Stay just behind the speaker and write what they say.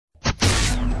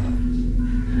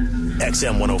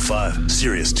XM 105,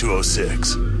 Sirius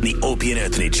 206. The Opie and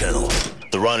Anthony channel.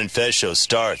 The Ron and Fez show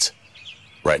starts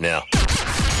right now.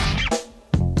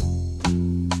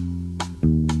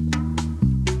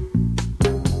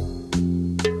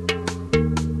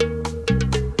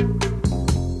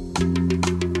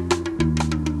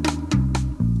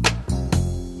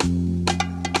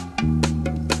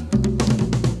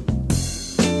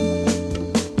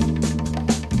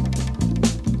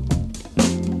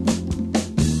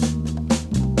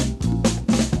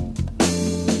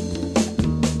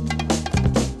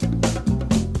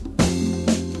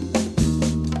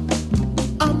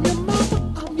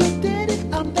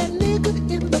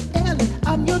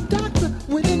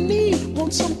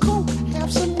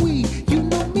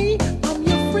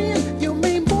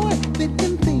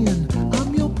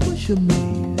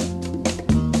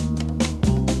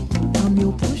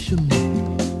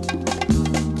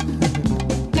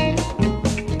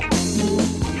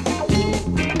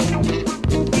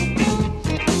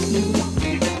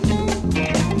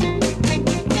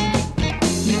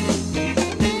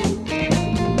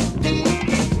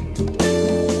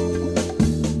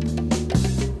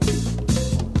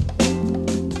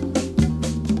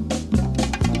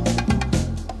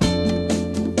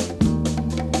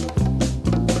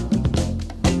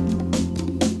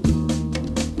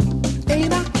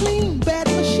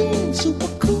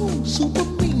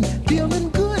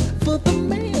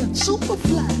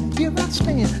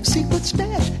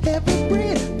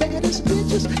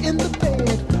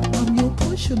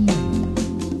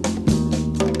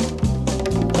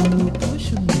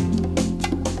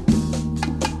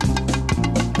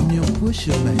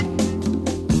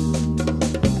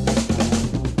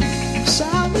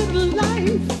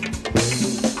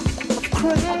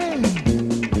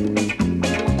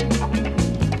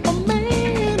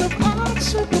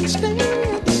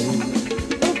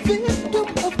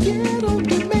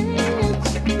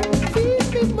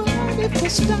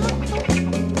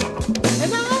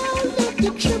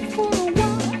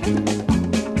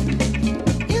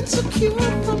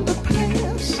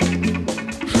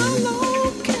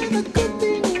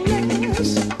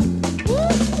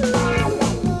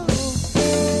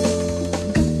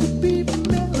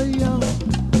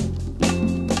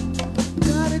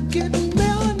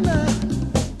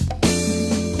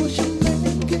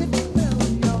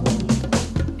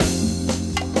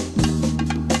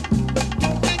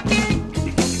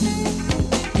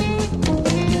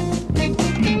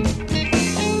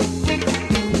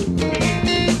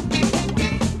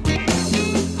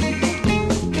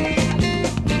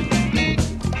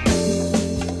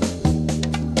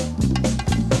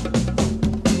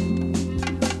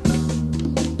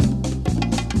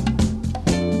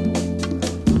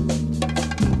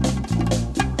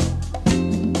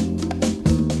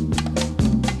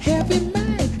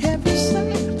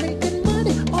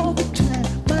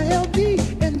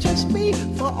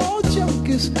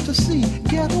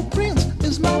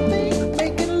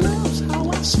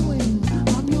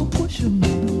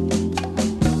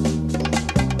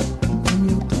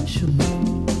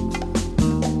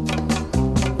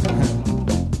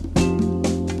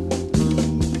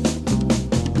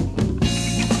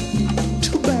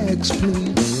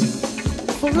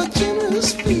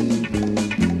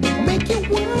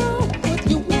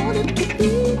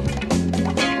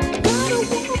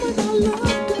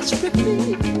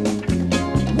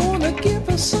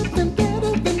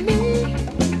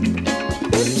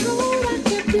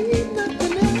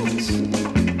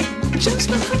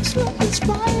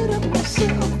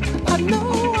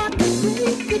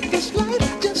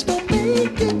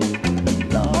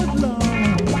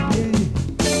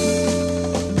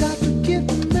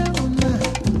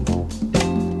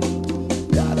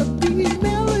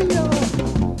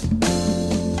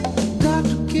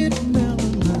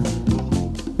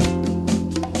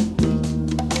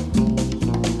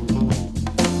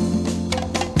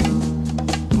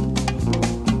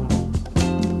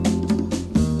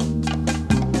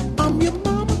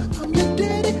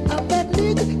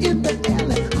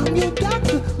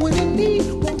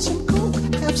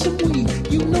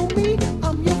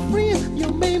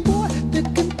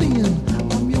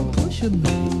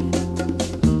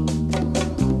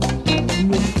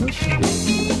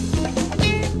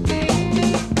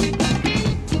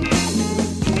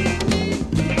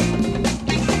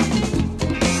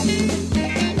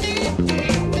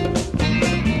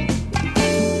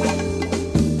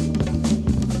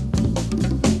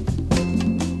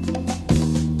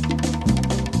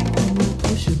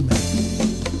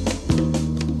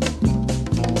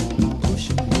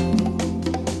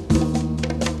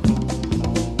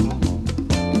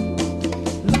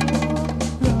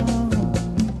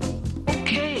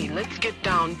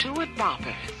 to it,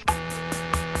 Bobby.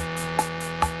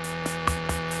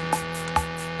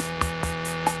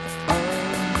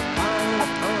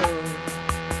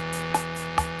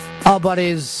 Oh,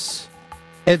 buddies,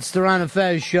 it's the Ron and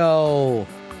Fez show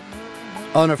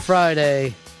on a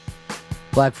Friday.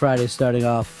 Black Friday starting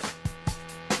off.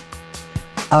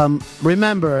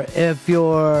 Remember, if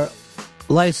your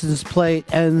license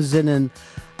plate ends in an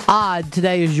odd,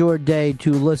 today is your day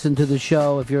to listen to the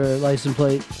show. If your license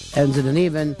plate ends in an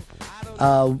even,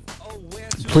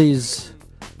 please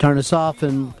turn us off,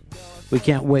 and we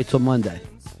can't wait till Monday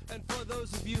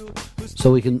so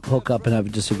we can hook up and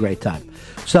have just a great time.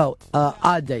 So,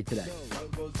 odd day today.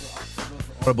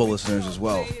 Horrible listeners as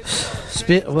well.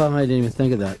 Well, I didn't even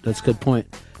think of that. That's a good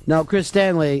point. Now, Chris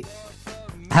Stanley,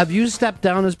 have you stepped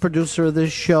down as producer of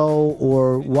this show,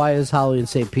 or why is Holly in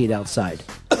St. Pete outside?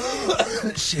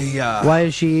 Why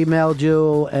has she emailed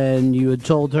you and you had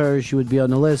told her she would be on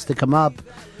the list to come up,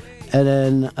 and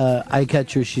then I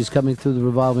catch her, she's coming through the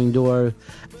revolving door,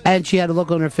 and she had a look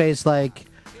on her face like,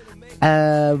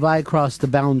 have I crossed the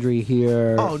boundary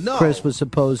here? Oh, no. Chris was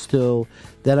supposed to,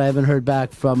 that I haven't heard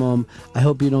back from him. I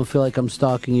hope you don't feel like I'm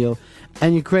stalking you.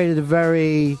 And you created a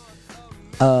very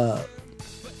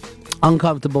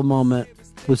uncomfortable moment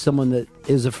with someone that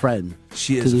is a friend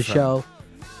She is to the a friend. show.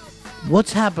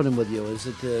 What's happening with you? Is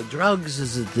it the drugs?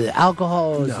 Is it the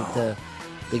alcohol? Is No. it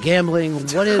the gambling?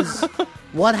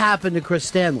 What happened to Chris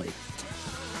Stanley?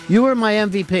 You were my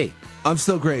MVP. I'm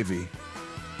still gravy.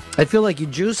 I feel like you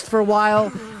juiced for a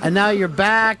while, and now you're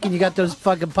back, and you got those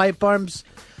fucking pipe arms.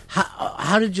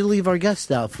 How did you leave our guest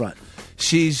out front?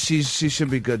 She should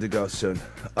be good to go soon.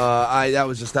 That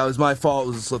was my fault. It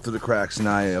was a slip through the cracks, and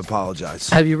I apologize.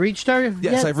 Have you reached her?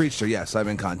 Yes, yet? I've reached her. Yes, I'm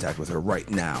in contact with her right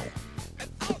now.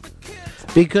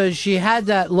 Because she had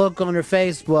that look on her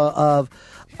face of,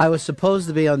 I was supposed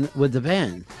to be with the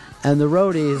band, and the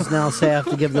roadies now say I have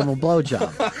to give them a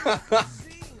blowjob.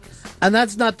 And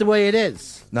that's not the way it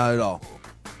is. Not at all.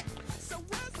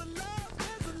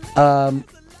 All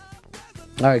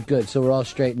right, good. So we're all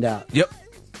straightened out. Yep.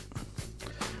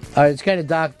 All right, it's kind of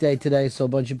doc day today, so a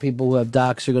bunch of people who have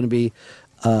docs are going to be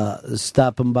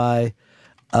stopping by.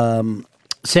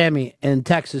 Sammy, in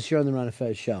Texas, you're on the Ron and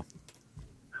Fez show.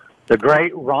 The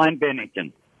great Ron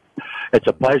Bennington. It's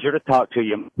a pleasure to talk to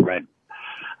you, my friend.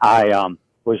 I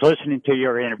was listening to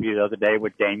your interview the other day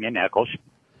with Damien Eccles,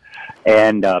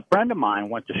 and a friend of mine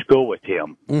went to school with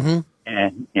him. Mm-hmm.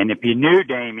 And if you knew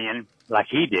Damien like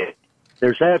he did,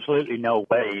 there's absolutely no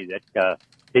way that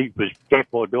he was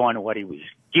capable of doing what he was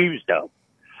accused of.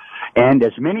 And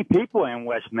as many people in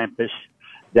West Memphis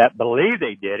that believe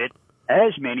they did it,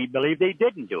 as many believe they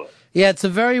didn't do it. Yeah, it's a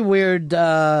very weird.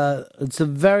 It's a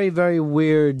very, very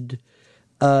weird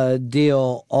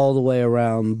deal all the way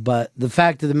around. But the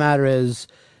fact of the matter is,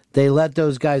 they let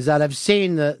those guys out. I've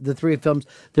seen the three films.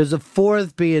 There's a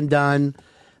fourth being done,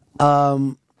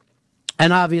 and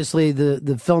obviously the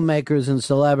filmmakers and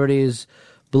celebrities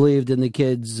believed in the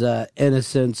kids'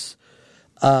 innocence,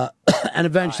 and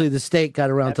eventually the state got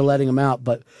around to letting them out.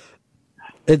 But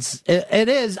it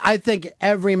is, I think,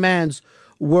 every man's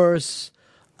worst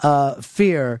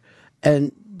fear.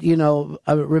 And, you know,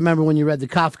 I remember when you read the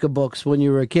Kafka books when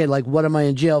you were a kid, like, what am I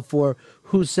in jail for?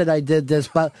 Who said I did this?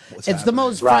 But it's the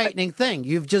most frightening thing.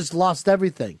 You've just lost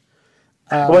everything.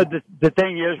 Well, the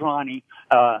thing is, Ronnie,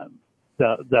 I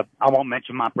won't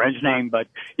mention my friend's name, but,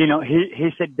 you know,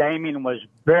 he said Damien was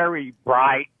very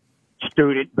bright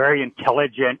student, very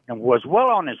intelligent, and was well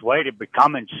on his way to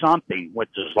becoming something with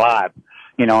his life.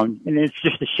 You know, and it's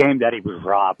just a shame that he was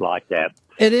robbed like that.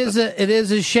 It is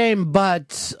a shame,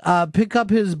 but pick up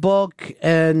his book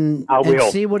and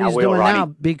see what he's doing Ronnie. now,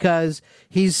 because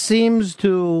he seems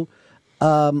to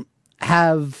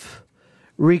have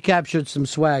recaptured some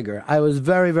swagger. I was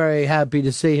very, very happy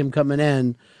to see him coming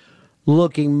in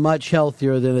looking much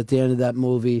healthier than at the end of that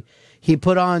movie. He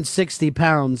put on 60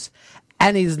 pounds,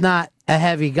 and he's not a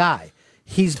heavy guy.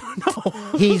 He's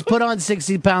put on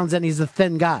 60 pounds, and he's a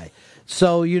thin guy.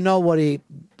 So you know what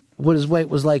his weight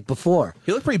was like before.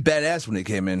 He looked pretty badass when he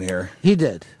came in here. He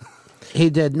did.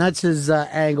 And that's his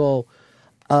angle.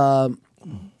 But,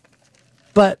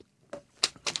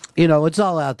 you know, it's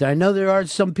all out there. I know there are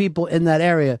some people in that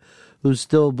area who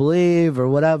still believe or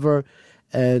whatever.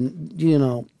 And, you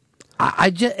know,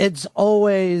 it's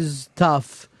always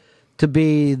tough to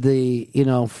be the, you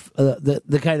know,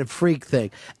 the kind of freak thing.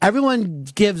 Everyone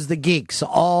gives the geeks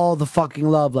all the fucking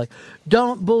love. Like,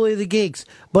 don't bully the geeks.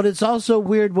 But it's also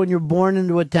weird when you're born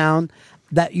into a town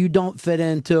that you don't fit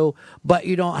into, but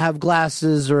you don't have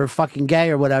glasses or fucking gay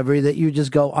or whatever, that you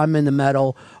just go, I'm into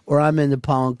metal or I'm into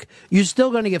punk, you're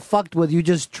still going to get fucked with. You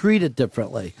just treat it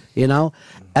differently, you know?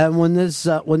 And when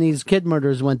these kid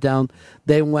murders went down,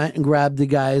 they went and grabbed the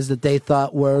guys that they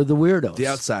thought were the weirdos. The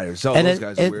outsiders. Oh, and those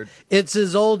guys are weird. It's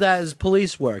as old as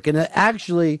police work. And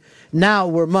actually, now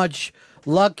we're much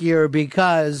luckier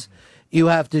because you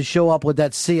have to show up with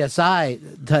that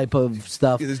CSI type of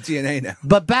stuff. Yeah, there's DNA now.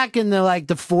 But back in the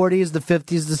 40s, the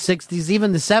 50s, the 60s,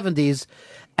 even the 70s,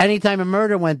 anytime a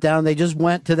murder went down, they just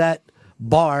went to that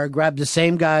bar, grabbed the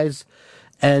same guys,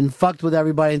 and fucked with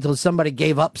everybody until somebody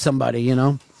gave up somebody, you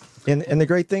know? And the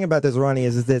great thing about this, Ronnie,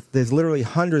 is that there's literally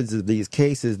hundreds of these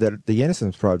cases that the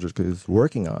Innocence Project is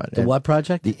working on. The what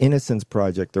project? The Innocence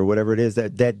Project, or whatever it is,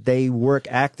 that they work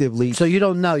actively. So you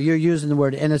don't know. You're using the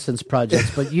word Innocence Projects,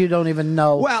 but you don't even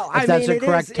know if that's a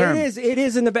correct term. It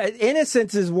is in the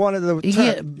innocence is one of the terms.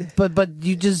 Yeah, but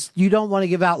you don't want to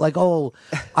give out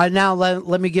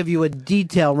let me give you a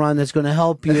detail, Ron, that's going to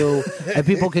help you, and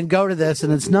people can go to this,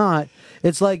 and it's not.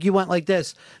 It's like you went like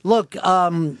this. Look,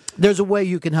 there's a way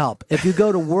you can help. If you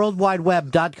go to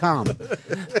worldwideweb.com,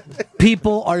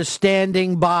 people are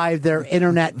standing by their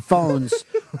internet phones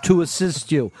to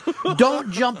assist you.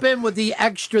 Don't jump in with the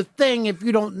extra thing if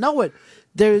you don't know it.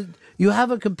 You have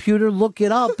a computer, look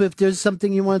it up if there's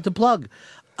something you want to plug.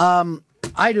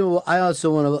 I do. I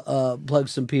also want to plug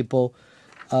some people.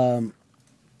 If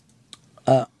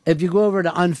you go over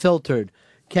to Unfiltered,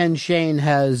 Ken Shane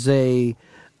has a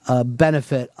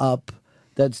benefit up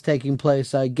that's taking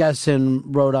place, I guess,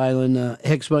 in Rhode Island.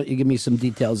 Hicks, why don't you give me some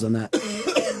details on that?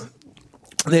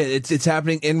 It's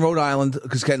happening in Rhode Island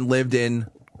because Ken lived in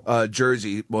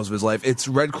Jersey most of his life. It's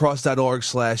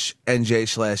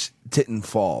redcross.org/NJ/Titten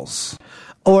Falls.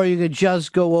 Or you could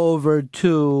just go over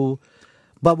to...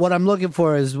 But what I'm looking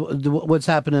for is what's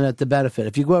happening at the benefit.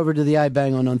 If you go over to the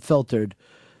iBang on Unfiltered,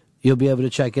 you'll be able to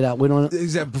check it out. We don't...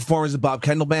 Except performers of Bob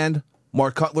Kendall Band,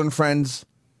 Mark Cutler and Friends,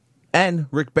 and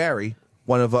Rick Barry,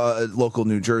 one of local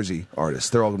New Jersey artists.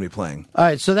 They're all going to be playing. All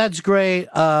right, so that's great.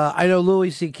 I know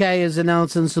Louis C.K. is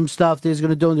announcing some stuff that he's going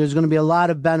to do, and there's going to be a lot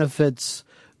of benefits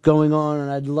going on, and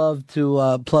I'd love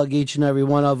to plug each and every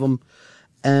one of them.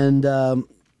 And,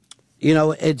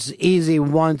 it's easy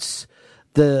once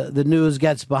the news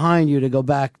gets behind you to go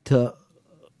back to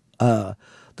the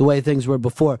way things were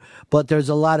before. But there's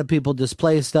a lot of people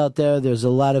displaced out there. There's a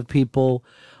lot of people...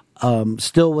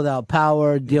 still without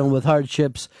power, dealing with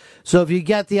hardships. So if you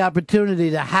get the opportunity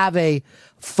to have a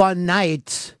fun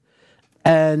night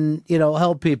and,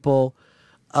 help people,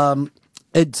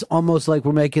 it's almost like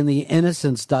we're making the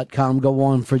innocence.com go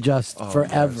on for just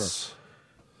forever. Yes.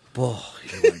 Boy,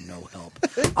 you are no help.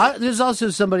 There's also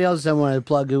somebody else I wanted to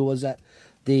plug who was at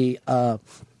the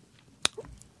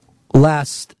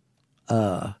last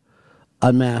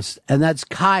Unmasked, and that's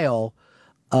Kyle,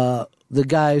 the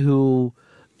guy who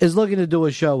is looking to do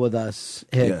a show with us,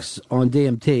 Hicks, on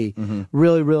DMT. Mm-hmm.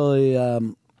 Really, really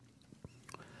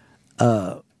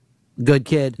good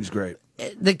kid. He's great.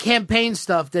 The campaign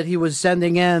stuff that he was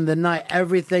sending in, the night,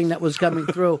 everything that was coming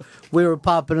through, we were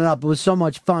popping it up. It was so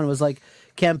much fun. It was like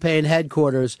campaign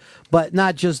headquarters, but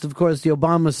not just, of course, the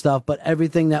Obama stuff, but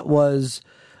everything that was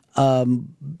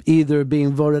either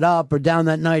being voted up or down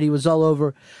that night. He was all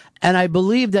over. And I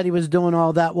believe that he was doing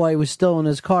all that while he was still in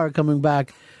his car coming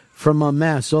back from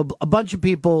Mass. So a bunch of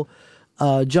people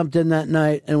jumped in that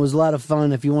night, and it was a lot of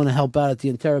fun. If you want to help out at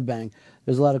the Interrobang,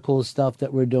 there's a lot of cool stuff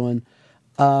that we're doing.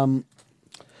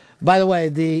 By the way,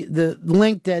 the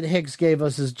link that Hicks gave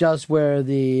us is just where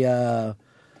the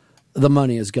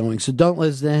money is going. So don't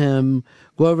listen to him.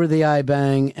 Go over to the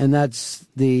iBang, and that's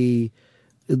the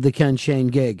Ken Shane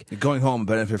gig. You're going home,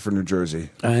 benefit for New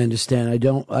Jersey. I understand.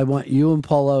 I want you and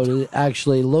Paulo to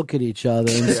actually look at each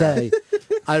other and say,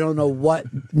 I don't know what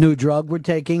new drug we're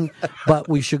taking, but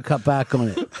we should cut back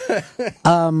on it.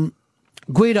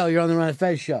 Guido, you're on the Ron and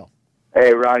Fez show.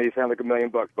 Hey, Ron, you sound like $1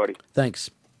 million, buddy. Thanks.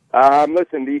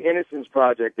 Listen, the Innocence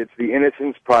Project, it's the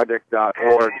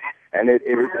innocenceproject.org, and it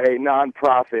is a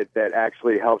nonprofit that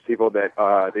actually helps people that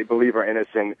they believe are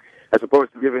innocent. As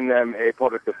opposed to giving them a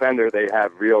public defender, they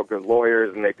have real good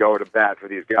lawyers, and they go to bat for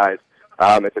these guys.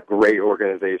 It's a great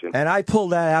organization. And I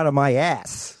pulled that out of my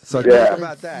ass. So talk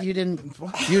about that. You didn't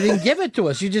give it to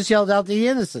us. You just yelled out the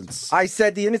Innocence. I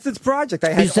said the Innocence Project.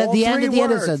 I had you said all the three end of the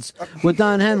words. Innocence with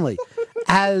Don Henley.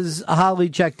 Has Holly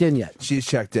checked in yet? She's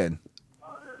checked in.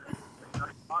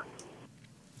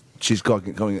 She's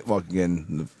walking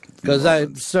in. Because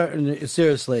I'm certain,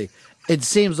 seriously, it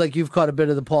seems like you've caught a bit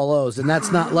of the Paul O's, and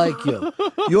that's not like you.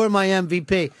 You're my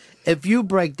MVP. If you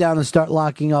break down and start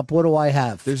locking up, what do I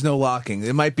have? There's no locking.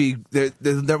 It might be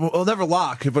we'll never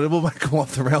lock, but it might go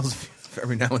off the rails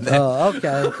every now and then. Oh,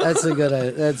 okay. That's a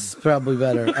good. That's probably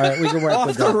better. All right, we can work Off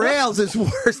with the that. rails is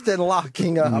worse than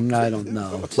locking up. I don't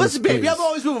know. Just Listen, baby, please. I'm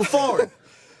always moving forward.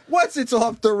 Once it's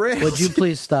off the rails. Would you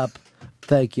please stop?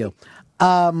 Thank you.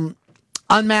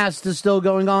 Unmasked is still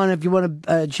going on. If you want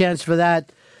a chance for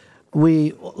that,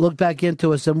 we look back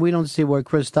into us, and we don't see where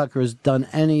Chris Tucker has done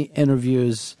any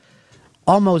interviews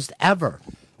almost ever.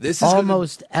 This is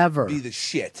almost ever. Be the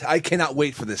shit. I cannot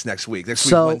wait for this next week. Next week,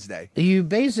 So Wednesday. you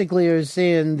basically are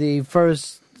seeing the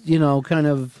first, kind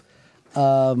of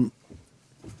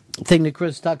thing that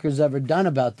Chris Tucker's ever done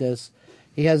about this.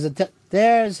 He has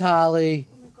there's Holly.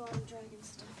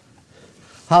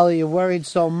 Holly, you're worried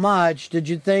so much. Did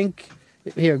you think...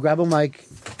 Here, grab a mic.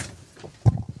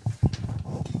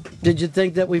 Did you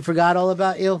think that we forgot all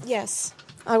about you? Yes.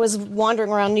 I was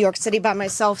wandering around New York City by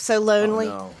myself, so lonely.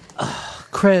 Oh,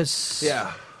 Chris.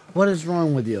 Yeah. What is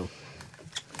wrong with you?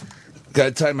 Gotta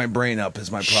tie my brain up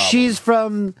is my problem. She's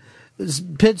from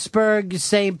Pittsburgh,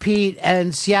 St. Pete,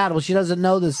 and Seattle. She doesn't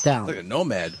know this town. like a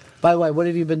nomad. By the way, what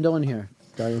have you been doing here,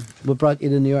 darling? What brought you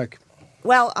to New York?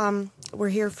 Well, we're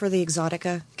here for the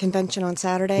Exotica convention on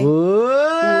Saturday.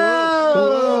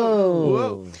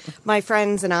 Whoa. My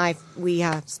friends and I, we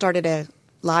started a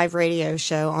live radio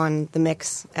show on the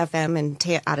Mix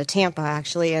FM out of Tampa,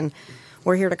 actually, and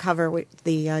we're here to cover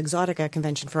the Exotica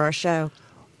convention for our show.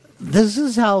 This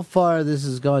is how far this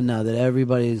has gone now that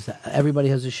everybody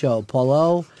has a show.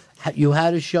 Paulo, you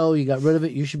had a show, you got rid of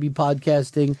it, you should be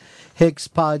podcasting. Hicks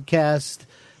podcast,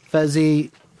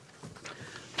 Fezzi,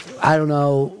 I don't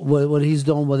know what he's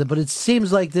doing with it, but it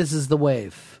seems like this is the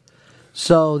wave.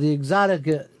 So the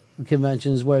Exotica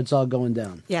convention is where it's all going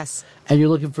down. Yes. And you're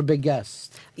looking for big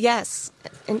guests. Yes.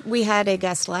 And we had a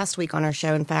guest last week on our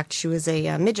show. In fact, she was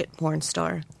a midget porn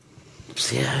star.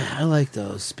 Yeah, I like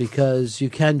those because you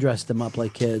can dress them up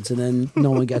like kids and then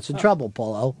no one gets in trouble,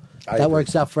 Paulo. That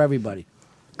works out for everybody.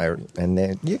 And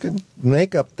then you can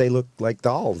makeup, they look like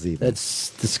dolls even. That's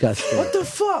disgusting. What the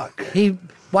fuck?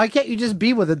 Why can't you just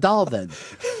be with a doll then?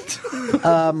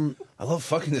 I love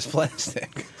fucking this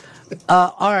plastic.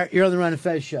 All right, you're on the Ron and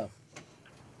Fez show.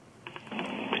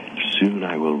 Soon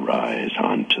I will rise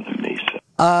onto the mesa.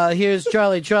 Here's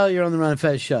Charlie. Charlie, you're on the Ron and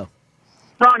Fez show.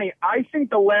 Ronnie, I think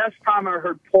the last time I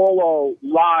heard Polo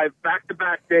live,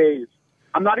 back-to-back days,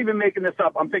 I'm not even making this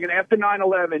up. I'm thinking after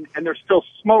 9/11, and there's still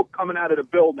smoke coming out of the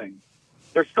building.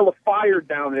 There's still a fire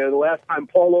down there. The last time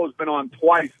Polo's been on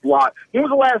twice live. When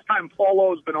was the last time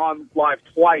Polo's been on live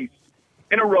twice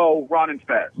in a row, Ron and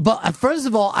Fez? But first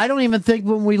of all, I don't even think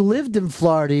when we lived in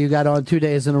Florida you got on 2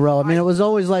 days in a row. I mean, it was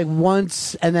always like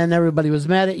once, and then everybody was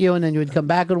mad at you, and then you would come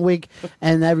back in a week,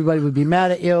 and everybody would be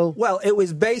mad at you. Well, it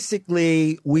was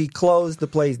basically we closed the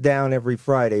place down every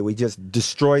Friday. We just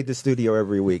destroyed the studio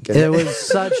every week. And It was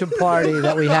such a party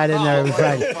that we had in there every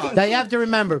Friday. Now, you have to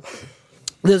remember,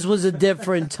 this was a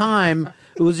different time.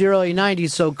 It was the early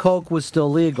 90s, so coke was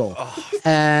still legal.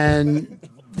 And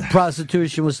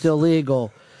prostitution was still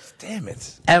legal. Damn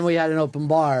it. And we had an open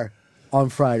bar on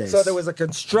Fridays. So there was a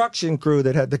construction crew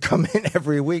that had to come in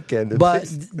every weekend.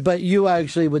 But you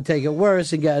actually would take it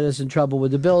worse and get us in trouble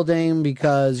with the building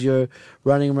because you're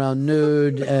running around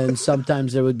nude and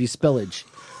sometimes there would be spillage.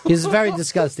 He's a very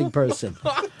disgusting person.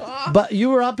 But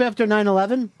you were up after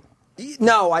 9/11?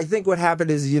 No, I think what happened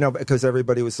is, because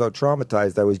everybody was so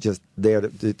traumatized, I was just there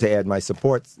to add my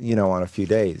support, on a few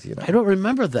days, I don't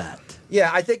remember that.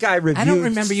 Yeah, I think I reviewed... I don't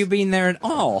remember you being there at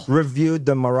all. Reviewed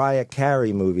the Mariah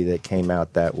Carey movie that came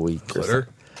out that week. Glitter?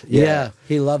 Yeah,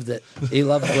 he loved it. He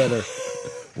loved glitter.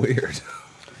 Weird.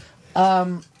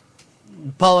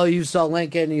 Paulo, you saw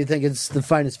Lincoln and you think it's the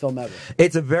finest film ever.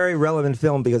 It's a very relevant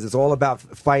film because it's all about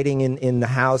fighting in the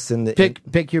house. And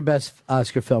Pick your best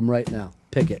Oscar film right now.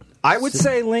 Pick it. I would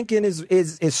say Lincoln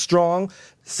is strong,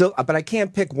 so, but I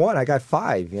can't pick one. I got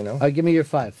 5, Give me your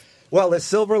 5. Well, the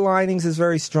Silver Linings is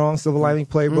very strong, Silver Lining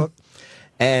Playbook.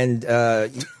 And, well,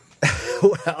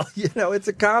 it's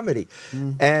a comedy.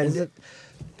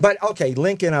 But, okay,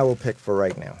 Lincoln I will pick for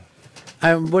right now.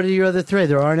 What are your other 3?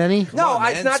 There aren't any? No,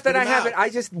 on, it's not that I haven't. I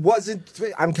just wasn't.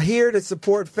 I'm here to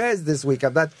support Fez this week.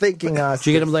 I'm not thinking. Did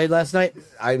you get him laid last night?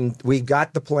 We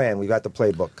got the plan. We got the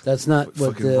playbook. That's not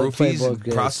what Fucking the roofies and playbook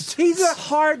is. prostitutes. He's a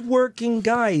hard-working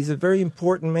guy. He's a very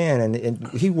important man, and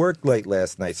he worked late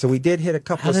last night. So we did hit a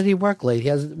couple. How did he work late?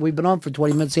 We've been on for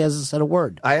 20 minutes. He hasn't said a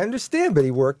word. I understand, but he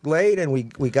worked late, and we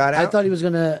got out. I thought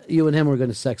you and him were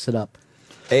gonna sex it up.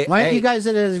 Why did you guys?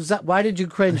 Why did you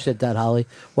cringe at that, Holly?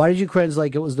 Why did you cringe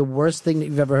like it was the worst thing that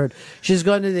you've ever heard? She's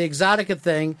going to the Exotica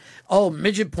thing. Oh,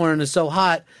 midget porn is so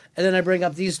hot, and then I bring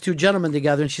up these two gentlemen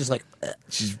together, and she's like,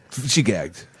 she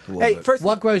gagged. Hey, first,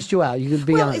 what grossed you out? You can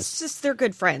be Well, honest. it's just they're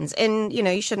good friends, and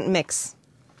you shouldn't mix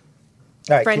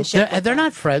all right, friendship. They're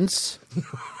not friends.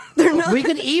 They're not. We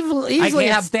could easily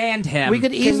can't have stand him. We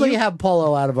could easily have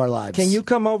Polo out of our lives. Can you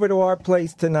come over to our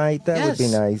place tonight? That would be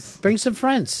Yes. nice. Bring some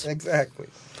friends? Exactly.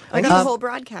 I got the whole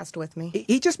broadcast with me.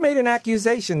 He just made an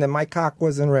accusation that my cock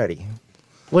wasn't ready.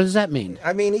 What does that mean?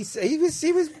 I mean, he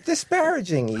was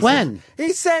disparaging. When?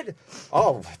 He said,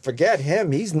 "Oh, forget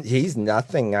him. He's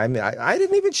nothing." I mean, I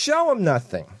didn't even show him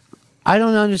nothing. I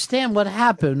don't understand what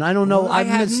happened. I don't know. I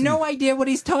have no idea what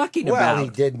he's talking Well, about.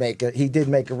 he did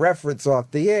make a reference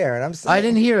off the air, and I'm saying, I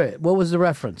didn't hear it. What was the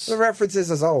reference? The reference is,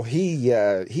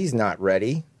 he's not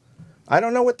ready. I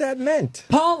don't know what that meant.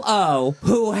 Paul O,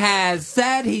 who has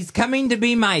said he's coming to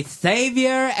be my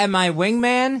savior and my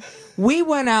wingman, we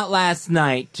went out last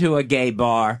night to a gay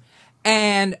bar,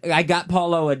 and I got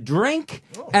Paul O a drink,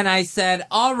 and I said,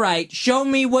 all right, show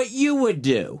me what you would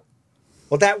do.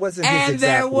 Well, that wasn't his And exact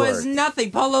there was word.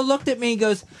 nothing. Paulo looked at me and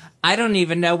goes, I don't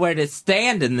even know where to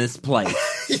stand in this place.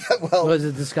 Was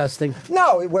it disgusting?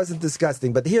 No, it wasn't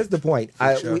disgusting. But here's the point: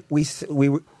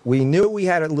 we knew we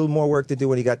had a little more work to do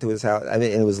when he got to his house. I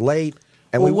mean, it was late.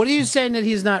 And Well, what are you saying that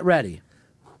he's not ready?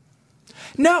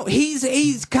 No,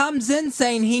 he's comes in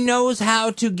saying he knows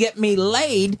how to get me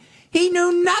laid. He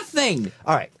knew nothing.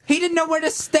 All right. He didn't know where to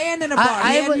stand in a bar.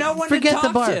 He had no one to forget talk the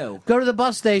bar. to. Go to the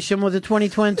bus station with a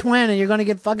 2020 twin, and you're going to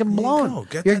get fucking blown.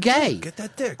 You're gay. Get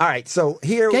that dick. All right, so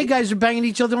here Gay guys are banging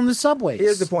each other on the subways.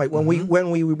 here's the point: when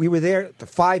we were there for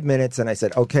 5 minutes, and I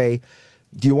said, "Okay,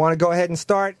 do you want to go ahead and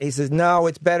start?" He says, "No,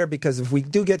 it's better because if we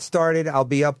do get started, I'll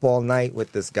be up all night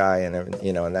with this guy and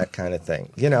and that kind of thing."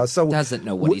 So Doesn't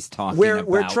know what he's talking we're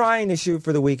about. trying to shoot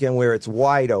for the weekend where it's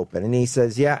wide open, and he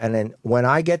says, "Yeah," and then when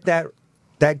I get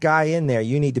that guy in there,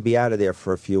 you need to be out of there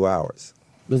for a few hours.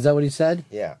 Was that what he said?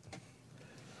 Yeah.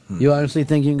 You honestly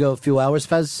think you can go a few hours,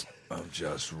 Fez? I'm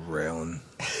just railing.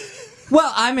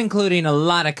 Well, I'm including a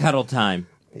lot of cuddle time.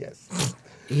 Yes.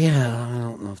 Yeah, I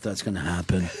don't know if that's going to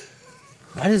happen.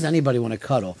 Why does anybody want to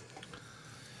cuddle?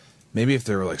 Maybe if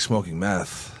they were like smoking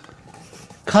meth.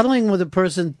 Cuddling with a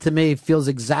person, to me, feels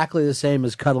exactly the same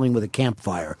as cuddling with a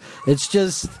campfire. It's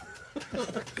just...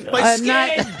 My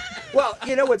skin! Well,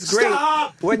 you know what's great?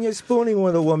 When you're spooning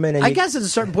with a woman and I guess at a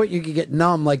certain point you can get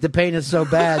numb. Like the pain is so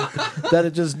bad that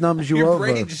it just numbs you Your over.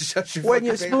 brain just shuts your when fucking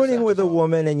you're face spooning off. with a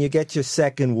woman and you get your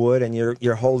second wood and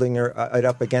you're holding her it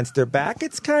up against her back,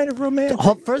 it's kind of romantic.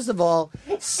 Oh, first of all,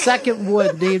 Second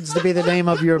Wood needs to be the name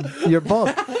of your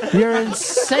book. You're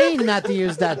insane not to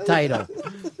use that title.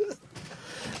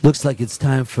 Looks like it's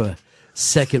time for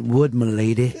Second Wood, my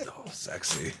lady. Oh,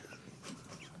 sexy.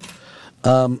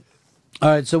 All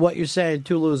right, so what you're saying,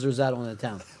 two losers out on the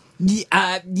town.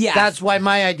 Yeah. That's why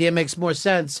my idea makes more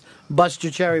sense. Bust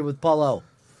your cherry with Polo.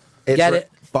 It's Get right- it,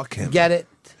 Fuck him. get it,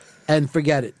 and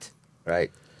forget it.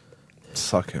 Right.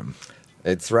 Suck him.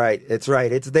 It's right. It's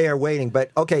right. It's there waiting.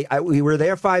 But okay, we were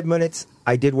there 5 minutes.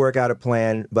 I did work out a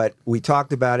plan, but we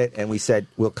talked about it and we said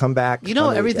we'll come back. You know,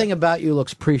 on the everything weekend. about you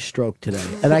looks pre-stroke today,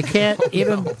 and I can't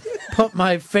even put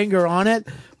my finger on it,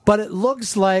 but it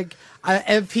looks like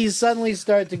if he suddenly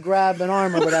started to grab an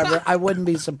arm or whatever, I wouldn't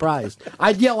be surprised.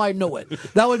 I'd yell, I knew it.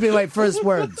 That would be my first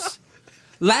words.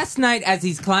 Last night, as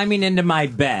he's climbing into my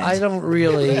bed, I don't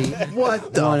really...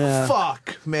 What the wanna-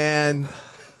 fuck, man?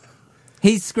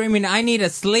 he's screaming, I need a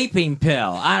sleeping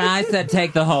pill. And I said,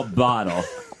 take the whole bottle.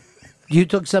 You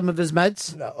took some of his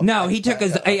meds? No, he took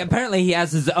his... apparently, he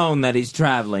has his own that he's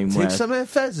traveling Take with. some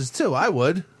Fez's too. I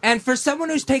would. And for someone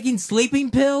who's taking sleeping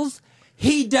pills,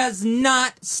 he does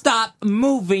not stop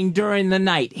moving during the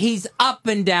night. He's up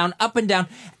and down, up and down.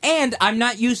 And I'm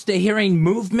not used to hearing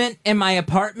movement in my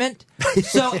apartment.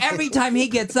 So every time he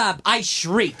gets up, I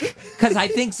shriek because I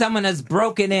think someone has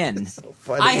broken in.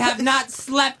 I have not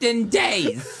slept in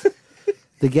days.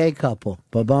 The gay couple.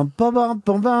 Ba-bum, ba-bum,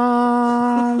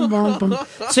 ba-bum, ba-bum.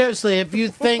 Seriously, if you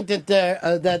think that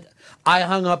that I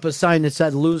hung up a sign that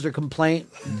said loser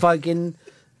complaint, fucking,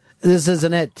 this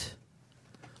isn't it.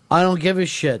 I don't give a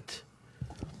shit.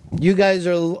 You guys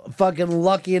are fucking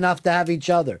lucky enough to have each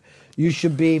other. You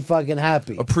should be fucking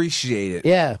happy. Appreciate it.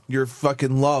 Yeah. Your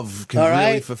fucking love can All really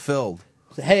right. fulfilled.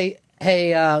 Hey,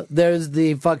 there's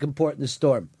the fucking port in the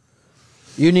storm.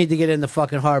 You need to get in the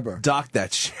fucking harbor. Dock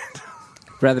that shit.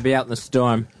 Rather be out in the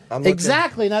storm.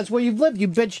 Exactly, and that's where you've lived. You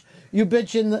bitch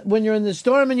when you're in the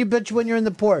storm, and you bitch when you're in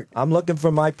the port. I'm looking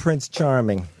for my Prince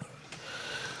Charming.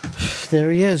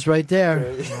 There he is, right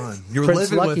there. Come on. You're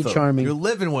Prince living Lucky with them. Charming. You're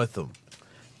living with them.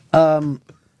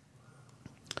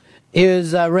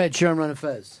 Here's Rich. You're on Run of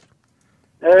Fez.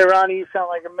 Hey, Ronnie, you sound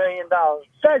like $1 million.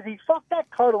 Fezzy, fuck that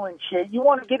cuddling shit. You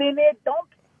want to get in there, dump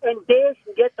and dance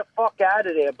and get the fuck out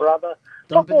of there, brother.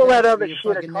 Dump Fuck all and that dance other is your shit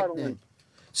of fucking cuddling. nickname.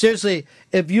 Seriously,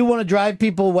 if you want to drive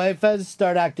people away, Fez,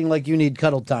 start acting like you need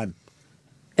cuddle time.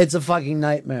 It's a fucking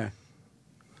nightmare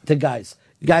to guys.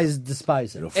 Guys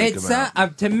despise it. It's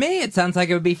to me, it sounds like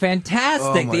it would be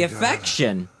fantastic. Oh, my the God.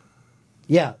 affection.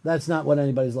 Yeah, that's not what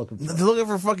anybody's looking for. They're looking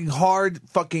for fucking hard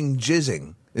fucking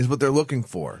jizzing is what they're looking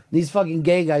for. These fucking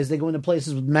gay guys, they go into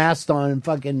places with masks on and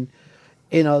fucking,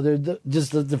 they're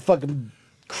just the fucking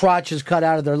crotches cut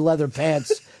out of their leather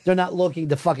pants. They're not looking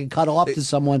to fucking cuddle up to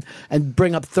someone and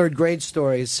bring up third grade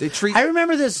stories. I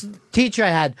remember this teacher I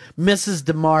had, Mrs.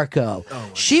 DeMarco.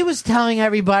 She was telling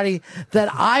everybody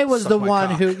that I was the one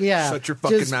cock. who, Shut your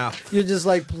fucking mouth. You're just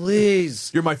like, please.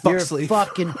 You're my fuck You're sleeve.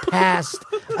 fucking past.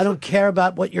 I don't care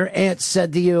about what your aunt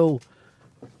said to you.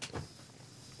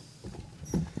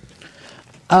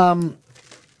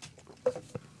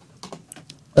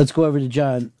 Let's go over to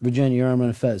John. Virginia, you're on Run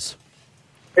of Fez.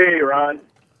 Hey, Ron.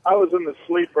 I was in the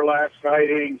sleeper last night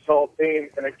eating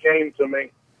saltine, and it came to me.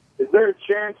 Is there a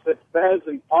chance that Fez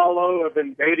and Paulo have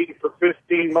been dating for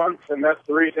 15 months, and that's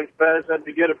the reason Fez had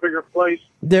to get a bigger place?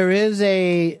 There is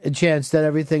a chance that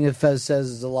everything that Fez says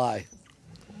is a lie.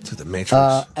 To the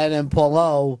Matrix. And then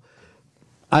Paulo,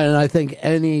 and I think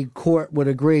any court would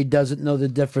agree, doesn't know the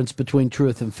difference between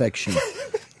truth and fiction.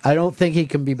 I don't think he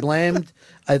can be blamed.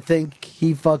 I think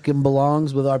he fucking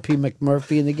belongs with R.P.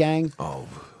 McMurphy and the gang. Oh,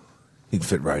 he'd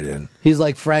fit right in. He's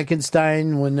like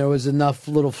Frankenstein when there was enough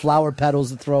little flower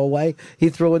petals to throw away. He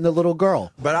threw in the little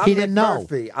girl. But I'm he didn't know.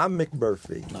 McMurphy. I'm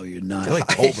McMurphy. No, you're not. You're like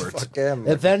Tolbert. Fuck him.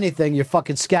 If anything, you're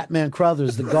fucking Scatman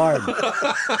Crothers, the guard.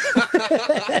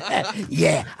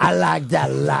 Yeah, I like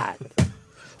that a lot.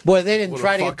 Boy, they didn't What a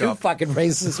try to fuck get too up. fucking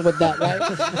racist with that, right?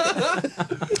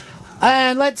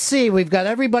 And let's see, we've got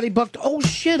everybody booked. Oh,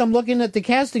 shit, I'm looking at the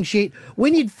casting sheet.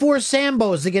 We need 4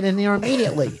 Sambos to get in there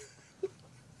immediately.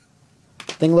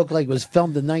 Thing looked like it was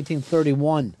filmed in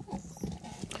 1931.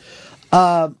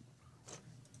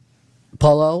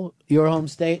 Paulo, your home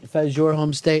state. Fez, your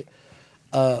home state.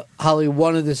 Holly,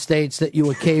 one of the states that you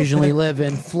occasionally live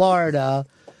in, Florida.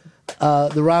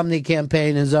 The Romney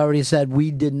campaign has already said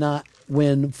we did not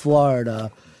win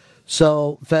Florida.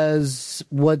 So, Fez,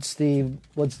 what's the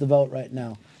vote right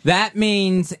now? That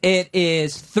means it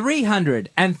is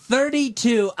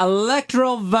 332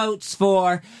 electoral votes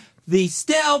for the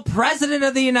still President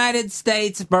of the United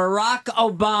States, Barack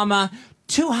Obama.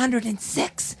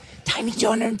 206. Tiny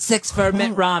 206 for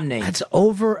Mitt Romney. That's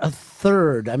over a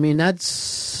third. I mean,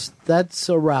 that's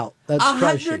a rout. That's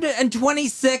crushing.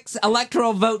 126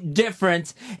 electoral vote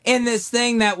difference in this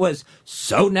thing that was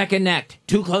so neck and neck,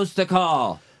 too close to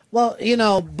call. Well,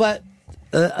 but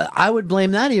I would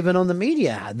blame that even on the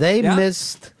media. They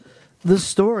missed the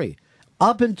story.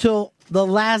 Up until the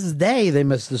last day, they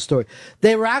missed the story.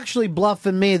 They were actually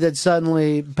bluffing me that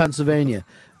suddenly Pennsylvania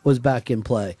was back in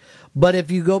play. But if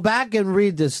you go back and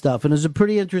read this stuff, and it's a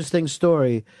pretty interesting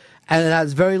story, and it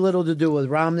has very little to do with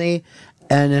Romney,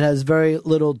 and it has very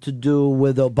little to do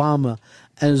with Obama,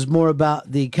 and it's more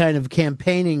about the kind of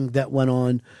campaigning that went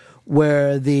on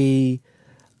where the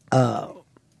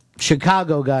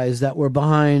Chicago guys that were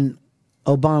behind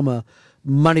Obama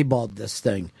moneyballed this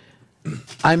thing.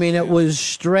 I mean, it was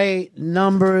straight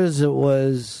numbers. It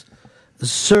was a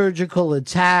surgical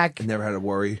attack. Never had to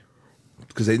worry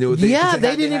because they knew. They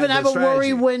didn't even have a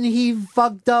worry when he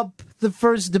fucked up the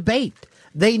first debate.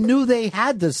 They knew they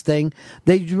had this thing.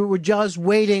 They were just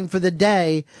waiting for the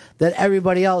day that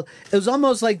everybody else. It was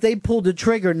almost like they pulled the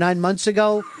trigger 9 months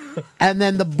ago, and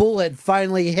then the bullet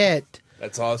finally hit.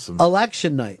 That's awesome.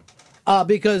 Election night.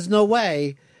 Because no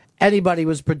way anybody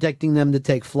was predicting them to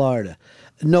take Florida.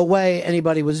 No way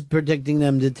anybody was predicting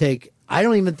them to take, I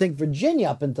don't even think Virginia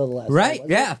up until the last Right, night,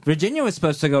 yeah. Virginia was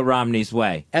supposed to go Romney's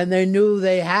way. And they knew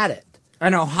they had it.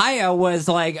 And Ohio was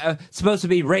like supposed to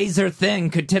be razor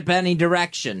thin, could tip any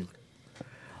direction.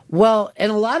 Well, in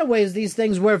a lot of ways, these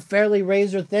things were fairly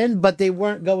razor thin, but they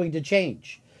weren't going to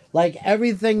change. Like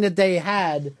everything that they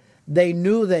had, they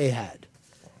knew they had.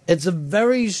 It's a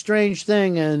very strange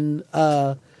thing and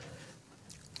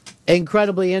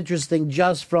incredibly interesting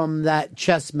just from that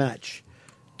chess match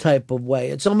type of way.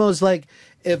 It's almost like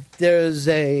if there's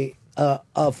a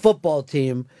football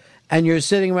team and you're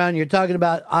sitting around, you're talking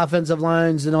about offensive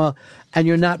lines and all, and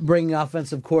you're not bringing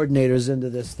offensive coordinators into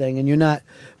this thing, and you're not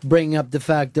bringing up the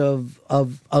fact of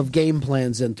game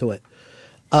plans into it.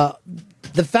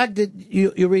 The fact that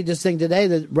you read this thing today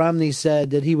that Romney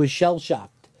said that he was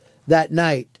shell-shocked that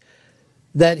night,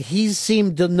 that he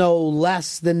seemed to know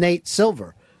less than Nate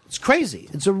Silver. It's crazy.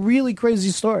 It's a really crazy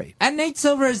story. And Nate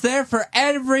Silver is there for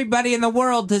everybody in the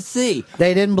world to see.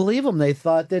 They didn't believe him. They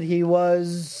thought that he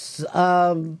was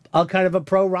a kind of a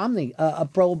pro-Romney, a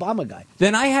pro-Obama guy.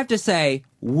 Then I have to say,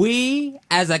 we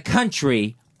as a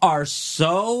country are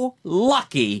so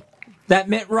lucky that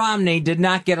Mitt Romney did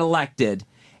not get elected.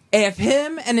 If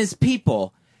him and his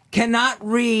people cannot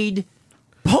read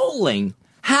polling,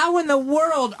 how in the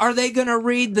world are they going to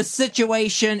read the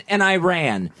situation in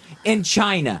Iran, in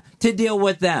China, to deal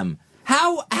with them?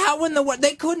 How in the world?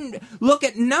 They couldn't look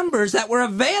at numbers that were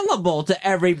available to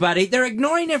everybody. They're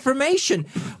ignoring information.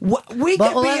 We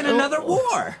could be in another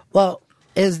war. Well,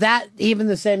 is that even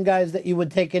the same guys that you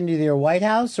would take into your White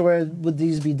House, or would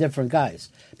these be different guys?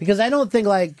 Because I don't think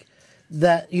like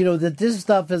that, that this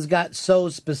stuff has got so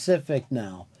specific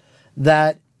now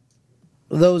that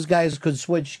those guys could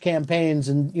switch campaigns,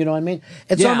 and you know what I mean?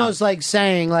 It's almost like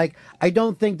saying, like, I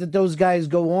don't think that those guys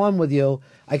go on with you.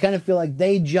 I kind of feel like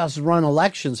they just run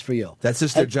elections for you. That's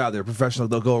just their job. They're professional.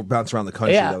 They'll go bounce around the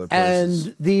country to other places.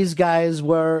 And these guys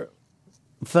were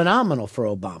phenomenal for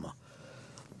Obama.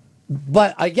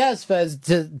 But I guess, Fez,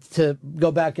 to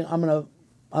go back, and I'm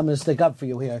gonna stick up for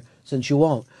you here, since you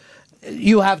won't.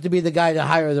 You have to be the guy to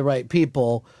hire the right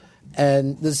people,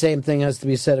 and the same thing has to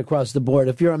be said across the board.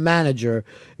 If you're a manager,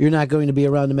 you're not going to be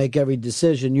around to make every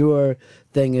decision. Your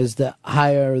thing is to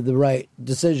hire the right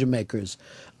decision makers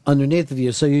underneath of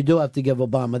you. So you do have to give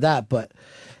Obama that. But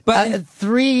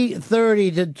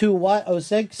 330 to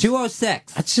 206?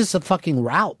 206. That's just a fucking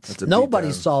rout.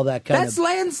 Nobody saw that kind That's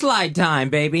landslide time,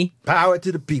 baby. Power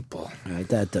to the people. All right,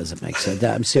 that doesn't make sense.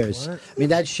 I'm serious. I mean,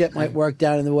 that shit might work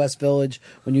down in the West Village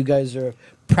when you guys are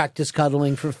practice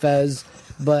cuddling for Fez.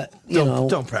 But,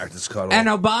 don't practice cuddling. And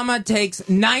Obama takes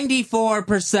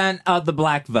 94% of the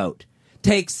black vote.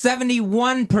 Takes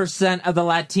 71% of the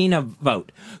Latino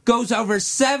vote. Goes over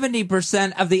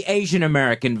 70% of the Asian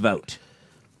American vote.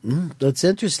 That's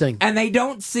interesting. And they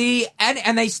don't see,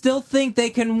 and they still think they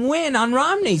can win on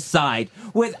Romney's side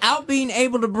without being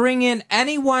able to bring in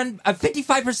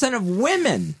 55% of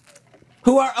women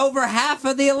who are over half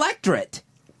of the electorate.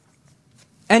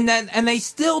 And they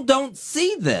still don't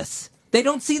see this. They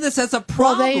don't see this as a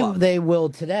problem. Well, they will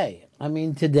today. I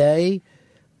mean, today,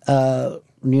 now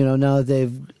that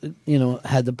they've,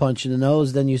 had the punch in the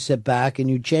nose, then you sit back and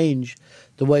you change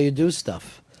the way you do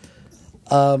stuff.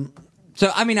 So,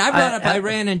 I mean, I brought up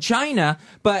Iran and China,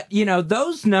 but,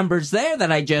 those numbers there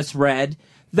that I just read,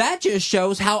 that just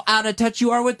shows how out of touch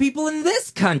you are with people in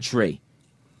this country.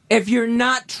 If you're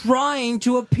not trying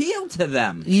to appeal to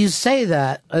them. You say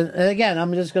that, and again,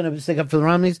 I'm just going to stick up for the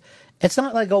Romneys. It's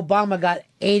not like Obama got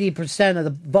 80% of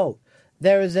the vote.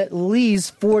 There is at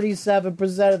least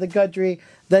 47% of the country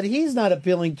that he's not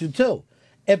appealing to, too.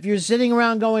 If you're sitting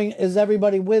around going, is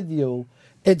everybody with you?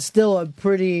 It's still a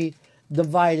pretty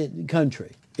divided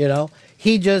country,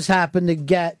 He just happened to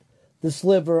get the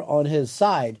sliver on his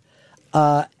side.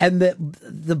 And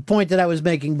the point that I was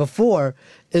making before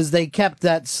is they kept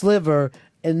that sliver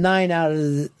in 9 out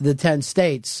of the 10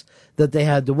 states that they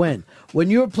had to win. When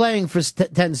you're playing for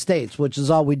 10 states, which is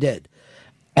all we did,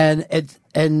 and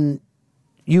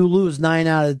you lose 9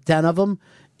 out of 10 of them,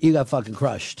 you got fucking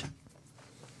crushed.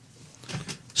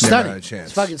 Stunning. Never had a chance.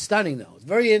 It's fucking stunning, though. It's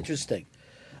very interesting.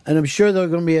 And I'm sure there are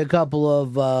going to be a couple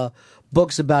of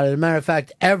books about it. As a matter of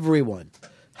fact, everyone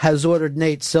has ordered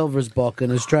Nate Silver's book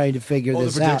and is trying to figure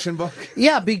this the out. prediction book?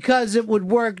 Yeah, because it would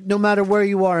work no matter where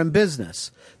you are in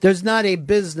business. There's not a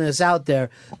business out there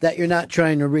that you're not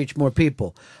trying to reach more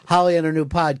people. Holly and her new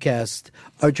podcast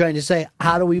are trying to say,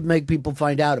 how do we make people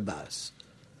find out about us?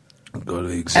 Go to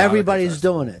the Exotica Everybody's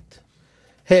Festival. doing it.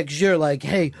 Hicks, you're like,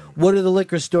 hey, what are the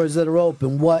liquor stores that are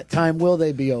open? What time will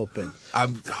they be open?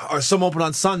 Are some open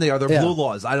on Sunday? Are there blue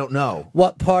laws? I don't know.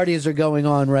 What parties are going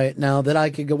on right now that I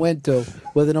could go into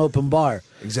with an open bar?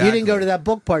 Exactly. You didn't go to that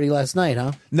book party last night,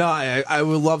 huh? No, I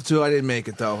would love to. I didn't make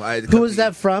it, though. Who was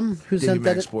that from? Who Davey sent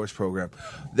that? Max Sports Program.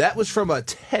 That was from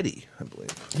Teddy, I believe.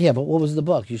 Yeah, but what was the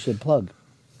book? You should plug.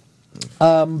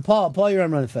 Paul, you're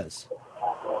on Run Fez.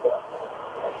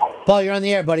 Paul, you're on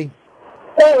the air, buddy.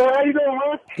 Hey, how you doing,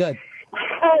 man? Good.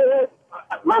 Hey,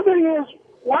 my thing is,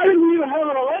 why did we even have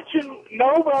an election?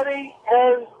 Nobody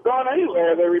has gone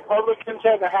anywhere. The Republicans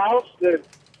have the House, the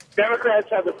Democrats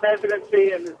have the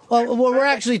presidency, and Well, we're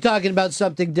actually talking about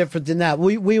something different than that.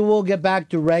 We will get back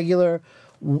to regular,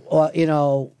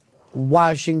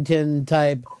 Washington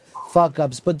type fuck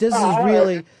ups, but this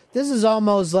is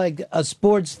almost like a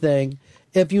sports thing.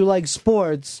 If you like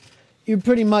sports, you're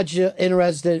pretty much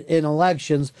interested in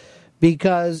elections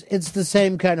because it's the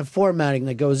same kind of formatting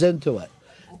that goes into it.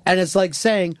 And it's like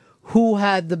saying who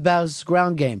had the best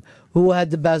ground game, who had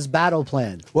the best battle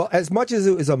plan. Well, as much as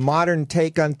it was a modern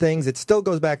take on things, it still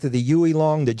goes back to the Huey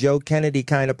Long, the Joe Kennedy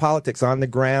kind of politics on the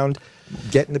ground,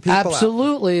 getting the people out.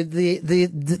 Absolutely.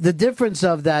 The difference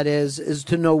of that is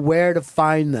to know where to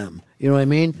find them. You know what I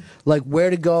mean? Like where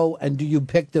to go, and do you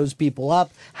pick those people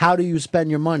up? How do you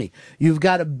spend your money? You've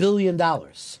got $1 billion.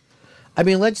 I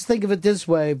mean, let's think of it this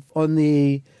way on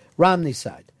the Romney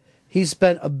side. He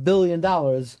spent $1 billion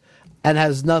and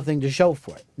has nothing to show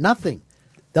for it. Nothing.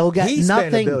 They'll get he nothing.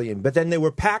 spent $1 billion, but then they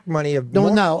were PAC money of No,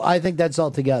 more. no, I think that's all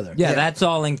together. Yeah, that's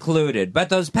all included. But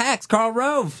those PACs, Karl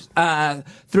Rove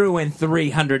threw in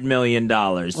 $300 million.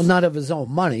 Well, not of his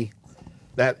own money.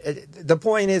 The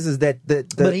point is that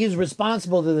but he's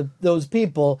responsible to those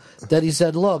people that he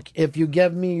said, look, if you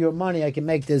give me your money, I can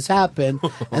make this happen.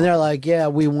 And they're like, yeah,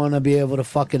 we want to be able to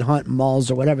fucking hunt malls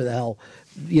or whatever the hell,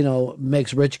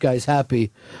 makes rich guys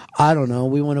happy. I don't know.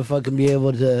 We want to fucking be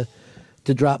able to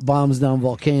drop bombs down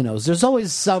volcanoes. There's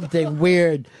always something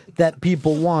weird that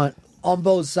people want on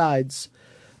both sides.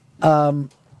 Let's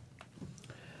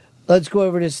go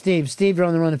over to Steve. Steve, you're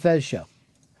on the Ron and Fez show.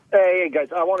 Hey guys,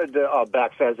 I wanted to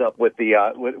back Fez up with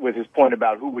the with his point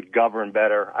about who would govern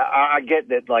better. I get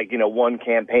that, one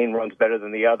campaign runs better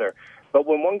than the other, but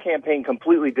when one campaign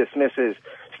completely dismisses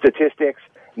statistics,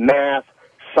 math,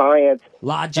 science,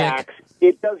 logic, facts,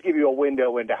 it does give you a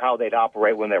window into how they'd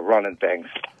operate when they're running things.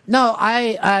 No,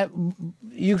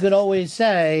 you could always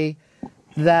say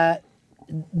that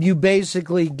you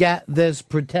basically get this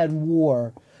pretend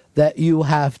war that you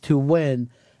have to win.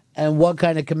 And what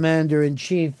kind of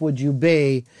commander-in-chief would you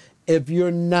be if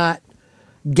you're not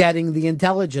getting the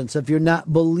intelligence, if you're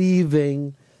not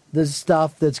believing the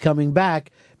stuff that's coming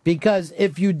back? Because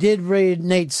if you did read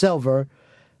Nate Silver,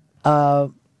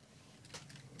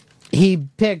 he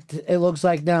picked, it looks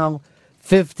like now,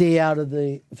 50 out of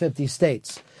the 50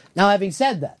 states. Now, having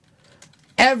said that,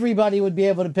 everybody would be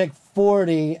able to pick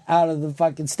 40 out of the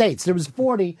fucking states. There was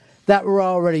 40 that were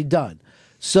already done.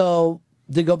 So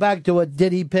to go back to it,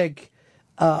 did he pick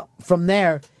from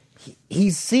there?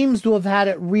 He seems to have had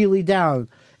it really down.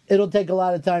 It'll take a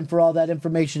lot of time for all that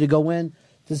information to go in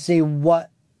to see what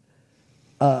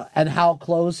and how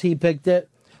close he picked it.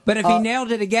 But if he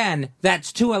nailed it again,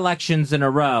 that's 2 elections in a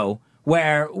row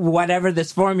where whatever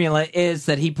this formula is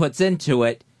that he puts into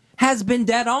it has been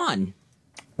dead on.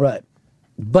 Right.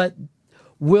 But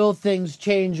will things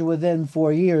change within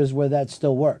 4 years where that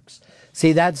still works?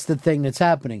 See, that's the thing that's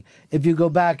happening. If you go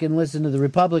back and listen to the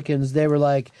Republicans, they were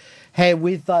like, hey,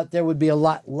 we thought there would be a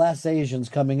lot less Asians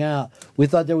coming out. We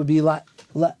thought there would be a lot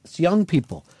less young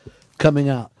people coming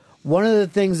out. One of the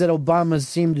things that Obama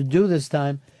seemed to do this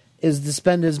time is to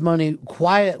spend his money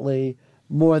quietly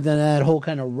more than that whole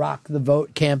kind of rock the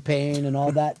vote campaign and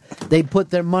all that. They put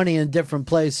their money in different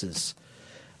places,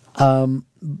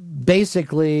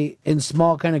 basically in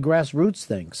small kind of grassroots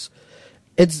things.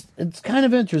 It's kind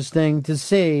of interesting to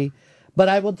see, but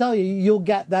I will tell you, you'll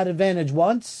get that advantage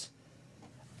once,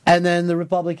 and then the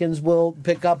Republicans will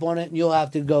pick up on it, and you'll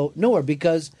have to go nowhere.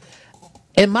 Because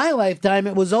in my lifetime,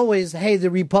 it was always, hey, the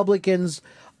Republicans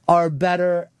are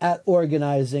better at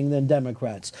organizing than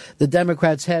Democrats. The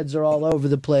Democrats' heads are all over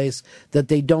the place, that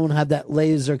they don't have that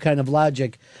laser kind of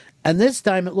logic. And this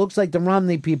time, it looks like the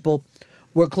Romney people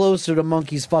were closer to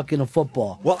monkeys fucking a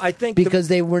football. Well, I think because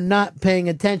they were not paying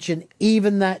attention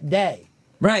even that day.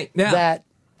 Right. Yeah. That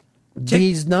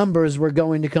these numbers were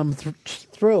going to come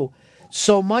through.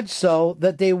 So much so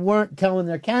that they weren't telling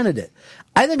their candidate.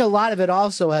 I think a lot of it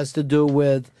also has to do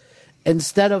with,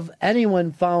 instead of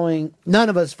anyone following, none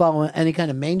of us following any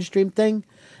kind of mainstream thing.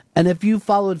 And if you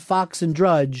followed Fox and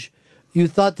Drudge, you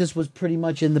thought this was pretty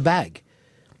much in the bag.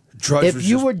 Drudge if was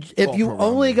you just were, if all you around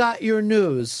only me. got your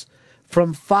news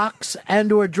from Fox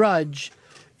and or Drudge,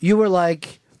 you were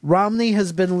like, Romney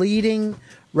has been leading.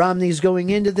 Romney's going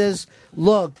into this.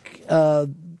 Look,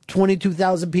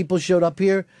 22,000 people showed up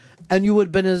here. And you would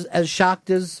have been as shocked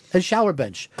as Shower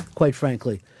Bench, quite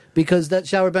frankly. Because that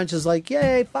Shower Bench is like,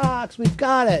 yay, Fox, we've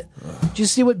got it. Did you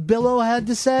see what Billo had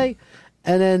to say?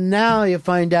 And then now you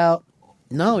find out,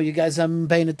 no, you guys haven't been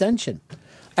paying attention.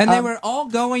 And they were all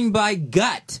going by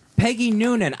gut. Peggy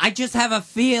Noonan, I just have a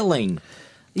feeling.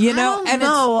 You know, I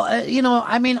don't know.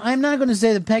 I mean, I'm not going to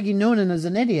say that Peggy Noonan is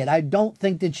an idiot. I don't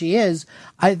think that she is.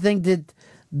 I think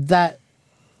that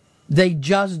they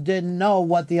just didn't know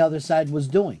what the other side was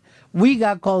doing. We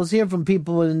got calls here from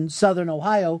people in southern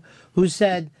Ohio who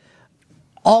said,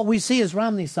 All we see is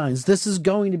Romney signs. This is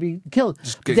going to be killed.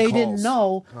 get They calls didn't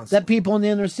know constantly. that people in the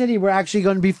inner city were actually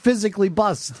going to be physically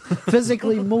bussed,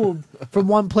 physically moved from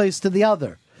one place to the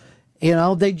other. You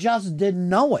know, they just didn't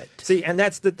know it. See, and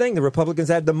that's the thing. The Republicans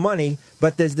had the money,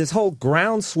 but there's this whole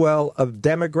groundswell of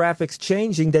demographics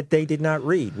changing that they did not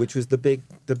read, which was the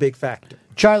big factor.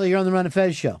 Charlie, you're on the Ron and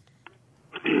Fez show.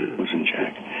 Listen,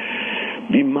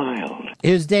 Jack, be mild.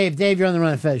 Here's Dave. Dave, you're on the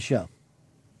Ron and Fez show.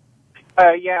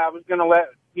 Yeah, I was going to let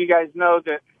you guys know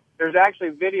that there's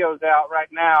actually videos out right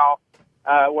now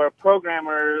where a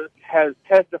programmer has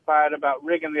testified about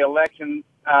rigging the election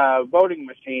voting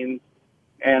machines,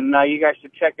 and you guys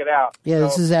should check it out. Yeah,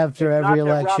 this is after every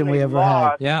election we ever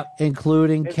had,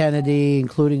 including Kennedy,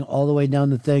 including all the way down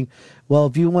the thing. Well,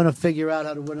 if you want to figure out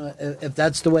how to win, if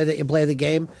that's the way that you play the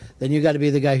game, then you got to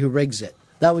be the guy who rigs it.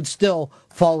 That would still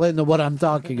fall into what I'm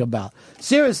talking about.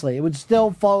 Seriously, it would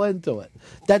still fall into it.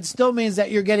 That still means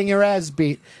that you're getting your ass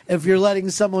beat if you're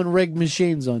letting someone rig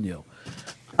machines on you.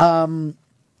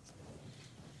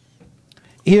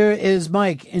 Here is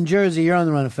Mike in Jersey. You're on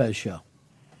the Ron and Fez show.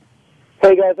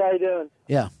 Hey guys, how you doing?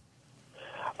 Yeah.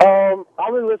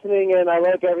 I've been listening and I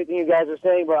like everything you guys are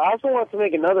saying, but I also want to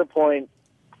make another point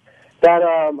that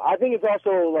I think it's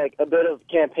also like a bit of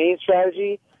campaign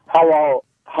strategy.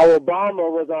 How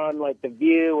Obama was on like The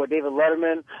View or David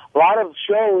Letterman, a lot of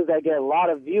shows that get a lot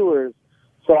of viewers.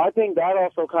 So I think that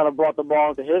also kind of brought the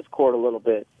ball into his court a little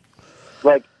bit.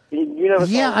 Like, you never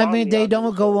saw Yeah, I mean, Romney they on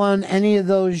don't go on any of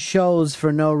those shows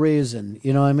for no reason.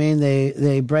 You know what I mean?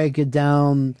 They break it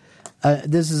down.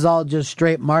 This is all just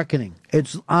straight marketing.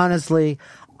 It's honestly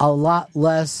a lot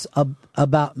less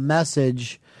about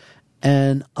message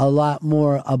and a lot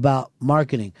more about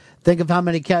marketing. Think of how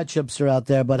many ketchups are out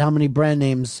there, but how many brand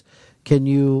names can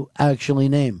you actually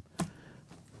name?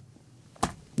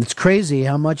 It's crazy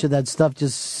how much of that stuff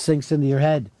just sinks into your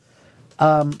head.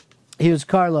 Here's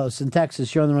Carlos in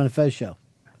Texas. You're on the Ron and Fez show.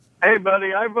 Hey,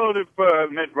 buddy, I voted for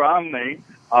Mitt Romney.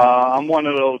 I'm one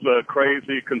of those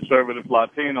crazy conservative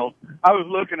Latinos. I was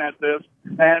looking at this,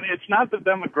 and it's not the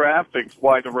demographics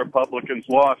why the Republicans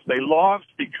lost. They lost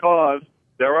because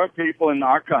there are people in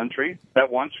our country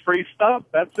that wants free stuff.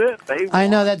 That's it. I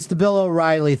know that's the Bill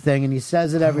O'Reilly thing, and he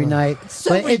says it every night. So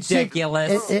But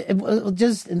ridiculous.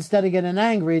 Just instead of getting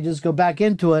angry, just go back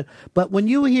into it. But when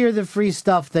you hear the free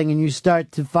stuff thing and you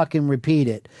start to fucking repeat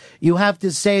it, you have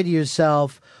to say to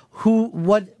yourself,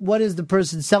 what is the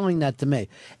person selling that to me?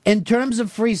 In terms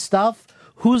of free stuff,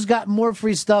 who's got more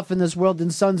free stuff in this world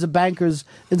than sons of bankers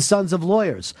and sons of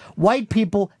lawyers? White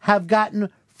people have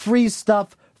gotten free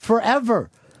stuff forever.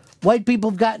 White people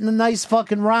have gotten a nice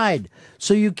fucking ride,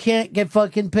 so you can't get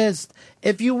fucking pissed.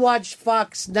 If you watch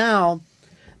Fox now,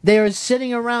 they are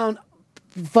sitting around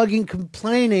fucking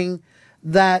complaining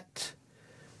that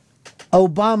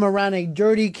Obama ran a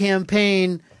dirty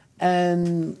campaign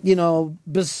and, you know,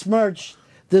 besmirched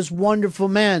this wonderful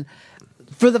man.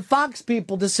 For the Fox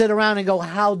people to sit around and go,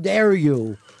 how dare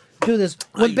you do this?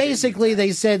 When basically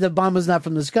they say that Obama's not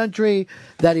from this country,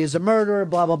 that he's a murderer,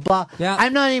 blah, blah, blah. Yeah.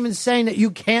 I'm not even saying that you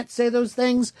can't say those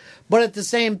things, but at the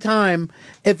same time,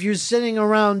 if you're sitting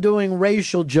around doing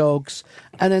racial jokes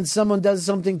and then someone does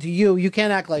something to you, you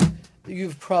can't act like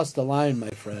you've crossed the line, my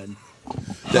friend.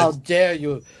 How dare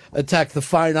you attack the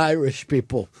fine Irish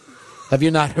people? Have you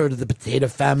not heard of the potato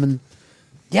famine?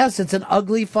 Yes, it's an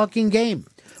ugly fucking game.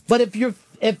 But if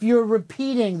you're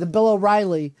repeating the Bill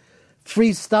O'Reilly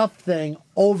free stuff thing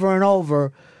over and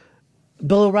over,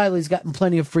 Bill O'Reilly's gotten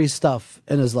plenty of free stuff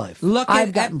in his life.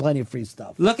 I've gotten plenty of free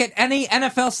stuff. Look at any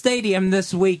NFL stadium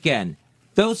this weekend.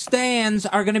 Those stands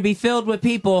are going to be filled with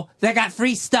people that got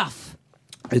free stuff.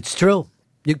 It's true.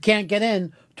 You can't get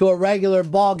in to a regular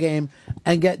ball game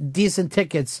and get decent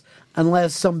tickets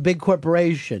unless some big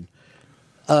corporation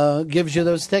gives you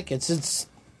those tickets.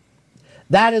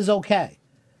 That is okay.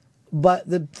 But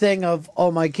the thing of,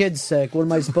 oh, my kid's sick, what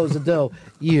am I supposed to do?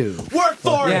 You. Work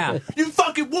for Yeah. it. You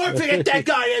fucking work to get that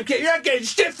guy, MK. You're not getting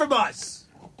shit from us.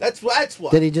 That's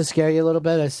what. Did he just scare you a little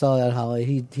bit? I saw that, Holly.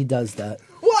 He does that.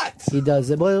 What? He does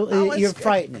it. Well, How am I you're scared?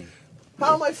 frightening.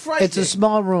 How am I frightened? It's a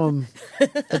small room.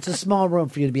 It's a small room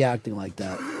for you to be acting like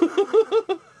that.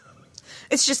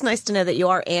 It's just nice to know that you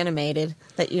are animated,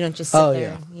 that you don't just sit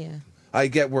there. Yeah. I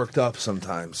get worked up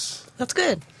sometimes. That's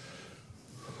good.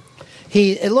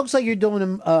 It looks like you're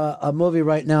doing a movie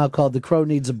right now called The Crow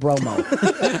Needs a Bromo.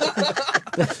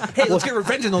 Hey, let's get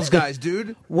revenge on those guys,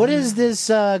 dude. What is this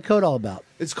coat all about?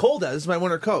 It's cold out. This is my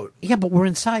winter coat. Yeah, but we're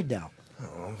inside now.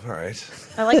 Oh, all right.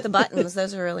 I like the buttons.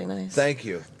 Those are really nice. Thank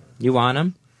you. You want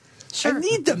them? Sure. I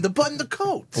need them to button the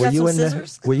coat. Were you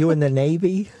in the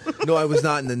Navy? No, I was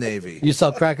not in the Navy. You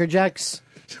sell Cracker Jacks?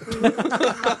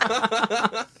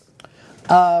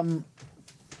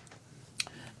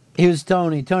 Here's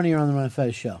Tony. Tony, you're on the Ron and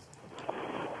Fez show.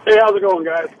 Hey, how's it going,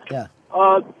 guys? Yeah.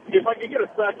 If I could get a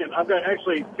second, I've got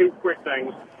actually two quick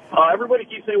things. Everybody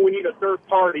keeps saying we need a third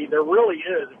party. There really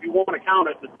is, if you want to count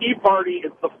it. The Tea Party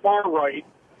is the far right.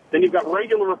 Then you've got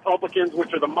regular Republicans,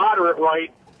 which are the moderate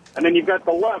right. And then you've got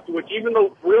the left, which even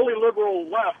the really liberal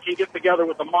left can get together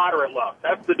with the moderate left.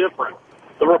 That's the difference.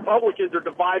 The Republicans are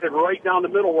divided right down the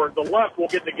middle, where the left will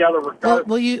get together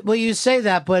regardless. Well, you say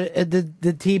that, but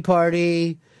the Tea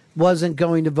Party wasn't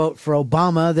going to vote for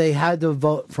Obama. They had to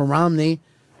vote for Romney.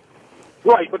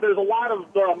 Right, but there's a lot of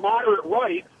moderate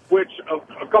right, which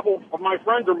a couple of my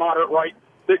friends are moderate right,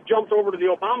 that jumped over to the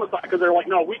Obama side because they're like,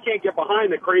 no, we can't get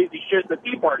behind the crazy shit the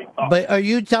Tea Party thought. But are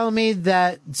you telling me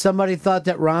that somebody thought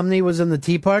that Romney was in the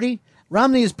Tea Party?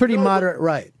 Romney is pretty moderate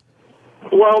right.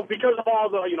 Well, because of all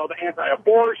the, the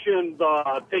anti-abortions,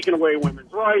 taking away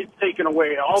women's rights, taking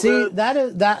away all See, this.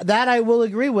 that I will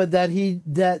agree with, that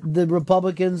the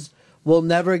Republicans will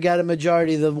never get a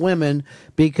majority of the women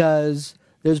because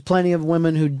there's plenty of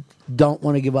women who don't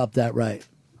want to give up that right.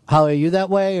 How are you that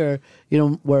way, or you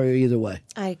don't worry either way?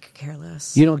 I could care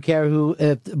less. You don't care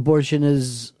if abortion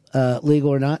is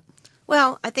legal or not?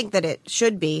 Well, I think that it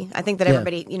should be. I think that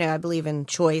everybody, I believe in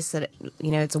choice, that,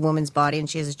 it's a woman's body and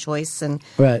she has a choice. And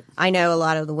right. I know a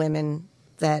lot of the women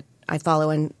that I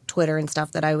follow on Twitter and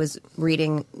stuff that I was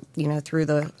reading, through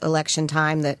the election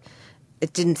time, that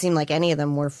it didn't seem like any of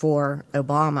them were for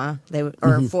Obama. They were,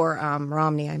 or for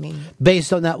Romney, I mean.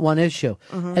 Based on that one issue.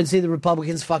 And see, the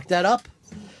Republicans fucked that up.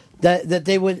 That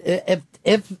they would,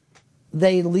 if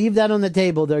they leave that on the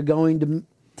table, they're going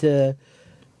to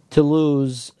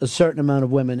lose a certain amount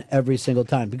of women every single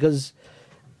time, because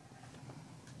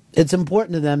it's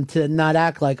important to them to not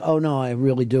act like, oh no, I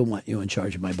really do want you in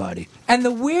charge of my body. And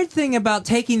the weird thing about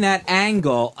taking that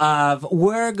angle of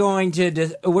we're going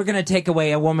to take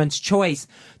away a woman's choice,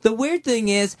 the weird thing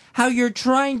is how you're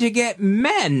trying to get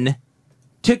men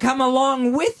to come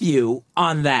along with you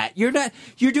on that. You're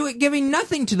giving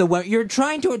nothing to the women. You're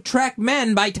trying to attract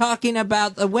men by talking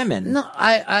about the women. No,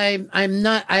 I'm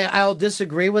not. I'll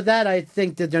disagree with that. I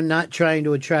think that they're not trying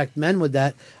to attract men with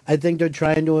that. I think they're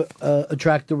trying to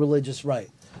attract the religious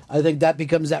right. I think that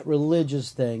becomes that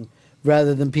religious thing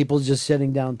rather than people just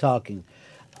sitting down talking.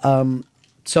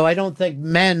 So I don't think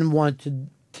men want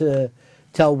to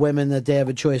tell women that they have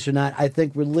a choice or not. I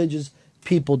think religious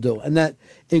people do, and that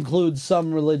includes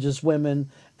some religious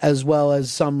women as well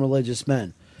as some religious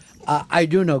men. I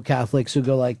do know Catholics who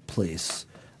go like, please,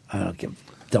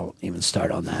 don't even start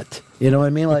on that. You know what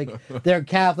I mean? Like, they're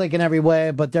Catholic in every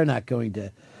way, but they're not going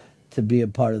to be a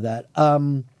part of that.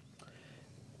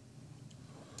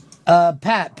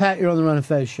 Pat, you're on the Ron and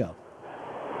Fez show.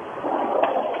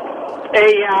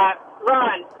 Hey,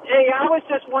 Ron. Hey, I was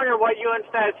just wondering what you and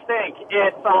Fez think.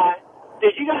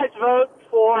 Did you guys vote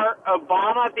for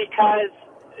Obama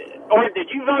or did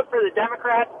you vote for the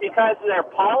Democrats because of their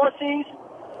policies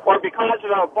or because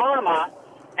of Obama?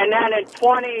 And then in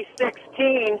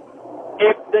 2016,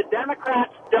 if the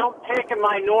Democrats don't pick a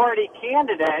minority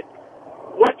candidate,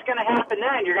 what's going to happen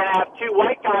then? You're going to have two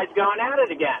white guys going at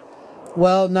it again.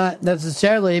 Well, not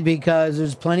necessarily, because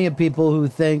there's plenty of people who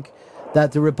think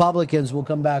that the Republicans will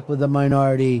come back with a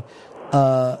minority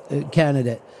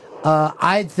candidate.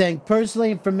 I think,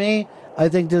 personally, for me, I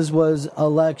think this was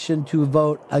election to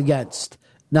vote against,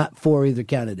 not for either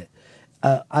candidate.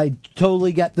 I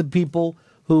totally get the people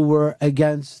who were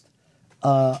against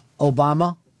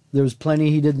Obama. There was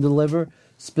plenty he didn't deliver,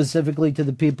 specifically to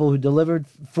the people who delivered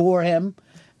for him,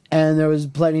 and there was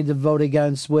plenty to vote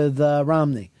against with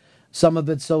Romney. Some of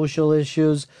it social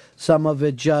issues, some of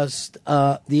it just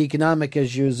the economic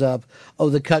issues of,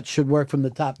 the cuts should work from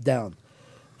the top down.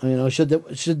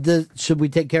 Should we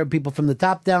take care of people from the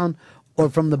top down or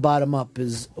from the bottom up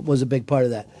was a big part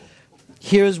of that.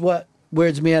 Here's what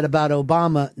weirds me out about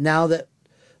Obama. Now that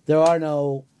there are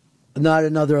not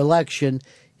another election,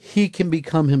 he can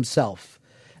become himself.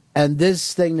 And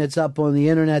this thing that's up on the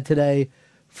internet today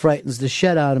frightens the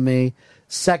shit out of me.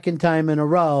 Second time in a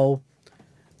row,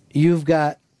 you've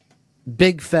got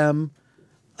Big Femme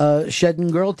shedding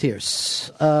girl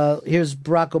tears. Here's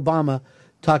Barack Obama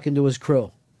talking to his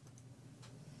crew.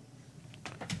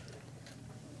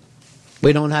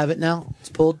 We don't have it now? It's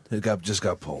pulled? It just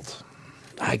got pulled.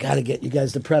 I got to get you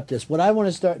guys to prep this. What I want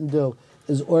to start and do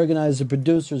is organize a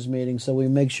producers meeting so we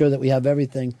make sure that we have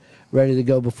everything ready to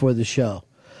go before the show.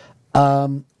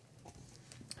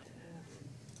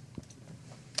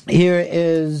 Here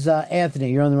is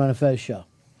Anthony. You're on the Ron and Fez show.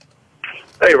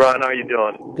 Hey, Ron. How you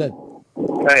doing? Good.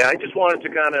 Hey, I just wanted to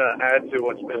kind of add to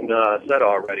what's been said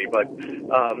already, but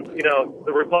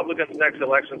the Republicans' next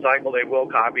election cycle, they will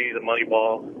copy the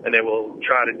Moneyball, and they will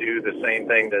try to do the same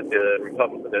thing that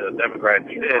the Democrats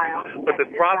did. But the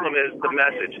problem is the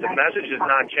message. The message has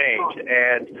not changed,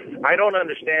 and I don't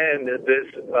understand this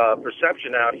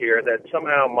perception out here that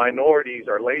somehow minorities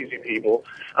are lazy people,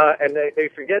 and they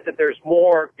forget that there's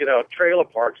more, trailer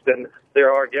parks than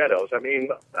there are ghettos. I mean,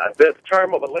 the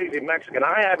term of a lazy Mexican,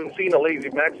 I haven't seen a lazy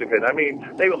Mexican. I mean,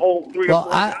 they hold three or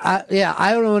four. I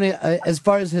don't know any, as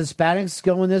far as Hispanics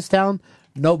go in this town,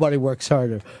 nobody works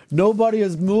harder. Nobody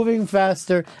is moving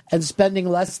faster and spending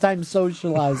less time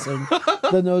socializing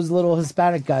than those little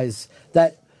Hispanic guys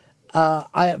that,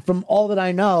 from all that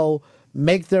I know,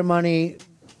 make their money,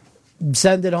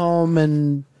 send it home,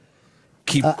 and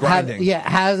keep grinding.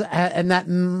 And that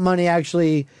money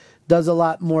actually does a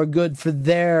lot more good for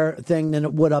their thing than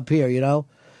it would up here,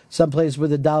 someplace where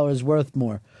the dollar is worth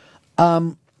more.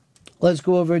 Let's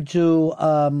go over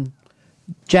to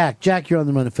Jack. Jack, you're on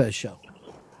the Run and Fez show.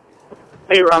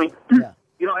 Hey, Ronnie. Yeah.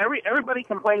 Everybody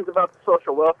complains about the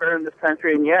social welfare in this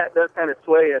country, and it does kind of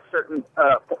sway a certain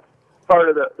part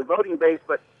of the voting base,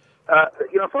 but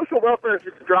social welfare is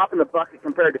just a drop in the bucket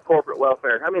compared to corporate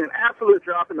welfare. I mean, an absolute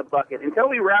drop in the bucket. Until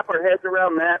we wrap our heads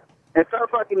around that and start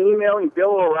fucking emailing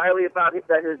Bill O'Reilly about his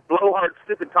blowhard,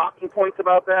 stupid talking points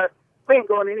about that, we ain't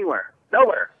going anywhere.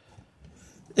 Nowhere.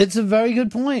 It's a very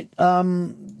good point.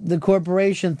 The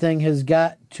corporation thing has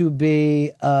got to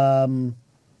be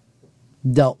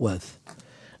dealt with.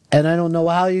 And I don't know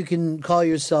how you can call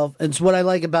yourself... It's what I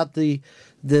like about the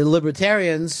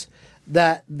libertarians,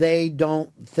 that they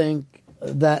don't think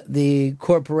that the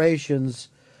corporations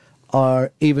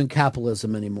are even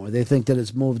capitalism anymore. They think that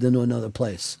it's moved into another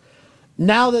place.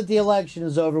 Now that the election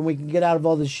is over and we can get out of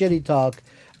all the shitty talk,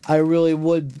 I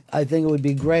think it would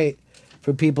be great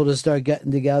for people to start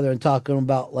getting together and talking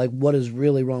about what is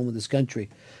really wrong with this country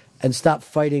and stop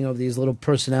fighting over these little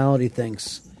personality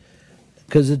things,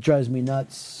 because it drives me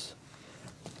nuts.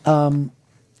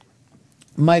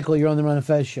 Michael, you're on the Run and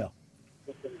Fez show.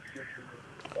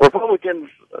 Republicans,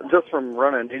 just from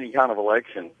running any kind of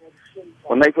election,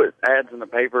 when they put ads in the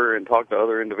paper and talk to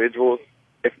other individuals,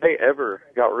 if they ever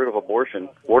got rid of abortion,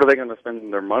 what are they going to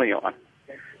spend their money on?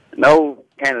 No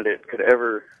candidate could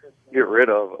ever get rid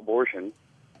of abortion,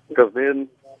 because then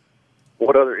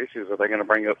what other issues are they going to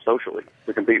bring up socially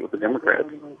to compete with the Democrats?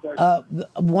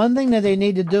 One thing that they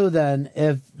need to do then,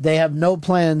 if they have no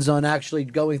plans on actually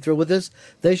going through with this,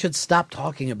 they should stop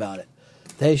talking about it.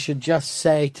 They should just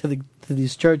say to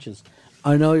these churches,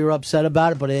 I know you're upset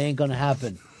about it, but it ain't going to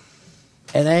happen.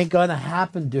 It ain't going to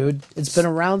happen, dude. It's been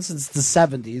around since the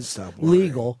 70s,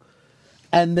 legal.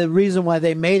 And the reason why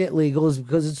they made it legal is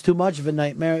because it's too much of a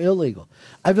nightmare illegal.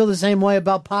 I feel the same way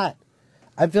about pot.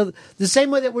 I feel the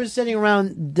same way that we're sitting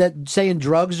around saying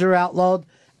drugs are outlawed,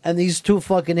 and these two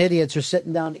fucking idiots are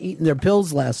sitting down eating their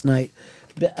pills last night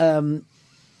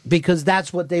because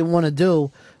that's what they want to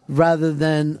do, rather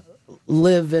than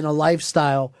live in a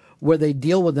lifestyle where they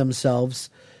deal with themselves.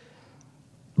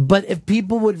 But if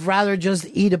people would rather just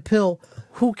eat a pill,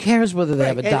 who cares whether they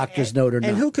have a doctor's note or not?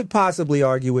 And who could possibly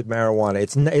argue with marijuana?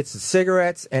 It's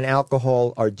cigarettes and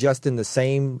alcohol are just in the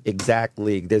same exact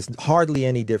league. There's hardly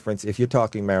any difference if you're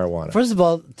talking marijuana. First of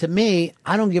all, to me,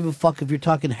 I don't give a fuck if you're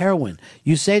talking heroin.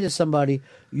 You say to somebody,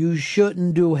 you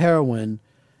shouldn't do heroin.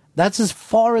 That's as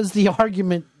far as the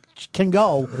argument can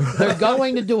go. They're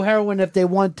going to do heroin if they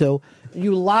want to.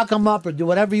 You lock them up or do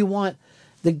whatever you want.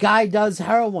 The guy does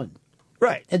heroin.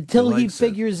 Right. Until he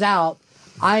figures out,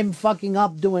 I'm fucking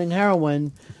up doing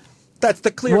heroin. That's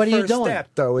the clear what are you first doing? step,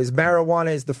 though, is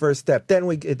marijuana is the first step. Then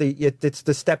it's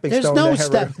the stepping There's stone. no to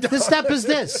step. heroin. The step is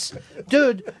this.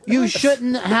 Dude, you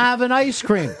shouldn't have an ice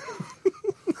cream.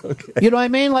 Okay. You know what I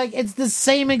mean? It's the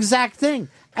same exact thing.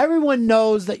 Everyone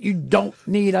knows that you don't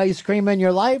need ice cream in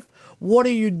your life. What are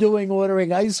you doing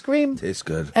ordering ice cream? Tastes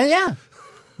good. And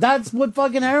that's what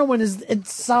fucking heroin is. It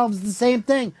solves the same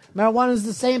thing. Marijuana is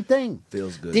the same thing.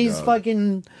 Feels good. These dog.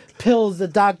 fucking pills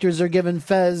that doctors are giving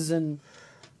Fez and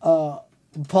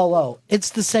Polo,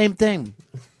 it's the same thing.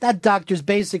 That doctor's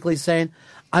basically saying,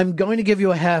 I'm going to give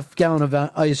you a half gallon of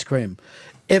ice cream.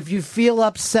 If you feel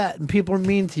upset and people are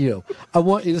mean to you, I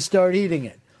want you to start eating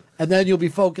it. And then you'll be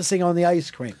focusing on the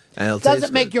ice cream.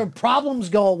 Doesn't make your problems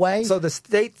go away. So the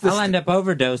state... I'll end up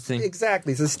overdosing.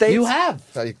 Exactly. So states... You have.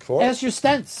 Ask your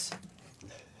stents.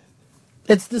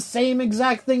 It's the same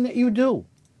exact thing that you do.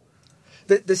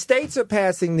 The states are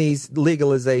passing these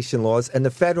legalization laws, and the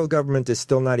federal government is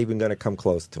still not even going to come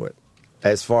close to it.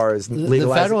 As far as legalizing...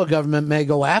 The federal government may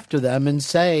go after them and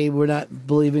say, we're not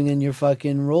believing in your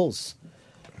fucking rules.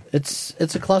 It's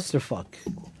a clusterfuck.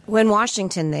 When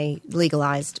Washington, they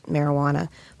legalized marijuana,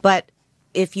 but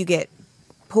if you get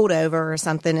pulled over or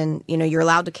something and, you're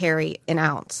allowed to carry an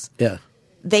ounce, Yeah.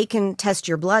 they can test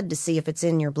your blood to see if it's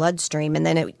in your bloodstream, and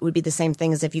then it would be the same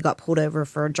thing as if you got pulled over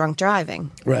for drunk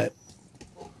driving. Right.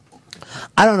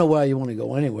 I don't know why you want to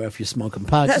go anywhere if you're smoking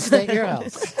pot. Just stay at your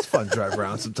house. It's fun to drive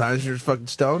around sometimes. You're fucking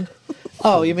stoned.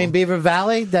 Oh, you mean Beaver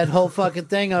Valley? That whole fucking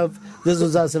thing of, this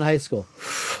was us in high school.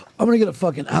 I'm going to get a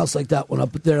fucking house like that one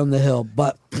up there on the hill,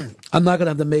 but I'm not going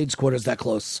to have the maid's quarters that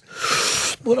close.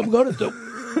 What I'm going to do.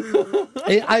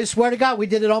 I swear to God, we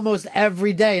did it almost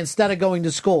every day instead of going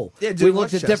to school. Yeah, dude, we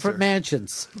looked at Westchester. different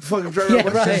mansions. Fucking driving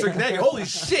around Westchester, right. Connecticut. Holy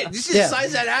shit. Did you see the size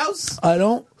of that house? I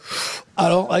don't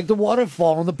like the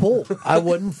waterfall in the pool. I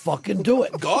wouldn't fucking do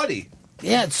it. Gaudy.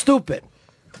 Yeah, it's stupid.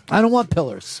 I don't want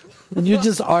pillars. And you're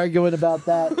just arguing about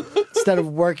that instead of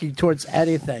working towards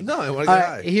anything. No, I want to All get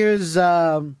right, high. here's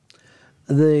the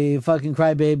fucking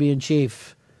crybaby in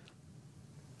chief.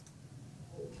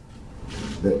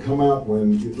 That come out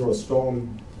when you throw a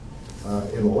stone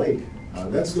in a lake.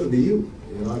 That's going to be you.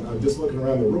 I'm just looking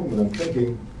around the room and I'm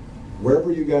thinking,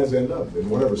 wherever you guys end up, in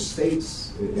whatever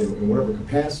states, in whatever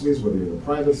capacities, whether you're in the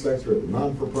private sector, the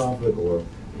non-for-profit, or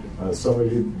some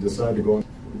of you decide to go.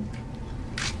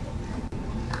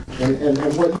 And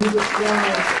what you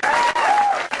described.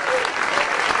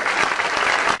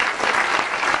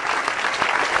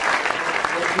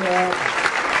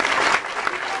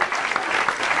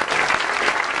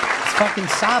 Fucking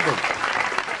sobbing.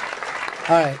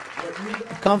 All right.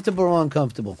 Comfortable or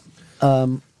uncomfortable?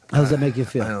 How does that make you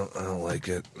feel? I don't like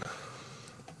it.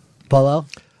 Polo?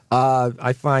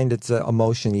 I find it's an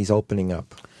emotion he's opening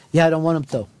up. Yeah, I don't want him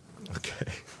to.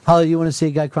 Okay. Holly, you want to see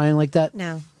a guy crying like that?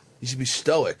 No. He should be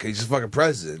stoic. He's a fucking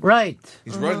president. Right.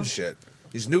 He's running shit.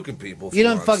 He's nuking people. You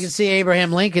don't for once. fucking see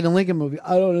Abraham Lincoln in Lincoln movie.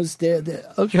 I don't understand it.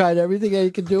 I've tried everything I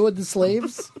can do with the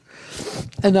slaves,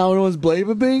 and now everyone's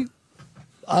blaming me.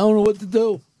 I don't know what to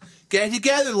do. Get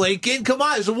together, Lincoln. Come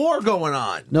on, there's a war going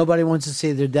on. Nobody wants to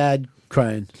see their dad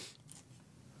crying.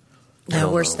 No,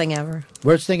 worst thing ever.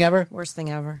 Worst thing ever? Worst thing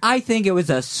ever. I think it was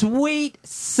a sweet,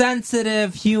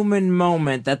 sensitive human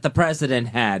moment that the president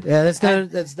had. Yeah,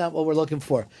 that's not what we're looking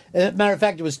for. As a matter of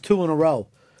fact, it was 2 in a row.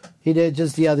 He did it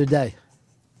just the other day.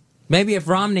 Maybe if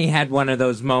Romney had one of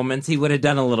those moments, he would have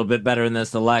done a little bit better in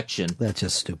this election. That's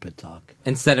just stupid talk.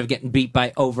 Instead of getting beat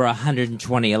by over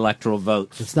 120 electoral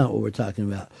votes. That's not what we're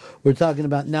talking about. We're talking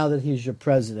about now that he's your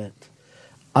president.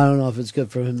 I don't know if it's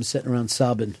good for him sitting around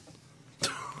sobbing.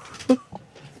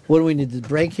 What do we need to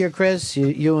break here, Chris?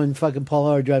 You and fucking Paul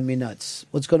are driving me nuts.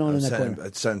 What's going on in that corner? I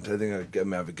think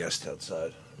I'm have a guest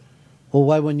outside. Well,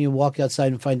 why wouldn't you walk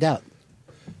outside and find out?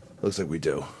 Looks like we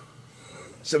do.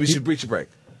 So we should reach a break.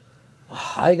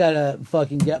 I gotta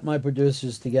fucking get my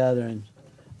producers together and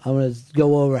I'm gonna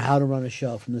go over how to run a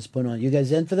show from this point on. You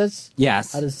guys in for this?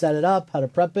 Yes. How to set it up, how to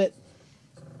prep it.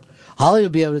 Holly will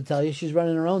be able to tell you. She's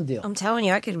running her own deal. I'm telling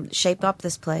you, I could shape up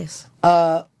this place.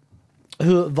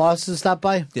 Who Voss has stopped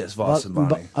by? Yes, Voss and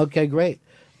Bonnie. Okay, great.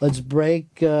 Let's break.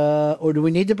 Or do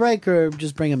we need to break, or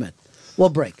just bring them in? We'll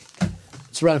break.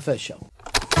 It's the Ron and Fez Show.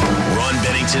 Ron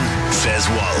Bennington, Fez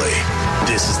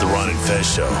Wally. This is the Ron and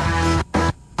Fez Show.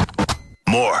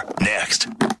 More next.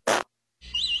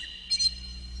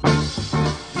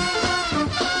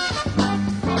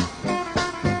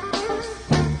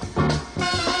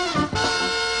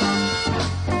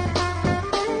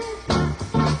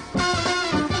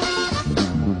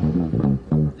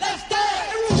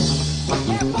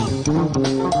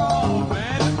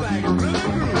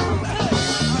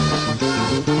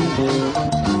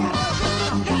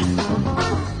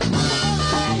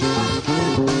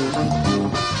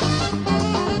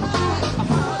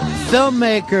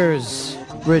 Filmmakers.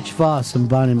 Rich Voss and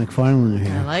Bonnie McFarlane are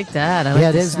here. I like that. I like Yeah,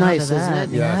 it the is sound nice, of that.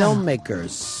 isn't it? Yeah.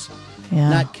 Filmmakers. Yeah.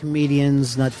 Not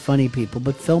comedians, not funny people,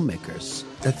 but filmmakers.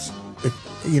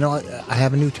 I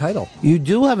have a new title. You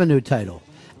do have a new title.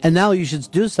 And now you should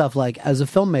do stuff like, as a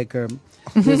filmmaker,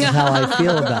 this is how I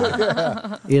feel about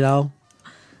it. You know?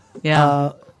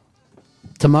 Yeah.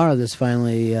 Tomorrow, this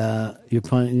finally, you're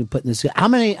putting this. How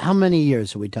many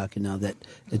years are we talking now that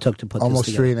it took to put Almost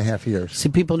this together? 3.5 years. See,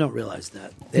 people don't realize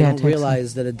that. They Yeah, it don't takes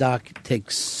realize that a doc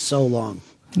takes so long.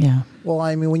 Yeah. Well,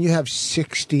 I mean, when you have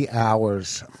 60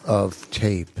 hours of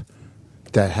tape,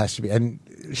 that has to be. And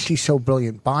she's so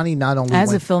brilliant. Bonnie not only As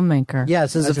a went, filmmaker.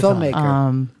 Yes, as a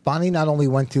filmmaker. Bonnie not only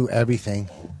went through everything.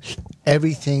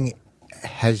 Everything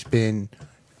has been.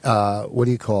 What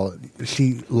do you call it?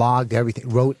 She logged everything,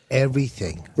 wrote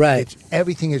everything. Right.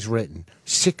 Everything is written.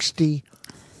 60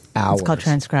 hours. It's called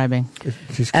transcribing.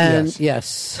 And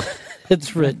yes.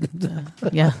 It's written.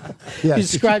 Yeah. You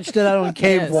scratched it out on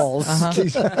cave Yes. walls.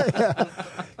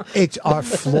 It's our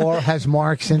floor has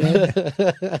marks in it.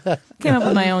 Came up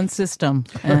with my own system,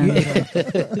 and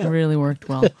it really worked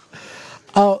well.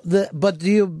 Oh, but do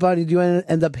you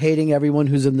end up hating everyone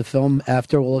who's in the film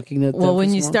after looking at? Well, when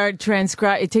this you one? start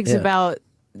transcribe, it takes about.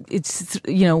 It's,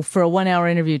 for a 1 hour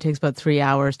interview, it takes about 3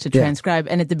 hours to Yeah. transcribe.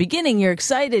 And at the beginning, you're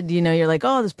excited, you're like,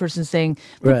 oh, this person's saying,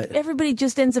 but Right. everybody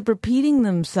just ends up repeating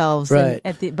themselves. Right.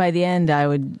 And by the end, I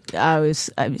was,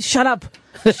 shut up,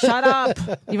 shut up.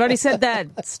 You've already said that.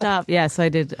 Stop. Yes, I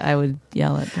did. I would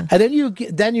yell at them. And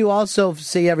then you also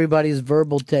see everybody's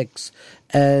verbal tics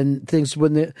and things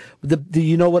when the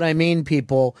you know what I mean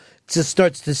people just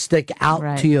starts to stick out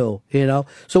Right. to you,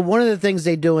 So one of the things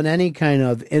they do in any kind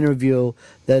of interview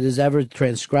that is ever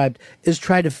transcribed is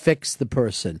try to fix the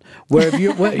person. Where if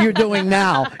you what you're doing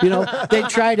now, they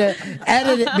try to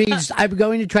edit it means I'm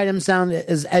going to try to sound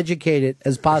as educated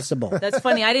as possible. That's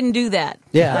funny. I didn't do that.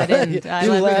 Yeah. I didn't. I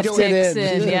You let left the it tics in.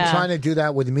 in. You've been Yeah. trying to do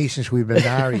that with me since we've been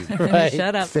married. Right.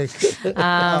 Shut up. Fix.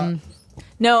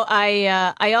 No,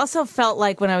 I also felt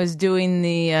like when I was doing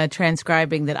the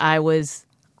transcribing that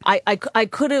I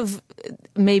could have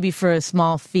maybe for a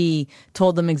small fee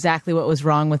told them exactly what was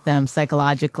wrong with them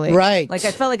psychologically. Right. Like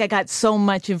I felt like I got so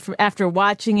much after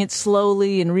watching it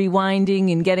slowly and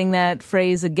rewinding and getting that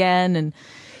phrase again, and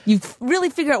you really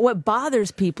figure out what bothers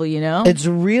people. It's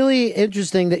really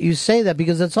interesting that you say that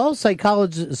because that's all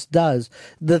psychologists does.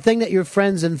 The thing that your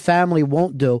friends and family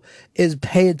won't do is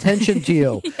pay attention to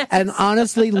you and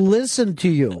honestly listen to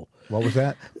you. What was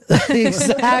that?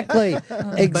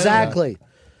 Exactly.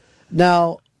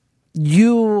 Now,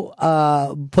 you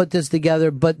put this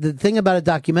together, but the thing about a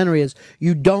documentary is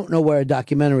you don't know where a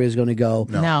documentary is going to go.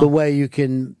 No. The way you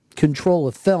can control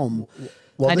a film.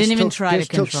 Well, I this didn't even took- try to This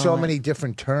took control so it. many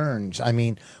different turns. I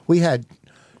mean, we had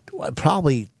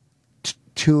probably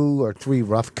 2 or 3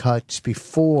 rough cuts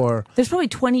before. There's probably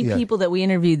 20 Yeah. people that we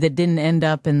interviewed that didn't end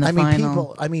up in the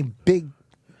final.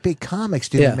 Big comics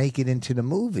didn't Yeah. make it into the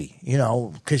movie,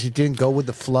 because it didn't go with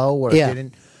the flow or Yeah. it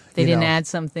didn't. They you didn't know. add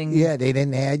something. Yeah, they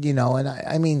didn't add, and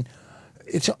I mean,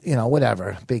 it's,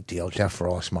 whatever. Big deal. Jeff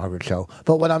Ross, Margaret Cho.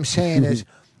 But what I'm saying is,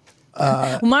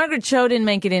 Well, Margaret Cho didn't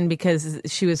make it in because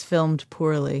she was filmed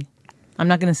poorly. I'm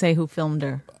not going to say who filmed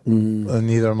her.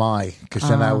 neither am I, because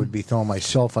then I would be throwing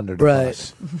myself under the Right.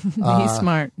 bus. He's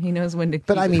smart. He knows when to keep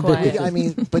But I mean,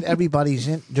 quiet. but everybody's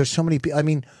in. There's so many people. I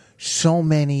mean, so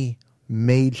many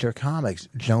major comics: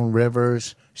 Joan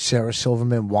Rivers, Sarah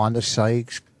Silverman, Wanda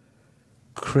Sykes,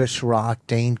 Chris Rock,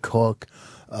 Dane Cook,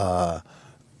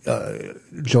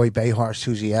 Joy Behar,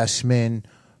 Susie Essman,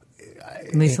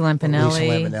 Lisa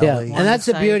Lampanelli. Yeah, and that's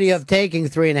the beauty of taking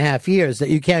 3.5 years that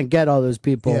you can't get all those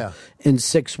people Yeah. in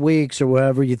 6 weeks or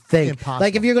whatever you think. Impossible.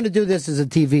 Like if you're going to do this as a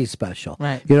TV special,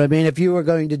 Right. You know what I mean? If you were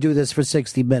going to do this for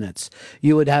 60 minutes,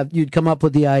 you'd come up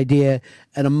with the idea,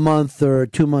 and a month or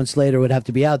 2 months later it would have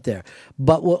to be out there.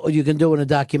 But what you can do in a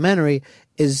documentary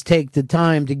is take the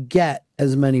time to get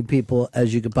as many people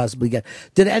as you could possibly get.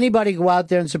 Did anybody go out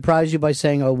there and surprise you by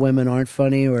saying, "Oh, women aren't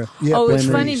funny"? Or Oh, it's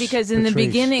women- funny because in the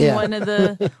beginning, Yeah. one of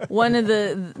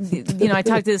the, I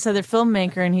talked to this other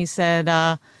filmmaker and he said,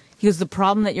 he goes, the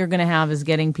problem that you're going to have is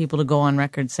getting people to go on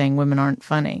record saying women aren't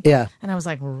funny. Yeah. And I was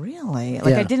like, really?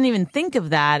 Like, Yeah. I didn't even think of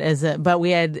that but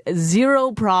we had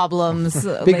zero problems.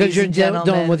 because ladies you're and dealing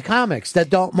gentlemen. with comics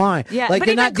that don't mind. Yeah, like but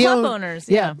you're even not club dealing. owners,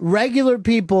 Yeah, yeah. regular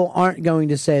people aren't going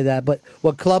to say that, but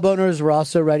what club owners were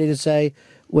also ready to say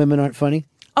women aren't funny.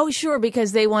 Oh, sure,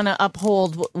 because they want to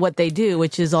uphold what they do,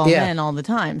 which is all Yeah. men all the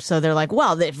time. So they're like,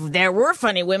 well, if there were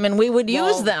funny women, we would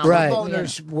use them. Club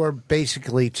owners were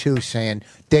basically too saying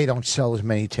they don't sell as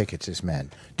many tickets as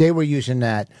men. They were using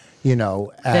that,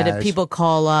 That if as people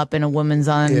call up and a woman's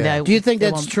on, Yeah. Do you think they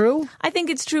that's won't- true? I think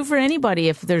it's true for anybody.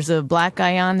 If there's a black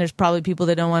guy on, there's probably people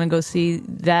that don't want to go see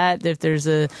that. If there's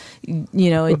a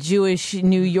Jewish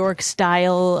New York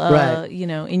style, Right.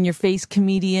 in your face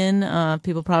comedian,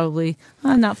 people probably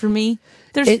not for me.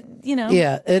 There's,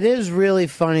 Yeah, it is really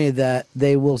funny that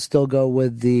they will still go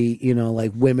with the,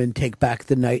 like women take back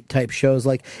the night type shows.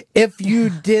 Like if you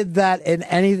did that in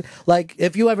any, like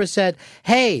if you ever said,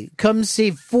 hey, come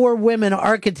see 4 women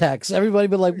architects, everybody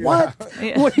would be like, what?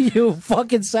 Yeah. What are you,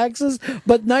 fucking sexist?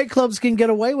 But nightclubs can get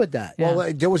away with that.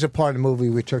 Well, there was a part of the movie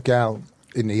we took out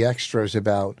in the extras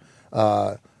about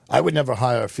I would never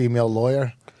hire a female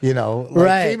lawyer.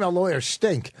 Right. Female lawyers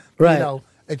stink. Right.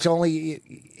 It's only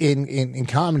in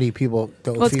comedy people.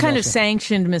 well, it's kind of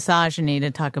sanctioned misogyny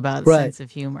to talk about Right. sense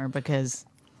of humor because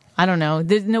I don't know.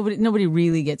 There's nobody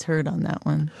really gets hurt on that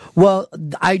one. Well,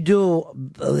 I do.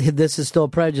 This is still a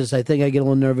prejudice. I think I get a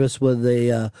little nervous with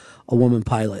a woman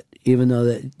pilot, even though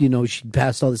that she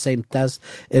passed all the same tests.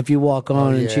 If you walk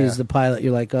on and she's the pilot,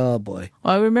 you're like, oh boy.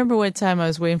 Well, I remember one time I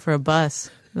was waiting for a bus.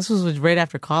 This was right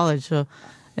after college,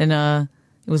 and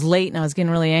it was late, and I was getting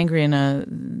really angry,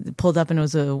 and pulled up, and it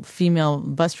was a female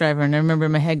bus driver, and I remember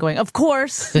in my head going, "Of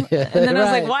course!" And then I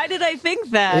was like, "Why did I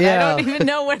think that? Yeah. I don't even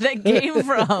know where that came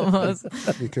from."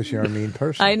 Because you're a mean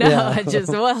person. I know. Yeah.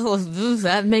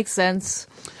 That makes sense.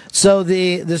 So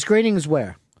the screening's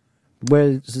where? Where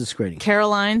is the screening?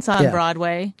 Caroline's on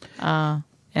Broadway, and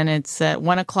it's at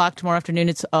 1:00 tomorrow afternoon.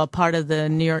 It's a part of the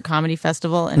New York Comedy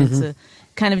Festival, and it's a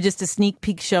kind of just a sneak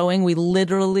peek showing. We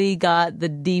literally got the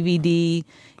DVD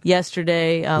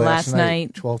yesterday, last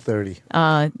night.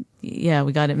 12:30. Yeah,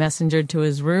 we got it messengered to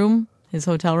his room, his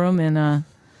hotel room, and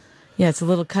it's a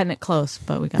little cutting it close,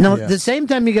 but we got Now, it. the same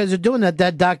time you guys are doing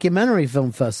that documentary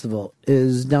film festival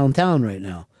is downtown right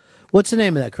now. What's the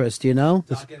name of that, Chris? Do you know?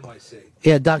 Doc NYC.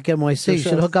 Yeah, Doc NYC. You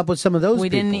should hook up with some of those We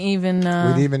people. didn't even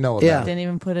know about it. Didn't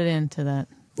even put it into that.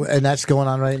 And that's going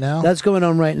on right now? That's going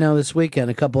on right now this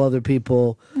weekend. A couple other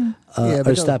people but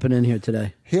are stopping in here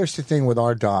today. Here's the thing with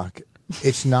our doc.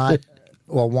 It's not,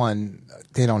 well, one,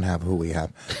 they don't have who we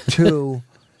have. Two,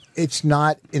 it's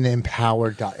not an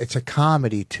empowered doc. It's a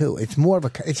comedy, too. It's more of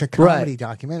it's a comedy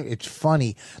documentary. It's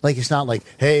funny. Like, it's not like,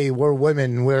 hey, we're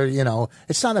women.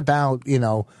 It's not about,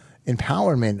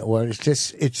 empowerment, or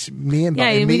it's me and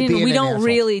Yeah, me being we an don't asshole.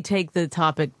 really take the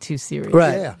topic too seriously.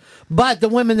 Right. Yeah. But the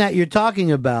women that you're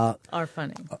talking about Are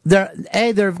funny.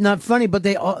 they're not funny, but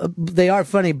they are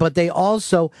funny, but they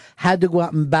also had to go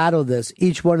out and battle this,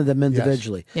 each one of them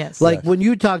individually. Yes. Like when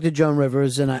you talked to Joan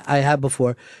Rivers, and I had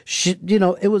before, she,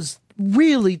 it was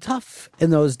really tough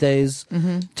in those days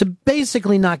to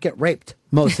basically not get raped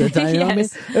most of the time. You know what I mean?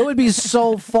 Yes. It would be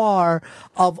so far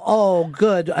of, oh,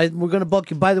 good, we're going to book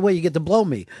you. By the way, you get to blow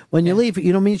me when you leave.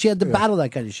 You know what I mean? She had to battle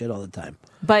that kind of shit all the time.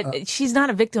 But she's not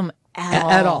a victim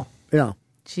at all. At all.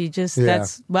 She just, Yeah.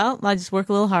 I'll just work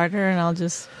a little harder and I'll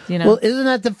just, Well, isn't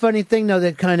that the funny thing, though,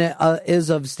 that kind of is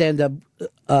of stand-up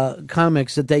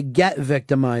comics, that they get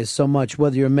victimized so much,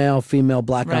 whether you're male, female,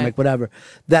 black comic, whatever,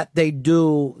 that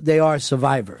they are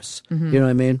survivors. You know what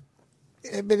I mean?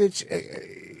 But it's,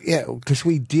 because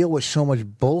we deal with so much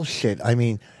bullshit. I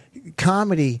mean,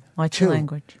 comedy. Watch your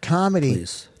language. Comedy.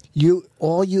 Please.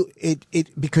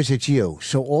 Because it's you.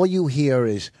 So all you hear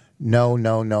is no,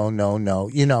 no, no, no, no.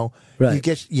 You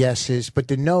get yeses, but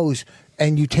the no's,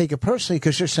 and you take it personally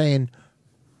because they're saying,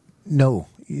 no,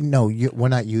 we're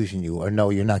not using you, or no,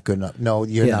 you're not good enough. No,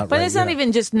 you're not But right. it's not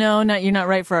even just you're not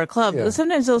right for our club. Yeah.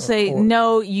 Sometimes they'll say,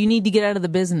 no, you need to get out of the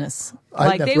business.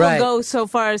 They will go so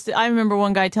far as I remember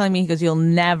one guy telling me, he goes, you'll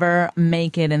never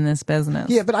make it in this business.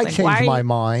 Yeah, but I changed my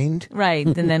mind. Right,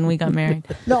 and then we got married.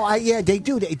 They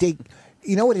do. They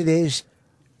you know what it is?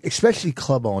 Especially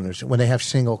club owners, when they have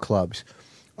single clubs.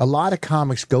 A lot of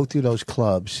comics go through those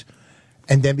clubs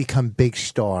and then become big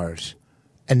stars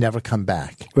and never come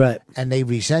back. Right. And they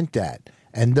resent that.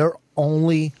 And their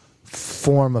only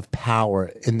form of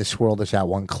power in this world is at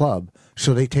one club.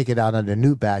 So they take it out on the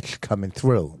new batch coming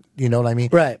through. You know what I mean?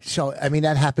 Right. So, I mean,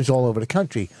 that happens all over the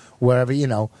country. Wherever,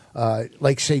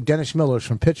 like, say, Dennis Miller's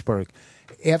from Pittsburgh.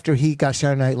 After he got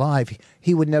Saturday Night Live,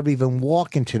 he would never even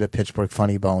walk into the Pittsburgh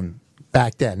Funny Bone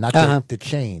back then, not the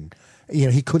chain.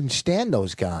 He couldn't stand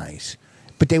those guys.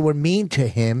 But they were mean to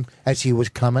him as he was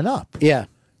coming up. Yeah.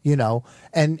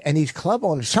 And these club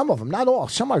owners, some of them, not all,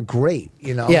 some are great,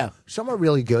 Yeah. Some are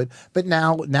really good. But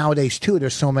nowadays, too,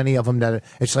 there's so many of them that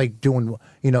it's like doing,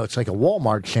 it's like a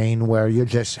Walmart chain where you're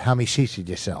just, how many seats did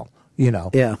you sell?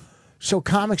 Yeah. So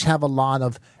comics have a lot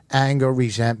of anger,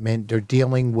 resentment. They're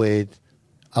dealing with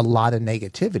a lot of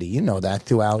negativity. You know that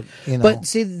throughout, But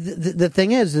see, the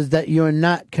thing is that you're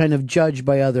not kind of judged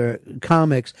by other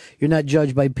comics. You're not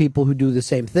judged by people who do the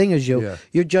same thing as you. Yeah.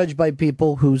 You're judged by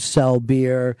people who sell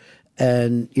beer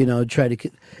and, try to...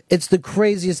 It's the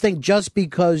craziest thing. Just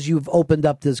because you've opened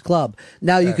up this club,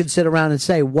 now you can sit around and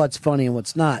say what's funny and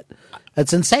what's not.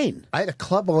 That's insane. I had a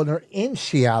club owner in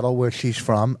Seattle, where she's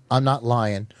from. I'm not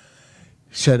lying.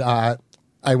 Said,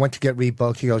 I went to get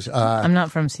rebooked. He goes, I'm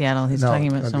not from Seattle. He's talking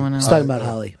about someone else. He's talking about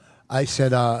Holly. I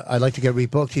said, I'd like to get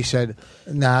rebooked. He said,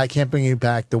 nah, I can't bring you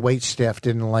back. The wait staff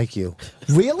didn't like you.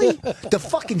 Really? The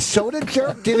fucking soda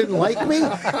jerk didn't like me?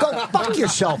 Go fuck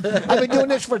yourself. I've been doing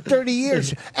this for 30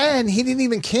 years. And he didn't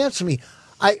even cancel me.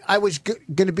 I was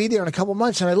going to be there in a couple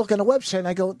months, and I look on the website and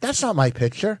I go, that's not my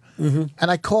picture. And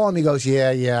I call him. He goes,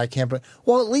 yeah, I can't.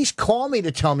 Well, at least call me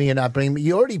to tell me you're not bringing me.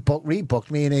 You already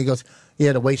rebooked me. And he goes,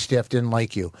 yeah, the wait staff didn't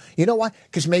like you. You know why?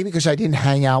 Because I didn't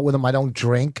hang out with him. I don't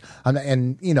drink,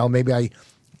 and maybe I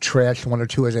trashed one or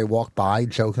two as I walked by,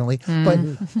 jokingly. But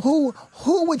who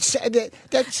would say that?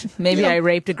 That's maybe I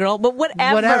raped a girl, but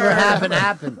whatever. Whatever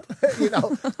happened.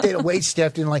 The wait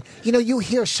staff didn't like. You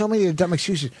hear so many dumb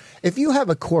excuses. If you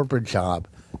have a corporate job,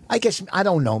 I guess I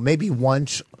don't know. Maybe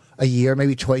once a year,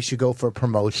 maybe twice, you go for a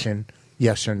promotion.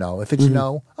 Yes or no. If it's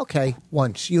no, okay,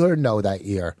 once you heard no that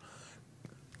year.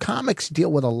 Comics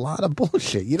deal with a lot of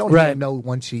bullshit. You don't hear no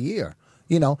once a year.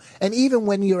 And even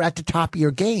when you're at the top of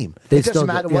your game, it doesn't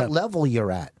matter what level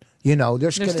you're at.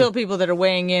 There's still people that are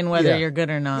weighing in whether you're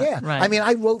good or not. Yeah, right. I mean,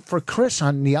 I wrote for Chris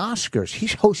on the Oscars.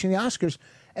 He's hosting the Oscars,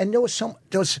 and it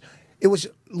was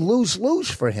lose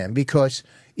for him because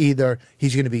either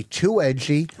he's going to be too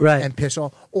edgy and piss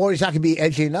off, or he's not going to be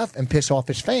edgy enough and piss off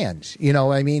his fans.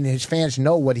 His fans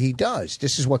know what he does.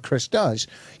 This is what Chris does.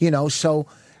 So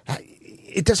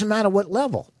it doesn't matter what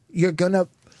level you're gonna.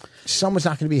 Someone's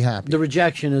not going to be happy. The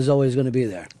rejection is always going to be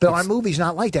there. But our movie's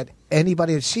not like that.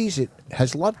 Anybody that sees it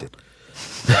has loved it.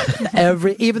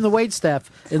 Even the wait staff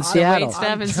in Seattle. The wait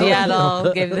staff in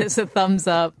Seattle gave this a thumbs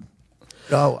up.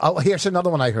 Oh, here's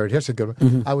another one I heard. Here's a good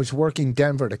one. I was working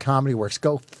Denver at Comedy Works.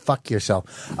 Go fuck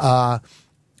yourself.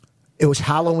 It was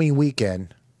Halloween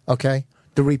weekend. Okay.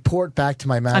 The report back to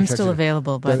my manager. I'm still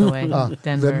available, by the way,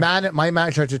 Denver. My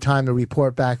manager at the time, the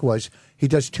report back was, he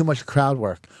does too much crowd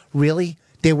work. Really?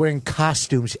 They were in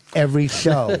costumes every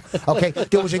show. Okay?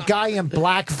 There was a guy in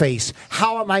blackface.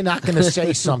 How am I not going to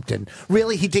say something?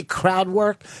 Really? He did crowd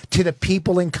work to the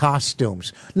people in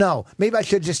costumes. No. Maybe I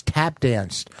should have just tap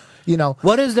danced.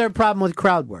 What is their problem with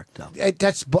crowd work, though?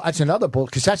 That's another bull,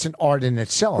 because that's an art in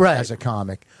itself as a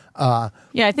comic. I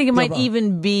think it might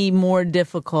even be more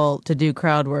difficult to do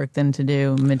crowd work than to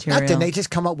do material. Not then, they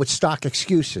just come up with stock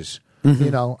excuses.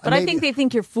 But I think they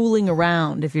think you're fooling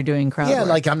around if you're doing crowd work. Yeah,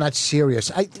 like I'm not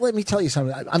serious. Let me tell you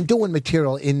something. I'm doing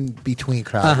material in between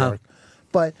crowd work.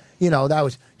 But, that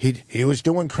was, he was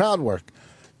doing crowd work.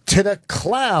 To the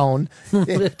clown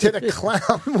with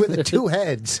the two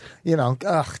heads,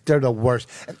 they're the worst.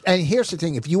 And here's the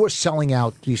thing: if you were selling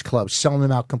out these clubs, selling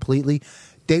them out completely,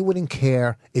 they wouldn't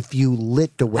care if you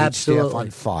lit the wait staff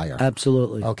on fire.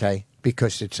 Absolutely. Okay,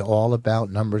 because it's all about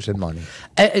numbers and money.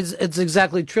 It's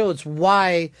exactly true. It's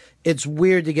why it's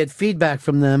weird to get feedback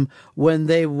from them when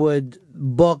they would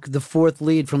book the fourth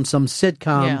lead from some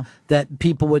sitcom that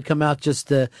people would come out just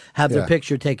to have their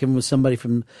picture taken with somebody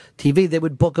from TV. They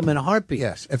would book them in a heartbeat.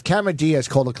 Yes. If Cameron Diaz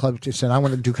called a club and said, I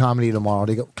want to do comedy tomorrow,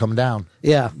 they go, come down.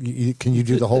 Yeah. Can you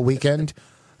do the whole weekend?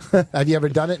 Have you ever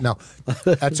done it? No.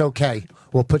 That's okay.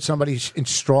 We'll put somebody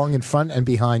strong in front and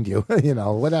behind you.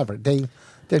 Whatever.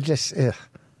 They're just...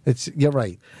 You're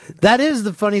right. That is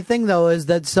the funny thing, though, is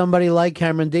that somebody like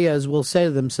Cameron Diaz will say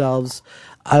to themselves,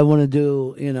 I want to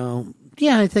do,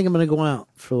 I think I'm going to go out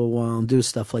for a while and do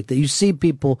stuff like that. You see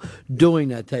people doing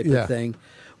that type of thing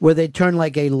where they turn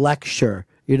like a lecture,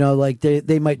 like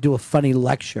they might do a funny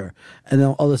lecture and then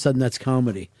all of a sudden that's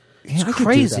comedy. It's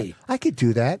crazy. I could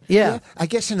do that. Yeah. I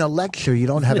guess in a lecture, you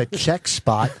don't have a check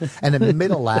spot and a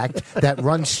middle act that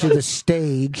runs to the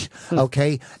stage,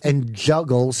 okay, and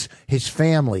juggles his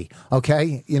family,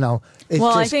 okay?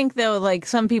 I think, though, like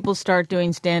some people start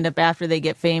doing stand-up after they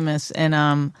get famous, and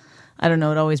I don't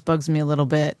know, it always bugs me a little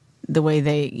bit. The way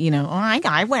they,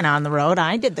 I went on the road.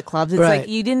 I did the clubs. It's like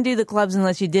you didn't do the clubs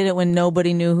unless you did it when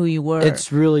nobody knew who you were.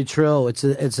 It's really true. It's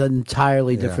an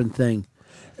entirely different thing.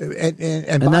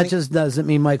 And that just doesn't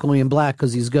mean Michael Ian Black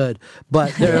because he's good,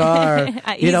 but there are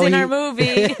he's in our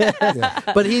movie.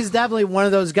 But he's definitely one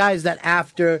of those guys that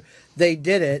after they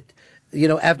did it,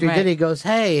 after he did it, he goes,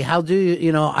 "Hey, how do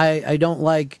you? I don't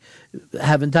like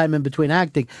having time in between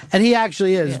acting," and he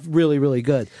actually is really, really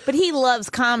good. But he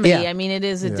loves comedy. Yeah. I mean, it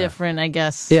is a different, I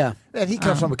guess. Yeah, and he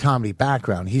comes from a comedy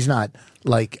background. He's not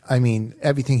like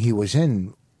everything he was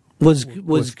in was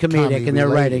comedic, and they're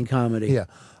writing comedy. Yeah.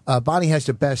 Bonnie has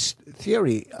the best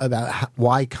theory about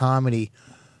why comedy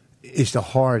is the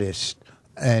hardest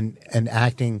and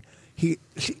acting. She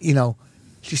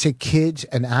said kids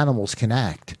and animals can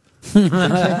act. They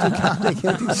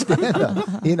can't do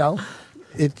stand-up.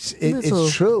 It's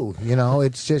true.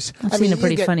 It's just. I've seen a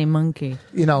pretty funny monkey.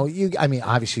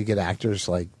 Obviously you get actors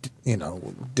like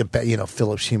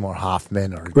Philip Seymour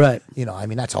Hoffman or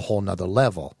that's a whole nother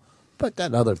level. But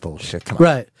that other bullshit, come on.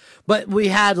 Right. But we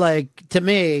had, to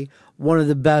me, one of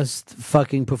the best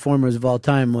fucking performers of all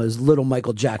time was little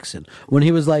Michael Jackson. When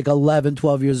he was like 11,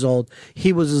 12 years old,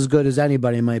 he was as good as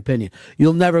anybody, in my opinion.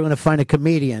 You're never going to find a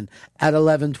comedian at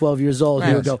 11, 12 years old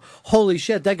who would go, holy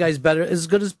shit, that guy's better, as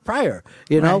good as Pryor,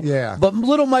 you know? Right. Yeah. But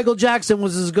little Michael Jackson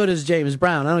was as good as James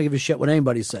Brown. I don't give a shit what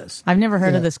anybody says. I've never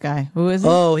heard of this guy. Who is he?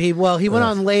 Oh, he went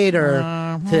on later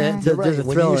to do Right. the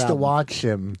When Thriller you used to album. watch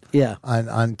him Yeah.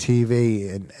 on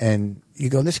TV, and you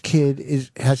go, this kid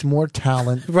has more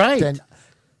talent Right. than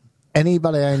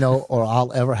anybody I know or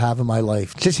I'll ever have in my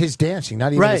life. Just his dancing,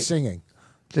 not even Right. his singing.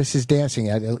 Just his dancing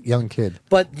as a young kid.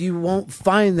 But you won't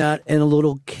find that in a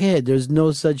little kid. There's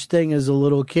no such thing as a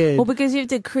little kid. Well, because you have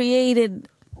to create it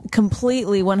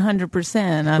completely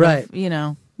 100% out Right. of, you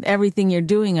know, everything you're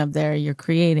doing up there, you're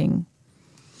creating,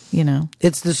 you know.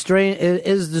 It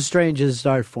is the strangest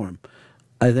art form,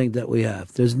 I think, that we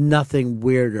have. There's nothing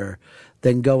weirder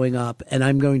than going up and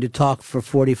I'm going to talk for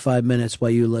 45 minutes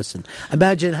while you listen.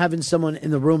 Imagine having someone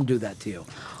in the room do that to you.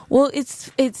 Well, it's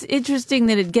interesting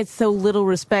that it gets so little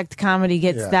respect. Comedy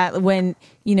gets Yeah. that when,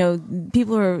 you know,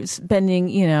 people are spending,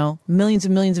 you know, millions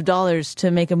and millions of dollars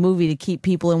to make a movie to keep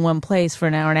people in one place for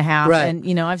an hour and a half. Right. And,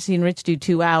 you know, I've seen Rich do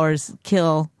 2 hours,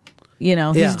 kill, you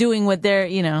know, Yeah. he's doing what they're,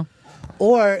 you know.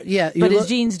 Or, yeah. But his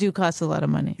jeans do cost a lot of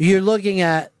money. You're looking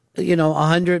at, you know,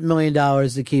 $100 million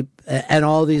to keep, and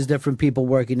all these different people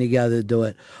working together to do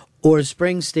it. Or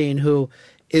Springsteen, who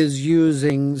is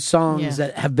using songs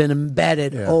that have been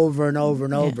embedded over and over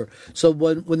and over. So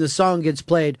when the song gets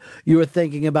played, you were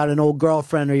thinking about an old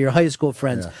girlfriend or your high school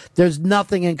friends. There's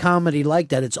nothing in comedy like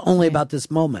that. It's only about this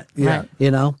moment. Yeah.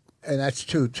 You know? And that's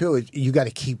true, too. You got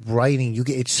to keep writing.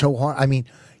 It's so hard. I mean,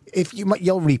 if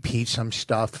you'll repeat some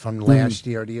stuff from last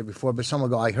year or the year before, but someone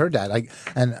will go, I heard that.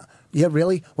 Yeah,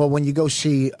 really? Well, when you go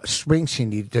see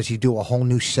Springsteen, does he do a whole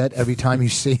new set every time you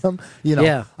see him? You know,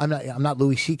 Yeah. I'm not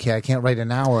Louis C.K. I can't write an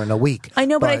hour in a week. I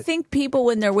know, but I think people,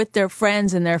 when they're with their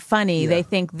friends and they're funny, they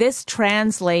think this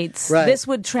translates. Right. This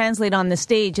would translate on the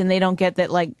stage, and they don't get that.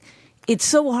 Like, it's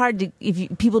so hard to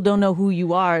people don't know who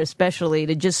you are, especially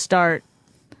to just start.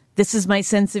 This is my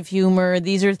sense of humor.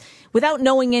 These are without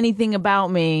knowing anything about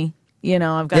me. You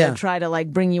know, I've got to try to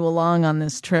like bring you along on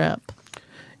this trip.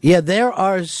 Yeah, there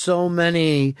are so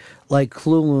many like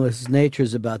clueless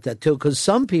natures about that too, because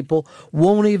some people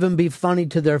won't even be funny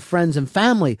to their friends and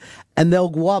family, and they'll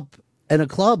go up in a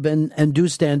club and do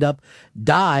stand up,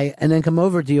 die, and then come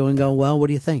over to you and go, well, what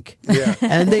do you think? Yeah.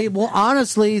 And they will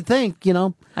honestly think, you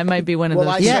know, I might be one of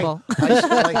those people.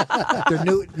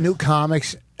 The new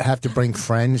comics have to bring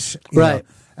friends, you Right. know,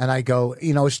 and I go,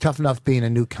 you know, it's tough enough being a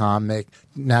new comic.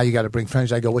 Now you got to bring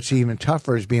friends. I go, what's even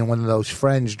tougher is being one of those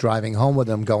friends driving home with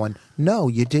them going, no,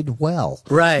 you did well.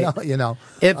 Right. No, you know.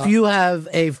 If you have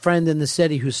a friend in the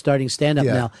city who's starting stand-up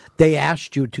Yeah. now, they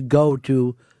asked you to go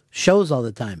to shows all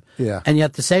the time. Yeah. And you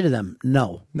have to say to them,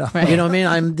 no. No. You know what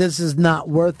I mean? This is not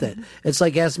worth it. It's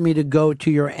like asking me to go to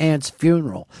your aunt's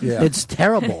funeral. Yeah. It's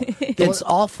terrible. It's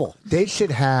awful. They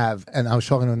should have, and I was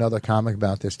talking to another comic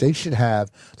about this, they should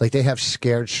have, like they have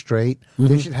Scared Straight.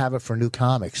 They should have it for new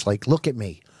comics. Like, look at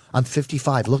me. I'm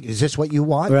 55. Look, is this what you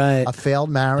want? Right. A failed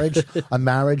marriage, a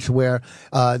marriage where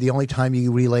the only time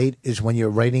you relate is when you're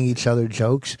writing each other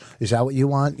jokes. Is that what you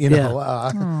want? You know,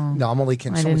 no, I'm only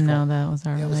kidding. I Someone's didn't know calling- that was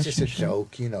our Yeah, it was relationship. just a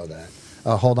joke. You know that.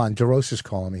 Hold on. DeRosa's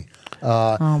calling me.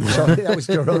 Oh, So that was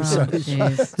DeRosa. Oh,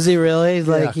 jeez. Is he really?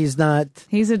 Like, Yeah. he's not...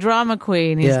 He's a drama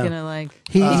queen. He's Yeah. gonna like.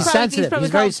 He's probably- sensitive. probably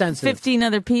He's very called sensitive. 15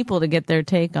 other people to get their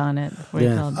take on it. Before he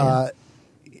called you.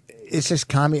 It's just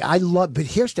comedy. I love, but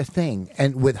here's the thing.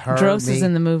 And with her, Dross me, is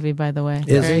in the movie, by the way.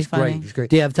 Is Very he? funny. Great. He's great.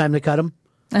 Do you have time to cut him?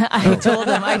 I told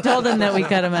him that we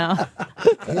cut him out.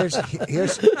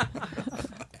 Here's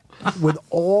with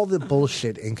all the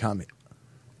bullshit in comedy,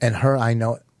 and her, I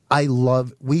know.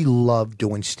 We love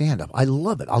doing stand up. I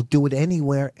love it. I'll do it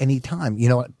anywhere, anytime. You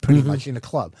know, pretty much in a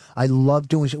club. I love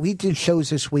doing. We did shows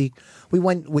this week. We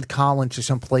went with Colin to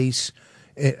some place,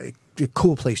 a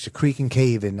cool place, the Creek and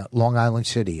Cave in Long Island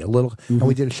City. And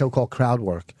we did a show called Crowd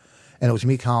Work, and it was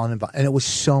me, Colin, and it was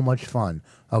so much fun.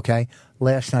 Okay,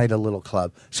 last night a little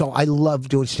club. So I love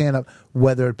doing stand up,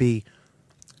 whether it be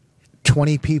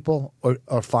 20 people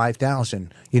or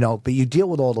 5,000. You know, but you deal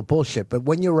with all the bullshit. But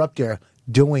when you're up there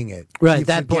doing it, Right, you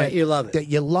that point, forget you love it. That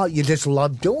you just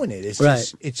love doing it. It's Right.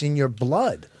 just, it's in your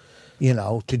blood. You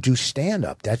know, to do stand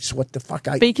up. That's what the fuck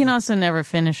I. But you can also never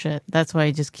finish it. That's why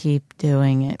you just keep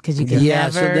doing it because you can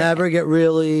never. so never get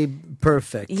really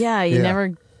perfect. Yeah, you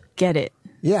never get it.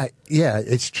 Yeah,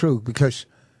 it's true because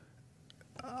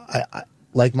I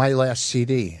like my last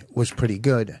CD was pretty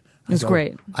good, It's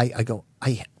great. I go,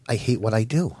 I hate what I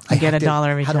do. I get have to- $1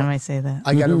 every how do- time I say that.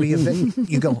 I got to reinvent.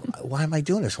 You go, why am I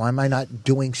doing this? Why am I not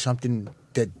doing something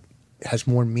that has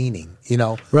more meaning? You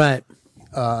know, Right.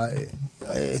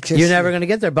 It's just, You're never going to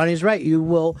get there. Bunny's right. You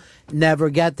will never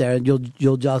get there, and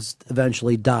you'll just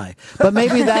eventually die. But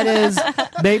maybe that's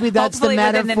Hopefully the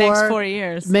metaphor. within the next 4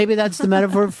 years. Maybe that's the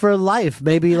metaphor for life.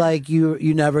 Maybe like you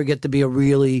never get to be a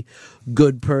really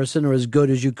good person or as good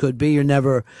as you could be. You're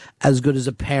never as good as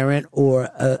a parent or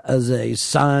as a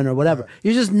son or whatever.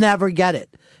 You just never get it.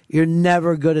 You're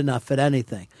never good enough at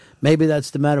anything. Maybe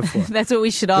that's the metaphor. That's what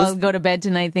we should all go to bed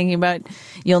tonight thinking about.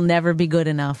 You'll never be good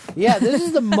enough. Yeah, this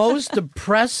is the most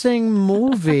depressing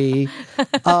movie.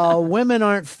 Women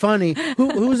aren't funny.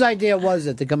 Whose idea was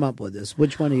it to come up with this?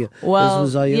 Which one of you? Well, this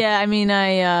was all you? yeah, I mean,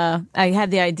 I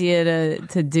had the idea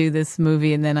to do this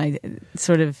movie, and then I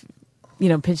sort of,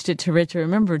 pitched it to Rich. I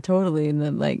remember totally in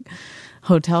the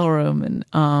hotel room,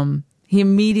 and he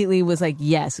immediately was like,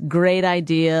 "Yes, great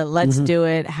idea. Let's do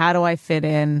it. How do I fit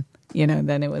in?"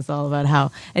 Then it was all about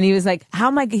how. And he was like,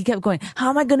 he kept going, how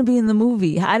am I going to be in the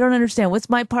movie? I don't understand. What's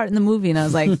my part in the movie? And I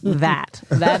was like, that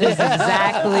is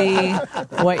exactly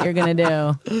what you're going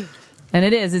to do. And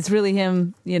it is. It's really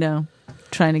him,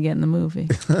 trying to get in the movie.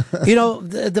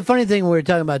 The funny thing, we were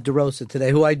talking about DeRosa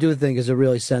today, who I do think is a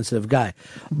really sensitive guy.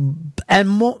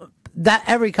 And that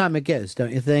every comic is,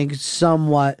 don't you think?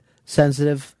 Somewhat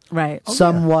sensitive. Right.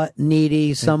 Somewhat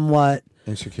needy, somewhat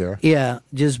insecure. Yeah,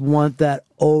 just want that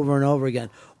over and over again.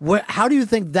 How do you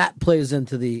think that plays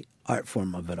into the art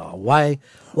form of it all? Why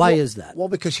is that? Well,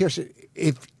 because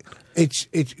it's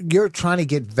you're trying to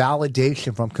get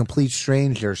validation from complete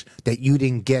strangers that you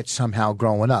didn't get somehow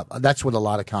growing up. That's what a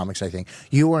lot of comics, I think.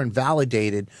 You were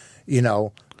invalidated,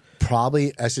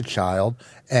 probably as a child,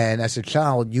 and as a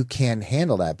child you can't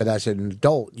handle that, but as an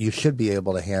adult you should be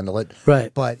able to handle it.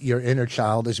 Right. But your inner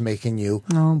child is making you.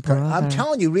 Oh, brother. I'm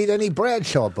telling you, read any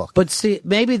Bradshaw book. But see,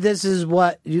 maybe this is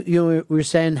what you were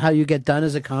saying, how you get done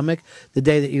as a comic, the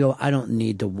day that you go, I don't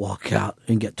need to walk out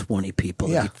and get 20 people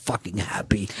to be fucking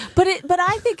happy. But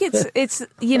I think it's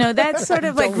that sort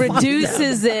of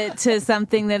reduces it to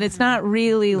something that it's not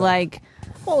really like.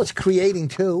 Well, it's creating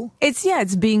too.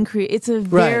 It's being created. It's a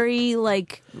very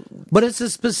But it's a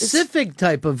specific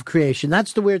type of creation.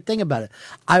 That's the weird thing about it.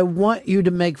 I want you to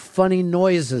make funny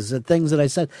noises at things that I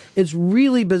said. It's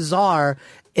really bizarre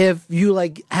if you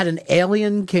had an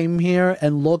alien came here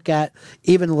and look at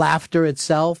even laughter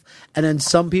itself, and then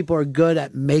some people are good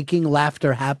at making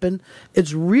laughter happen.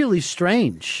 It's really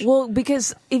strange. Well,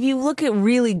 because if you look at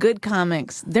really good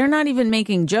comics, they're not even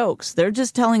making jokes. They're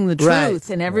just telling the truth, Right.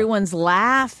 and everyone's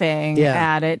laughing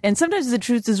Yeah. at it. And sometimes the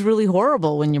truth is really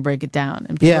horrible when you break it down,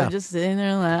 and people Yeah. are just sitting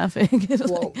there laughing.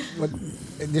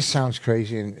 This sounds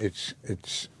crazy, and it's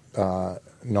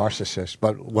narcissist.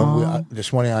 But when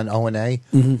this morning on O&A,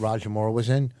 Roger Moore was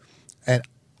in, and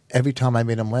every time I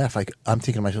made him laugh, I'm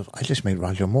thinking to myself, I just made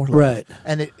Roger Moore laugh. Right.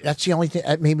 And that's the only thing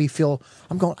that made me feel,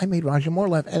 I made Roger Moore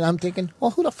laugh. And I'm thinking, well,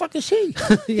 who the fuck is he?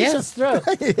 Yeah, it's true.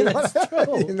 It's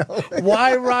true.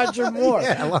 Why Roger Moore?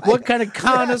 What kind of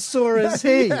connoisseur is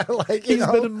he? He's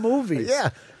been in movies.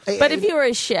 Yeah. But if you were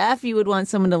a chef, you would want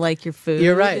someone to like your food.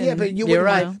 You're right. Yeah, but You're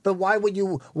right. But why would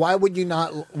you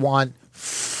not want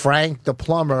Frank the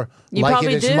plumber You like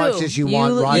probably it as do. much as you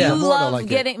want Roger You Moore to love like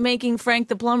it? making Frank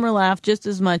the plumber laugh just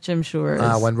as much, I'm sure.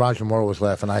 When Roger Moore was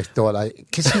laughing, I thought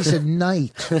because he's a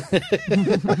knight.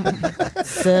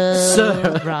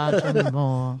 Sir Roger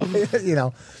Moore.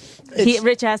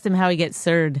 Rich asked him how he gets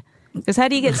sirred. Because how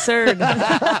do you get sirred?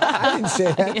 I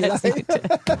didn't say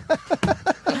that.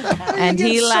 And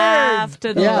he laughed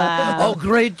and laughed. Oh,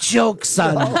 great joke,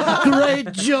 son.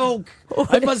 Great joke.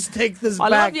 I must take this I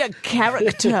back. love your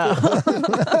character.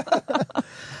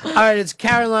 All right, it's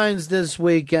Caroline's this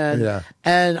weekend. Yeah.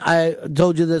 And I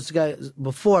told you this guys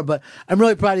before, but I'm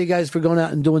really proud of you guys for going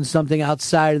out and doing something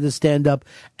outside of the stand-up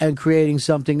and creating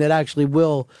something that actually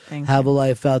will have a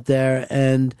life out there.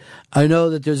 And I know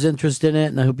that there's interest in it,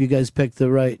 and I hope you guys pick the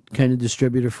right kind of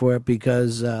distributor for it,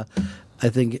 because I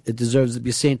think it deserves to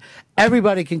be seen.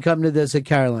 Everybody can come to this at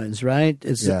Caroline's, right?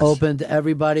 It's open to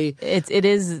everybody. It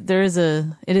is $15.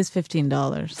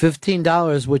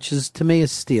 $15, which is, to me, a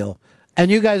steal. And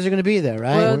you guys are going to be there,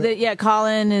 right? Well,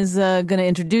 Colin is going to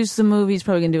introduce the movie. He's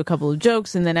probably going to do a couple of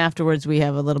jokes, and then afterwards we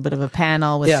have a little bit of a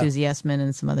panel with Susie Essman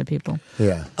and some other people.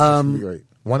 Yeah, that's great.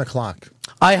 1:00.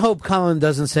 I hope Colin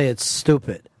doesn't say it's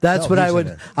stupid. That's what he's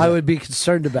in I it. would be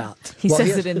concerned about. He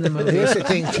says it in the movie. Here's the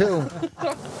thing, too.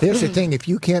 Here's the thing. If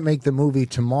you can't make the movie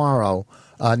tomorrow,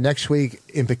 Next week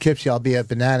in Poughkeepsie, I'll be at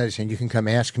Bananas, and you can come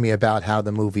ask me about how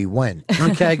the movie went.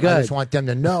 Okay, good. I just want them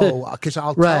to know, because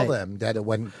I'll Right. tell them that it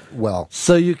went well.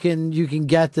 So you can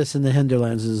get this in the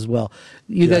hinterlands as well.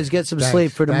 You Yeah, guys get some thanks.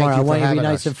 sleep for Thank tomorrow. you I for want you to be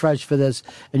having nice us. and fresh for this,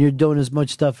 and you're doing as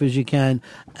much stuff as you can.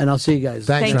 And I'll see you guys.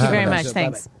 Thanks Thank you very much. Bye-bye.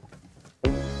 Thanks.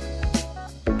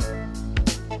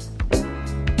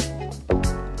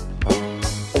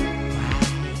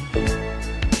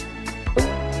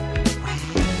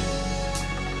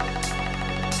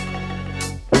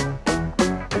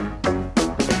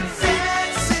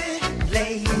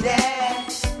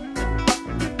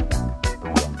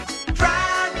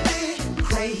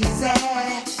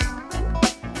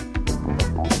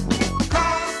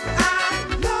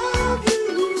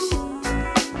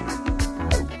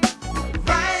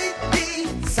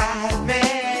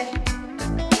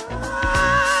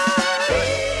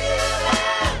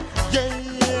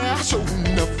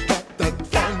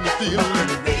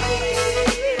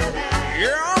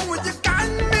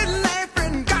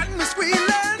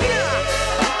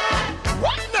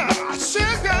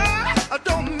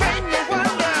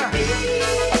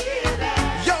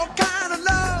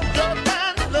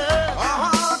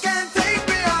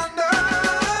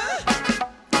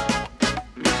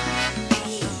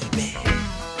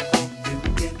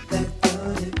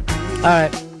 All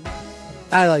right.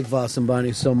 I like Voss and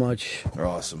Bonnie so much. They're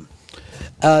awesome.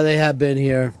 They have been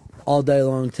here all day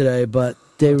long today, but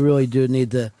they really do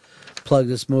need to plug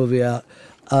this movie out.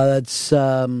 That's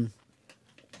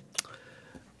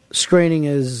screening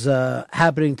is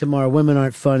happening tomorrow. Women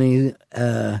Aren't Funny,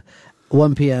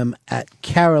 1 p.m. at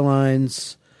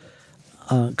Caroline's.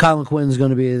 Colin Quinn's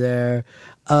going to be there.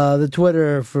 The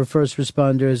Twitter for first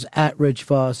responders at Rich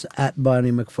Voss, at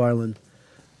Bonnie McFarland.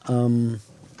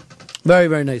 Very,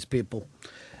 very nice people.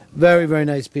 Very, very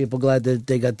nice people. Glad that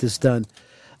they got this done.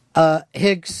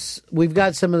 Hicks, we've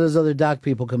got some of those other doc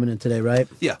people coming in today, right?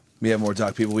 Yeah, we have more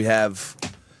doc people. We have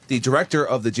the director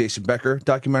of the Jason Becker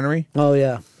documentary. Oh,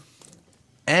 yeah.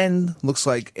 And looks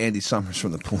like Andy Summers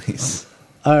from the Police.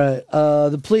 All right.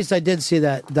 The Police, I did see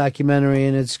that documentary,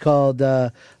 and it's called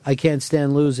I Can't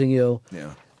Stand Losing You.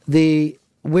 Yeah. The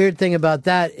weird thing about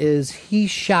that is he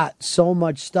shot so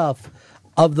much stuff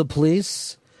of the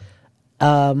Police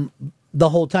the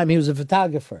whole time. He was a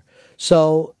photographer.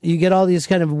 So you get all these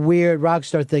kind of weird rock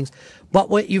star things. But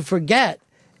what you forget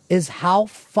is how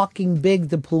fucking big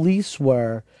the Police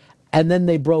were, and then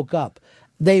they broke up.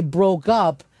 They broke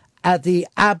up at the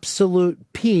absolute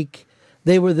peak.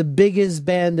 They were the biggest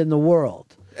band in the world.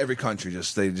 Every country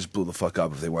they just blew the fuck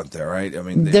up if they went there, right? I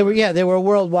mean, They were a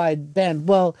worldwide band.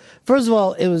 Well, first of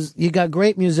all, you got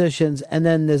great musicians and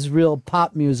then this real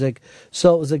pop music,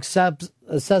 so it was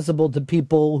accessible to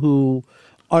people who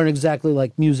aren't exactly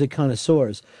like music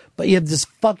connoisseurs. But you have this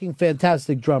fucking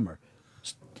fantastic drummer.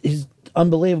 He's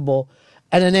unbelievable.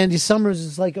 And then Andy Summers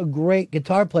is like a great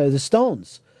guitar player. The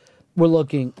Stones were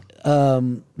looking.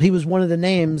 He was one of the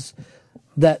names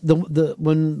that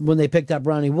when they picked up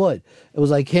Ronnie Wood. It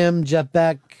was like him, Jeff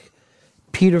Beck,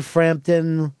 Peter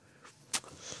Frampton,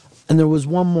 and there was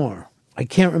one more. I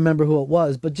can't remember who it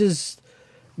was, but just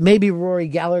maybe Rory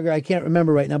Gallagher. I can't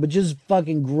remember right now, but just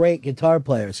fucking great guitar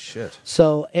players. Shit.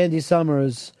 So Andy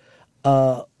Summers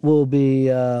will be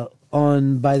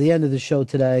on by the end of the show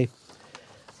today.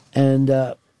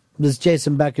 And this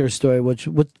Jason Becker story,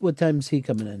 what time is he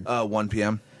coming in? 1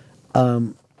 p.m.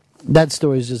 That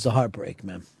story is just a heartbreak,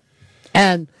 man.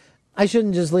 And I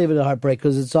shouldn't just leave it a heartbreak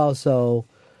because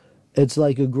it's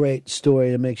like a great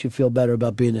story that makes you feel better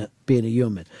about being a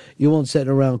human. You won't sit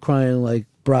around crying like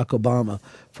Barack Obama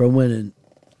for winning.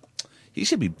 He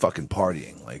should be fucking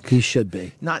partying. Like he should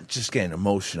be. Not just getting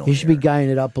emotional. He should be guying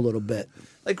it up a little bit.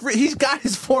 Like, he's got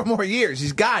his 4 more years.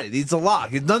 He's got it. He's a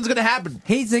lock. Nothing's going to happen.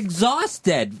 He's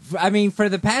exhausted. I mean, for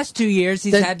the past 2 years,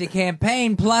 he's had to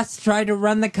campaign, plus try to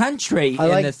run the country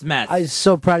in this mess. I'm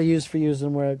so proud of you for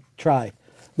using the word try.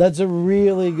 That's a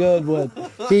really good one.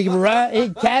 He can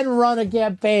run a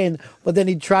campaign, but then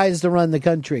he tries to run the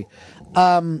country.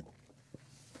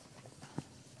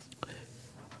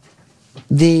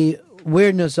 The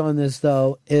weirdness on this,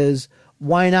 though, is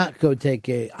why not go take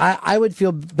I would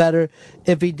feel better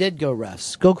if he did go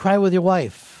rest. Go cry with your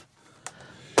wife.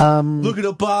 Look at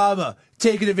Obama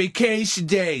taking a vacation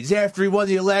days after he won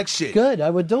the election. Good,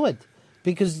 I would do it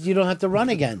because you don't have to run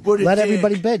again. What a Let dick.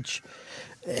 everybody bitch.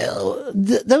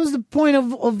 That was the point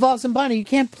of Voss and Bonnie. You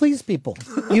can't please people.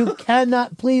 You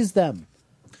cannot please them.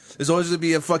 There's always going to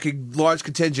be a fucking large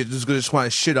contingent who's going to just want to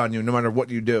shit on you no matter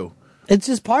what you do. It's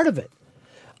just part of it.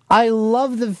 I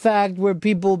love the fact where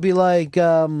people be like,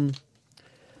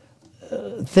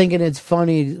 thinking it's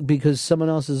funny because someone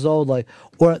else is old. Like,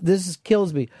 or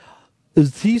kills me.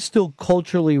 Is he still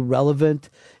culturally relevant?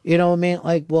 You know what I mean?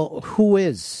 Like, well, who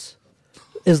is?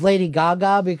 Is Lady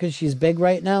Gaga because she's big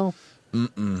right now?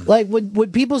 Mm-mm. Like,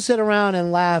 would people sit around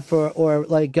and laugh or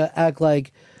like act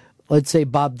like, let's say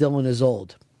Bob Dylan is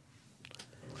old?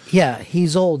 Yeah,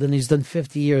 he's old and he's done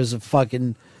 50 years of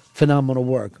fucking phenomenal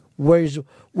work.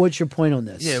 What's your point on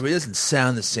this? Yeah, but it doesn't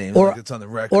sound the same Or like it's on the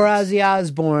record. Or Ozzy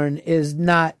Osbourne is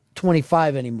not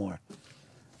 25 anymore.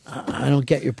 I don't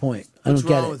get your point. I What's don't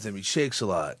get wrong it. with him? He shakes a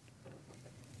lot.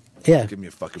 Yeah, Give me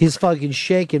a fucking he's fucking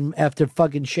shaking after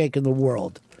fucking shaking the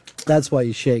world. That's why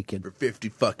he's shaking. For 50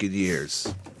 fucking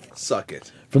years. Suck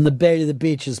it. From the bay to the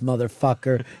beaches,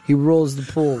 motherfucker. He rules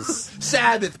the pools.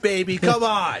 Sabbath, baby, come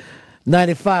on.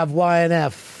 95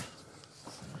 YNF.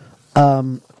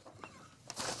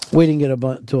 We didn't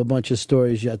get to a bunch of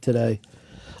stories yet today.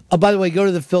 Oh, by the way, go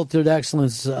to the Filtered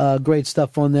Excellence. Great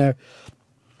stuff on there.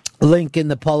 Link in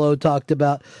the Polo talked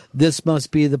about This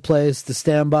Must Be the Place, the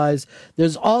standbys.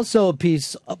 There's also a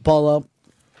piece, Polo,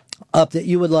 up that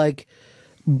you would like,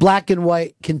 black and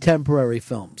white contemporary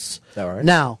films. All right.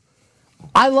 Now,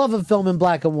 I love a film in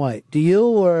black and white. Do you,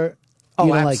 or you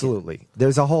don't absolutely. like it?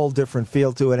 There's a whole different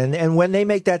feel to it, and when they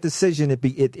make that decision,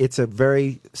 it's a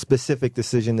very specific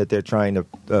decision that they're trying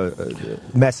to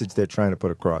message they're trying to put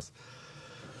across.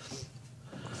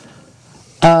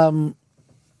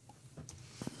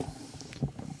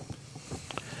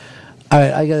 All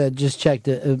right, I gotta just check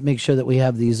to make sure that we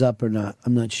have these up or not.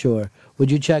 I'm not sure. Would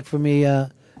you check for me? Yeah,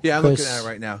 I'm Chris? looking at it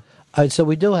right now. All right, so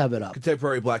we do have it up.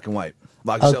 Contemporary black and white.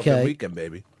 Lock yourself in Okay. weekend,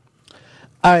 baby.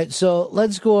 All right, so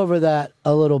let's go over that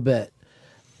a little bit.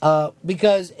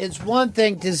 Because it's one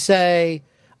thing to say,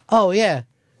 oh, yeah,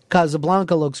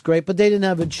 Casablanca looks great, but they didn't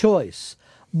have a choice.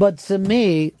 But to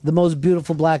me, the most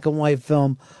beautiful black and white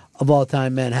film of all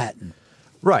time, Manhattan.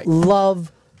 Right.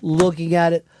 Love looking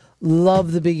at it,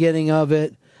 love the beginning of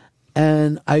it,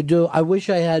 and I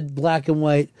wish I had black and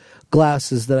white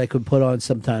glasses that I could put on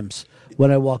sometimes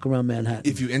when I walk around Manhattan.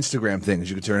 If you Instagram things,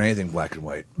 you could turn anything black and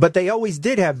white. But they always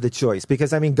did have the choice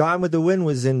because, I mean, Gone with the Wind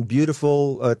was in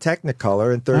beautiful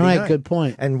Technicolor in 39. All right, good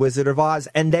point. And Wizard of Oz.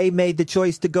 And they made the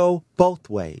choice to go both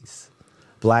ways,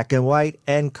 black and white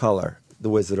and color, The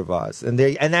Wizard of Oz. And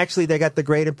actually they got The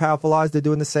Great and Powerful Oz. They're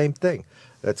doing the same thing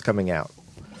that's coming out.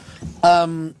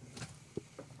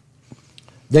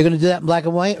 They're going to do that in black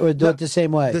and white or do it the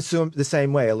same way? The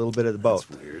same way, a little bit of the both.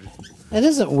 That's weird. It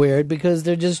isn't weird because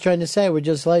they're just trying to say we're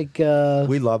just like...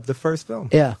 we love the first film.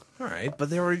 Yeah. All right, but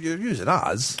you're using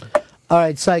Oz. All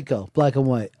right, Psycho, black and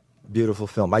white. Beautiful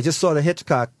film. I just saw the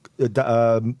Hitchcock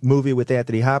movie with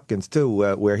Anthony Hopkins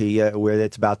too, where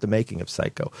it's about the making of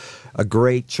Psycho. A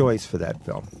great choice for that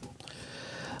film.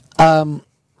 And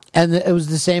it was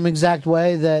the same exact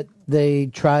way that they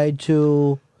tried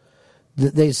to...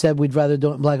 They said we'd rather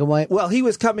do it in black and white? Well, he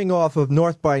was coming off of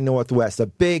North by Northwest, a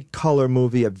big color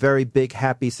movie, a very big,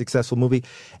 happy, successful movie,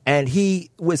 and he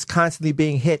was constantly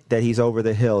being hit that he's over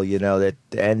the hill, you know, that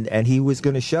and he was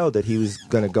going to show that he was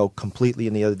going to go completely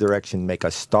in the other direction, make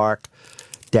a stark,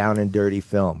 down and dirty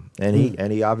film, and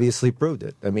he obviously proved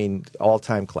it. I mean,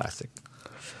 all-time classic.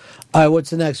 All right,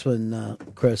 what's the next one,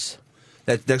 Chris?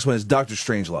 That next one is Dr.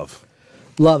 Strangelove.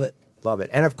 Love it. Love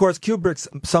it. And, of course, Kubrick's,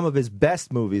 some of his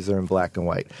best movies are in black and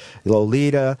white.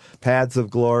 Lolita, Paths of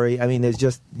Glory. I mean, there's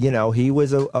just, you know, he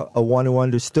was a one who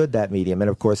understood that medium. And,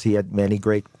 of course, he had many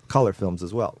great color films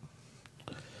as well.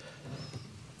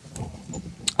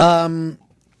 That,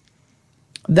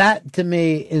 to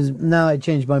me, is... Now I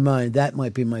changed my mind. That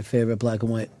might be my favorite black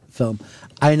and white film.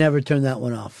 I never turn that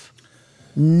one off.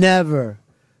 Never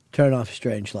turn off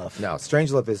Strangelove. No,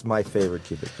 Strangelove is my favorite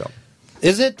Kubrick film.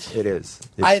 Is it? It is.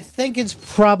 I think it's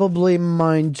probably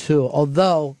mine too.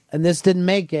 Although, and this didn't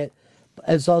make it,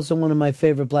 it's also one of my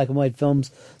favorite black and white films.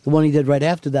 The one he did right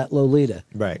after that, Lolita.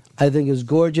 Right. I think is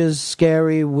gorgeous,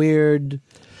 scary, weird,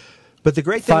 but the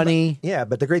great thing funny.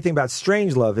 But the great thing about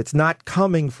Strangelove, it's not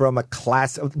coming from a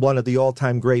one of the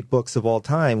all-time great books of all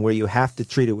time where you have to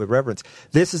treat it with reverence.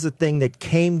 This is a thing that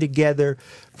came together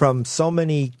from so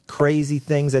many crazy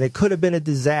things, and it could have been a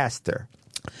disaster.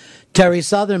 Terry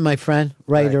Southern, my friend,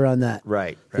 writer on that.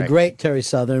 Right. The great Terry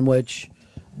Southern, which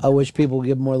I wish people would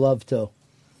give more love to.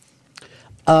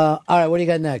 All right, what do you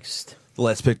got next? The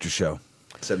Last Picture Show,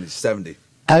 70.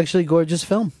 Actually, gorgeous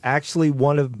film. Actually,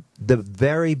 one of the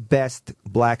very best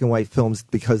black and white films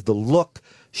because the look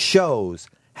shows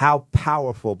how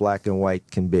powerful black and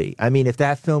white can be. I mean, if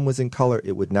that film was in color,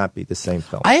 it would not be the same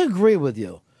film. I agree with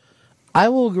you. I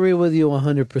will agree with you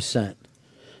 100%.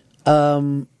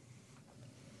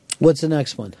 What's the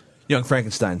next one? Young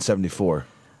Frankenstein, 74.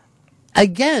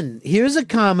 Again, here's a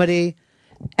comedy,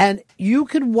 and you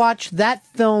could watch that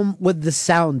film with the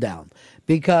sound down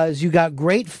because you got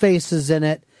great faces in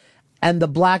it, and the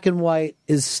black and white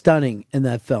is stunning in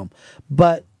that film.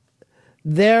 But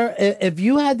if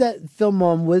you had that film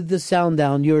on with the sound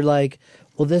down, you're like,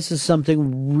 well, this is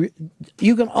something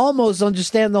you can almost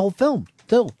understand the whole film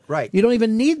too. Right. You don't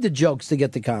even need the jokes to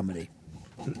get the comedy.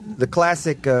 The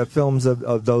classic films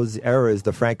of those eras,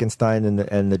 the Frankenstein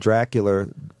and the Dracula,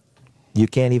 you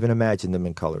can't even imagine them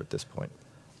in color at this point.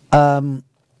 That's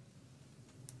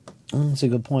a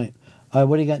good point. All right,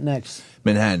 what do you got next?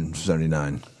 Manhattan,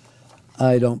 79.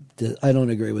 I don't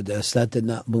agree with this. That did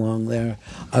not belong there.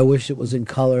 I wish it was in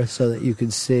color so that you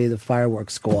could see the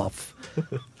fireworks go off.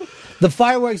 The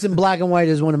fireworks in black and white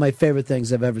is one of my favorite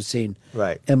things I've ever seen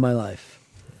in my life.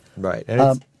 Right,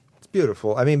 and it's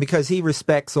beautiful. I mean, because he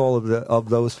respects all of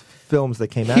those films that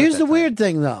came out. Here's the weird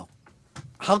thing, though.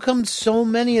 How come so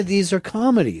many of these are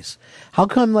comedies? How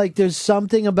come there's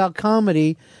something about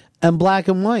comedy and black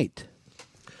and white?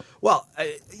 Well,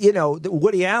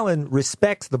 Woody Allen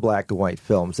respects the black and white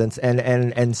films,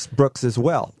 and Brooks as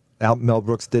well. Mel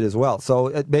Brooks did as well.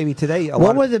 So maybe today,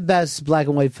 what were the best black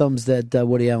and white films that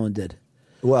Woody Allen did?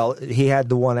 Well, he had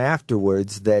the one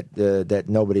afterwards that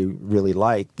nobody really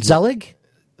liked. Zelig?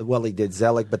 Well, he did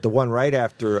Zelig, but the one right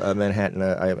after Manhattan,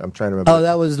 I'm trying to remember. Oh,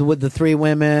 that was with the three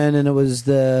women, and it was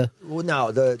the... Well,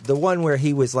 no, the one where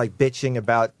he was bitching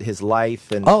about his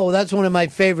life. And oh, that's one of my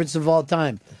favorites of all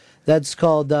time. That's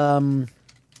called...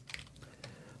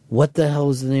 what the hell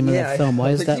is the name of that film?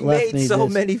 Why is that he left made me so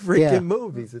this? many freaking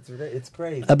movies. It's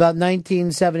crazy. About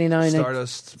 1979.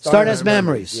 Stardust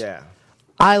Memories. Yeah.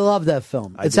 I love that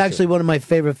film. I It's do actually too. one of my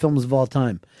favorite films of all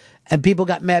time. And people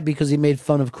got mad because he made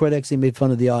fun of critics, he made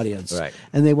fun of the audience. Right.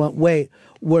 And they went, wait,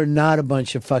 we're not a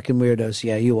bunch of fucking weirdos.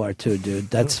 Yeah, you are too, dude.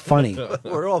 That's funny.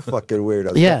 We're all fucking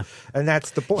weirdos. Yeah. And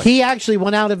that's the point. He actually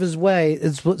went out of his way.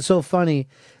 It's what's so funny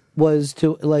was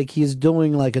to he's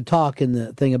doing a talk in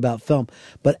the thing about film,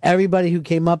 but everybody who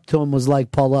came up to him was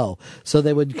like Paulo. So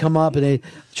they would come up and they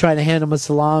try to hand him a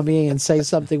salami and say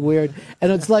something weird, and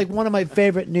it's like one of my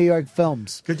favorite New York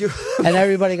films. Could you? And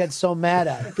everybody got so mad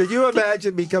at it. Could you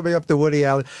imagine me coming up to Woody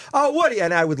Allen? Oh, Woody,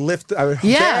 and I would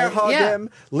bear hug him,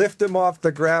 lift him off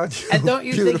the ground. And don't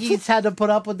you think he's had to put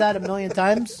up with that a million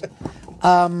times?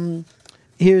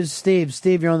 Here's Steve.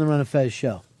 Steve, you're on the Run of Fez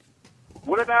show.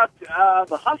 What about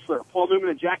The Hustler, Paul Newman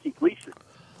and Jackie Gleason?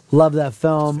 Love that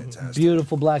film.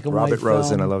 Beautiful black and white Robert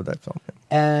Rosen, film. I love that film.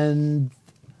 And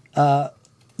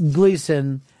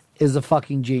Gleason is a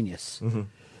fucking genius. Mm-hmm.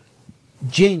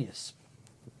 Genius.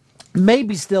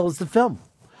 Maybe steals the film.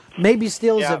 Maybe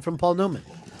steals it from Paul Newman.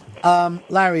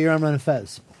 Larry, you're on Run of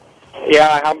Fez.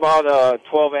 Yeah, how about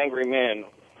 12 Angry Men?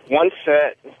 One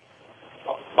set,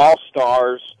 all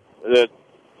stars, the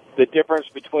difference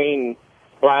between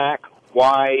black,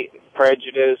 white,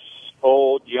 prejudice,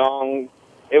 old, young.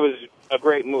 It was a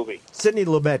great movie. Sidney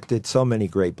Lumet did so many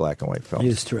great black and white films.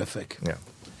 He's terrific. Yeah.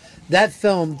 That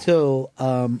film, too,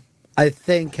 I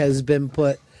think has been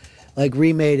put,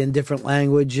 remade in different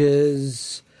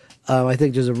languages. I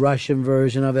think there's a Russian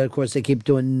version of it. Of course, they keep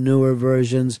doing newer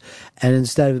versions. And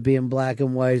instead of it being black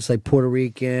and white, it's like Puerto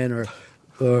Rican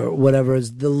or whatever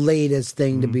is the latest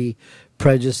thing to be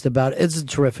prejudiced about. It's a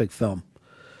terrific film.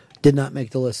 Did not make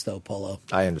the list, though, Polo.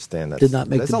 I understand that. Did not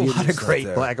make There's the a beauty lot of list.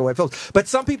 great black and white films. But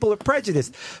some people are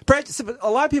prejudiced. A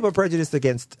lot of people are prejudiced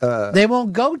against... they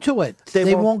won't go to it.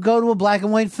 They won't go to a black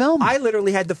and white film. I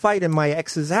literally had to fight in my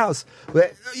ex's house.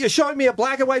 You're showing me a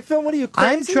black and white film? What are you,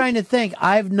 crazy? I'm trying to think.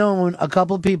 I've known a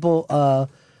couple of people,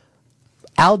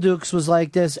 Al Dukes was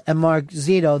like this, and Mark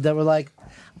Zito, that were like,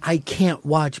 I can't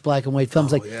watch black and white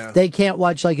films. They can't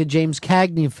watch a James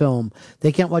Cagney film.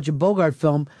 They can't watch a Bogart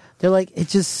film. They're like, it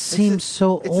just seems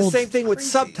so old. It's the same thing with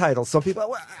subtitles. Some people,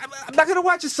 I'm not going to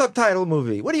watch a subtitle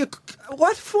movie.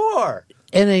 What for?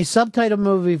 In a subtitle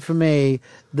movie, for me,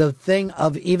 the thing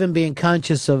of even being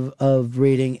conscious of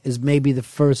reading is maybe the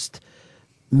first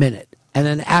minute. And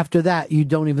then after that, you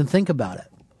don't even think about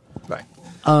it. Right.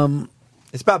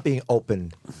 It's about being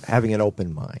open, having an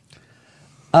open mind.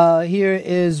 Here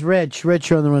is Rich. Rich,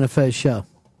 you're on the Run of Fez show.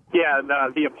 Yeah,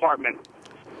 The Apartment.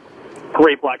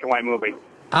 Great black and white movie.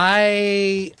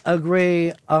 I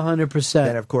agree 100%.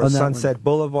 And of course, Sunset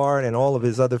Boulevard and all of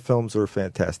his other films were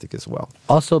fantastic as well.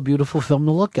 Also a beautiful film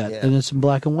to look at, and it's in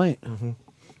black and white. Mm-hmm.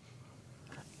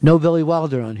 No Billy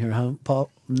Wilder on here, huh, Paul?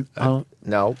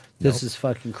 No. This is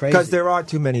fucking crazy. Because there are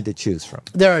too many to choose from.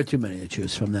 There are too many to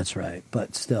choose from, that's right.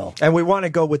 But still. And we want to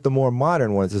go with the more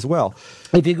modern ones as well.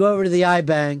 If you go over to the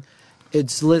iBang,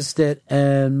 it's listed,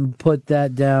 and put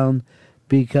that down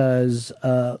because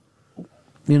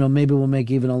maybe we'll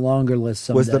make even a longer list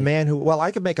someday. Was the man who? Well,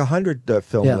 I could make 100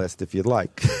 film Yeah. list if you'd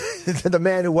like. The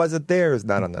man who wasn't there is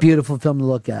not on that. Beautiful film to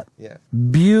look at. Yeah.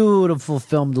 Beautiful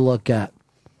film to look at.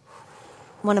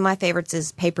 One of my favorites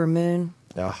is Paper Moon.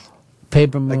 Oh.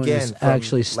 Paper Moon Again, is from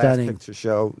actually stunning. Last Picture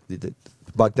Show.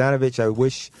 Bogdanovich, I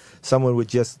wish someone would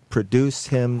just produce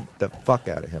him the fuck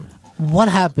out of him. What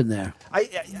happened there?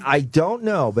 I don't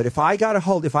know, but if I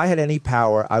had any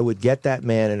power, I would get that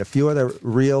man and a few other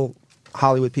real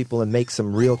Hollywood people and make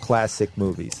some real classic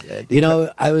movies.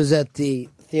 I was at the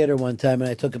theater one time and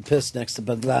I took a piss next to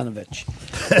Bogdanovich.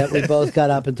 That we both got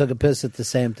up and took a piss at the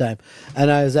same time.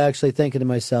 And I was actually thinking to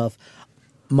myself,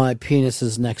 my penis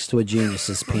is next to a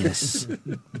genius's penis.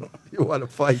 You want to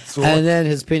fight? And then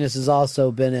his penis has also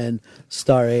been in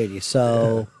Star 80.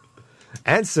 So,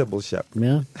 and Sybil Shepherd.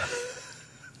 Yeah.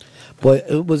 Boy,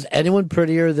 was anyone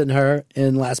prettier than her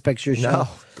in Last Picture Show? No,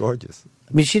 gorgeous.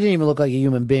 I mean, she didn't even look like a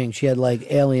human being. She had like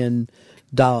alien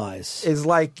doll eyes. It's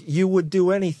like you would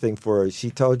do anything for her. She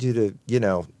told you to,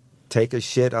 take a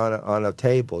shit on a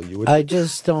table. You would. I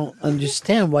just don't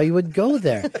understand why you would go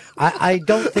there. I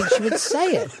don't think she would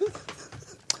say it.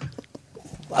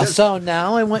 So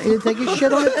now I want you to take a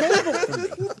shit on the table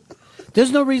for me.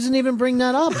 There's no reason to even bring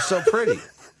that up. You're so pretty.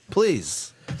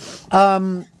 Please.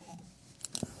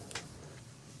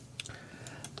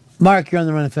 Mark, you're on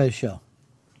the Run and Fez show.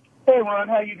 Hey, Ron,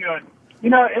 how you doing?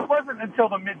 It wasn't until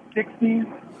the mid-'60s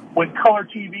when color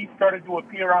TV started to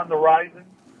appear on the horizon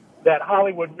that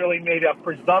Hollywood really made a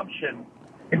presumption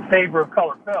in favor of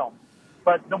color film.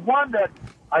 But the one that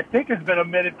I think has been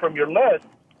omitted from your list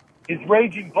is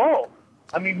Raging Bull.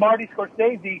 I mean, Marty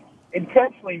Scorsese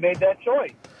intentionally made that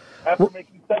choice after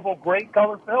making several great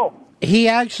color films. He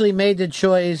actually made the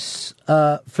choice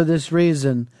for this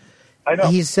reason. I know.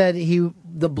 He said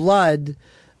the blood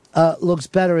looks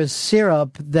better as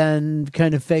syrup than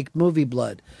kind of fake movie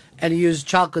blood. And he used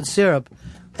chocolate syrup.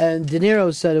 And De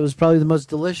Niro said it was probably the most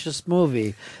delicious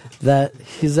movie that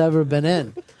he's ever been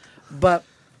in. But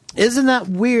isn't that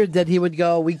weird that he would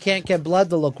go, we can't get blood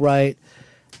to look right,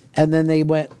 and then they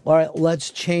went, all right, let's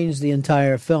change the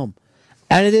entire film.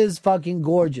 And it is fucking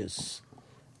gorgeous.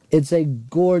 It's a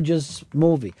gorgeous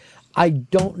movie. I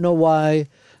don't know why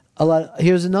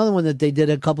here's another one that they did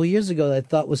a couple years ago that I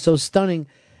thought was so stunning.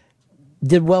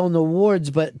 Did well in the awards,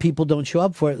 but people don't show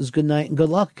up for it. It was Good Night and Good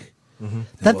Luck. Mm-hmm.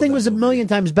 That thing was a million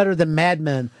times better than Mad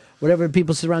Men, whatever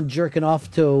people sit around jerking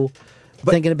off to,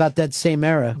 thinking about that same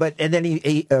era. And then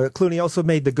Clooney also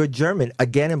made The Good German,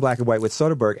 again in black and white with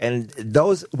Soderbergh. And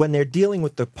those, when they're dealing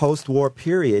with the post-war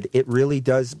period, it really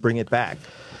does bring it back.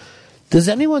 Does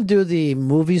anyone do the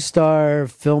movie star,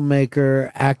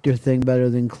 filmmaker, actor thing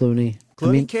better than Clooney?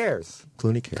 Clooney cares.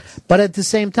 Clooney cares. But at the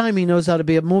same time, he knows how to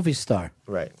be a movie star.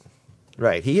 Right.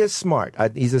 He is smart.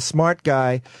 He's a smart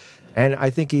guy. And I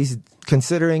think he's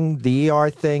considering the ER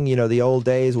thing, the old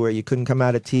days where you couldn't come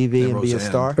out of TV and be a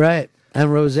star. Right.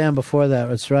 And Roseanne before that,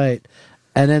 that's right.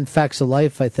 And then Facts of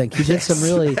Life, I think. He did some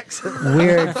really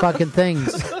weird fucking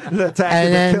things. And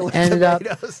then ended up,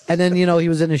 and then, he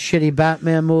was in a shitty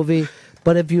Batman movie.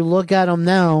 But if you look at him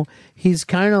now, he's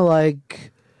kind of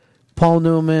like Paul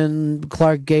Newman,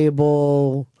 Clark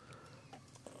Gable,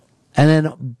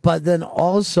 but then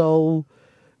also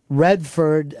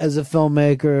Redford as a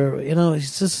filmmaker,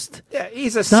 he's just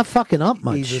he's not fucking up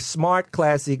much. He's a smart,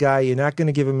 classy guy. You're not going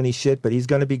to give him any shit, but he's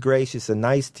going to be gracious and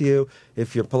nice to you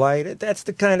if you're polite. That's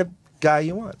the kind of guy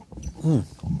you want.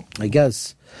 I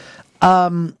guess.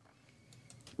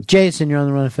 Jason, you're on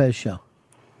the Run and Fez show.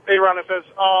 Hey, Ron and Fez.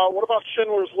 What about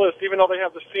Schindler's List? Even though they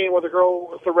have the scene with the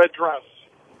girl with the red dress.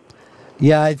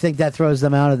 Yeah, I think that throws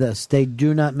them out of this. They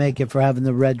do not make it for having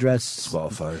the red dress.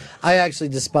 Disqualified. I actually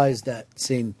despised that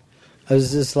scene. I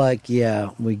was just like, yeah,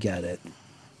 we get it.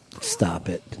 Stop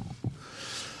it.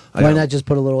 Why not just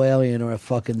put a little alien or a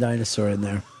fucking dinosaur in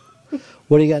there?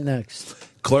 What do you got next?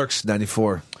 Clerks,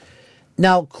 94.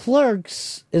 Now,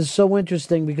 Clerks is so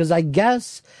interesting because I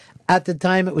guess at the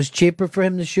time it was cheaper for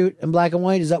him to shoot in black and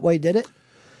white. Is that why he did it?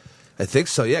 I think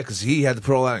so, yeah, because he had to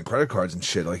put all that in credit cards and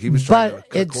shit. Like, he was trying to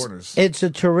cut corners. It's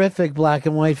a terrific black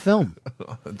and white film.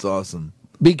 It's awesome.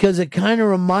 Because it kind of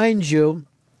reminds you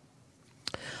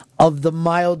of the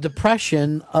mild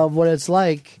depression of what it's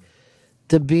like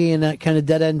to be in that kind of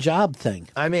dead-end job thing.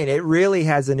 I mean, it really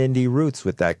has an indie roots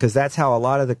with that, because that's how a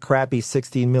lot of the crappy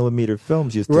 16-millimeter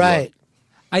films used to look.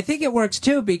 I think it works,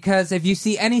 too, because if you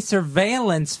see any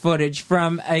surveillance footage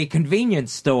from a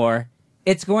convenience store,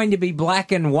 it's going to be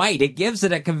black and white. It gives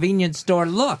it a convenience store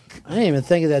look. I didn't even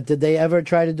think of that. Did they ever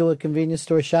try to do a convenience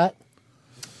store shot?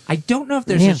 I don't know if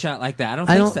there's a shot like that. I don't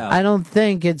think so. I don't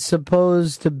think it's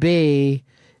supposed to be,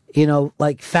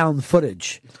 like found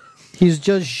footage. He's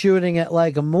just shooting it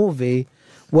like a movie,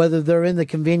 whether they're in the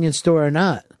convenience store or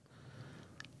not.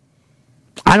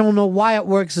 I don't know why it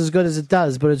works as good as it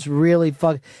does, but it's really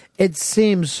it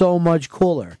seems so much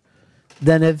cooler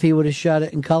than if he would have shot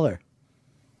it in color.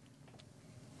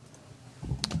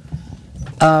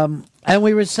 And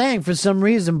we were saying, for some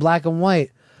reason, black and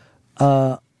white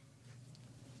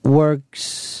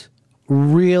works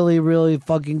really, really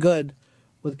fucking good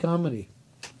with comedy.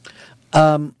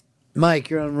 Mike,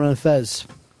 you're on Run Fez.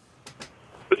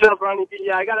 What's up, Ronnie B?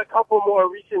 Yeah, I got a couple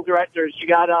more recent directors. You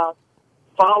got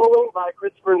Following by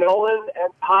Christopher Nolan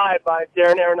and Pi by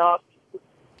Darren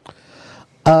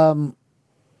Aronofsky.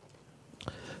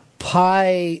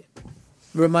 Pi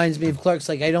reminds me of Clerks.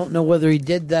 Like, I don't know whether he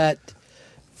did that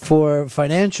for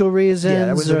financial reasons.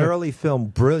 Yeah, it was an or- early film,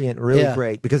 brilliant, really Yeah.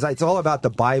 great, because it's all about the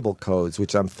Bible codes,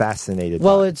 which I'm fascinated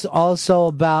Well, by. it's also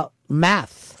about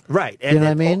math. Right. You know what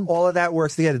I mean? All of that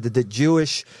works together. The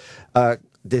Jewish,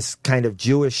 this kind of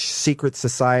Jewish secret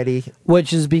society. Which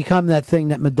has become that thing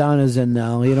that Madonna's in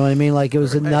now. You know what I mean? Like, it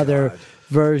was another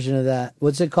version of that.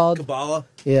 What's it called? Kabbalah?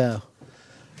 Yeah.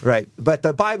 Right. But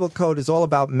the Bible code is all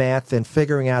about math and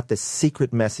figuring out the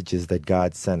secret messages that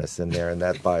God sent us in there in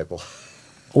that Bible.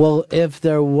 Well, if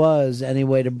there was any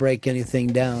way to break anything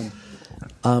down,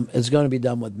 it's going to be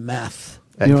done with math.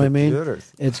 You And know what I mean?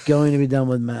 computers. It's going to be done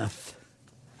with math.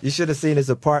 You should have seen his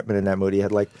apartment in that movie. He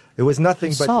had it was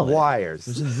nothing but saw it.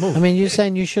 wires. I mean, you're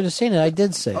saying you should have seen it. I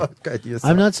did see it. Oh, good, you saw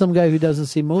I'm not some guy who doesn't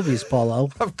see movies,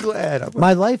 Paulo. I'm glad.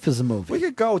 My life is a movie. We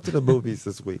could go to the movies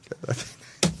this weekend.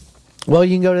 Well,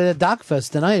 you can go to the Doc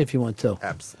Fest tonight if you want to.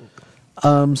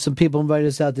 Absolutely. Some people invited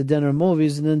us out to dinner and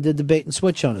movies and then did the bait and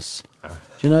switch on us. Did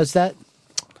you notice that?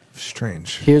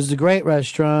 Strange. Here's the great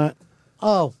restaurant.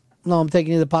 Oh, no, I'm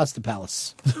taking you to the Pasta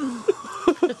Palace.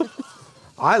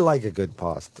 I like a good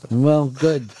pasta. Well,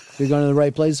 good. You're going to the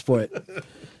right place for it.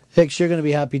 Hicks, you're going to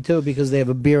be happy too because they have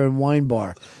a beer and wine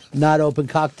bar, not open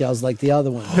cocktails like the other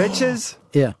one. Pitches?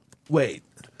 Yeah. Wait,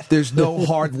 there's no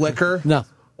hard liquor? No.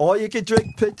 All you can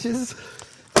drink pitches?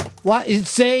 What?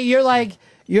 Say you're like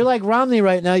Romney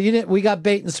right now. You didn't. We got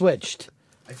bait and switched.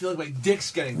 I feel like my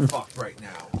dick's getting fucked right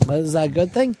now. Is that a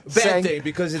good thing? Bad thing,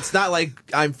 because it's not like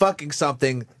I'm fucking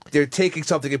something. They're taking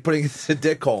something and putting it in the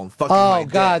dick hole and fucking my Oh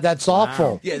God, dick. that's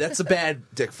awful. Yeah, that's a bad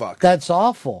dick fuck. That's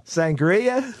awful.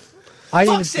 Sangria? I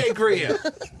Fuck didn't-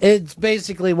 sangria. It's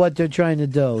basically what they're trying to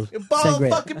do. Bottle Sangria. of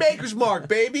fucking Maker's Mark,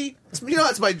 baby. You know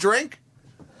that's my drink.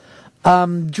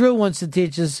 Drew wants to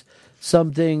teach us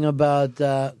something about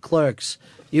Clerks.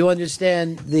 You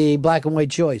understand the black and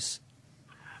white choice?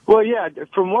 Well, yeah,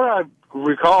 from what I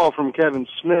recall from Kevin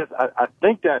Smith, I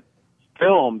think that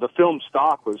the film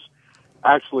stock was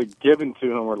actually given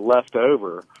to him or left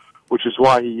over, which is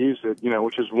why he used it,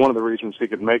 which is one of the reasons he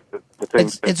could make the thing.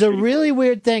 It's a really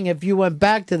weird thing. If you went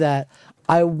back to that,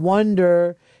 I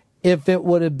wonder if it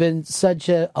would have been such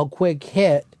a quick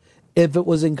hit if it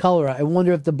was in color. I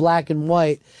wonder if the black and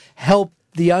white helped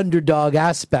the underdog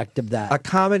aspect of that. A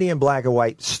comedy in black and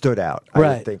white stood out, I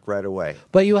Right. would think, right away.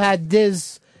 But you had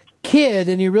this kid,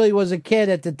 and he really was a kid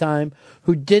at the time,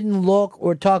 who didn't look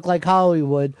or talk like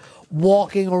Hollywood,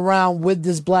 walking around with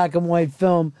this black and white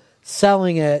film,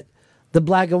 selling it. The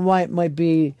black and white might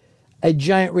be a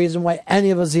giant reason why any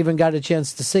of us even got a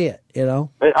chance to see it,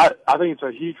 I think it's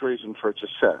a huge reason for its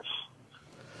success.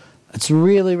 It's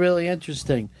really, really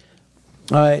interesting.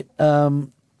 All right.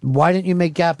 Why didn't you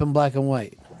make Gap in black and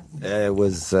white? It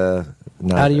was Out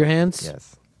not of your hands?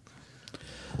 Yes.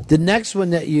 The next one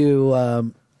that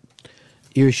you're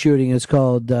shooting is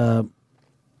called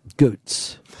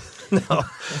Goots. No,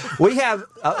 we have.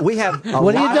 What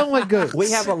are you doing with Goots?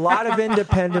 We have a lot of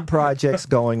independent projects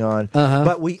going on,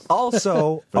 but we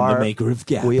also From the are maker of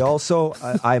Gap. We also,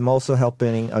 I'm also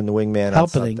helping on the Wingman. on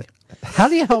Helping. something. How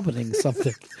do you helping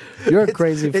something? You're a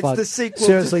crazy it's fuck. the sequel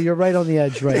Seriously, to- you're right on the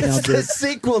edge right now, It's dude. the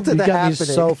sequel to you The got me Happening.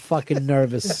 so fucking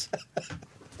nervous.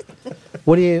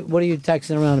 What are you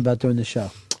texting around about during the show?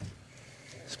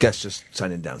 This guy's just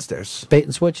signing downstairs. Bait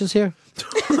and switches here?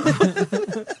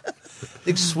 I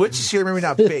think Switch is here, maybe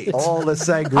not bait. All the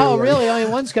sangria. Oh, really? Only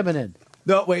one's coming in.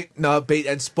 No, wait, no, bait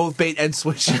and both bait and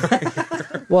Switch.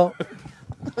 Well,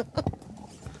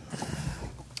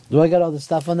 do I got all the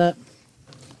stuff on that?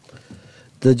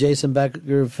 The Jason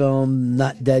Becker film,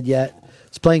 Not Dead Yet.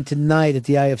 It's playing tonight at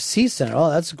the IFC Center. Oh,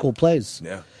 that's a cool place.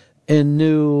 Yeah. In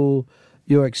New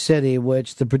York City,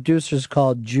 which the producers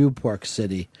called Jewpork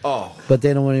City. Oh. But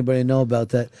they don't want anybody to know about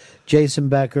that.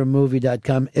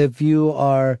 JasonBeckerMovie.com. If you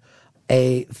are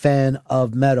a fan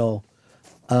of metal,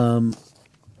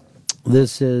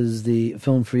 this is the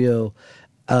film for you.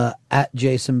 At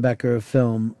Jason Becker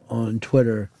Film on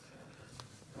Twitter.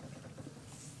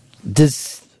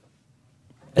 It's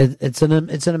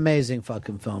an amazing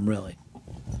fucking film, really.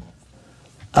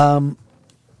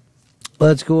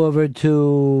 Let's go over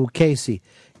to Casey.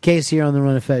 Casey, you're on the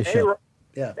Run of Fez show.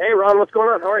 Yeah. Hey, Ron, what's going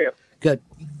on? How are you? Good.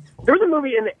 There was a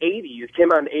movie in the 80s,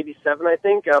 came out in 87, I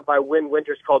think, by Win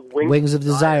Winters called Wings of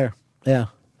Desire. Yeah.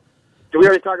 Did we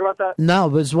already talk about that? No,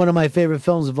 but it's one of my favorite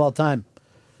films of all time.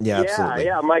 Yeah, absolutely.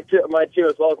 Yeah, my too,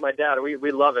 as well as my dad.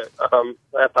 We love it.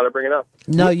 I thought I'd bring it up.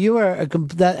 No, you are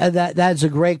that's a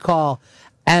great call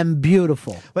and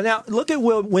beautiful. But now look at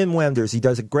Wim Wenders. He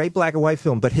does a great black and white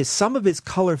film, but some of his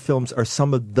color films are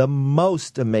some of the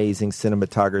most amazing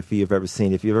cinematography you've ever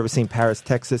seen. If you've ever seen Paris,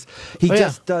 Texas, he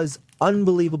just does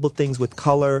unbelievable things with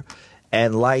color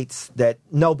and lights that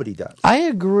nobody does. I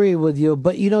agree with you,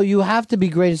 but you have to be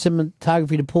great at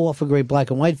cinematography to pull off a great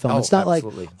black and white film. It's not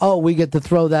absolutely. like, we get to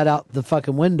throw that out the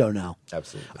fucking window now.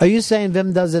 Absolutely. Are you saying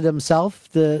Wim does it himself?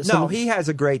 No, he has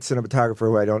a great cinematographer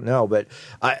who I don't know, but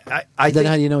I then think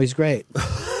how do you know he's great?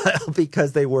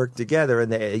 because they work together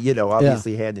and they,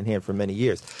 obviously hand in hand for many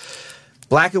years.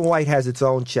 Black and white has its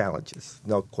own challenges,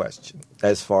 no question.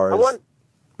 As far as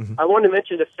I wanted to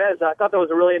mention to Fez, I thought that was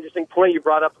a really interesting point you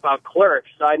brought up about Clerks.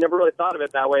 I never really thought of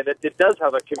it that way, that it does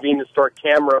have a convenience store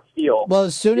camera feel. Well,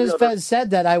 as soon as Fez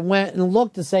said that, I went and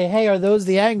looked to say, hey, are those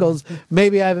the angles?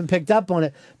 Maybe I haven't picked up on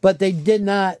it. But they did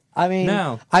not. I mean,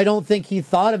 No. I don't think he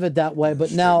thought of it that way.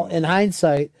 But now, in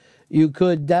hindsight, you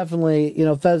could definitely,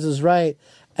 Fez is right,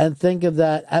 and think of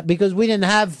that. Because we didn't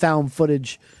have found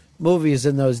footage movies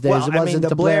in those days. Well, It wasn't the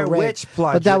the Blair Ray. Witch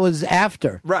Project, But that was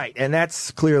after. Right, and that's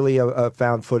clearly a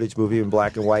found footage movie in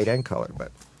black and white and color.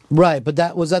 But Right,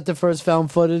 but was that the first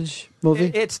found footage movie?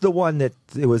 it's the one that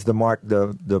it was the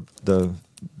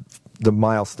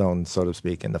milestone, so to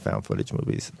speak, in the found footage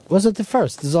movies. Was it the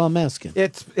first? This is all I'm asking.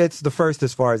 It's the first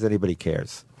as far as anybody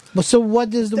cares. Well, so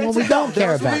what is the one we don't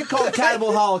care That's what we about? call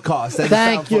Cannibal Holocaust.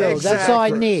 Thank you. That's all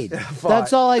I need.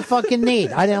 That's all I fucking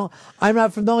need. I'm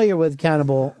not familiar with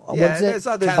Cannibal. Yeah, What's there's it?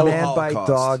 other Man Bite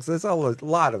Dogs. There's a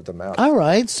lot of them out. All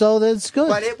right, so that's good.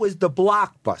 But it was the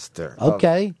blockbuster.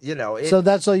 Okay. Of, so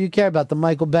that's all you care about, the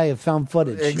Michael Bay of found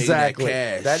footage. Exactly.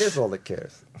 That is all that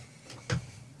cares.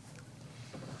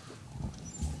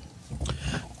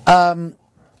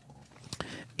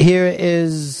 Here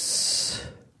is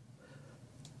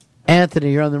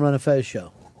Anthony. You're on the Run of Fez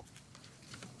show.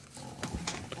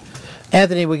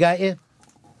 Anthony, we got you?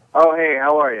 Oh, hey,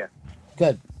 how are you?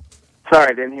 Good. Sorry,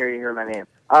 I didn't hear my name.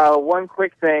 One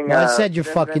quick thing. Well, I said your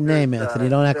fucking name, Anthony.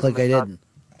 Don't act like I didn't.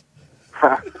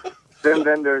 Wim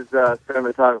Wenders'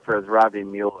 cinematographer is Robbie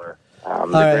Mueller. All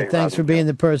right, thanks for being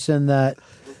the person that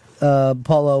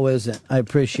Paulo isn't. I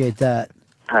appreciate that.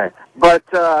 Hi. But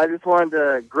I just wanted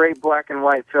to, great black and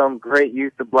white film, great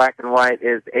use of black and white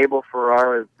is Abel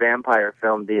Ferrara's vampire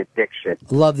film, The Addiction.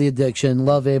 Love The Addiction.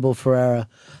 Love Abel Ferrara.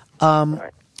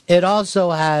 It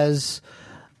also has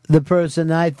the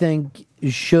person I think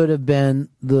should have been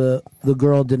the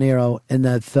girl De Niro in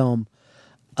that film.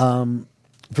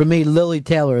 For me, Lily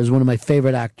Taylor is one of my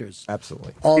favorite actors.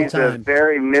 Absolutely. She's a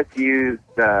very misused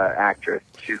actress.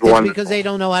 She's It's wonderful. because they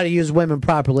don't know how to use women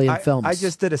properly in films. I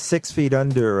just did a 6 Feet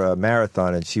Under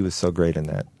marathon, and she was so great in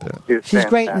that. She's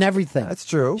great in everything. That's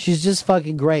true. She's just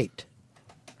fucking great.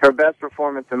 Her best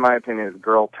performance, in my opinion, is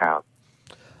Girl Town.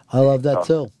 I love that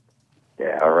too.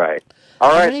 Yeah, all right. All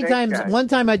right, Many thanks, times, guys. one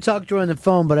time I talked to her on the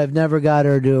phone, but I've never got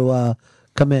her to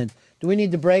come in. Do we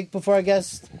need to break before our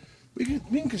guest? We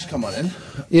can just come on in.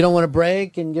 You don't want to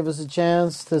break and give us a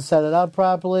chance to set it up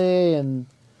properly and.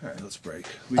 All right, let's break.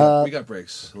 We got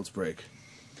breaks. Let's break.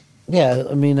 Yeah,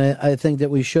 I mean, I think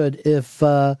that we should. If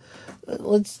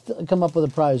let's come up with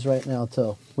a prize right now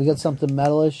too. We got something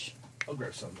metalish. I'll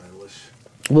grab something metalish.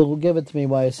 Well, give it to me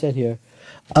while I sit here.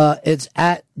 It's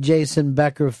at Jason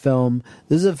Becker Film.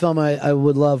 This is a film I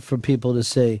would love for people to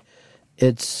see.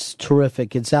 It's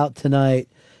terrific. It's out tonight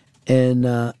in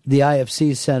the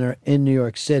IFC Center in New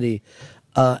York City.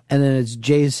 And then it's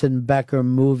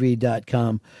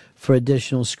jasonbeckermovie.com for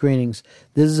additional screenings.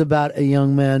 This is about a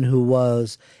young man who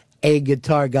was a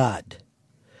guitar god.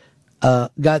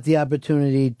 Got the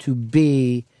opportunity to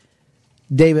be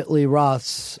David Lee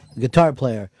Roth's guitar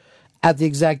player at the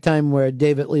exact time where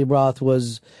David Lee Roth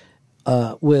was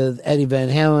with Eddie Van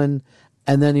Halen,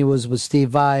 and then he was with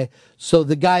Steve Vai. So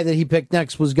the guy that he picked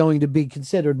next was going to be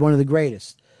considered one of the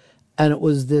greatest. And it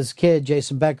was this kid,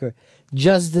 Jason Becker.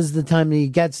 Just as the time that he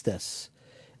gets this,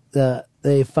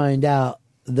 they find out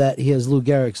that he has Lou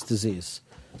Gehrig's disease.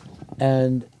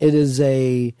 And it is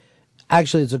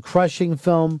actually it's a crushing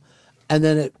film, and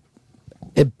then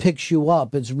it picks you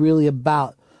up. It's really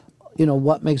about,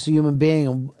 what makes a human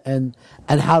being and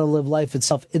how to live life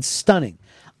itself. It's stunning.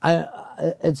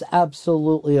 it's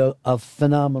absolutely a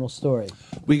phenomenal story.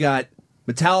 We got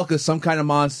Metallica, Some Kind of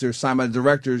Monster, signed by the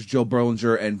directors Joe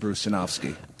Berlinger and Bruce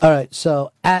Sinofsky. All right,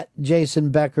 so at Jason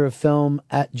Becker Film,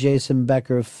 at Jason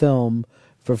Becker Film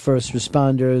for first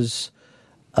responders.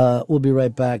 We'll be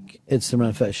right back. It's the Ron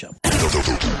and Fez Show.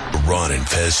 The Ron and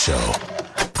Fez Show.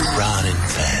 Ron and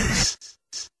Fez.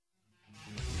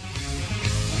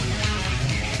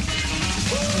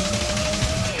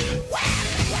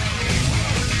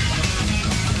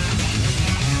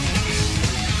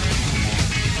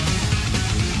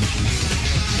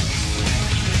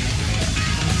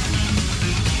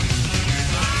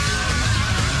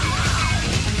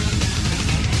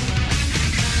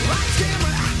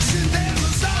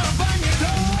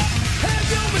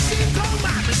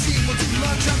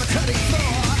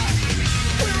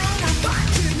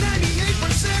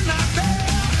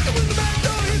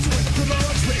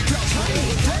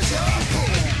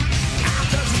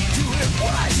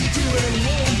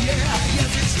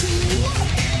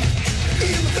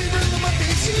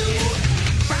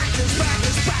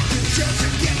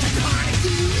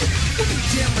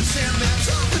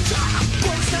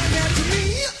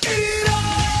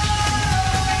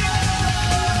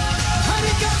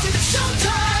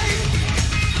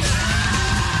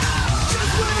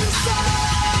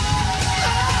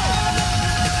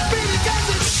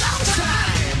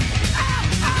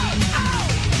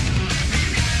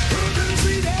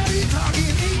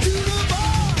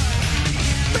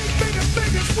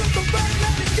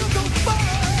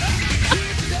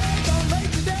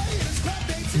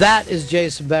 That is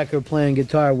Jason Becker playing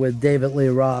guitar with David Lee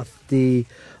Roth. The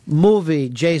movie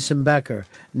Jason Becker,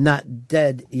 Not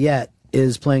Dead Yet,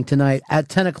 is playing tonight at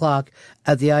 10 o'clock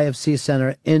at the IFC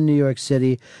Center in New York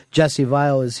City. Jesse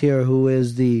Vile is here, who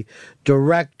is the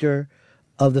director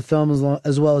of the film,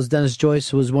 as well as Dennis Joyce,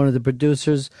 who was one of the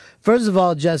producers. First of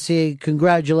all, Jesse,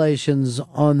 congratulations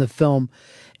on the film.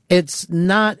 It's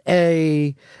not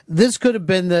this could have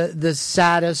been the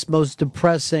saddest, most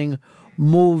depressing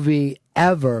movie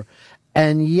ever,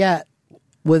 and yet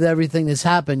with everything that's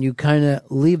happened, you kind of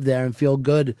leave there and feel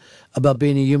good about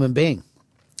being a human being.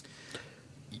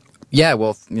 Yeah,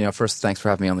 well, first, thanks for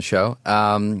having me on the show.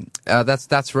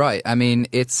 That's right. I mean,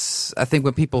 I think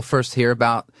when people first hear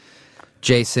about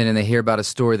Jason and they hear about his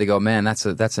story, they go, "Man, that's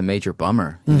a major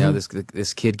bummer." Mm-hmm.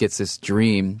 This kid gets this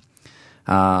dream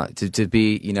to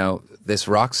be, this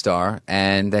rock star,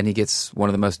 and then he gets one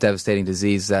of the most devastating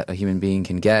diseases that a human being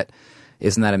can get.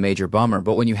 Isn't that a major bummer?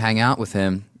 But when you hang out with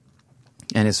him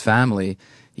and his family,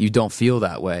 you don't feel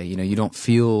that way. You don't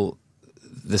feel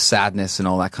the sadness and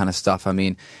all that kind of stuff. I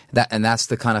mean, that's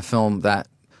the kind of film that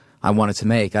I wanted to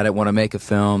make. I didn't want to make a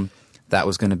film that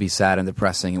was going to be sad and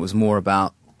depressing. It was more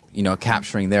about,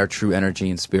 capturing their true energy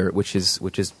and spirit, which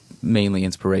is mainly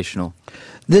inspirational.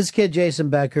 This kid, Jason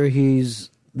Becker,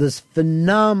 he's this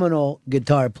phenomenal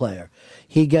guitar player.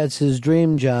 He gets his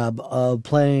dream job of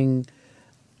playing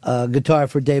guitar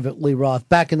for David Lee Roth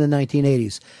back in the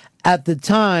 1980s. At the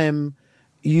time,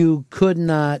 you could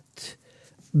not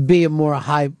be a more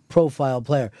high-profile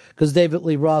player because David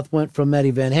Lee Roth went from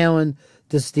Eddie Van Halen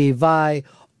to Steve Vai.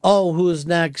 Oh, who's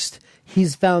next?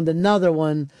 He's found another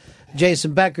one,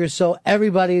 Jason Becker. So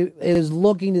everybody is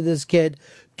looking to this kid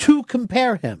to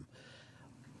compare him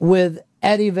with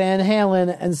Eddie Van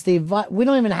Halen and Steve Vai. We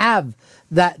don't even have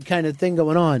that kind of thing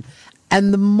going on.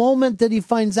 And the moment that he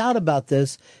finds out about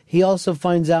this, he also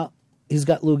finds out he's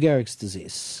got Lou Gehrig's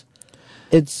disease.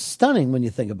 It's stunning when you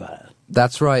think about it.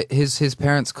 That's right. His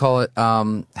parents call it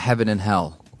heaven and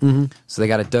hell. Mm-hmm. So they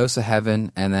got a dose of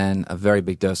heaven and then a very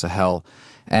big dose of hell.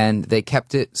 And they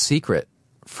kept it secret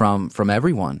from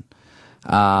everyone.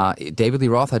 David Lee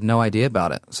Roth had no idea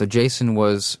about it. So Jason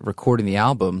was recording the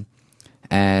album,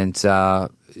 and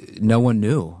no one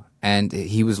knew. And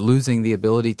he was losing the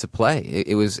ability to play.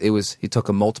 It was. He took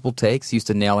a multiple takes. He used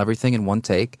to nail everything in one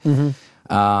take,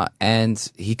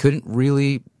 and he couldn't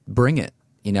really bring it.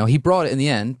 He brought it in the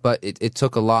end, but it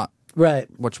took a lot,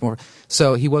 much more.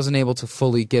 So he wasn't able to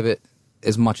fully give it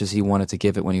as much as he wanted to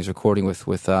give it when he was recording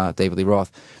with David Lee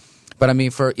Roth. But I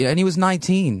mean, and he was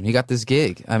 19. He got this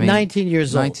gig. I mean, 19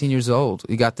 years old. 19 years old.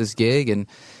 He got this gig, and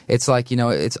it's like,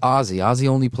 it's Ozzy. Ozzy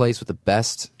only plays with the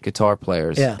best guitar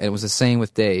players. Yeah. And it was the same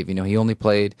with Dave. He only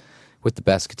played with the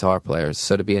best guitar players.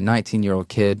 So to be a 19-year-old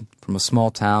kid from a small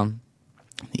town,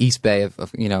 East Bay of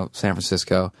San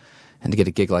Francisco, and to get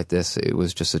a gig like this, it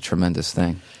was just a tremendous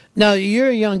thing. Now, you're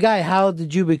a young guy. How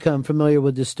did you become familiar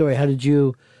with this story? How did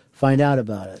you find out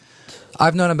about it?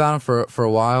 I've known about him for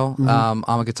a while. Mm-hmm.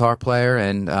 I'm a guitar player,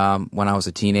 and when I was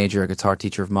a teenager, a guitar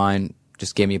teacher of mine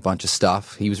just gave me a bunch of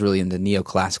stuff. He was really into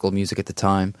neoclassical music at the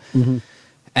time, Mm-hmm.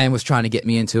 and was trying to get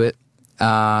me into it.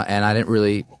 and I didn't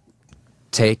really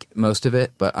take most of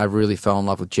it, but I really fell in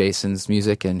love with Jason's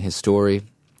music and his story,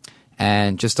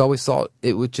 and just always thought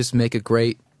it would just make a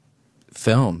great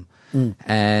film.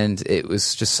 And it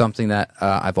was just something that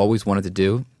I've always wanted to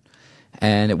do,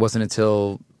 and it wasn't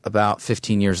until about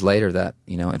 15 years later that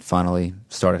it finally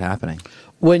started happening.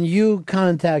 When you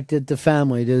contacted the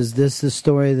family, is this the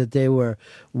story that they were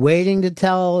waiting to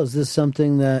tell? Is this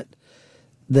something that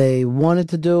they wanted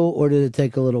to do, or did it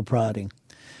take a little prodding?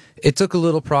 It took a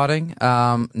little prodding,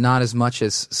 not as much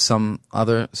as some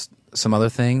other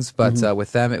things, but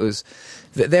with them it was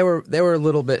they were a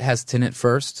little bit hesitant at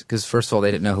first, because first of all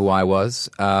they didn't know who I was.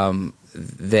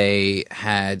 They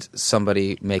had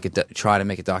somebody try to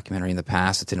make a documentary in the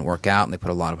past. It didn't work out, and they put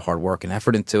a lot of hard work and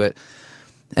effort into it.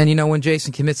 And when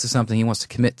Jason commits to something, he wants to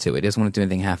commit to it. He doesn't want to do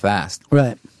anything half-assed.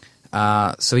 Right.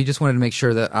 So he just wanted to make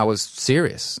sure that I was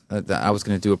serious, that I was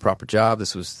going to do a proper job.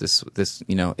 This I wasn't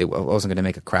going to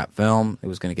make a crap film. It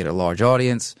was going to get a large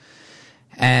audience.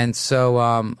 And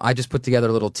so I just put together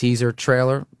a little teaser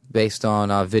trailer based on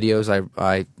videos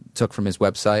I took from his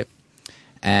website,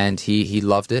 and he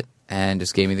loved it and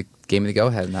just gave me the go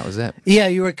ahead, and that was it. Yeah,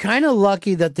 you were kind of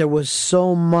lucky that there was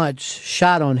so much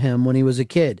shot on him when he was a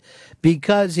kid,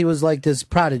 because he was like this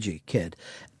prodigy kid.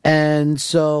 And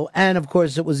of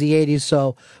course it was the 80s,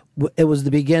 so it was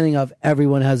the beginning of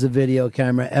everyone has a video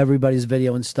camera, everybody's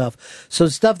video and stuff. So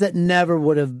stuff that never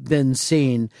would have been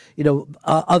seen,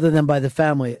 other than by the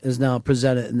family, is now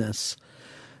presented in this.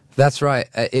 That's right.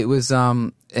 It was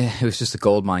just a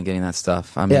gold mine getting that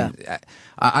stuff. I mean,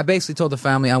 I basically told the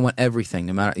family I want everything,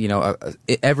 no matter,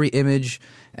 every image,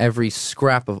 every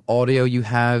scrap of audio you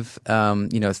have,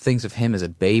 things of him as a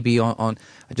baby on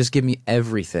just give me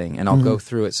everything, and I'll go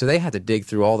through it. So they had to dig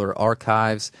through all their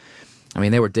archives. I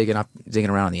mean, they were digging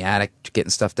around in the attic,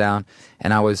 getting stuff down,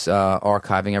 and I was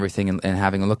archiving everything and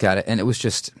having a look at it, and it was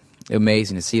just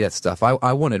amazing to see that stuff.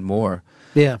 I wanted more.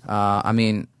 Yeah. I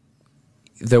mean,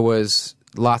 there was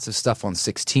lots of stuff on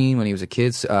 16 when he was a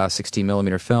kid, 16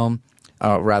 millimeter film,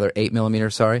 rather 8 millimeter,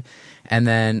 sorry. And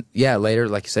then, later,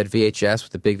 like you said, VHS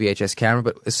with the big VHS camera.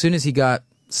 But as soon as he got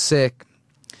sick,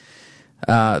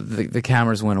 the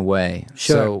cameras went away.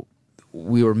 Sure. So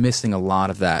we were missing a lot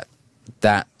of that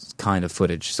kind of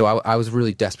footage. So I was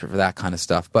really desperate for that kind of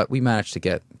stuff. But we managed to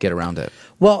get around it.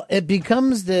 Well, it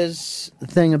becomes this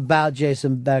thing about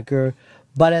Jason Becker,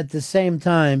 but at the same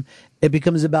time, it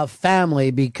becomes about family,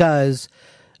 because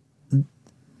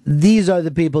these are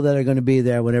the people that are going to be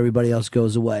there when everybody else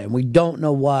goes away. And we don't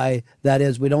know why that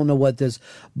is. We don't know what this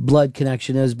blood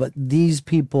connection is, but these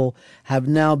people have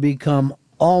now become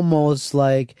almost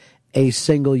like a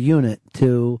single unit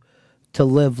to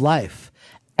live life.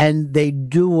 And they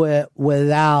do it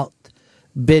without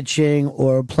bitching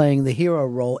or playing the hero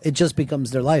role. It just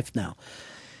becomes their life now.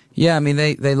 Yeah, I mean,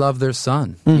 they love their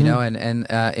son, and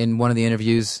in one of the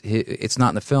interviews, it's not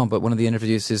in the film, but one of the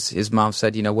interviews, his mom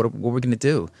said, what are we going to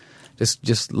do?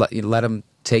 Just let him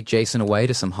take Jason away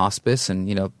to some hospice, and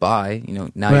bye.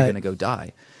 Now you're going to go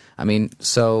die. I mean,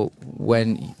 so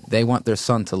when they want their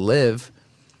son to live,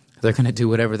 they're going to do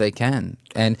whatever they can.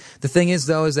 And the thing is,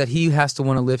 though, is that he has to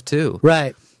want to live too.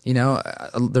 Right.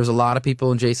 There's a lot of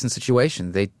people in Jason's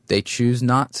situation. They choose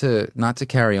not to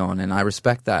carry on, and I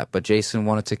respect that. But Jason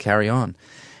wanted to carry on,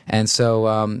 and so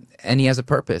and he has a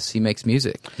purpose. He makes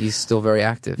music. He's still very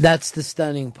active. That's the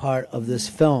stunning part of this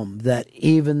film. That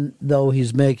even though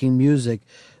he's making music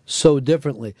so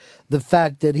differently, the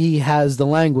fact that he has the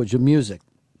language of music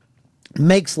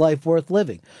makes life worth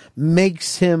living.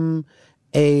 Makes him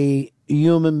a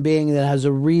human being that has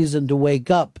a reason to wake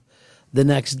up the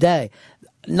next day.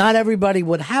 Not everybody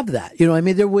would have that.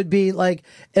 There would be, like,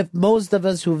 if most of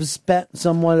us who've spent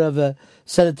somewhat of a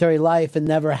sedentary life and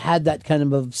never had that kind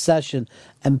of obsession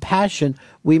and passion,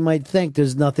 we might think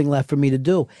there's nothing left for me to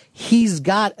do. He's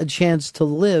got a chance to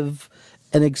live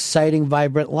an exciting,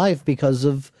 vibrant life because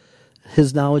of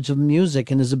his knowledge of music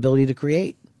and his ability to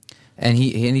create. And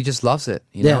he just loves it.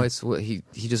 He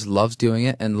just loves doing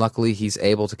it, and luckily he's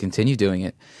able to continue doing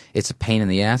it. It's a pain in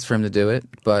the ass for him to do it,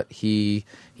 but he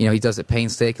does it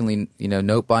painstakingly,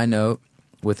 note by note,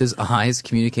 with his eyes,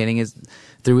 communicating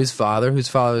through his father, whose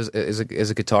father is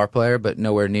a guitar player, but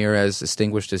nowhere near as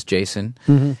distinguished as Jason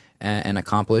and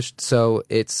accomplished. So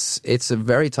it's a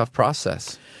very tough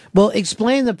process. Well,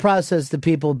 explain the process to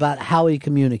people about how he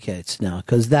communicates now,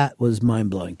 because that was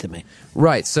mind-blowing to me.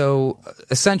 Right. So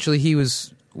essentially,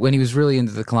 when he was really in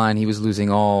the decline, he was losing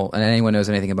all. And anyone knows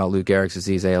anything about Lou Gehrig's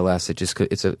disease, ALS,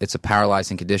 it's a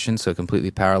paralyzing condition, so it completely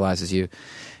paralyzes you.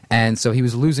 And so he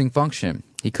was losing function.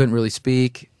 He couldn't really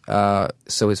speak.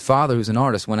 So his father, who's an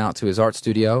artist, went out to his art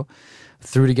studio,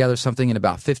 threw together something in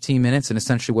about 15 minutes. And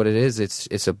essentially what it is,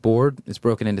 it's a board. It's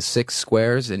broken into 6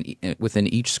 squares, and within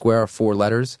each square are 4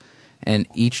 letters. And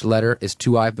each letter is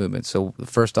 2 eye movements. So the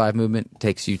first eye movement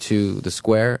takes you to the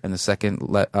square, and the second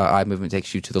eye movement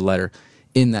takes you to the letter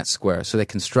in that square. So they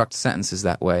construct sentences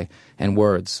that way and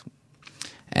words.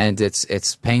 And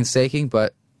it's painstaking,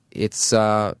 but it's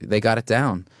they got it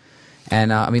down.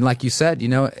 And I mean, like you said,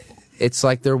 it's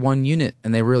like they're one unit,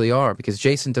 and they really are, because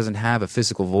Jason doesn't have a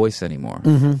physical voice anymore.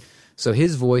 Mm-hmm. So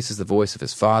his voice is the voice of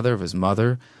his father, of his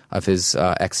mother, of his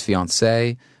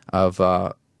ex-fiancée, of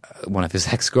one of his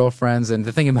ex-girlfriends. And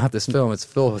the thing about this film, it's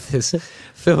filled with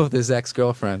his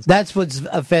ex-girlfriends. That's what's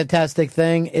a fantastic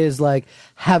thing, is like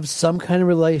have some kind of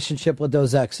relationship with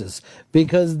those exes,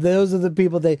 because those are the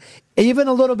people even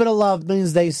a little bit of love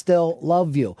means they still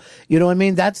love you. You know what I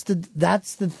mean? That's the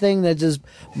thing that's just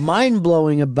mind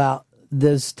blowing about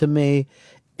this to me,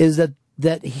 is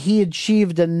that he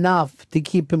achieved enough to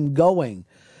keep him going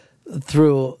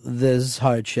through this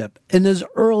hardship in his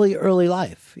early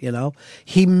life.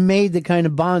 He made the kind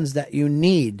of bonds that you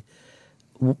need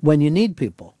when you need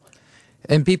people,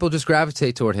 and people just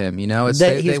gravitate toward him. He's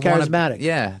they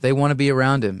charismatic. They want to be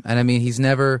around him. And I mean, he's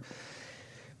never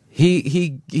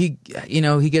he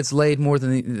gets laid more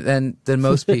than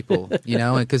most people,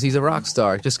 because he's a rock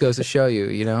star. It just goes to show you,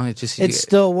 it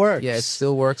still works. Yeah, it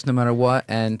still works no matter what.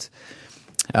 And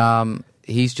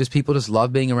people just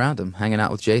love being around him, hanging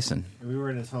out with Jason. We were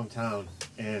in his hometown,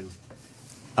 and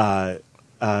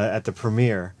at the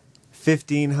premiere,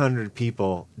 1,500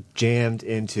 people jammed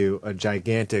into a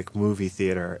gigantic movie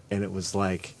theater, and it was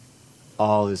like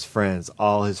all his friends,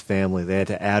 all his family. They had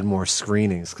to add more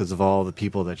screenings because of all the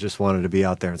people that just wanted to be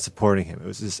out there and supporting him. It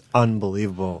was just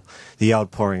unbelievable, the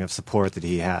outpouring of support that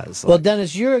he has. Well,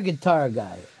 Dennis, you're a guitar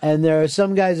guy, and there are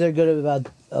some guys that are good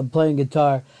about playing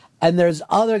guitar, and there's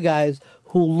other guys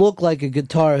who look like a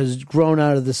guitar has grown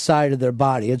out of the side of their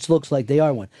body. It looks like they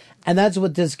are one. And that's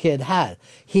what this kid had.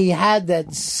 He had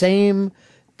that same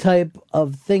type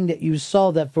of thing that you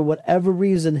saw, that for whatever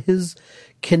reason, his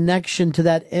connection to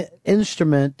that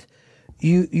instrument,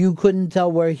 you couldn't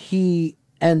tell where he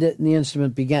ended and the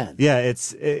instrument began. Yeah,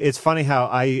 it's funny how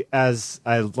as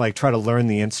I try to learn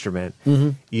the instrument, Mm-hmm.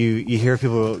 you hear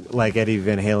people like Eddie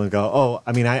Van Halen go, "Oh,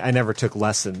 I mean, I never took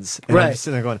lessons." And Right. I'm just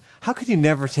sitting there going, "How could you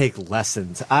never take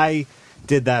lessons?" I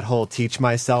did that whole teach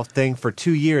myself thing for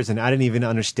 2 years, and I didn't even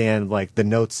understand the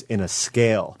notes in a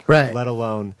scale, Right. let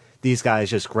alone these guys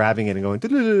just grabbing it and going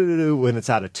 "Do-do-do-do-do" when it's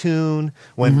out of tune,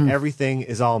 when Mm-hmm. everything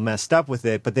is all messed up with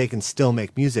it, but they can still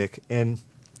make music. And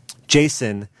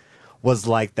Jason was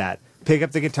like that. Pick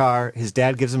up the guitar, his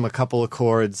dad gives him a couple of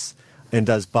chords and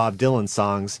does Bob Dylan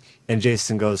songs, and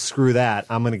Jason goes, "Screw that,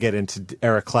 I'm going to get into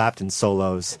Eric Clapton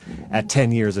solos at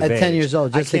 10 years of age." At 10 years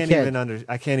old, just I a can't kid.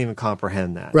 I can't even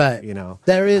comprehend that. Right.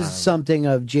 There is Um, something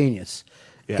of genius.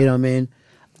 yeah. You know what I mean?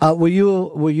 Were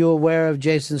you aware of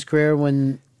Jason's career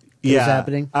when it was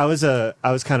happening? I was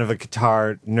kind of a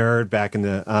guitar nerd back in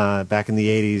the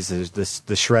 80s. There's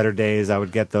the Shredder days. I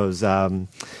would get those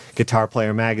Guitar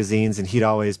Player magazines, and he'd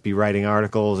always be writing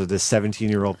articles of this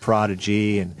 17-year-old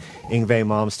prodigy and Yngwie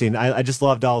Malmsteen. I just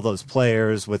loved all those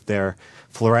players with their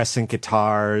fluorescent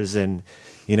guitars and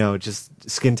just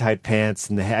skin tight pants,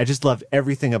 and I just loved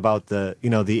everything about the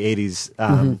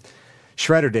 80s.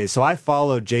 Shredder days. So I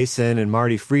followed Jason and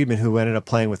Marty Friedman, who ended up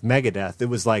playing with Megadeth. It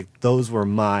was like those were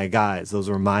my guys. Those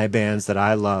were my bands that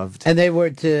I loved. And they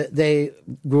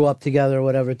grew up together or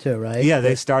whatever too, right? Yeah,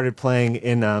 they started playing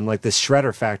in this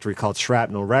shredder factory called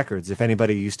Shrapnel Records. If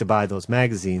anybody used to buy those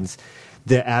magazines,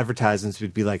 the advertisements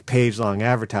would be like page-long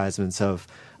advertisements of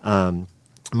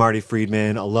Marty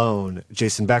Friedman alone,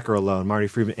 Jason Becker alone, Marty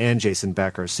Friedman and Jason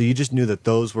Becker. So you just knew that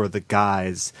those were the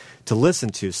guys to listen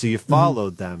to. So you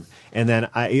followed them. And then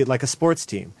like a sports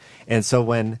team. And so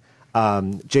when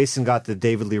Jason got the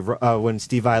when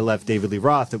Steve Vai left David Lee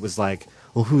Roth, it was like,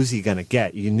 well, who's he going to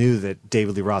get? You knew that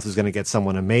David Lee Roth was going to get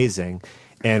someone amazing.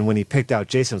 And when he picked out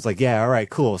Jason, it was like, yeah, all right,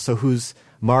 cool. So who's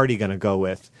Marty going to go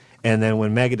with? And then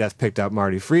when Megadeth picked out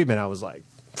Marty Friedman, I was like,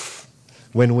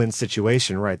 win-win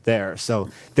situation right there. So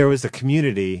there was a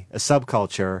community, a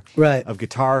subculture of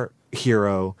Guitar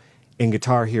Hero and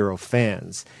Guitar Hero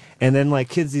fans. And then like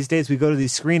kids these days, we go to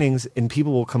these screenings and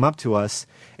people will come up to us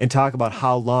and talk about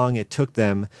how long it took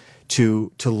them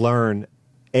to learn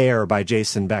Air by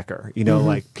Jason Becker.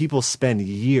 Like people spend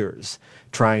years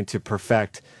trying to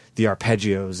perfect the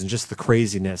arpeggios and just the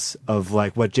craziness of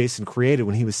like what Jason created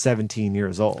when he was 17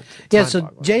 years old. Yeah,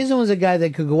 so Jason was a guy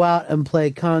that could go out and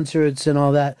play concerts and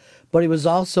all that, but he was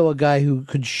also a guy who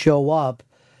could show up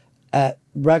at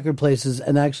record places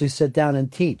and actually sit down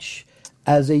and teach.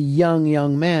 As a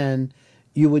young man,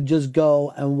 you would just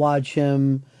go and watch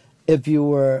him if you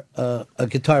were a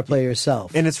guitar player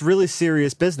yourself. And it's really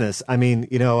serious business. I mean,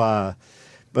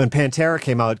 when Pantera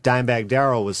came out, Dimebag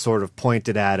Darrell was sort of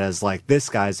pointed at as like, this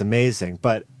guy's amazing.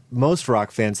 But most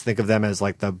rock fans think of them as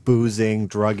like the boozing,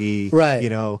 druggy,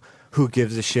 right. Who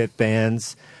gives a shit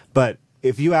bands. But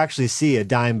if you actually see a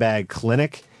Dimebag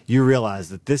clinic, you realize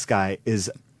that this guy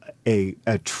is a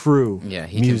true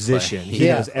musician. He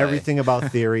knows everything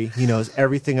about theory. He knows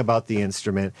everything about the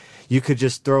instrument. You could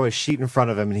just throw a sheet in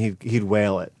front of him and he'd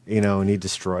wail it, and he'd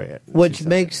destroy it. Which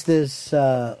makes this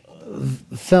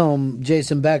film,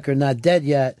 Jason Becker, Not Dead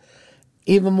Yet,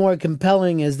 even more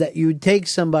compelling is that you take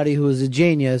somebody who is a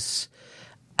genius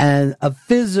and a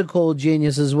physical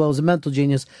genius as well as a mental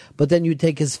genius, but then you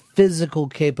take his physical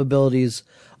capabilities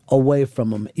away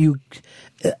from him.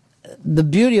 The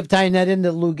beauty of tying that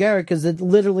into Lou Gehrig is it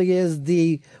literally is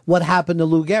what happened to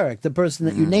Lou Gehrig, the person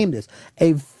that you named is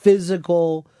a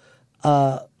physical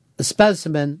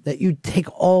specimen that you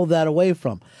take all that away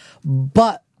from.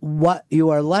 But what you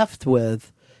are left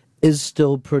with is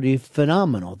still pretty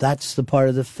phenomenal. That's the part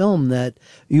of the film that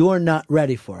you're not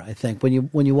ready for, I think.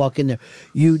 When you walk in there,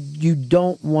 you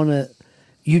don't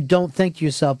think to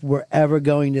yourself, we're ever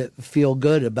going to feel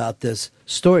good about this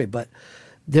story, but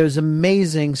there's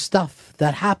amazing stuff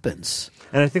that happens.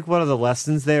 And I think one of the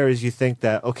lessons there is you think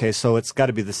that, okay, so it's got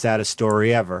to be the saddest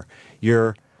story ever.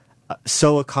 You're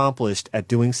so accomplished at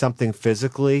doing something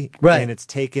physically, and it's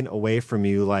taken away from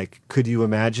you. Like, could you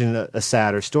imagine a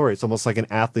sadder story? It's almost like an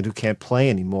athlete who can't play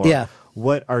anymore. Yeah.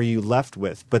 What are you left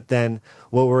with? But then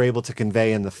what we're able to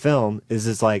convey in the film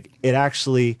is like it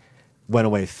actually went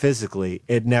away physically.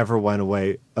 It never went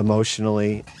away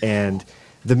emotionally, and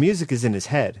the music is in his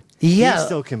head. Yeah. He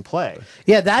still can play.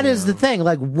 Yeah, that is the thing.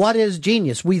 Like, what is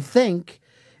genius? We think,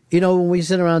 when we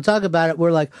sit around and talk about it,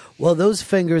 we're like, well, those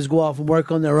fingers go off and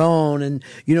work on their own, and,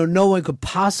 no one could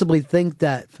possibly think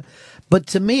that. But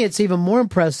to me, it's even more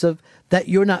impressive that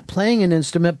you're not playing an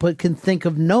instrument but can think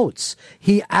of notes.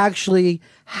 He actually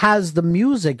has the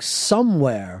music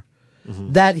somewhere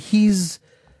that he's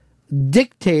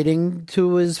dictating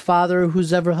to his father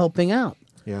who's ever helping out.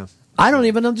 Yeah. I don't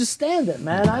even understand it,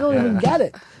 man. I don't even get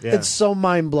it. Yeah. It's so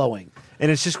mind-blowing.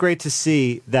 And it's just great to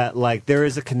see that, like, there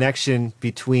is a connection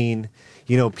between,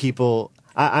 people.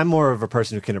 I'm more of a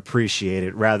person who can appreciate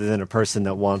it rather than a person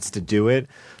that wants to do it.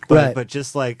 But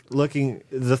just like looking,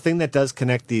 the thing that does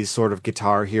connect these sort of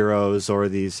guitar heroes or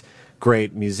these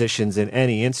great musicians in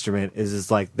any instrument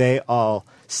is like they all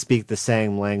speak the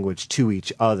same language to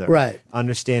each other. Right.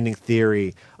 Understanding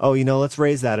theory. Oh, let's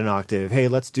raise that an octave. Hey,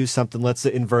 let's do something. Let's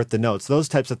invert the notes. Those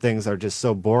types of things are just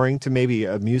so boring to maybe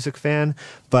a music fan,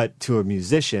 but to a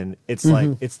musician, it's like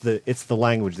it's the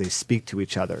language they speak to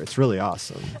each other. It's really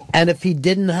awesome. And if he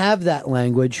didn't have that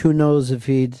language, who knows if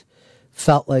he'd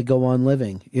felt like go on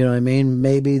living. You know what I mean?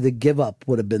 Maybe the give up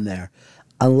would have been there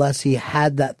unless he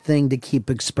had that thing to keep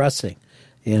expressing,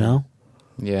 Yeah.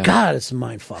 God, it's a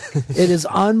mind fuck. It is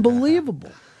unbelievable.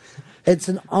 It's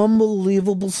an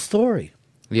unbelievable story.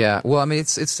 Yeah. Well, I mean,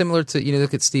 it's similar to,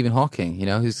 look at Stephen Hawking,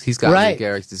 he's got Lou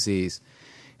Gehrig's disease.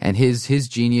 And his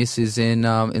genius is in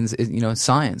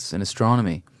science and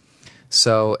astronomy.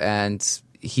 So, and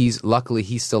he's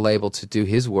still able to do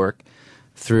his work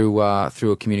through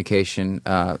a communication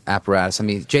apparatus. I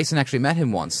mean, Jason actually met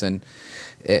him once, and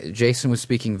Jason was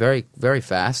speaking very, very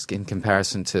fast in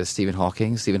comparison to Stephen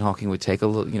Hawking. Stephen Hawking would take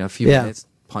a few minutes,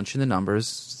 punch in the numbers,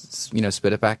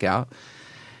 spit it back out,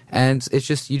 and it's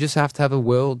just you just have to have a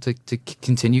will to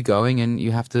continue going, and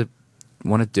you have to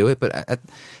want to do it. But at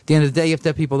the end of the day, you have to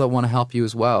have people that want to help you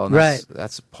as well, and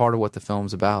that's part of what the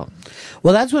film's about.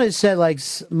 Well, that's what I said. Like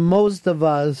most of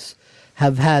us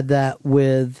have had that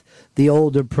with the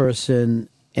older person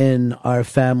in our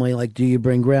family, like, do you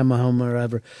bring grandma home or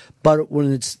whatever? But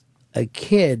when it's a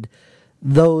kid,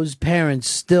 those parents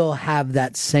still have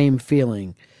that same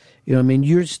feeling. You know what I mean?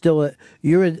 You're still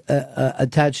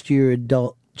attached to your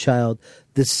adult child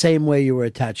the same way you were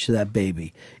attached to that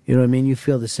baby. You know what I mean? You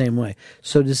feel the same way.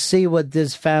 So to see what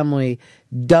this family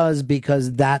does,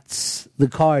 because that's the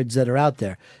cards that are out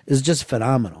there, is just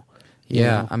phenomenal.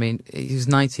 Yeah, I mean, he's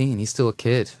 19. He's still a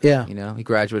kid. Yeah. He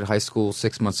graduated high school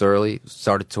 6 months early,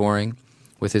 started touring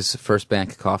with his first band,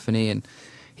 Cacophony, and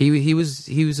he was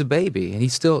a baby. And he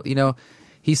still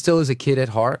is a kid at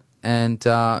heart, and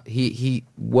he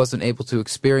wasn't able to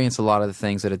experience a lot of the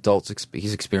things that adults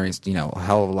he's experienced, a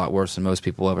hell of a lot worse than most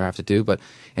people ever have to do. But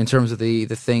in terms of the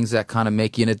things that kind of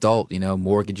make you an adult,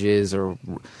 mortgages or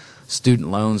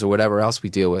student loans or whatever else we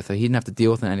deal with, he didn't have to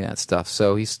deal with any of that stuff.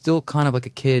 So he's still kind of like a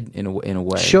kid in a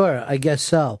way. Sure, I guess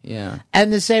so. Yeah.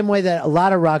 And the same way that a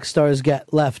lot of rock stars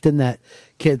get left in that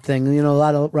kid thing. You know, a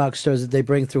lot of rock stars that they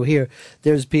bring through here,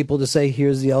 there's people to say,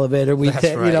 here's the elevator we That's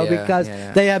take, right, you know, yeah, because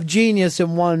yeah. they have genius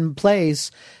in one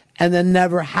place and then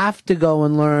never have to go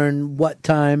and learn what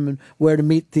time and where to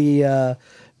meet the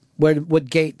what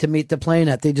gate to meet the plane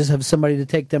at. They just have somebody to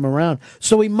take them around.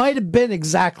 So he might have been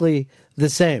exactly the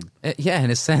same. Yeah,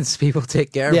 in a sense, people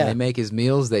take care of him. They make his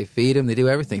meals, they feed him, they do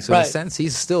everything. So in Right. a sense,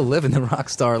 he's still living the rock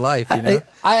star life. You know?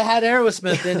 I had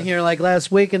Aerosmith in here like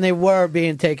last week, and they were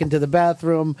being taken to the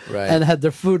bathroom Right. and had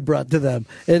their food brought to them.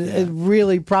 It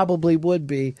really probably would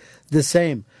be the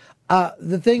same.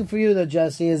 The thing for you, though,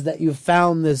 Jesse, is that you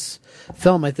found this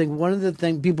film. I think one of the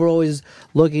things people are always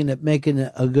looking at making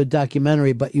a good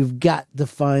documentary, but you've got to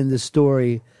find the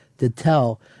story to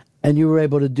tell. And you were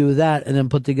able to do that and then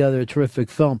put together a terrific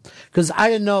film. Because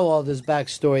I didn't know all this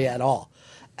backstory at all.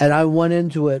 And I went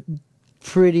into it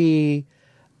pretty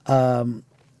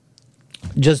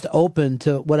just open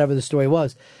to whatever the story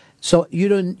was. So you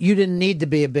didn't need to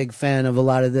be a big fan of a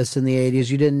lot of this in the 80s.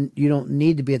 You don't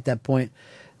need to be at that point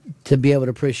to be able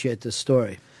to appreciate this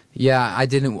story. Yeah, I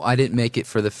didn't make it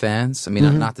for the fans. I mean,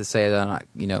 Mhm. not to say that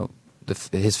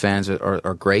his fans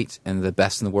are great and the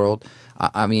best in the world.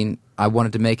 I mean, I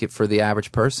wanted to make it for the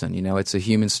average person. You know, it's a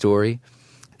human story,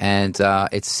 and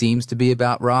it seems to be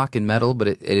about rock and metal, but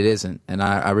it isn't. And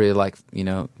I really like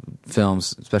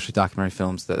films, especially documentary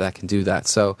films that can do that.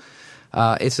 So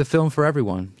it's a film for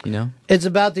everyone. You know. It's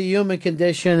about the human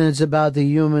condition, and it's about the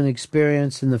human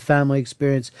experience and the family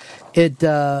experience. It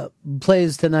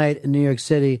plays tonight in New York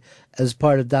City as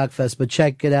part of DocFest, but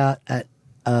check it out at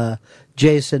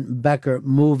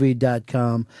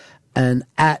JasonBeckerMovie.com and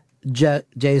at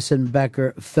Jason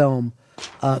Becker Film.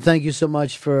 Thank you so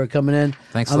much for coming in.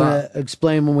 Thanks I'm a lot. going to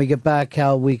explain when we get back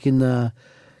how we can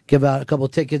give out a couple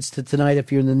tickets to tonight.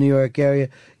 If you're in the New York area,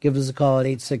 give us a call at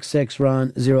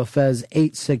 866-RON-0-FEZ,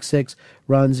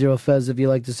 866-RON-0-FEZ if you'd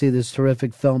like to see this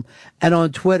terrific film. And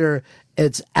on Twitter,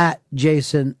 it's at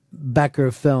Jason Becker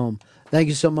Film. Thank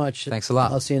you so much. Thanks a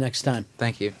lot. I'll see you next time.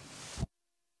 Thank you.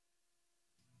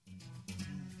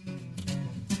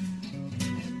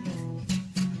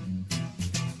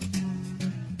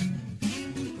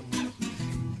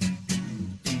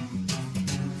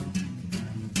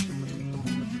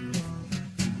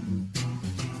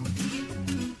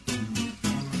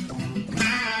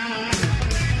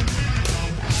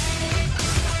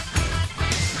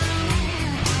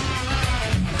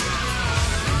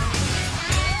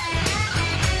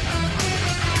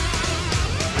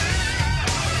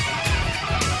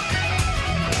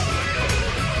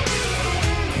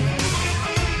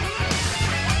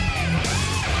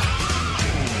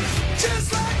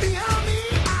 Just like the army,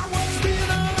 I was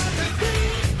being all I could be.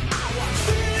 I was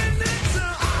feeling it so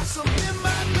awesome in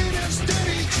my latest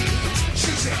dirty jeans.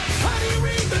 She said, honey,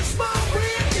 read the small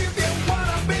print if you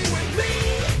wanna be with me.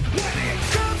 When it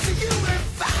comes to human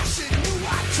fashion, you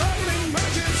are trouble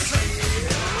emergency.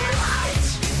 Right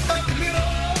up the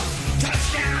middle,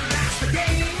 touchdown, that's the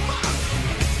game.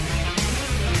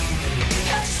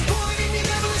 Exploiting, you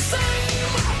never the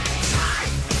same. Tight,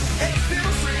 it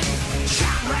feels free.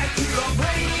 Shot right through the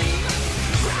brain.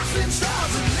 Grasping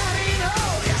stars and letting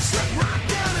all you slip right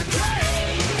down the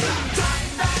drain. Time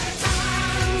that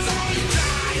times all you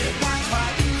try it once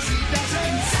quite easy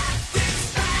doesn't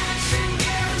satisfaction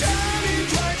guaranteed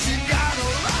twice you gotta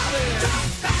love it.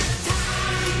 Time that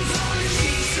times all you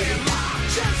easy rock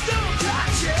just don't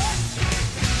touch it.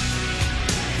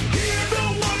 Here go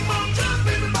one more jump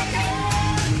in my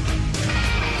head.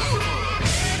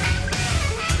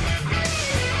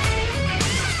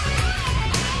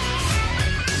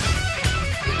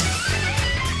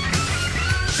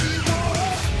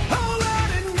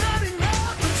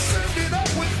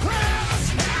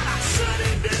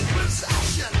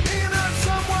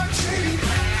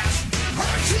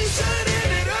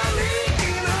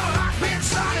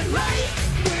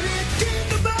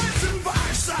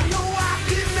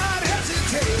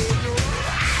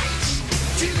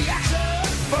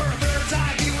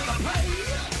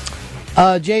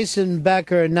 Jason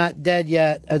Becker, Not Dead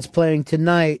Yet, that's playing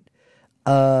tonight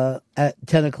at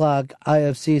 10 o'clock,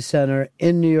 IFC Center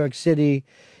in New York City.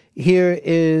 Here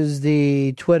is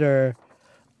the Twitter,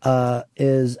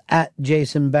 is at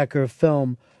Jason Becker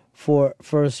Film for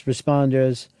first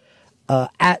responders,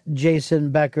 at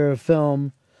Jason Becker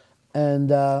Film. And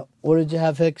what did you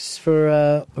have, Hicks, for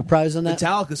a prize on that?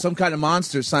 Metallica, Some Kind of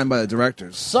Monster, signed by the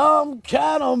directors. Some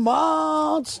kind of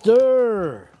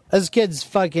monster. As kids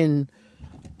fucking,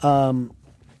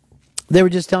 they were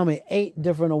just telling me 8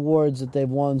 different awards that they've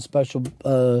won, special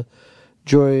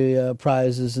jury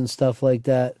prizes and stuff like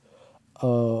that.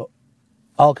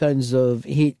 all kinds of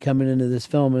heat coming into this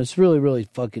film, and it's really, really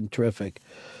fucking terrific.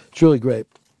 It's really great.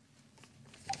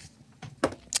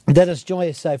 Dennis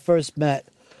Joyce, I first met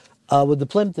with the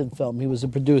Plimpton film. He was a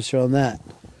producer on that.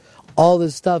 All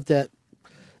this stuff that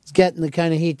is getting the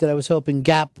kind of heat that I was hoping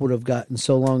Gap would have gotten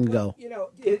so long ago.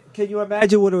 Can you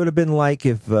imagine what it would have been like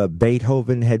if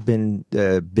Beethoven had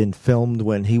been filmed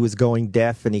when he was going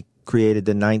deaf and he created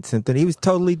the Ninth Symphony? He was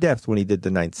totally deaf when he did the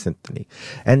Ninth Symphony,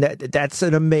 and that's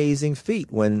an amazing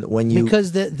feat. When you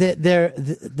because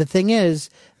the thing is,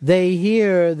 they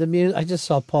hear the music. I just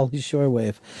saw Pauly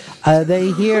Shorewave.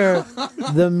 They hear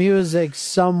the music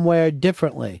somewhere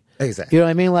differently. Exactly. You know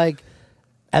what I mean? Like,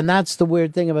 and that's the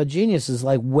weird thing about genius is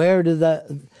like, where do that?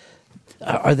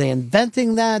 Are they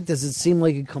inventing that? Does it seem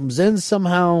like it comes in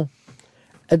somehow?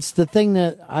 It's the thing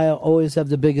that I always have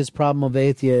the biggest problem of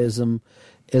atheism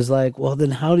is like, well,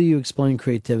 then how do you explain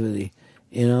creativity?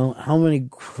 You know, how many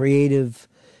creative,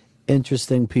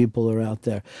 interesting people are out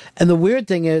there? And the weird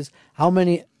thing is,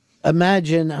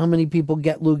 imagine how many people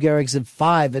get Lou Gehrig's at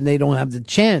 5 and they don't have the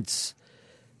chance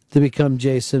to become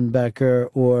Jason Becker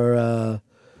or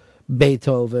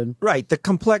Beethoven. Right. The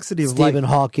complexity of Stephen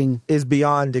life Hawking is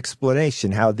beyond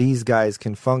explanation. How these guys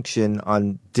can function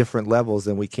on different levels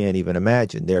than we can't even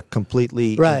imagine. They're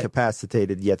completely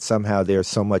incapacitated, yet somehow they're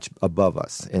so much above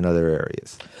us in other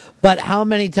areas. But how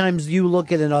many times you look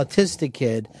at an autistic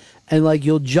kid and like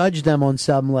you'll judge them on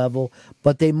some level,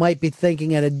 but they might be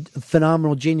thinking at a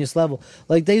phenomenal genius level.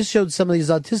 Like they showed some of these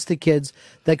autistic kids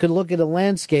that could look at a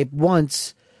landscape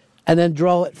once and then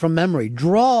draw it from memory.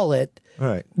 Draw it.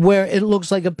 Right. Where it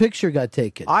looks like a picture got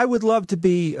taken. I would love to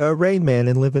be a Rain Man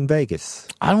and live in Vegas.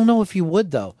 I don't know if you would,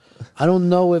 though. I don't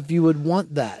know if you would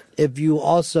want that if you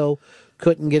also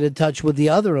couldn't get in touch with the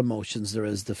other emotions there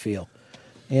is to feel.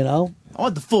 You know? I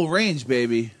want the full range,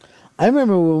 baby. I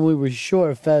remember when we were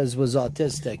sure Fez was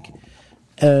autistic,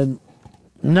 and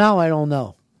now I don't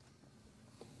know.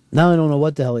 Now I don't know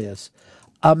what the hell he is.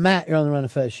 Matt, you're on the Run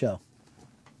of Fez show.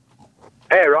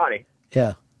 Hey, Ronnie.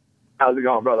 Yeah. How's it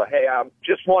going, brother? Hey, I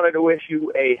just wanted to wish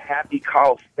you a happy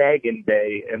Carl Sagan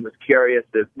Day and was curious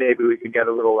if maybe we could get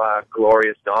a little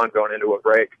Glorious Dawn going into a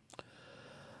break.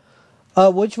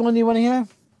 Which one do you want to hear?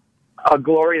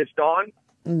 Glorious Dawn.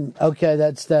 Okay,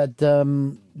 that's that.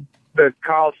 The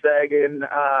Carl Sagan,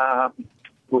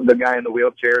 the guy in the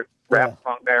wheelchair, rap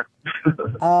song there.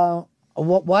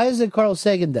 Why is it Carl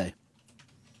Sagan Day?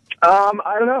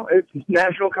 I don't know. It's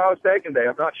National Carl Sagan Day.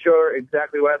 I'm not sure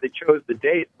exactly why they chose the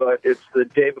date, but it's the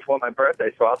day before my birthday,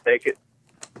 so I'll take it.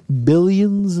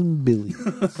 Billions and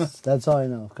billions. That's all I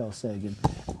know of Carl Sagan.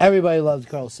 Everybody loves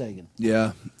Carl Sagan.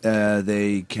 Yeah,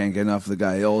 they can't get enough of the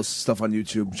guy. All his stuff on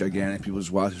YouTube, gigantic. People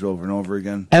just watch it over and over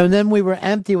again. And then we were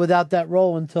empty without that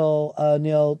role until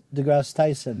Neil deGrasse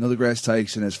Tyson. Neil deGrasse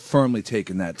Tyson has firmly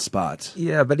taken that spot.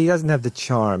 Yeah, but he doesn't have the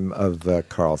charm of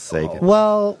Carl Sagan.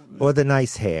 Well, or the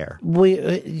nice hair.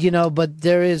 But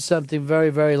there is something very,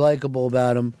 very likable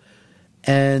about him.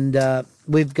 And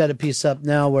we've got a piece up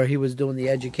now where he was doing the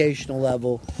educational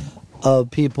level of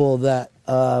people that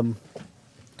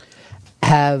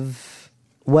have,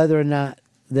 whether or not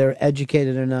they're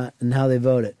educated or not, and how they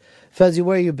voted. Fezzi,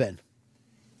 where you been?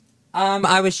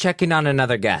 I was checking on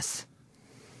another guest.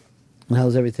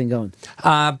 How's everything going?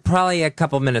 Probably a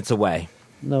couple minutes away.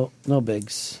 No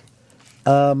bigs.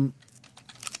 And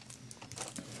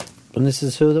this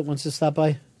is who that wants to stop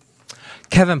by?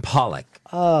 Kevin Pollak.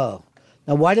 Oh.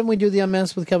 Now, why didn't we do the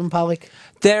Unmasked with Kevin Pollak?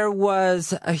 There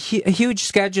was a huge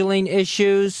scheduling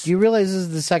issues. Do you realize this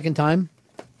is the second time?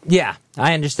 Yeah,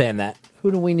 I understand that.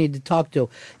 Who do we need to talk to?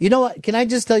 You know what? Can I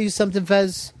just tell you something,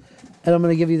 Fez? And I'm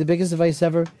going to give you the biggest advice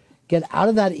ever. Get out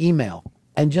of that email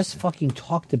and just fucking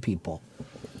talk to people.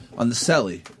 On the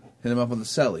celly. Hit him up on the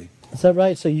celly. Is that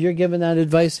right? So you're giving that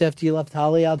advice after you left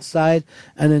Holly outside,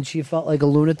 and then she felt like a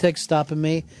lunatic stopping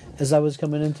me as I was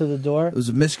coming into the door? It was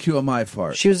a miscue on my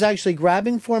part. She was actually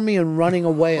grabbing for me and running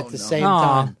away at the same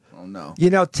time. Oh, no. You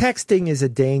know, texting is a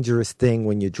dangerous thing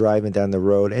when you're driving down the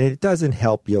road, and it doesn't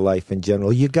help your life in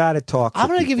general. You got to talk to I'm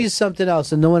going to people. give you something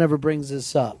else, and no one ever brings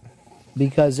this up,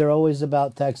 because they're always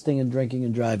about texting and drinking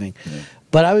and driving.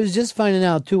 But I was just finding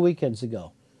out 2 weekends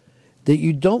ago that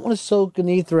you don't want to soak an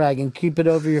ether rag and keep it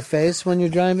over your face when you're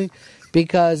driving,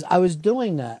 because I was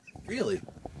doing that. Really?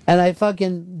 And I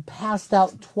fucking passed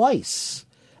out twice.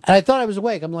 And I thought I was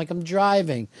awake. I'm like, I'm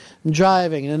driving. And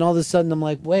then all of a sudden I'm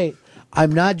like, wait,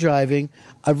 I'm not driving.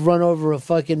 I've run over a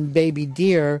fucking baby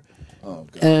deer. Oh,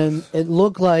 God. And it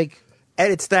looked like...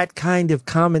 And it's that kind of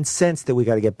common sense that we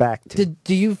got to get back to.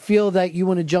 Do you feel that you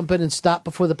want to jump in and stop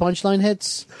before the punchline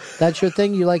hits? That's your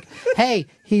thing? You're like, hey,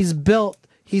 he's built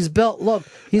He's built. Look,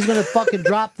 he's gonna fucking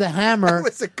drop the hammer. That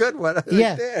was a good one. Right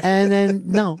Yeah, there. and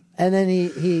then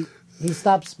he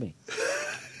stops me.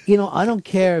 You know, I don't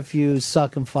care if you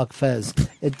suck and fuck Fez.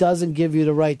 It doesn't give you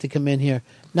the right to come in here.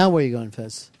 Now, where are you going,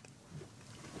 Fez?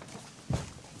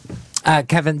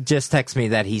 Kevin just texted me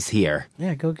that he's here.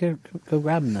 Yeah, go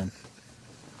grab him then.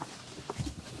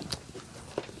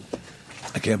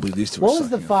 I can't believe these two. What was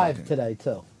the 5 today,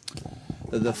 too?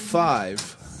 The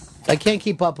 5. I can't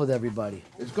keep up with everybody.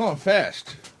 It's going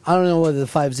fast. I don't know whether the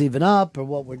 5's even up or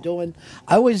what we're doing.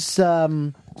 I was.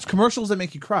 It's commercials that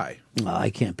make you cry. Oh, I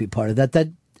can't be part of that.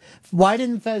 Why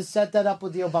didn't Fez set that up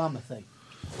with the Obama thing?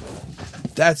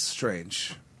 That's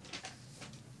strange.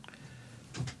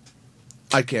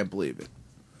 I can't believe it.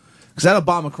 Because that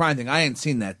Obama crying thing, I ain't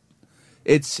seen that.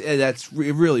 It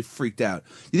really freaked out.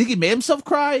 You think he made himself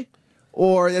cry,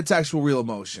 or that's actual real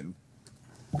emotion?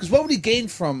 Because what would he gain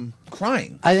from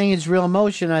crying? I think it's real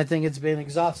emotion. I think it's being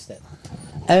exhausted.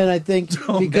 And I think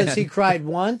because he cried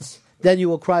once, then you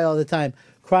will cry all the time.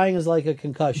 Crying is like a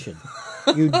concussion.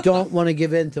 You don't want to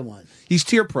give in to one. He's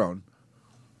tear prone.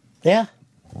 Yeah.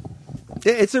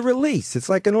 It's a release. It's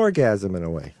like an orgasm in a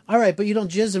way. All right, but you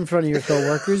don't jizz in front of your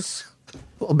coworkers.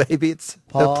 Well, maybe it's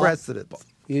Paul, the precedent.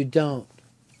 You don't.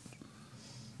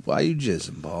 Why are you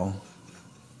jizzing, Paul?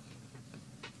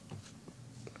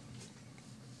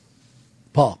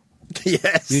 Paul.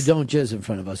 Yes. You don't jizz in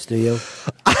front of us, do you?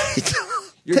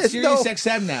 You're There's Sirius no-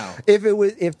 XM now.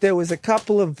 If there was a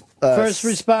couple of First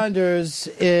responders,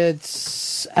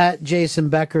 it's at Jason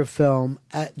Becker Film.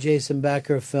 At Jason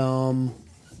Becker Film.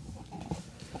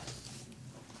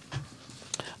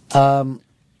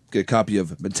 Get a copy of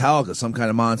Metallica, Some Kind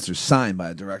of Monster, signed by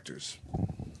the directors.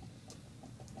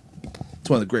 It's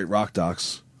one of the great rock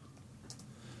docs.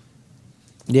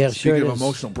 Yeah, Speaking sure it of is.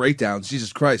 emotional breakdowns,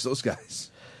 Jesus Christ, those guys.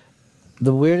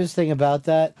 The weirdest thing about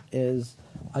that is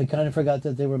I kind of forgot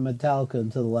that they were Metallica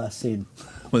until the last scene.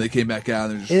 When they came back out,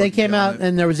 they're just They fucking came out killing it.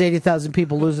 and there was 80,000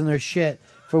 people losing their shit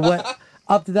for what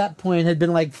up to that point had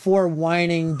been like 4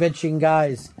 whining, bitching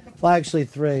guys. Well, actually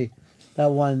 3.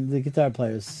 That one, the guitar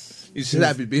players. He's just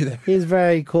happy to be there. He's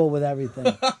very cool with everything.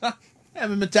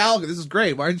 I'm in Metallica. This is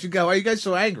great. Why didn't you go? Why are you guys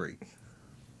so angry?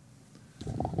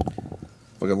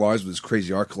 Fucking Lars with his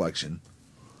crazy art collection.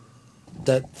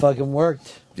 That fucking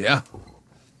worked. Yeah.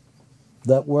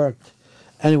 That worked.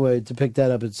 Anyway, to pick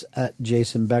that up, it's at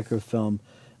Jason Becker Film.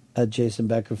 At Jason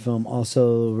Becker Film.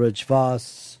 Also, Rich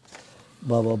Voss.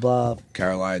 Blah, blah, blah.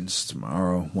 Caroline's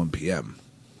tomorrow, 1 p.m.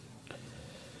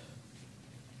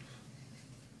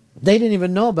 They didn't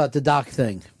even know about the doc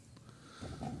thing.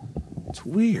 It's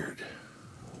weird.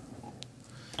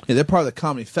 Yeah, they're part of the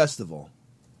comedy festival.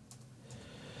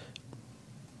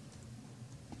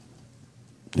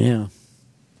 Yeah.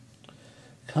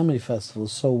 Comedy festival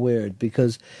is so weird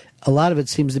because a lot of it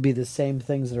seems to be the same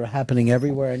things that are happening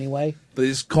everywhere anyway. But they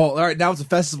just call, all right, now it's a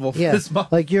festival for Yeah, this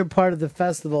month. like you're part of the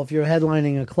festival if you're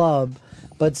headlining a club,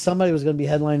 but somebody was going to be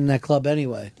headlining that club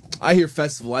anyway. I hear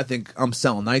festival, I think I'm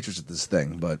selling nitrous at this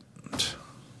thing, but...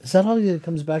 Is that all that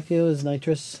comes back to you is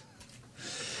nitrous?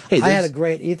 Hey, I had a there's-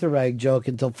 great ether rag joke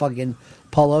until fucking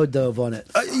Paulo dove on it.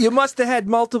 You must have had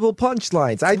multiple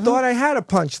punchlines. I thought I had a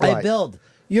punchline. I build.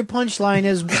 Your punchline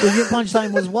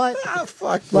was what? Fuck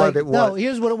Like, what it was. no,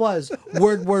 here's what it was.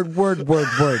 Word.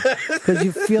 Because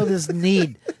you feel this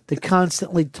need to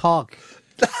constantly talk.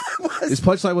 His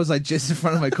punchline was like just in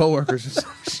front of my coworkers or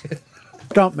some shit.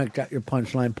 Don't make that your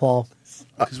punchline, Paul.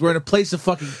 Because we're in a place of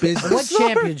fucking business. What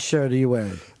champion shirt are you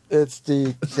wearing? It's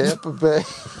the Tampa Bay.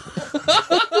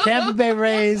 Tampa Bay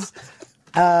Rays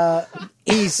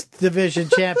East Division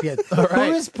champion. All right.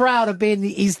 Who is proud of being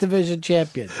the East Division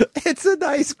champion? It's a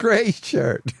nice gray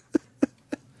shirt.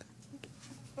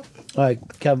 All right,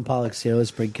 Kevin Pollak's here.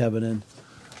 Let's bring Kevin in.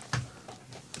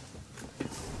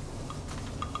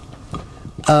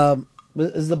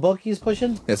 Is the book he's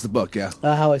pushing? That's the book, yeah.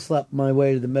 How I Slept My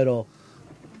Way to the Middle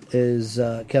is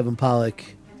Kevin Pollak.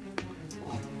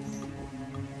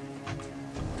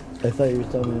 I thought you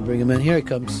were telling me to bring him in. Here he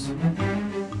comes.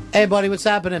 Hey, buddy, what's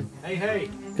happening? Hey.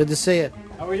 Good to see you.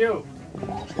 How are you?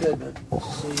 Good, man.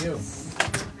 See you.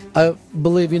 I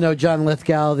believe you know John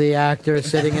Lithgow, the actor,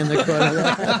 sitting in the corner.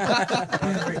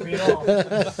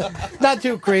 Not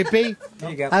too creepy. There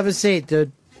you go. Have a seat,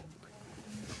 dude.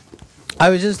 I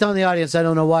was just telling the audience, I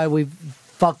don't know why we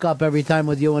fuck up every time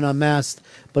with you and Unmasked,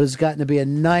 but it's gotten to be a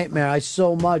nightmare. I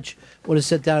so much want to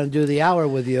sit down and do the hour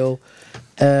with you.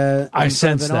 I in front of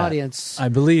sense an that. audience. I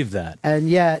believe that. And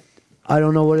yet, I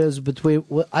don't know what it is between.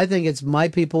 I think it's my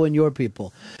people and your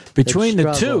people. that Between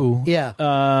the struggle. two,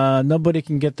 yeah, nobody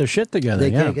can get their shit together. they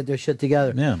yeah. can't get their shit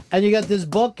together. Yeah. And you got this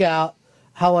book out,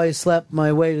 How I Slept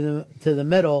My Way to the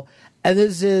Middle. And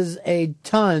this is a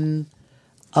ton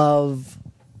of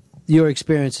your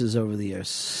experiences over the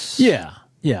years. Yeah.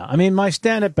 I mean, my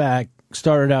stand-up act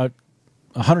started out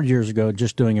 100 years ago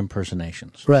just doing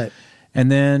impersonations. Right.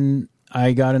 And then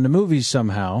I got into movies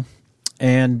somehow.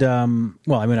 And, I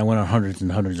went on hundreds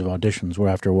and hundreds of auditions where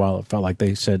after a while it felt like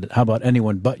they said, how about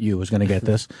anyone but you was going to get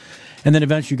this? And then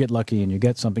eventually you get lucky and you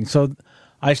get something. So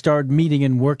I started meeting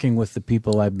and working with the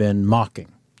people I've been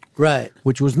mocking. Right.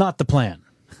 Which was not the plan,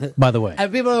 by the way.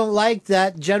 And people don't like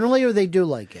that generally, or they do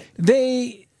like it?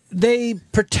 They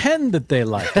pretend that they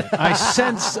like it. I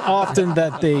sense often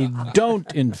that they don't,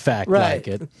 in fact, like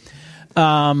it.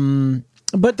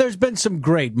 But there's been some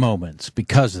great moments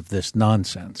because of this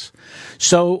nonsense.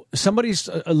 So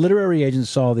a literary agent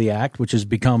saw the act, which has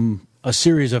become a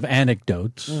series of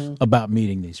anecdotes about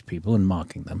meeting these people and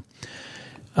mocking them.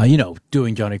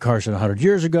 Doing Johnny Carson 100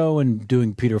 years ago and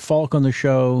doing Peter Falk on the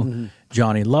show,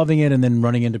 Johnny loving it, and then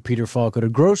running into Peter Falk at a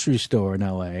grocery store in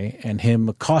L.A. and him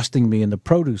accosting me in the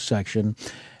produce section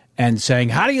and saying,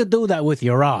 how do you do that with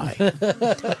your eye?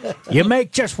 You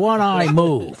make just one eye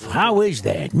move. How is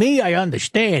that? Me, I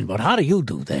understand, but how do you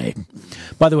do that?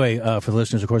 By the way, for the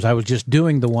listeners, of course, I was just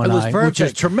doing the one eye, which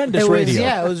is tremendous radio.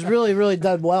 Yeah, it was really, really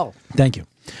done well. Thank you.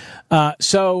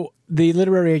 So the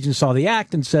literary agent saw the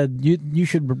act and said, you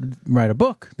should write a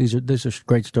book. These are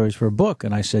great stories for a book.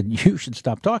 And I said, you should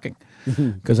stop talking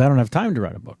because I don't have time to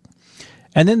write a book.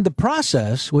 And then the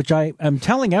process, which I am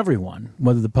telling everyone,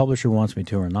 whether the publisher wants me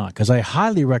to or not, because I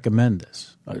highly recommend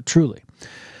this, truly.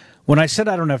 When I said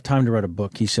I don't have time to write a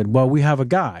book, he said, well, we have a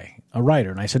guy, a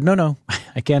writer. And I said, no,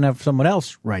 I can't have someone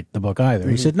else write the book either.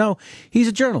 He said, no, he's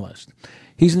a journalist.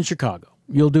 He's in Chicago.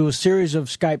 You'll do a series of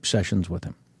Skype sessions with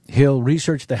him. He'll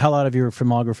research the hell out of your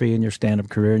filmography and your stand-up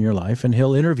career and your life, and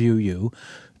he'll interview you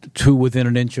to within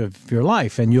an inch of your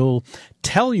life, and you'll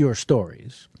tell your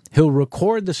stories. He'll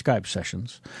record the Skype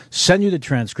sessions, send you the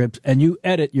transcripts, and you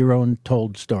edit your own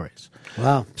told stories.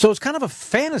 Wow. So it's kind of a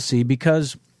fantasy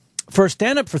because for a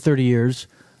stand-up for 30 years,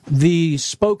 the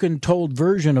spoken, told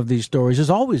version of these stories is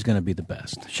always going to be the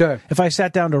best. Sure. If I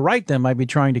sat down to write them, I'd be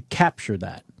trying to capture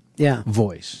that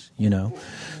voice,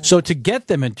 So to get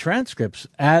them in transcripts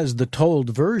as the told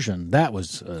version, that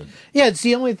was... it's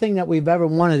the only thing that we've ever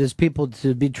wanted is people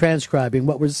to be transcribing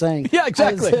what we're saying. Yeah,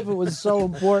 exactly. As if it was so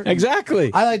important.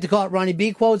 Exactly. I like to call it Ronnie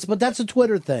B quotes, but that's a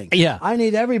Twitter thing. Yeah. I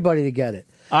need everybody to get it.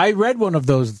 I read one of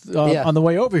those on the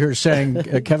way over here saying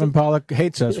Kevin Pollak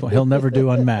hates us. Well, he'll never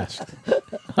do Unmasked.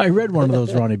 I read one of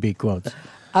those Ronnie B quotes.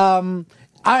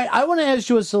 I want to ask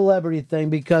you a celebrity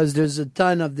thing because there's a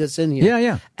ton of this in here.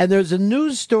 Yeah. And there's a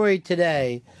news story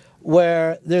today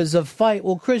where there's a fight.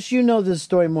 Well, Chris, you know this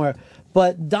story more,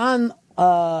 but Don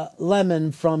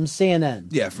Lemon from CNN.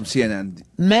 Yeah, from CNN.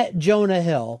 Met Jonah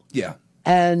Hill. Yeah.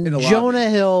 And In the Jonah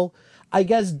lobby. Hill, I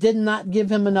guess, did not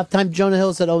give him enough time. Jonah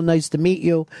Hill said, "Oh, nice to meet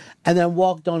you," and then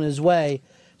walked on his way.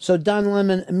 So Don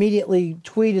Lemon immediately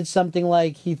tweeted something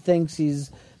like he thinks he's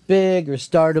big or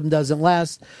stardom doesn't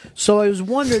last. So I was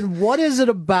wondering, what is it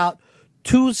about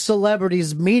two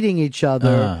celebrities meeting each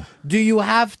other? Do you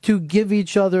have to give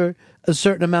each other a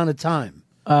certain amount of time?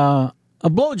 A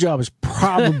blowjob is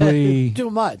probably too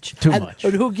much. Too And much.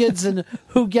 who gets and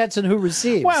who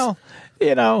receives? Well,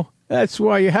 that's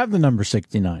why you have the number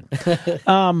 69.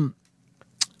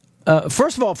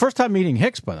 First of all, first time meeting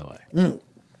Hicks, by the way.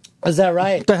 Is that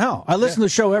right? What the hell? I listen to the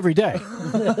show every day.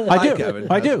 I do. Kevin.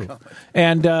 I do.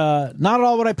 And not at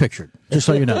all what I pictured, just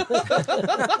so you know.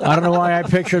 I don't know why I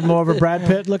pictured more of a Brad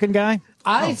Pitt looking guy.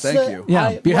 Thank you.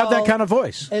 Yeah, you have that kind of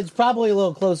voice. It's probably a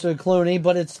little closer to Clooney,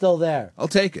 but it's still there. I'll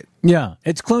take it. Yeah,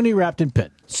 it's Clooney wrapped in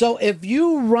Pitt. So if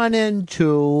you run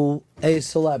into a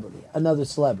celebrity, another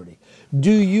celebrity,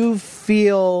 do you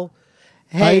feel,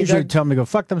 hey, I usually they're- tell them to go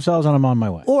fuck themselves and I'm on my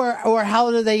way. or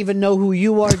how do they even know who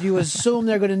you are? Do you assume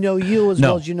they're going to know you as No.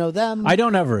 well as you know them? I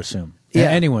don't ever assume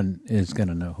anyone is going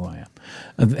to know who I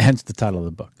am. Hence the title of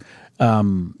the book. I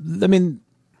mean,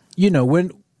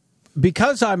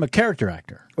 because I'm a character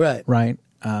actor, right,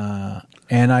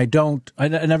 and I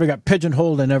never got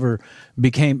pigeonholed. I never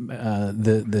became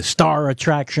the star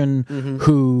attraction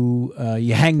who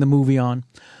you hang the movie on.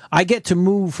 I get to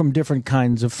move from different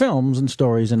kinds of films and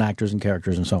stories and actors and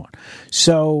characters and so on.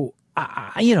 So,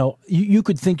 you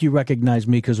could think you recognize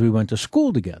me because we went to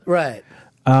school together. Right.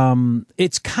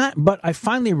 But I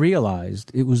finally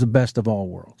realized it was the best of all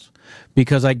worlds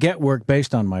because I get work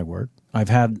based on my work. I've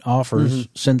had offers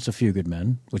since A Few Good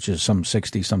Men, which is some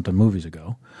 60-something movies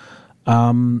ago.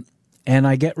 and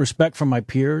I get respect from my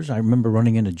peers. I remember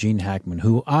running into Gene Hackman,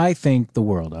 who I think the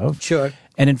world of. Sure.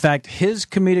 And in fact, his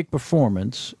comedic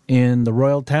performance in The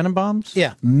Royal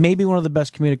Tenenbaums, maybe one of the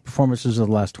best comedic performances of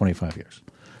the last 25 years.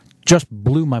 Just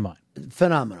blew my mind.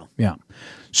 Phenomenal. Yeah.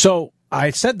 So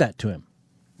I said that to him,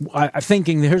 I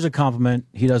thinking here's a compliment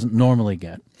he doesn't normally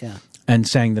get. Yeah. And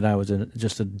saying that I was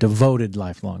just a devoted,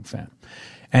 lifelong fan.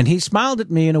 And he smiled at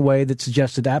me in a way that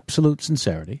suggested absolute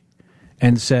sincerity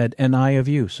and said, "And I of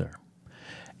you, sir."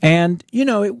 And, you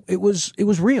know, it was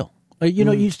real. You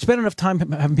know, you spend enough time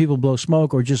having people blow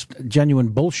smoke or just genuine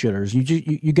bullshitters,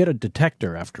 you get a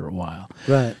detector after a while.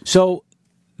 Right. So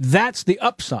that's the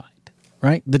upside.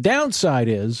 Right? The downside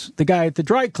is the guy at the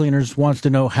dry cleaners wants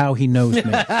to know how he knows me.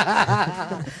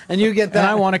 And you get that. And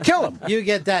I want to kill him. You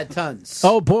get that tons.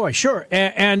 Oh, boy, sure.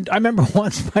 And I remember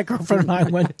once my girlfriend and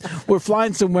I we're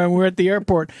flying somewhere and we were at the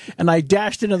airport and I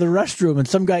dashed into the restroom and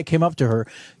some guy came up to her.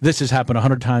 This has happened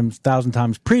 100 times, 1,000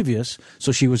 times previous,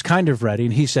 so she was kind of ready.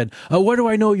 And he said, "Oh, where do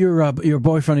I know your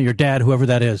boyfriend or your dad, whoever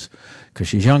that is?" Because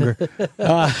she's younger.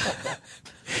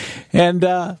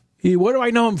 Where do I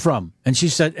know him from? And she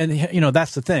said, and you know,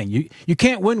 that's the thing. You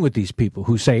can't win with these people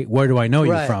who say, "Where do I know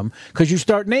you from?" Because you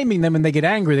start naming them and they get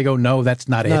angry. They go, "No, that's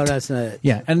not it." No, that's not it.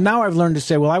 Yeah. And now I've learned to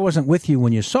say, "Well, I wasn't with you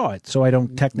when you saw it, so I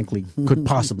don't technically could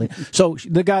possibly." So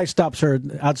the guy stops her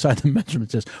outside the men's room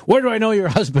and says, "Where do I know your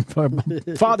husband or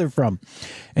father from?"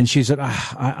 And she said,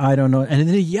 I don't know. And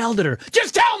then he yelled at her,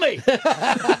 "Just tell me!"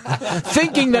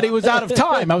 Thinking that he was out of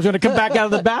time. I was going to come back out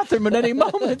of the bathroom at any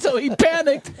moment. So he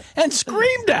panicked and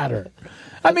screamed at her.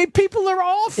 I mean, people are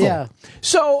awful. Yeah.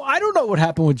 So I don't know what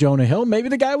happened with Jonah Hill. Maybe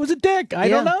the guy was a dick. I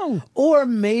don't know. Or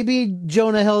maybe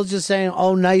Jonah Hill's just saying,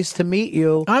 "Oh, nice to meet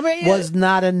you," was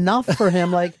not enough for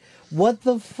him. Like, what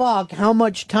the fuck? How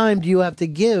much time do you have to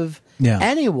give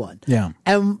anyone? Yeah.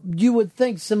 And you would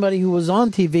think somebody who was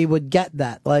on TV would get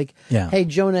that. Like, hey,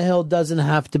 Jonah Hill doesn't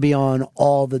have to be on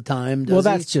all the time, does Well, he?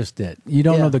 that's just it. You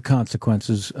don't know the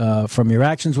consequences from your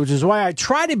actions, which is why I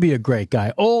try to be a great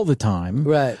guy all the time.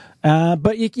 Right.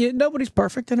 But nobody's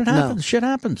perfect, and it happens. No. Shit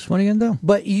happens. What are you going to do?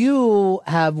 But you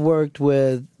have worked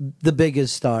with the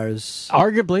biggest stars.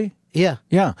 Arguably. Yeah.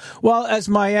 Yeah. Well, as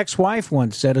my ex-wife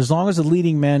once said, as long as a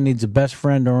leading man needs a best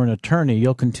friend or an attorney,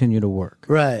 you'll continue to work.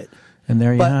 Right. And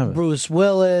there you have it. Bruce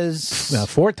Willis.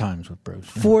 4 times with Bruce.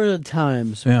 4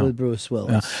 times with Bruce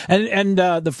Willis. Yeah. And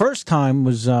the first time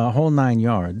was Whole 9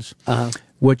 Yards,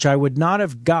 which I would not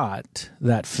have got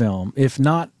that film if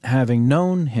not having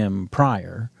known him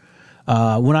prior.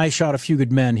 When I shot A Few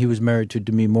Good Men, he was married to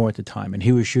Demi Moore at the time, and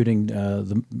he was shooting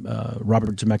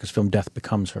Robert Zemeckis' film Death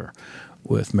Becomes Her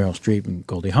with Meryl Streep and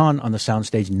Goldie Hawn on the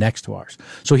soundstage next to ours.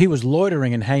 So he was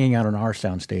loitering and hanging out on our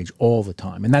soundstage all the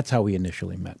time, and that's how we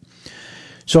initially met.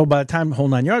 So by the time Whole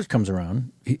 9 Yards comes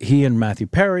around, he and Matthew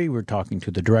Perry were talking to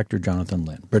the director, Jonathan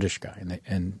Lynn, British guy,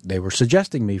 and they were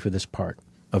suggesting me for this part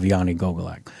of Yanni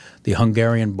Gogolak, the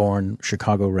Hungarian-born,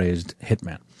 Chicago-raised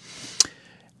hitman.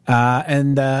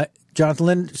 Jonathan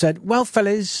Lynn said, "Well,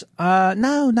 fellas,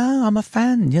 no, I'm a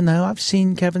fan. You know, I've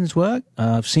seen Kevin's work.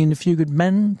 I've seen A Few Good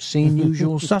Men, seen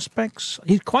Usual Suspects.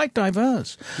 He's quite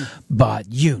diverse.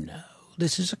 But, you know,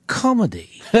 this is a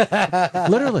comedy."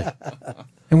 Literally.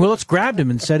 And Willis grabbed him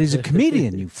and said, "He's a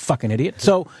comedian, you fucking idiot."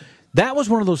 So that was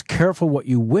one of those careful what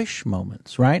you wish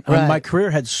moments, right? I mean, my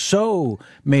career had so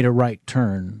made a right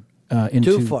turn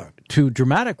into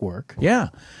dramatic work,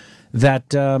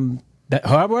 that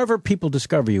however people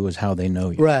discover you is how they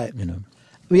know you. Right. You know.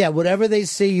 Yeah, whatever they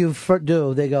see you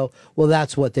do, they go, well,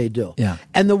 that's what they do. Yeah.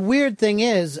 And the weird thing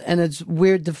is, and it's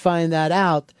weird to find that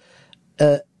out,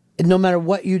 no matter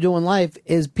what you do in life,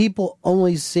 is people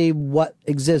only see what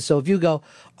exists. So if you go,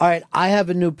 all right, I have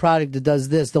a new product that does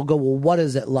this, they'll go, well, what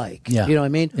is it like? Yeah. You know what I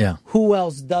mean? Yeah. Who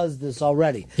else does this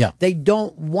already? Yeah. They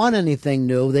don't want anything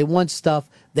new. They want stuff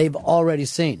they've already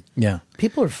seen. Yeah.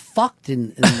 People are fucked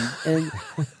and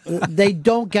they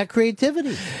don't get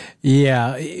creativity.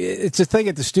 Yeah. It's a thing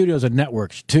at the studios and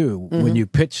networks, too, when you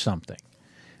pitch something.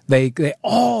 They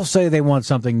all say they want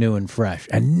something new and fresh,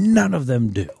 and none of them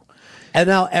do. And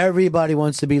now everybody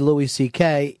wants to be Louis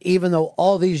C.K., even though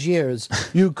all these years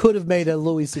you could have made a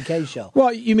Louis C.K. show.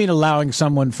 Well, you mean allowing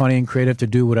someone funny and creative to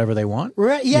do whatever they want?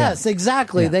 Right? Yes,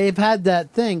 exactly. Yeah. They've had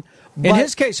that thing. In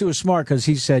his case, he was smart because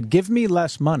he said, "Give me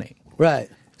less money." Right.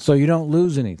 So you don't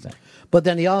lose anything. But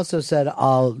then he also said,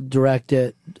 "I'll direct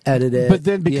it, edit it." But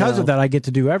then because of that, I get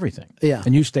to do everything. Yeah.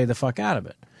 And you stay the fuck out of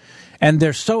it. And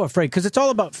they're so afraid, because it's all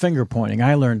about finger pointing.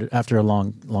 I learned after a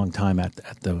long time at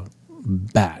the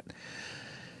bat.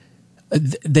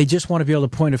 They just want to be able to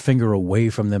point a finger away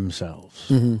from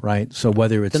themselves, right? So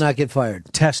whether it's to not get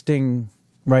fired, testing,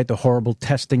 right, the horrible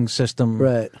testing system,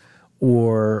 right,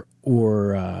 or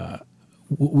whatever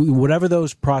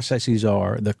those processes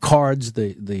are, the cards,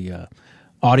 the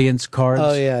audience cards.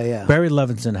 Oh, yeah. Barry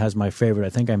Levinson has my favorite. I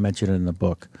think I mentioned it in the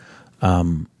book.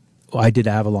 I did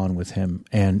Avalon with him,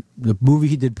 and the movie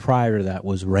he did prior to that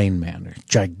was Rain Man, a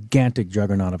gigantic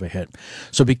juggernaut of a hit.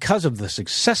 So because of the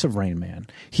success of Rain Man,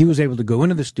 he was able to go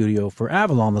into the studio for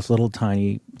Avalon, this little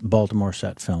tiny Baltimore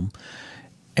set film,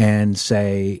 and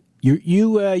say,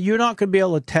 you're not going to be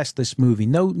able to test this movie.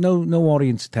 No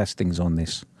audience testings on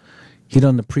this. He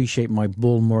doesn't appreciate my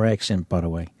Baltimore accent, by the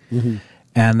way. Mm-hmm.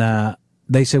 And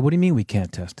they said, what do you mean we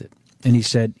can't test it? And he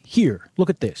said, here, look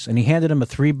at this. And he handed him a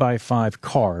 3x5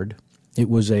 card.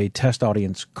 It was a test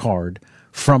audience card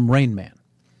from Rain Man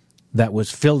that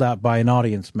was filled out by an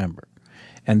audience member.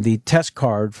 And the test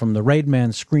card from the Rain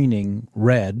Man screening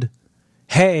read,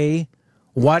 hey,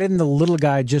 why didn't the little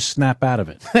guy just snap out of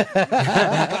it?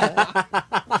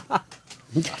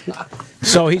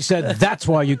 So he said, that's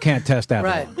why you can't test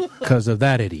Avalon. Right. Because of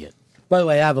that idiot. By the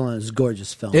way, Avalon is a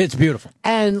gorgeous film. It's beautiful.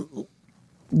 And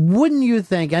wouldn't you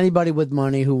think anybody with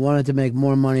money who wanted to make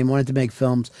more money, wanted to make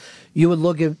films, you would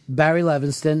look at Barry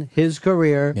Levinson, his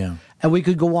career, and we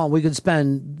could go on. We could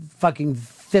spend fucking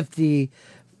 50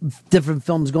 different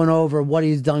films going over what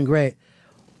he's done great.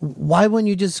 Why wouldn't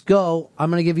you just go, I'm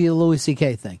going to give you the Louis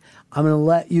C.K. thing. I'm going to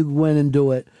let you go in and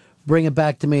do it, bring it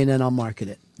back to me, and then I'll market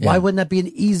it. Why wouldn't that be an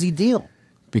easy deal?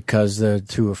 Because they're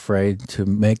too afraid to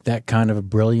make that kind of a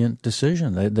brilliant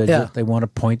decision. They want to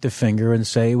point the finger and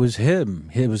say it was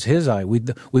him. It was his eye.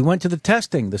 We went to the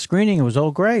testing, the screening. It was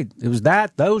all great. It was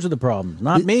that. Those are the problems,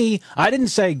 not me. I didn't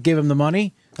say give him the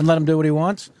money and let him do what he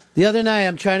wants. The other night,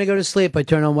 I'm trying to go to sleep. I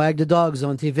turn on Wag the Dogs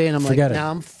on TV, and I'm Forget like, it.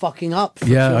 now I'm fucking up for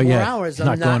Yeah, 2 more yeah. hours. Not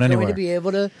I'm not going going anywhere. to be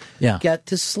able to get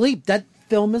to sleep. That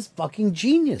film is fucking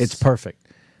genius. It's perfect.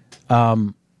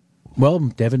 Well,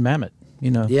 David Mamet.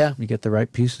 You get the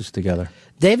right pieces together.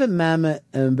 David Mamet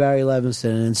and Barry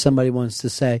Levinson, and somebody wants to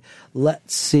say,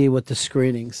 let's see what the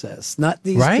screening says. Not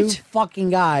these Right? two fucking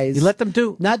guys. You let them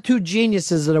do. Not two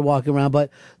geniuses that are walking around, but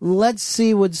let's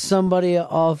see what somebody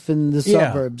off in the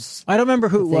suburbs. I don't remember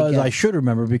who it think was. of. I should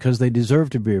remember because they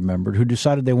deserve to be remembered, who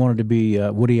decided they wanted to be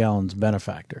Woody Allen's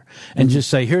benefactor and Mm-hmm. just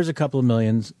say, here's a couple of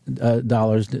 $millions,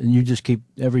 and you just keep,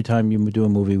 every time you do a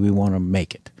movie, we want to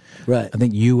make it. Right. I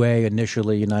think UA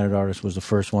initially, United Artists, was the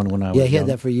first one when I was Yeah, he had young,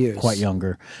 that for years. quite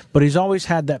younger. But he's always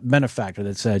had that benefactor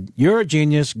that said, you're a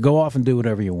genius, go off and do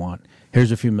whatever you want.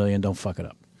 Here's a few million, don't fuck it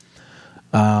up.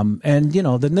 And,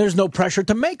 then there's no pressure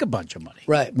to make a bunch of money.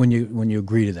 Right. When you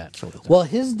agree to that sort of thing. Well,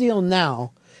 his deal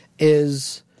now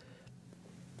is,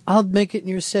 I'll make it in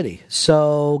your city.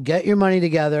 So get your money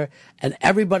together, and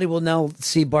everybody will now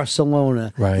see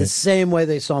Barcelona the same way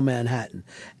they saw Manhattan.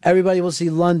 Everybody will see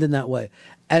London that way.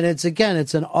 And it's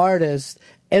an artist.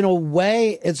 In a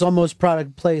way, it's almost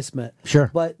product placement.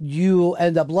 Sure. But you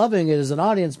end up loving it as an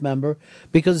audience member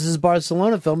because this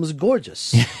Barcelona film is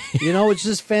gorgeous. It's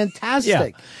just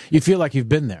fantastic. Yeah. You feel like you've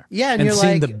been there. Yeah, and you're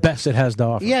seen like- the best it has to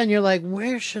offer. Yeah, and you're like,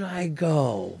 where should I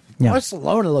go? Yeah.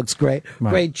 Barcelona looks great.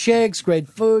 Right. Great chicks, great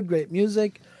food, great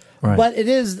music. Right. But it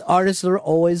is artists that are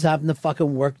always having to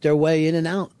fucking work their way in and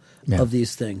out Yeah. of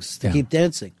these things to Yeah. keep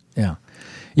dancing. Yeah.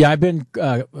 Yeah, I've been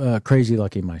crazy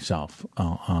lucky myself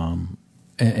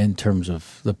in terms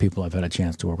of the people I've had a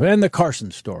chance to work with. And the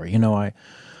Carson story,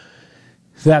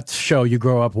 that show you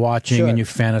grow up watching Sure. and you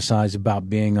fantasize about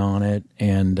being on it.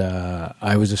 And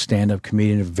I was a stand-up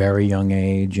comedian at a very young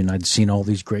age, and I'd seen all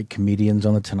these great comedians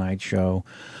on The Tonight Show.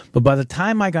 But by the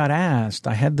time I got asked,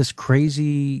 I had this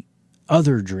crazy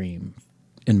other dream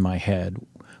in my head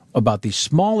about these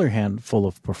smaller handful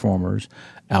of performers,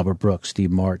 Albert Brooks,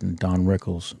 Steve Martin, Don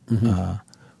Rickles,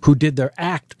 who did their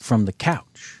act from the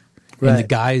couch in the Right.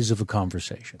 guise of a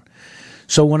conversation.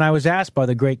 So when I was asked by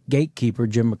the great gatekeeper,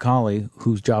 Jim McCauley,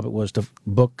 whose job it was to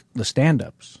book the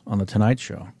stand-ups on The Tonight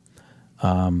Show,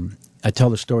 I tell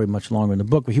the story much longer in the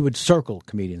book, but he would circle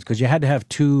comedians because you had to have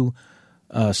two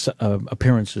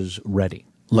appearances ready.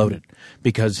 Loaded,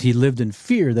 because he lived in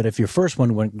fear that if your first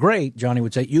one went great, Johnny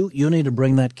would say, you need to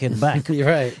bring that kid back. You're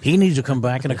right. He needs to come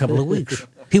back in a couple of weeks.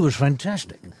 He was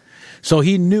fantastic. So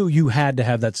he knew you had to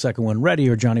have that second one ready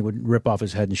or Johnny would rip off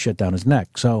his head and shit down his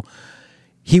neck. So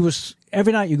he was,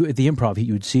 every night you go at the Improv,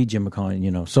 you would see Jim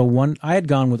McCauley, So I had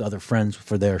gone with other friends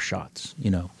for their shots,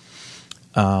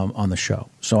 on the show.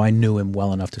 So I knew him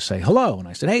well enough to say hello. And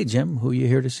I said, hey, Jim, who are you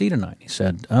here to see tonight? He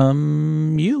said,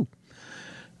 you.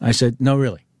 I said, no,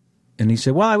 really. And he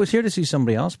said, well, I was here to see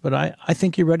somebody else, but I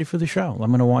think you're ready for the show.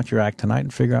 I'm going to watch your act tonight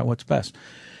and figure out what's best.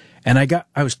 And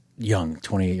I was young,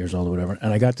 28 years old or whatever,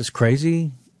 and I got this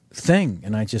crazy thing,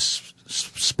 and I just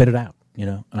spit it out,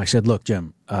 And I said, look,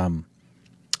 Jim,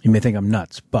 you may think I'm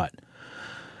nuts, but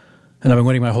And I've been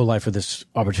waiting my whole life for this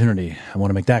opportunity. I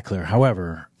want to make that clear.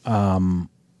 However,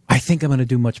 I think I'm going to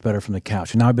do much better from the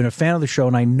couch. And now I've been a fan of the show,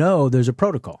 and I know there's a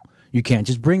protocol. You can't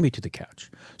just bring me to the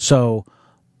couch. So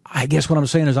I guess what I'm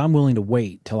saying is I'm willing to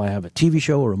wait till I have a TV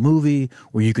show or a movie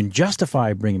where you can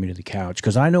justify bringing me to the couch.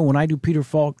 Because I know when I do Peter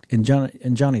Falk in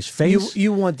Johnny's face,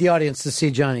 You want the audience to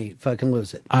see Johnny fucking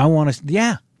lose it. I want to,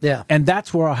 yeah. And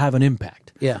that's where I'll have an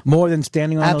impact. Yeah. More than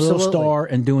standing on a little Absolutely. star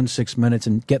and doing 6 minutes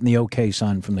and getting the okay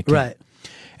sign from the kid. Right.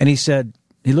 And he said,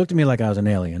 he looked at me like I was an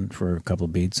alien for a couple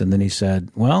of beats, and then he said,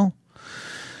 well,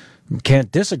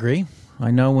 can't disagree.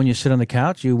 I know when you sit on the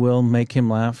couch, you will make him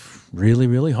laugh really,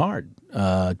 really hard.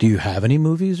 Do you have any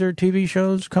movies or TV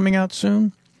shows coming out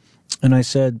soon? And I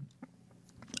said,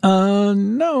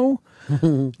 no.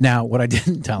 Now, what I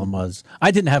didn't tell him was I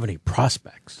didn't have any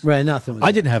prospects. Right, nothing.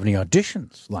 I didn't have any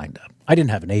auditions lined up. I didn't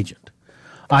have an agent.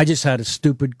 I just had a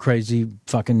stupid, crazy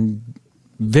fucking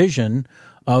vision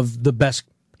of the best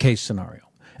case scenario.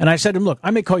 And I said to him, look,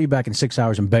 I may call you back in 6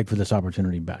 hours and beg for this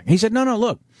opportunity back. He said, no,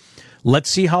 look, let's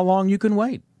see how long you can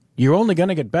wait. You're only going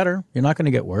to get better. You're not going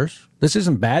to get worse. This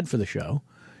isn't bad for the show.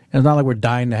 And it's not like we're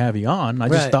dying to have you on. I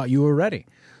just Right. thought you were ready.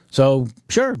 So,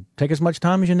 sure, take as much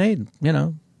time as you need. You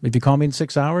know, if you call me in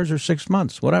 6 hours or 6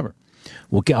 months, whatever.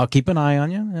 I'll keep an eye on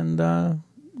you, and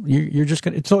you're just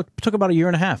going to... So it took about a year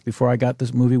and a half before I got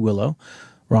this movie, Willow,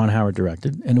 Ron Howard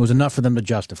directed, and it was enough for them to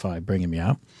justify bringing me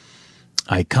out.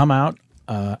 I come out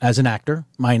as an actor.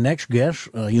 My next guest,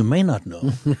 you may not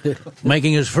know,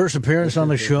 making his first appearance on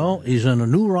the show, he's in a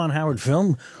new Ron Howard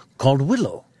film called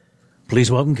Willow. Please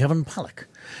welcome Kevin Pollak.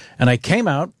 And I came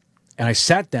out, and I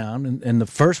sat down, and the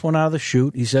first one out of the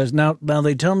shoot, he says, now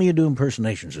they tell me you do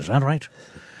impersonations. Is that right?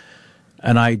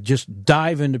 And I just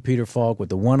dive into Peter Falk with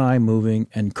the one eye moving,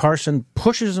 and Carson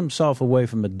pushes himself away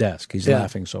from the desk. He's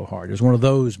laughing so hard. It was one of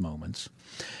those moments.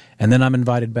 And then I'm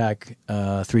invited back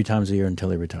 3 times a year until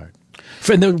he retired.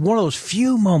 And there was one of those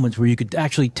few moments where you could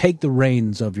actually take the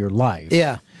reins of your life.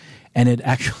 Yeah. And it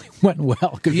actually went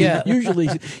well. Because usually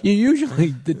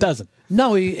it doesn't.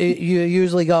 No, you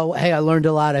usually go, hey, I learned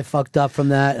a lot. I fucked up from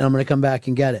that, and I'm going to come back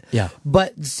and get it. Yeah.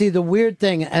 But see, the weird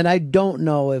thing, and I don't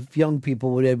know if young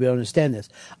people would be able to understand this.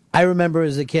 I remember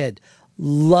as a kid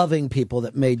loving people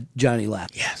that made Johnny laugh.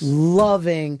 Yes.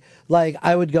 Loving, like,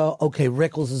 I would go, okay,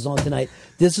 Rickles is on tonight.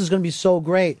 This is going to be so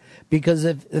great, because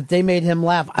if they made him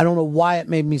laugh, I don't know why it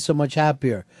made me so much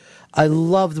happier. I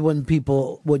loved when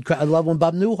people would cry. I loved when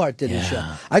Bob Newhart did the show.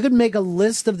 I could make a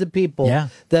list of the people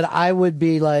that I would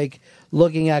be like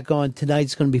looking at going,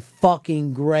 tonight's going to be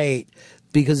fucking great,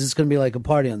 because it's going to be like a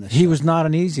party on this show. He was not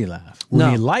an easy laugh.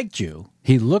 When he liked you,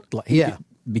 he looked like he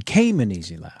became an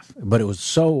easy laugh, but it was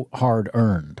so hard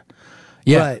earned.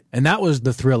 Yeah. Right. And that was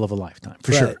the thrill of a lifetime,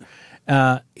 for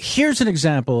sure. Here's an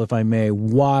example, if I may,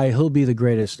 why he'll be the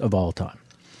greatest of all time.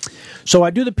 So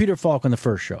I do the Peter Falk on the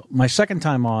first show. My second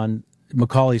time on,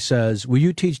 Macaulay says, will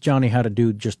you teach Johnny how to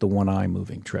do just the one eye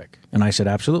moving trick? And I said,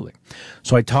 absolutely.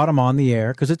 So I taught him on the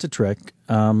air, because it's a trick.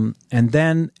 And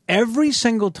then every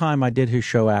single time I did his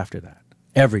show after that,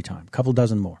 every time, a couple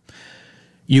dozen more,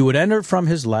 you would enter from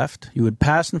his left, you would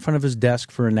pass in front of his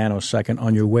desk for a nanosecond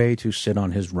on your way to sit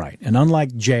on his right. And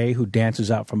unlike Jay, who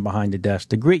dances out from behind the desk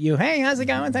to greet you, hey, how's it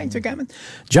going? Thanks for coming.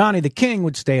 Johnny the King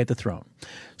would stay at the throne.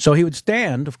 So he would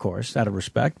stand, of course, out of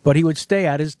respect, but he would stay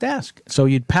at his desk. So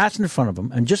you'd pass in front of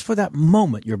him, and just for that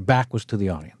moment, your back was to the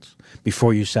audience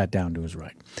before you sat down to his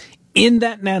right. In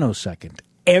that nanosecond,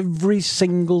 every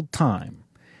single time,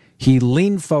 he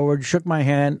leaned forward, shook my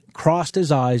hand, crossed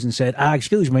his eyes, and said,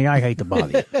 excuse me, I hate to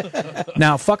bother you.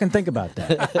 Now, fucking think about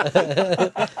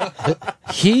that.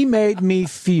 He made me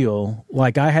feel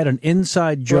like I had an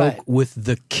inside joke with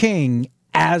the king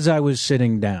as I was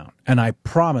sitting down. And I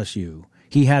promise you,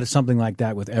 he had something like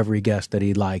that with every guest that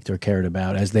he liked or cared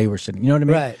about as they were sitting. You know what I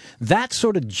mean? Right. That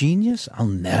sort of genius, I'll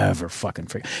never fucking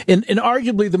forget. In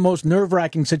arguably the most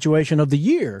nerve-wracking situation of the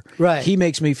year, he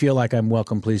makes me feel like I'm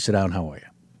welcome, please sit down, how are you?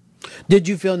 Did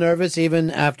you feel nervous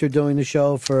even after doing the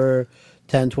show for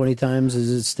 10, 20 times? Is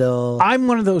it still... I'm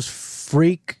one of those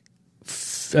freak...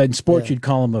 In sports, you'd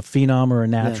call him a phenom or a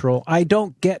natural. I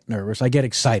don't get nervous. I get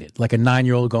excited, like a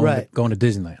 9-year-old going to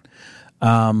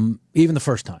Disneyland. Even the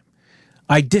first time.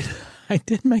 I did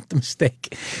make the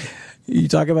mistake. You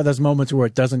talk about those moments where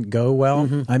it doesn't go well.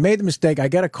 I made the mistake. I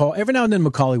get a call. Every now and then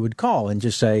Macaulay would call and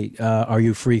just say, are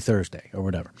you free Thursday or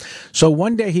whatever. So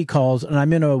one day he calls, and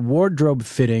I'm in a wardrobe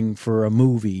fitting for a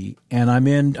movie, and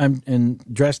I'm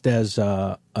dressed as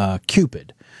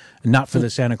Cupid. Not for the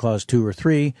Santa Claus 2 or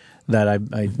 3 that I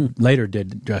later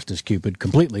did dressed as Cupid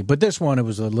completely. But this one, it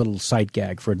was a little sight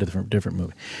gag for a different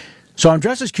movie. So I'm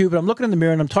dressed as Cupid. I'm looking in the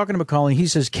mirror, and I'm talking to Macaulay, and he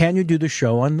says, can you do the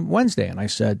show on Wednesday? And I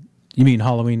said, you mean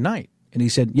Halloween night? And he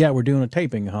said, yeah, we're doing a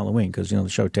taping of Halloween because, the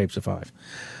show tapes at 5.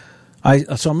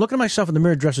 So I'm looking at myself in the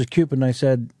mirror dressed as Cupid, and I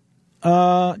said,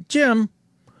 Jim,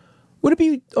 would it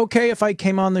be okay if I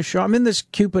came on the show? I'm in this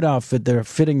Cupid outfit. They're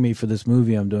fitting me for this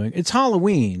movie I'm doing. It's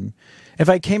Halloween. If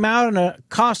I came out in a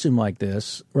costume like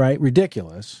this, right,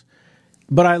 ridiculous,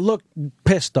 but I look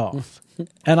pissed off.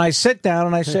 And I sit down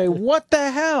and I say, what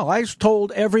the hell? I was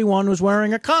told everyone was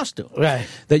wearing a costume. Right.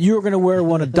 That you were going to wear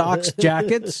one of Doc's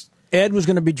jackets. Ed was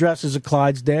going to be dressed as a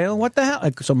Clydesdale. What the hell?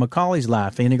 So Macaulay's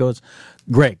laughing, and he goes,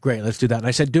 great, let's do that. And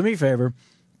I said, do me a favor,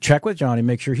 check with Johnny,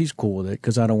 make sure he's cool with it,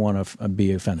 because I don't want to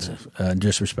be offensive and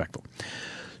disrespectful.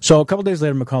 So a couple days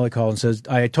later, Macaulay called and says,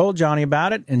 I told Johnny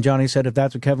about it, and Johnny said, if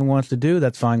that's what Kevin wants to do,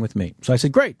 that's fine with me. So I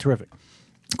said, great, terrific.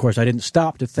 Of course, I didn't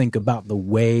stop to think about the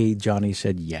way Johnny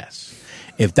said yes.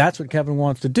 If that's what Kevin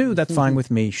wants to do, that's fine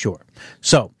with me, sure.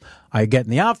 So I get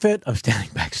in the outfit. I'm standing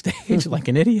backstage like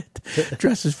an idiot,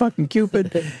 dressed as fucking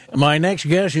Cupid. My next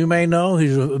guest, you may know,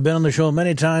 he's been on the show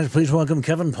many times. Please welcome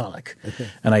Kevin Pollak.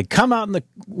 And I come out in the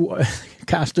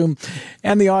costume,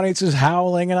 and the audience is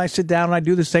howling, and I sit down and I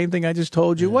do the same thing I just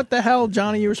told you. What the hell,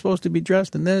 Johnny? You were supposed to be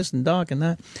dressed in this and Doc and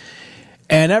that.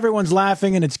 And everyone's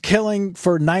laughing, and it's killing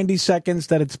for 90 seconds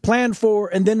that it's planned for,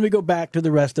 and then we go back to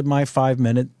the rest of my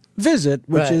 5-minute visit,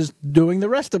 which is doing the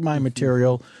rest of my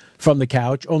material from the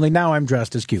couch, only now I'm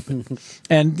dressed as Cupid.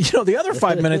 And, the other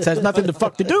 5 minutes has nothing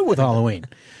to do with Halloween.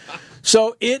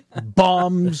 So it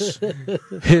bombs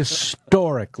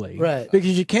historically. Right.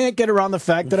 Because you can't get around the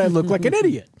fact that I look like an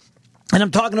idiot. And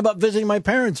I'm talking about visiting my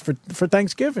parents for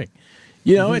Thanksgiving.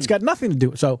 It's got nothing to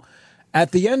do. So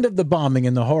at the end of the bombing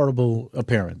and the horrible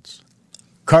appearance,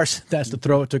 Carson has to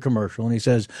throw it to commercial, and he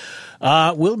says,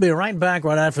 we'll be right back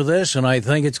right after this, and I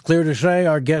think it's clear to say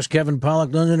our guest Kevin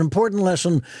Pollak learned an important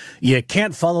lesson. You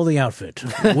can't follow the outfit.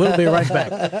 We'll be right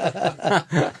back.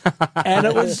 And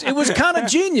it was kind of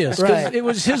genius, because it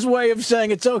was his way of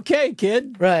saying, it's okay,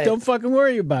 kid. Right. Don't fucking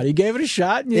worry about it. He gave it a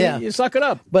shot, and you suck it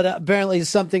up. But apparently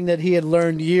something that he had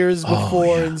learned years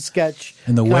before in sketch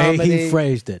And the comedy. way he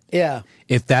phrased it. Yeah.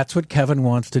 If that's what Kevin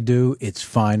wants to do, it's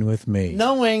fine with me.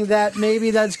 Knowing that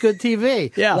maybe that's good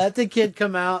TV. Yeah. Let the kid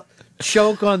come out,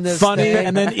 choke on this Funny, thing.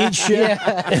 and then eat shit,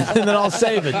 and then I'll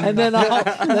save it. And then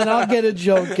I'll get a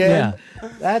joke in. Yeah.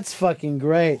 That's fucking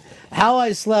great. How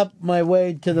I Slept My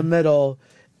Way to the Middle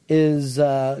is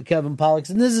Kevin Pollak's.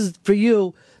 And this is, for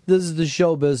you, this is the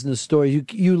show business story.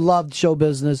 You loved show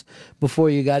business before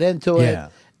you got into it. Yeah.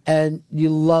 And you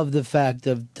love the fact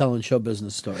of telling show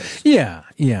business stories. Yeah.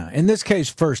 In this case,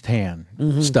 firsthand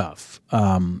stuff.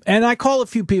 And I call a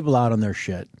few people out on their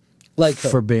shit. Like who?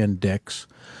 for being dicks.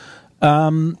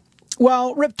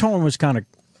 Well, Rip Torn was kind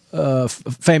of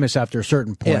famous after a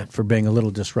certain point for being a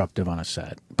little disruptive on a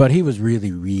set. But he was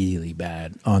really, really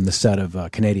bad on the set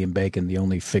of Canadian Bacon, the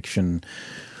only fiction,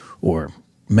 or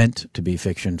meant to be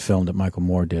fiction, film that Michael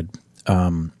Moore did.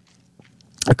 A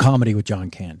comedy with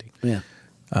John Candy. Yeah.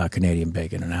 Canadian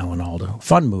Bacon and Alan Alda.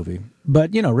 Fun movie.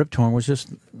 But, Rip Torn was just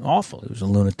awful. He was a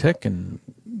lunatic and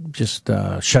just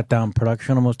shut down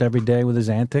production almost every day with his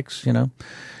antics,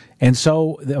 And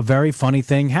so a very funny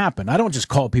thing happened. I don't just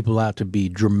call people out to be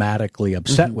dramatically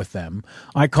upset with them.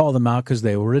 I call them out because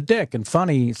they were a dick. And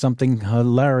funny, something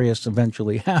hilarious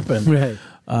eventually happened. Right.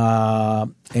 I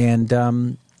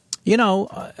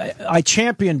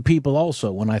championed people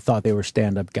also when I thought they were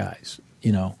stand-up guys.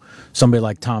 Somebody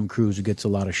like Tom Cruise who gets a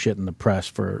lot of shit in the press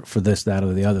for this, that,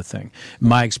 or the other thing.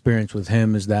 My experience with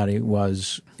him is that he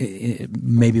was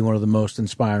maybe one of the most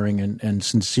inspiring and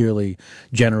sincerely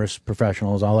generous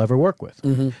professionals I'll ever work with.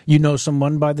 You know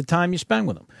someone by the time you spend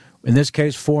with them. In this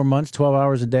case, 4 months, 12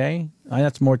 hours a day.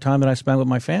 That's more time than I spend with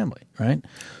my family, right?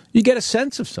 You get a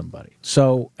sense of somebody.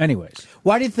 So, anyways.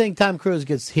 Why do you think Tom Cruise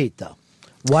gets heat, though?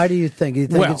 Why do you think? You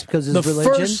think it's because of his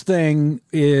religion? The first thing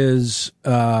is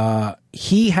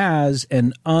he has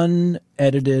an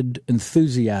unedited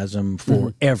enthusiasm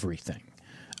for everything.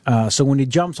 So when he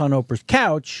jumps on Oprah's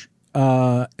couch,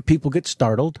 people get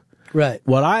startled. Right.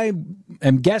 What I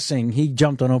am guessing, he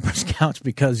jumped on Oprah's couch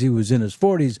because he was in his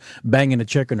 40s, banging a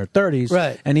chick in her 30s.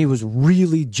 Right. And he was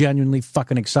really, genuinely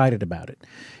fucking excited about it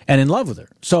and in love with her.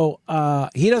 So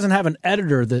he doesn't have an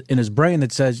editor in his brain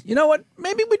that says, you know what,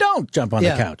 maybe we don't jump on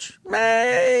the couch.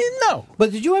 No.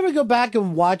 But did you ever go back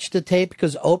and watch the tape?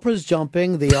 Because Oprah's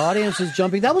jumping, the audience is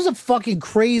jumping. That was a fucking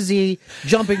crazy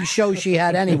jumping show she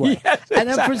had anyway. Yes, And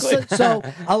then exactly. so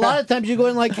a lot of times you go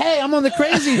in like, hey, I'm on the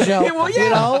crazy show. Well,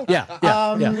 yeah.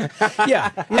 Yeah.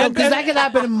 Because that could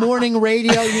happen in morning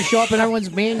radio. You show up and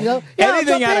everyone's mean. You go, yeah,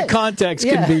 Anything I'll out jump of in. context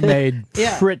can be made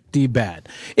Yeah. pretty bad.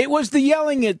 It was the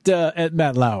yelling at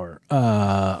Matt Lauer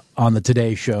on the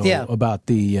Today Show Yeah. about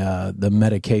the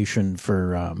medication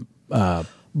for.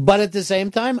 But at the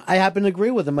same time, I happen to agree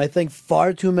with him. I think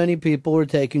far too many people are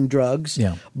taking drugs.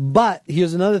 Yeah. But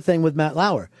here's another thing with Matt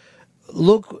Lauer.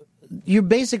 Look, you're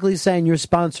basically saying your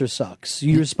sponsor sucks.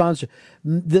 Your sponsor,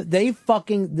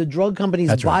 the drug companies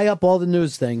That's right. buy up all the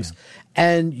news things,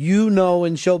 and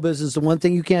in show business, the one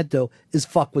thing you can't do is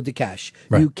fuck with the cash.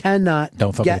 Right. You cannot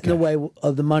Don't fuck get with in the the way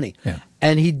of the money. Yeah.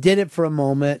 And he did it for a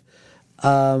moment,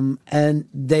 and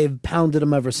they've pounded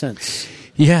him ever since.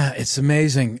 Yeah, it's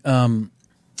amazing.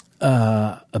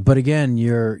 But again,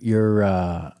 your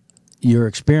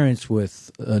experience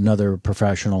with another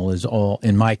professional is all,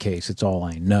 in my case, it's all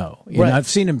I know. You Right. know, I've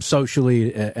seen him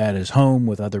socially at his home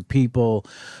with other people.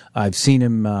 I've seen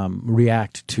him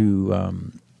react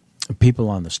to people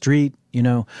on the street. You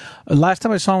know, last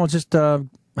time I saw him was just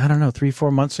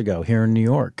 3-4 months ago here in New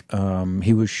York.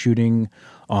 He was shooting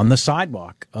on the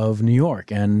sidewalk of New York,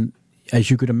 and as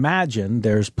you could imagine,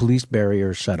 there's police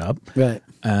barriers set up. Right.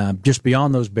 Just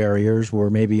beyond those barriers were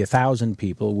maybe 1,000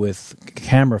 people with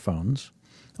camera phones,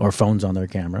 or phones on their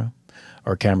camera,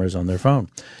 or cameras on their phone.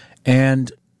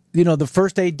 And, the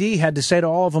first AD had to say to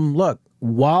all of them, look,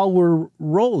 while we're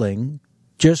rolling,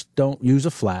 just don't use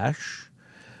a flash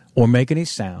or make any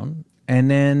sound. And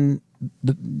then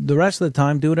the rest of the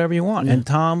time, do whatever you want. Yeah. And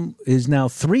Tom is now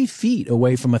 3 feet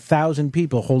away from 1,000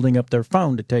 people holding up their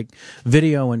phone to take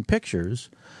video and pictures,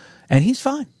 and he's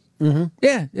fine. Mm-hmm.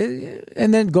 Yeah,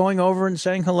 and then going over and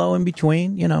saying hello in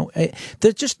between.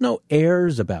 There's just no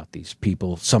airs about these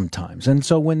people sometimes, and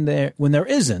so when there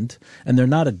isn't, and they're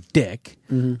not a dick,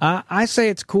 I say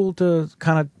it's cool to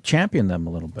kind of champion them a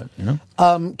little bit.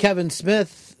 Kevin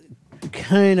Smith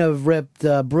kind of ripped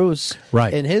Bruce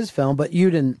Right. in his film, but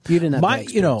you didn't have that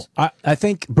experience. I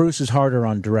think Bruce is harder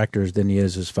on directors than he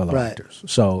is his fellow Right. actors.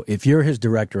 So if you're his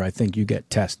director, I think you get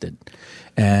tested,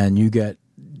 and you get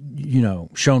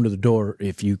shown to the door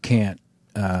if you can't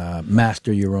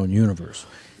master your own universe.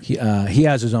 He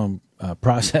has his own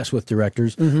process with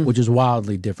directors, which is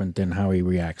wildly different than how he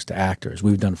reacts to actors.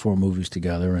 We've done 4 movies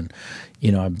together, and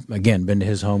I've again been to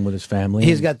his home with his family.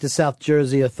 He's got the South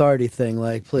Jersey Authority thing,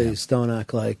 like, please don't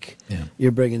act like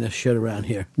you're bringing this shit around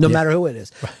here, no matter who it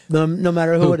is. No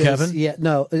matter who it is. Kevin? Yeah,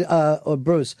 no, or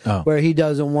Bruce, Oh. where he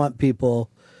doesn't want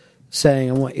people saying,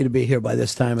 I want you to be here by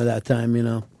this time or that time,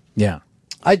 Yeah.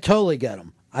 I totally get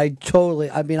him. I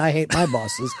hate my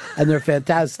bosses, and they're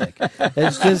fantastic.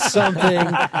 It's just something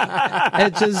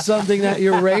that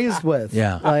you're raised with.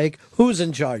 Yeah. Like, who's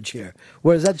in charge here?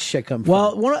 Where does that shit come from?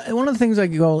 Well, one of the things I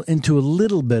go into a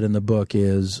little bit in the book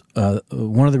is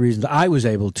one of the reasons I was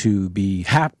able to be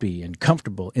happy and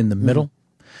comfortable in the middle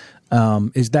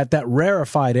is that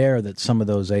rarefied air that some of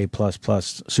those A++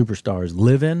 superstars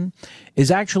live in is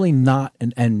actually not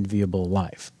an enviable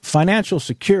life. Financial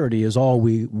security is all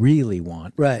we really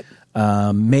want. Right.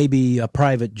 Maybe a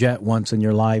private jet once in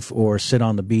your life, or sit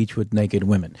on the beach with naked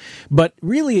women. But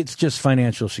really, it's just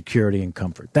financial security and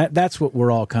comfort. That's what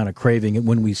we're all kind of craving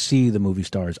when we see the movie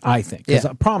stars, I think. Because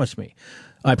I promise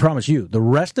you, the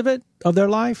rest of their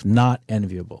life, not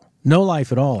enviable. No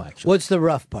life at all, actually. What's the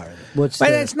rough part of it?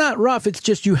 It's not rough. It's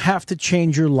just you have to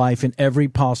change your life in every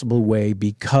possible way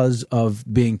because of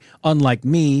being, unlike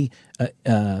me,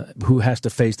 who has to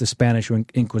face the Spanish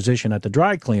Inquisition at the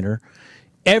dry cleaner.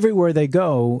 Everywhere they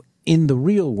go in the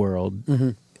real world,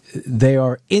 they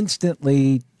are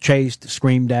instantly chased,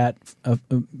 screamed at,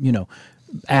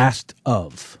 asked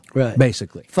of. Right.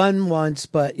 Basically. Fun once,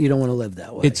 but you don't want to live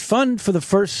that way. It's fun for the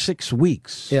first 6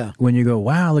 weeks. Yeah. When you go,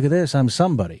 wow, look at this, I'm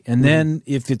somebody. And then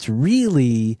if it's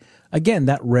really, again,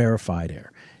 that rarefied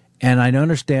air. And I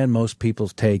understand most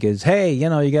people's take is, hey, you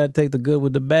got to take the good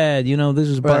with the bad. This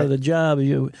is part of the job.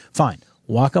 Fine.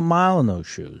 Walk a mile in those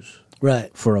shoes.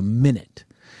 Right. For a minute.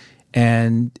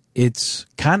 And it's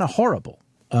kind of horrible.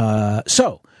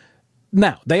 So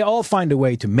now they all find a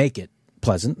way to make it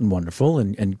pleasant and wonderful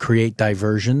and create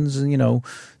diversions. And,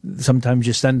 sometimes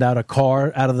you send out a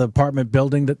car out of the apartment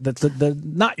building that's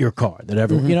not your car,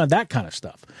 that kind of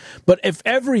stuff. But if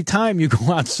every time you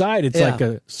go outside, it's like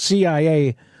a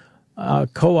CIA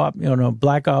co-op,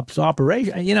 black ops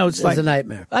operation, it's like a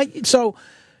nightmare. So,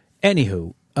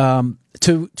 anywho,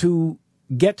 to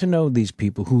get to know these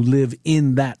people who live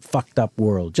in that fucked up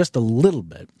world just a little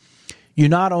bit, you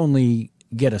not only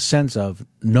get a sense of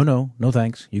no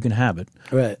thanks, you can have it,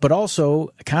 right, but also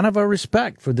kind of a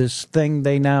respect for this thing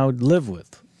they now live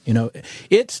with.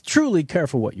 It's truly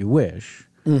careful what you wish.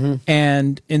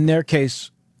 And in their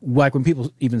case, like when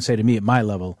people even say to me at my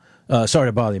level, sorry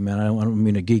to bother you, man, I don't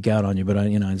mean to geek out on you, but I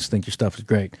just think your stuff is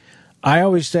great. I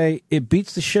always say it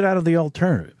beats the shit out of the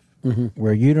alternative,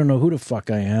 where you don't know who the fuck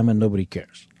I am and nobody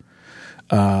cares.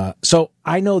 So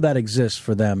I know that exists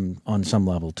for them on some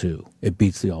level too. It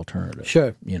beats the alternative.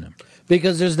 Sure. You know.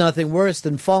 Because there's nothing worse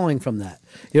than falling from that.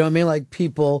 You know what I mean? Like,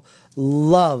 people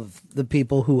love the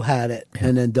people who had it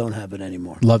and then don't have it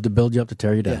anymore. Love to build you up to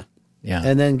tear you down. Yeah.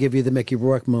 And then give you the Mickey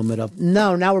Rourke moment of,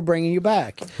 no, now we're bringing you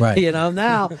back. Right. You know,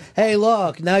 now, hey,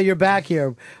 look, now you're back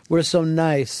here. We're so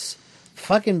nice.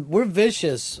 We're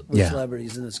vicious with Yeah.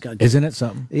 celebrities in this country. Isn't it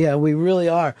something? Yeah, we really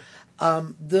are.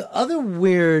 The other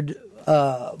weird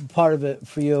part of it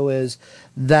for you is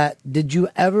that, did you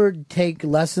ever take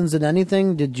lessons in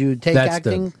anything? Did you take That's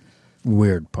acting? the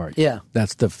weird part. Yeah.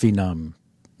 That's the phenom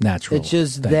natural. It's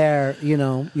just thing. there, you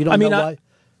know. You don't know why.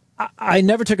 I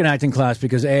never took an acting class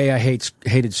because A, I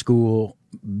hated school.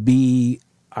 B,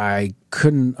 I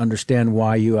couldn't understand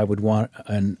why I would want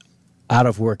an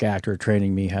out-of-work actor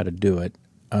training me how to do it.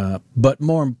 But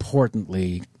more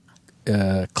importantly,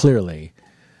 clearly,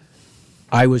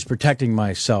 I was protecting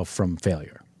myself from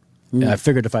failure. I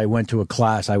figured if I went to a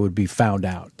class, I would be found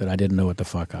out that I didn't know what the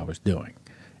fuck I was doing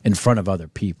in front of other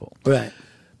people. Right.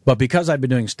 But because I've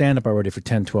been doing stand-up already for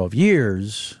 10, 12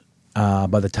 years,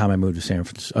 by the time I moved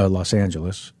to Los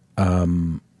Angeles,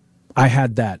 I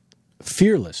had that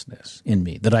fearlessness in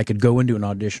me that I could go into an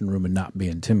audition room and not be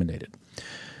intimidated.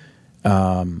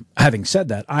 Having said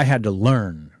that, I had to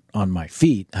learn on my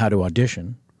feet how to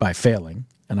audition by failing,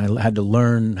 and I had to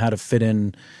learn how to fit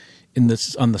in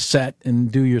this on the set and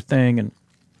do your thing. And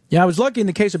yeah, I was lucky in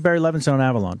the case of Barry Levinson on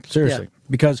Avalon, seriously,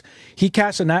 because he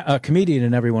cast a comedian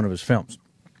in every one of his films.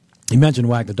 He mentioned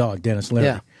Wag the Dog, Dennis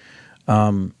Leary.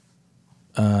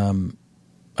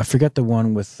 I forget the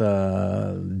one with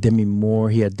Demi Moore.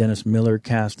 He had Dennis Miller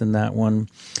cast in that one.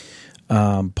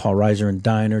 Paul Reiser in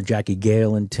Diner, Jackie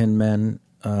Gale in Tin Men,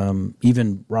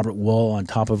 even Robert Wuhl on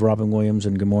top of Robin Williams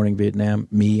in Good Morning Vietnam,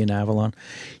 me in Avalon.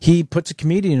 He puts a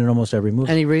comedian in almost every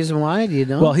movie. Any reason why? Do you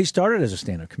know? Well, he started as a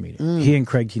stand-up comedian. He and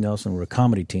Craig T. Nelson were a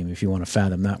comedy team, if you want to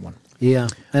fathom that one. Yeah,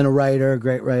 and a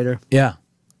great writer. Yeah,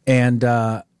 and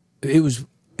it was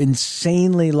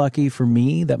insanely lucky for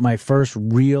me that my first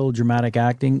real dramatic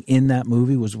acting in that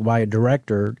movie was by a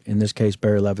director, in this case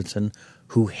Barry Levinson,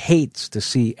 who hates to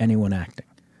see anyone acting.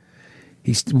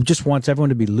 He just wants everyone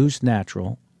to be loose,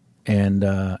 natural, and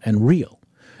real.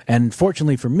 And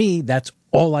fortunately for me, that's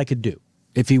all I could do.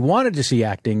 If he wanted to see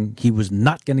acting, he was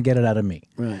not going to get it out of me.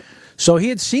 Right. So he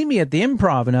had seen me at the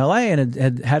Improv in L.A.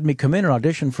 and had me come in and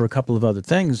audition for a couple of other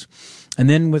things. And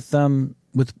then with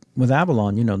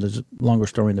Avalon, you know, there's a longer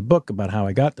story in the book about how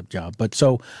I got the job. But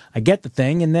so I get the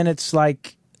thing, and then it's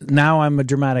like now I'm a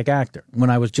dramatic actor when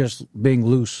I was just being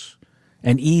loose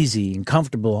and easy and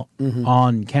comfortable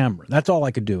on camera. That's all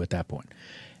I could do at that point.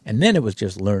 And then it was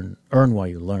just earn while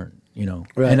you learn, you know.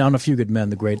 Right. And on A Few Good Men,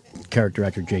 the great character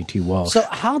actor J.T. Walsh. So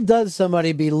how does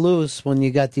somebody be loose when you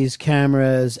got these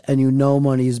cameras and you know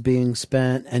money's being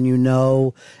spent and you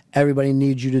know everybody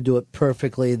needs you to do it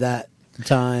perfectly that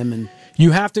time? And you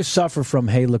have to suffer from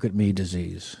 "Hey, look at me"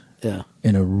 disease,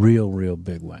 in a real, real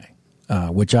big way,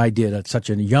 which I did at such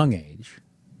a young age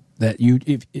that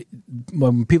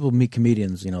when people meet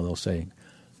comedians, you know, they'll say,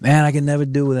 "Man, I can never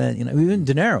do that." You know, even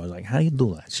De Niro was like, "How do you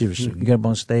do that? Seriously, you get up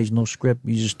on stage, no script,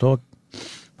 you just talk."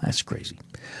 That's crazy.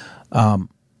 For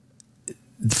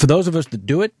those of us that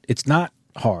do it, it's not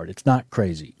hard. It's not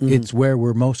crazy. It's where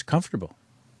we're most comfortable,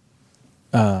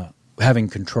 having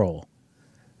control.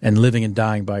 And living and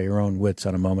dying by your own wits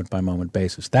on a moment-by-moment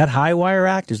basis. That high wire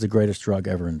act is the greatest drug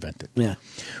ever invented. Yeah,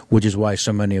 which is why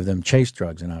so many of them chase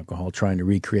drugs and alcohol, trying to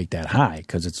recreate that high,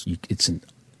 because you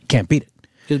can't beat it.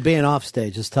 Because being off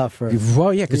stage is tough for.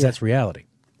 Well, yeah, because that's reality.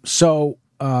 So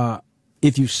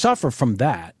if you suffer from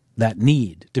that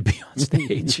need to be on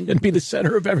stage and be the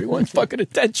center of everyone's fucking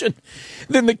attention,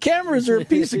 then the cameras are a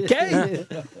piece of cake.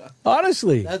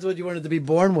 Honestly. That's what you wanted to be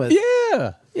born with.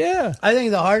 Yeah, yeah. I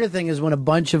think the harder thing is when a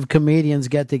bunch of comedians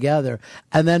get together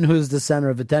and then who's the center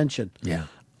of attention. Yeah.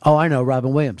 Oh, I know,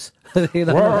 Robin Williams. You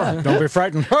know? Whoa, don't be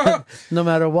frightened. No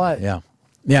matter what. Yeah.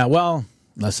 Yeah, well,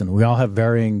 listen, we all have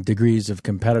varying degrees of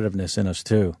competitiveness in us,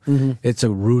 too. It's a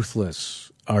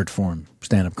ruthless art form,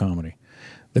 stand-up comedy.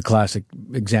 The classic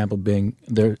example being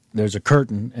there's a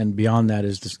curtain, and beyond that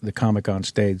is the comic on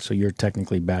stage, so you're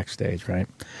technically backstage, right?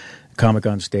 Comic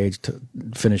on stage,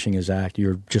 finishing his act,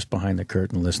 you're just behind the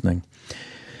curtain listening.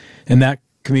 And that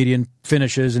comedian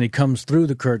finishes, and he comes through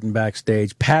the curtain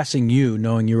backstage, passing you,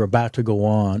 knowing you're about to go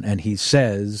on, and he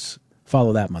says,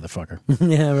 "Follow that motherfucker."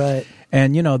 Yeah, right.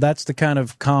 And, you know, that's the kind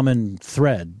of common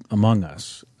thread among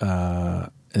us.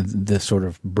 The sort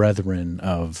of brethren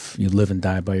of you live and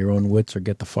die by your own wits or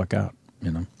get the fuck out,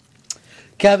 you know.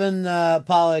 Kevin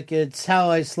Pollak, it's How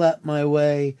I Slept My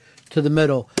Way to the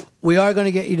Middle. We are going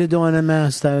to get you to do an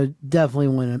unmasked. I definitely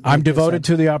want to. I'm devoted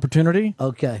to the opportunity.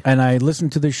 Okay. And I listen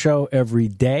to this show every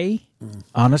day,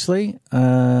 honestly,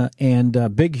 and a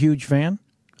big, huge fan.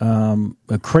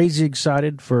 Crazy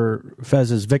excited for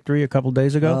Fez's victory a couple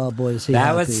days ago. Oh, boy, is he That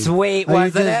happy. was sweet, Are you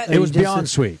wasn't just- it? are It was you just beyond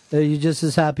as- sweet. Are you just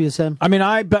as happy as him? I mean,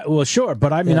 I bet. Well, sure,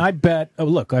 but I mean, I bet. Oh,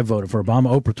 look, I voted for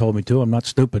Obama. Oprah told me to. I'm not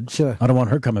stupid. Sure. I don't want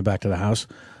her coming back to the House.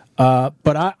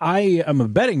 But I am a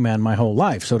betting man my whole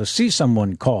life. So to see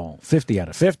someone call 50 out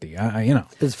of 50,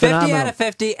 It's 50 out of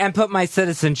 50 and put my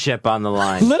citizenship on the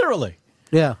line. Literally.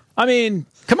 Yeah. I mean,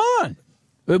 come on.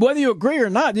 Whether you agree or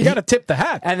not, you got to tip the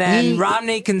hat. And then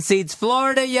Romney concedes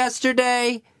Florida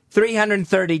yesterday,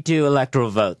 332 electoral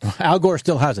votes. Al Gore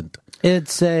still hasn't.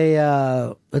 It's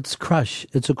a crush.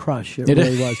 It's a crush. It It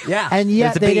really is. was. Yeah, and yet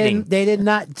it's a they beating. did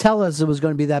not tell us it was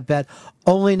going to be that bad.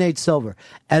 Only Nate Silver.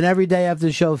 And every day after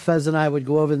the show, Fez and I would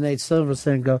go over to Nate Silver's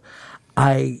thing and go,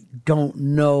 I don't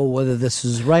know whether this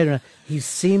is right or not. He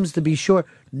seems to be sure.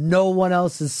 No one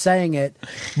else is saying it.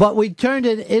 But we turned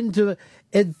it into,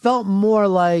 it felt more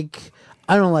like,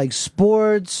 I don't know, like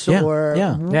sports or,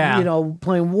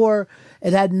 playing war.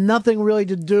 It had nothing really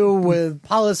to do with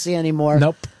policy anymore.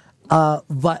 Nope.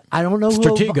 But I don't know who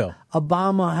Stratego.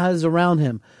 Obama has around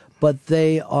him, but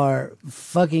they are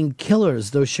fucking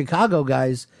killers. Those Chicago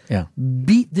guys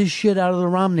beat the shit out of the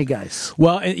Romney guys.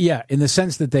 Well, in the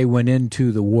sense that they went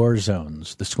into the war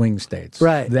zones, the swing states.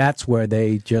 Right. That's where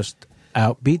they just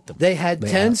outbeat them. They had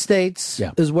 10 states,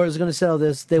 Yeah. is where it's going to settle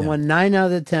this. They won 9 out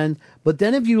of the 10. But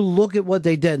then if you look at what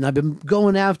they did, and I've been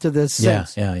going after this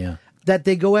since, Yeah. that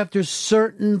they go after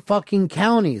certain fucking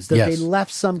counties, that Yes. they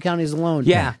left some counties alone.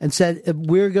 Yeah. And said, if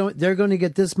they're going to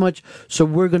get this much, so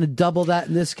we're going to double that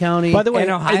in this county. By the way, in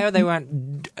Ohio, they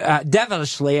went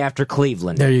devilishly after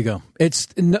Cleveland. There you go. It's,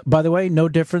 by the way, no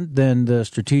different than the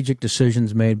strategic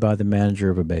decisions made by the manager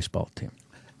of a baseball team.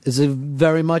 It's a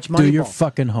very much Moneyball. Do your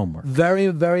fucking homework. Very,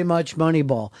 very much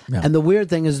Moneyball. Yeah. And the weird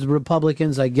thing is the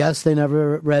Republicans, I guess they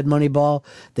never read Moneyball.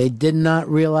 They did not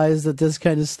realize that this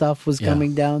kind of stuff was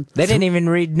coming down. They didn't even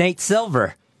read Nate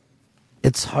Silver.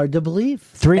 It's hard to believe.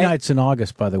 Three Nights in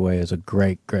August, by the way, is a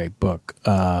great, great book.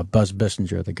 Buzz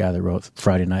Bissinger, the guy that wrote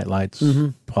Friday Night Lights,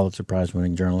 Pulitzer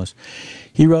Prize-winning journalist,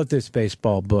 he wrote this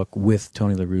baseball book with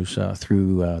Tony La Russa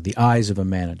through the eyes of a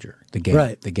manager, the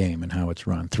game and how it's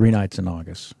run. 3 Nights in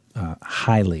August,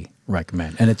 highly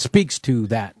recommend, and it speaks to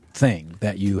that thing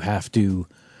that you have to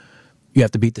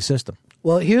beat the system.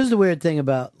 Well, here's the weird thing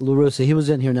about La Russa. He was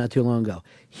in here not too long ago.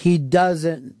 He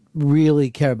doesn't really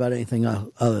care about anything other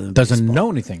than Doesn't baseball. know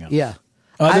anything else. Yeah.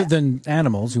 Other than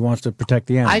animals, he wants to protect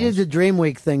the animals. I did the Dream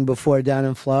Week thing before down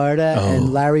in Florida,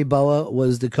 and Larry Boa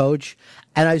was the coach.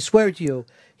 And I swear to you,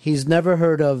 he's never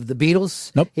heard of the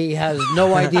Beatles. Nope. He has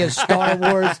no idea Star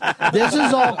Wars. This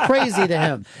is all crazy to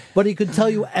him. But he could tell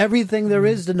you everything there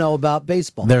is to know about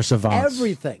baseball. They're savants.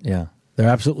 Everything. Yeah, they're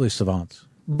absolutely savants.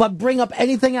 But bring up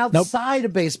anything outside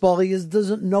of baseball, he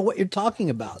doesn't know what you're talking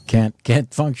about.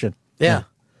 Can't function. Yeah.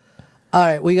 All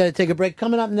right, we got to take a break.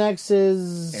 Coming up next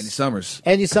is Andy Summers.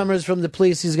 Andy Summers from The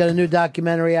Police. He's got a new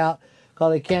documentary out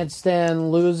called I Can't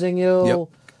Stand Losing You.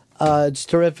 It's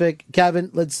terrific. Kevin,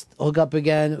 let's hook up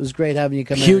again. It was great having you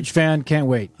come in. Huge fan. Can't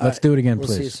wait. Let's do it again, We'll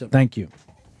see you please. soon. Thank you.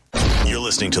 You're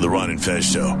listening to the Ron and Fez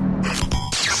Show.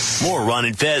 More Ron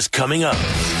and Fez coming up.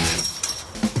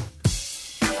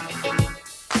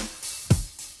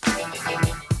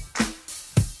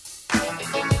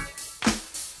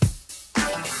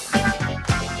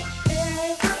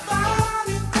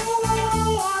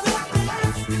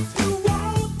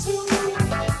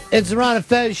 It's the Ron and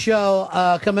Fez show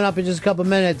coming up in just a couple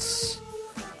minutes.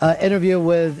 Interview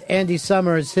with Andy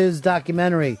Summers. His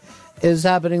documentary is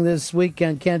happening this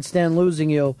weekend. Can't Stand Losing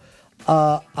You.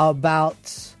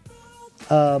 About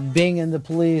being in the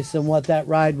police and what that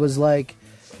ride was like.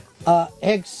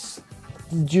 Hicks,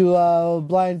 did you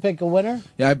blind pick a winner?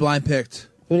 Yeah, I blind picked.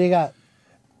 Who do you got?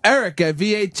 Eric at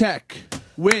VA Tech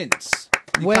wins.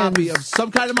 The copy of Some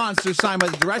Kind of Monster signed by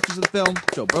the directors of the film,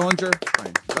 Joe Berlinger,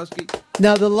 Brian Chusky.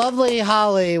 Now, the lovely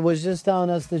Holly was just telling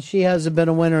us that she hasn't been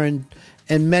a winner in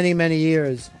many, many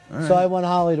years. All So right. I want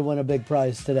Holly to win a big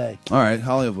prize today. All right,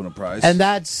 Holly will win a prize. And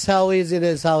that's how easy it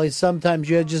is, Holly. Sometimes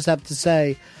you just have to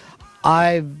say,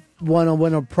 I want to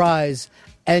win a prize,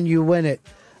 and you win it.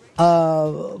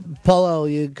 Polo,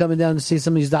 you coming down to see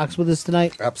some of these docs with us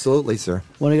tonight? Absolutely, sir.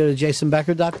 Want to go to Jason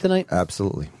Becker doc tonight?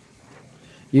 Absolutely.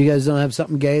 You guys don't have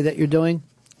something gay that you're doing?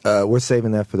 We're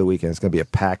saving that for the weekend. It's going to be a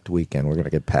packed weekend. We're going to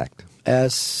get packed.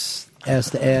 Ass to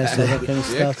ass, all that kind of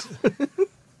stuff.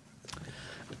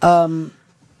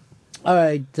 All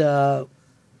right.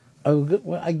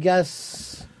 I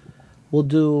guess we'll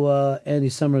do Andy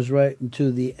Summers right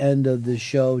into the end of the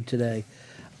show today.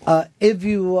 If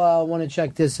you want to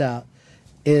check this out,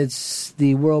 it's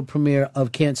the world premiere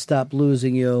of Can't Stop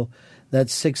Losing You.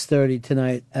 That's 6:30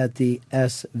 tonight at the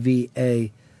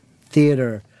SVA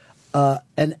Theater.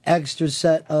 An extra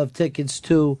set of tickets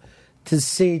to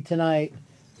see tonight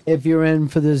if you're in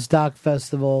for this doc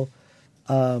festival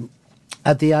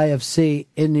at the IFC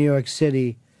in New York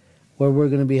City, where we're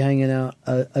going to be hanging out,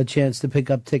 a chance to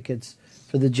pick up tickets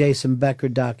for the Jason Becker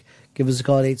doc. Give us a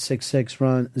call at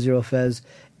 866-RON-0-FEZ,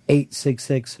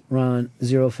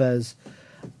 866-RON-0-FEZ.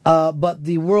 But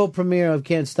the world premiere of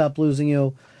Can't Stop Losing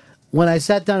You, when I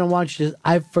sat down and watched it,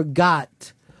 I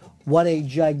forgot what a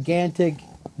gigantic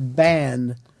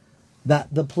band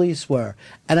that the Police were.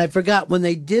 And I forgot when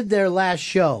they did their last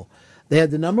show, they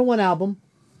had the #1 album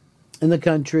in the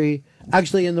country,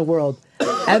 actually in the world,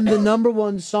 and the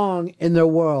 #1 song in their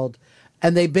world.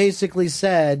 And they basically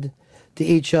said to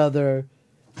each other,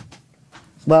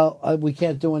 well, we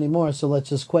can't do any more, so let's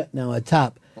just quit now at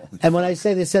top. And when I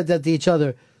say they said that to each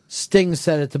other, Sting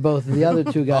said it to both of the other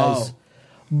two guys.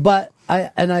 But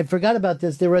I forgot about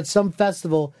this. They were at some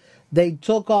festival. They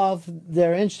took off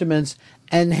their instruments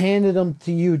and handed them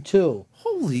to U2.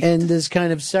 Holy! In this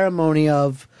kind of ceremony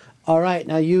of, all right,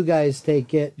 now you guys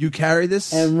take it. You carry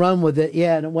this and run with it.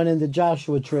 Yeah, and it went into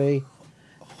Joshua Tree.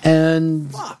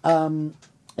 And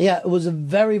yeah, it was a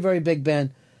very, very big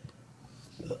band.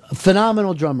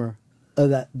 Phenomenal drummer of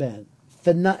that band.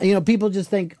 People just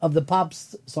think of the pop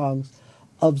songs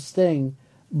of Sting,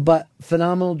 but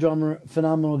phenomenal drummer,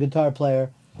 phenomenal guitar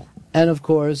player, and of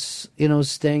course,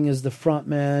 Sting is the front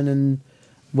man, and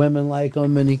women like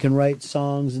him, and he can write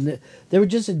songs, and they were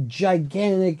just a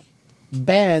gigantic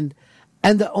band,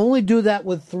 and to only do that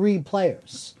with 3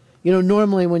 players.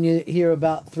 Normally when you hear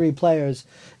about 3 players,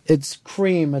 it's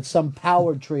Cream, it's some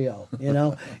power trio.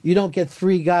 You don't get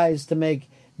 3 guys to make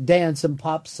dance and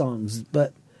pop songs,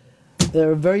 but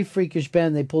they're a very freakish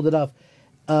band. They pulled it off.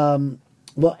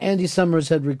 Well, Andy Summers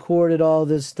had recorded all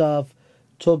this stuff,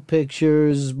 took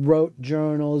pictures, wrote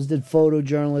journals, did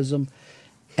photojournalism,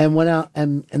 and went out,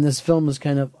 and this film was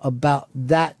kind of about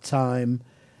that time,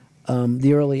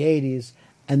 the early 80s,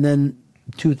 and then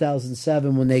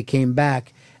 2007 when they came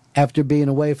back after being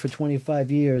away for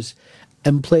 25 years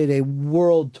and played a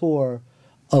world tour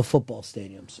of football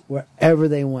stadiums, wherever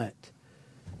they went.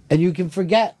 And you can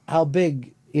forget how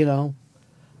big,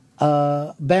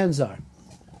 bands are.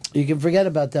 You can forget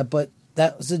about that, but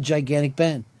that was a gigantic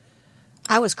band.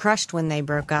 I was crushed when they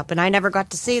broke up, and I never got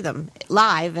to see them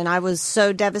live, and I was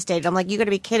so devastated. I'm like, you got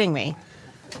to be kidding me.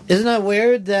 Isn't that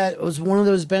weird that it was one of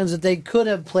those bands that they could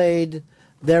have played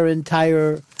their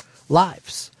entire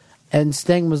lives? And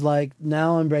Sting was like,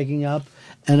 now I'm breaking up,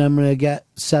 and I'm going to get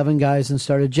 7 guys and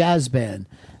start a jazz band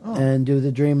and do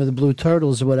the Dream of the Blue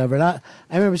Turtles or whatever. And I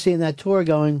remember seeing that tour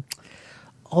going,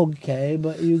 okay,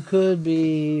 but you could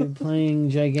be playing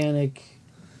gigantic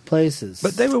places.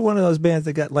 But they were one of those bands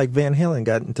that got, like Van Halen,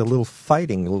 got into little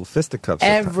fighting, little fisticuffs.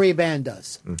 Every band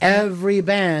does. Mm-hmm. Every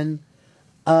band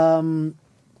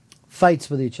fights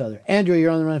with each other. Andrew,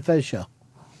 you're on the Ron and Fez show.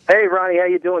 Hey, Ronnie, how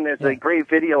you doing? There's a great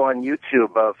video on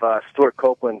YouTube of Stuart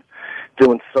Copeland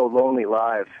doing So Lonely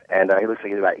live, and he looks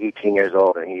like he's about 18 years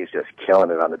old, and he's just killing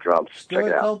it on the drums. Check Stuart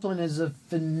it out. Copeland is a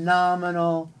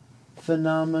phenomenal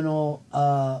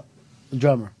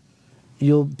drummer.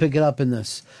 You'll pick it up in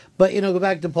this. But, go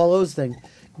back to Paul O's thing.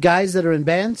 Guys that are in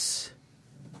bands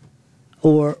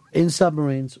or in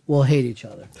submarines will hate each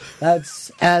other.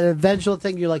 That's an eventual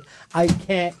thing. You're like, I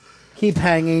can't keep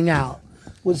hanging out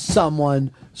with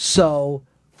someone so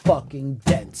fucking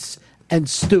dense and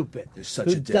stupid. You're such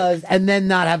who a dick. does, and then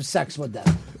not have sex with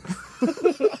them.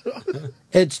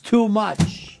 It's too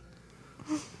much.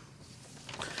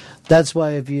 That's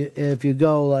why if you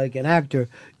go like an actor,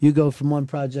 you go from one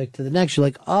project to the next. You're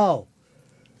like, oh,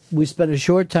 we spent a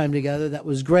short time together. That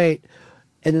was great.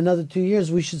 In another 2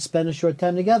 years, we should spend a short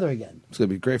time together again. It's going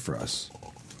to be great for us.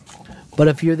 But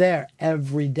if you're there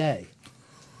every day,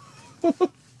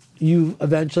 you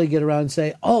eventually get around and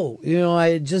say, oh,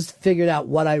 I just figured out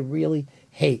what I really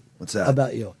hate What's that?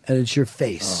 about you. And it's your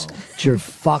face. It's your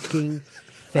fucking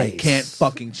face. I can't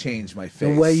fucking change my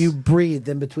face. The way you breathe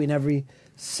in between every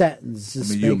sentence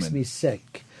just I'm a makes human. me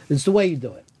sick. It's the way you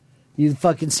do it. You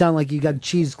fucking sound like you got a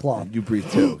cheesecloth. You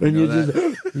breathe too. And You you know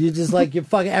just, you just like your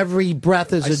fucking every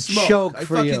breath is I a smoke. choke I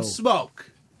for fucking you.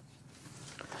 smoke.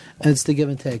 And it's the give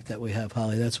and take that we have,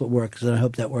 Holly. That's what works, and I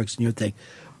hope that works in your thing.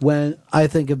 When I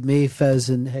think of me, Fez,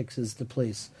 and Hicks as the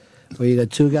Police, where you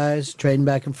got 2 guys trading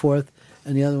back and forth,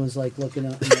 and the other one's like looking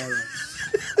out in the audience.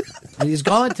 And he's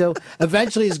going to.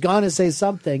 Eventually, he's going to say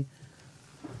something.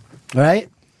 All right?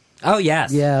 Oh,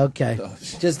 yes. Yeah, okay.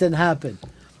 Just didn't happen.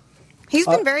 He's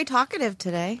been very talkative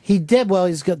today. He did. Well,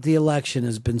 he's got the election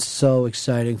has been so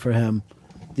exciting for him.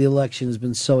 The election has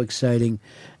been so exciting.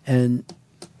 And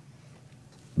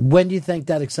when do you think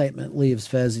that excitement leaves,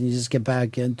 Fez, and you just get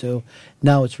back into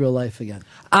now it's real life again?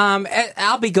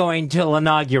 I'll be going till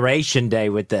Inauguration Day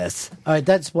with this. All right,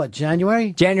 that's what,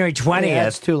 January? January 20th. Yeah,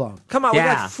 that's too long. Come on, we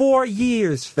got 4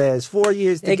 years, Fez. 4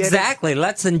 years to get it. Exactly.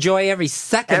 Let's enjoy every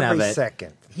second of it. Every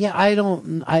second. Yeah,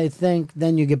 I think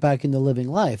then you get back into living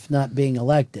life, not being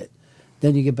elected.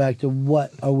 Then you get back to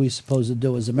what are we supposed to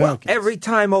do as Americans? Well, every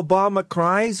time Obama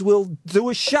cries, we'll do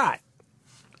a shot.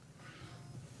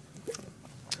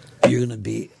 You're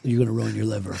gonna ruin your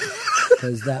liver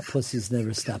because that pussy's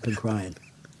never stopping crying.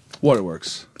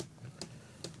 Waterworks.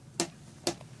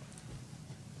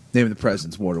 Name of the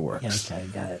president's Waterworks. Yeah, okay,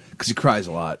 got it. Because he cries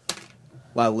a lot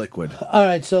of liquid. All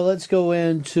right, so let's go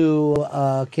into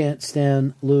Can't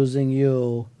Stand Losing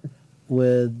You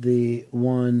with the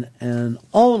one and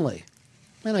only,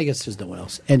 and I guess there's no one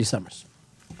else, Andy Summers.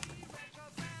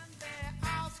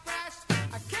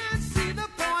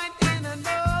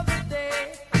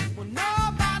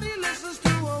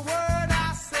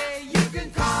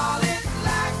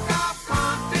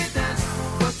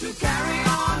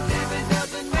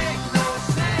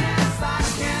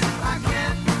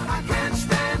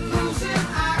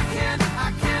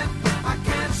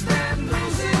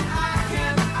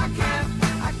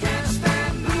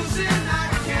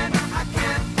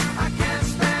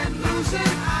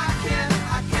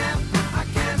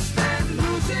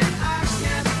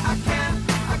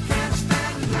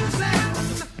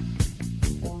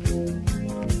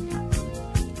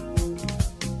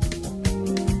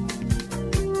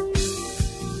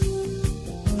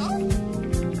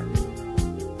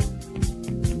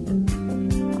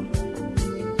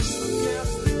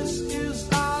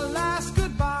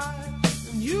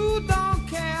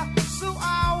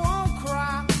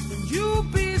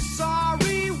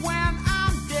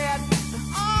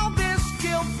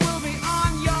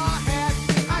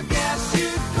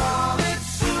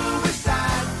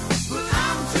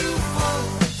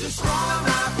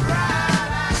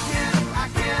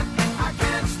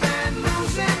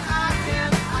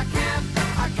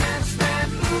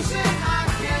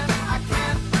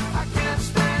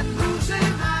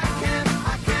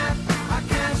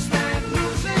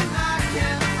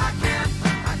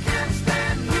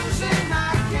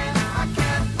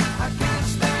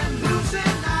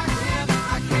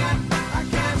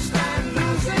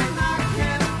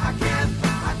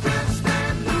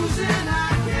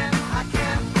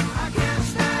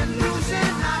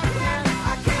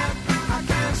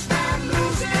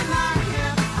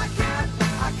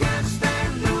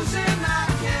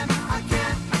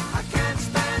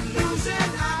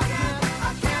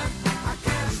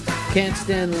 Can't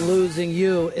Stand Losing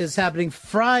You is happening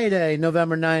Friday,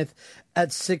 November 9th at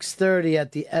 6:30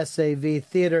 at the SAV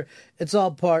Theater. It's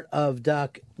all part of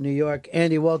Doc New York.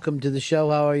 Andy, welcome to the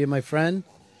show. How are you, my friend?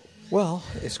 Well,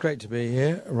 it's great to be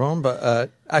here, Ron,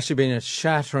 but actually been a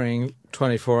shattering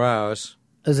 24 hours.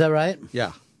 Is that right?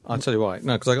 Yeah, I'll tell you why.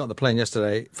 No, because I got on the plane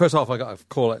yesterday. First off, I got a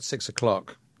call at 6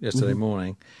 o'clock yesterday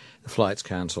morning. The flight's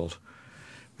cancelled.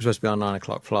 We're supposed to be on a 9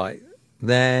 o'clock flight.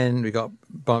 Then we got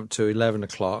bumped to 11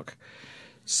 o'clock.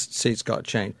 Seats got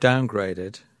changed.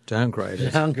 Downgraded.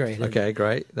 Okay,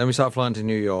 great. Then we start flying to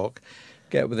New York.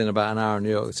 Get within about an hour of New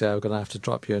York. They say, we're going to have to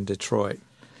drop you in Detroit.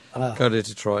 Go to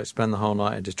Detroit. Spend the whole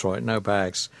night in Detroit. No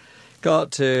bags.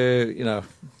 Got to,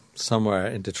 somewhere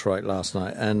in Detroit last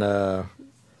night. And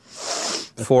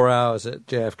 4 hours at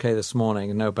JFK this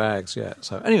morning and no bags yet.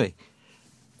 So anyway,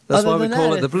 that's why we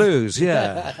call it the blues.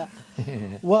 Yeah.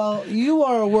 Well, you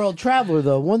are a world traveler,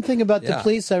 though. One thing about the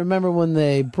police, I remember when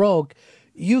they broke,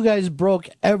 you guys broke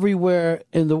everywhere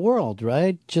in the world,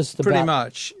 right? Just about. Pretty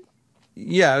much.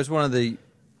 Yeah, it was one of the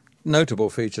notable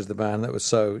features of the band that was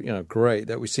so, great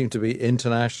that we seemed to be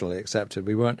internationally accepted.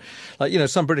 We weren't,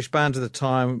 some British bands at the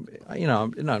time,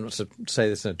 not to say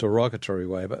this in a derogatory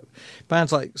way, but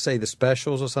bands like, say, The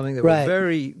Specials or something that were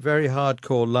very, very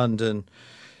hardcore London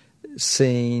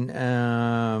scene.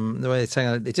 The way they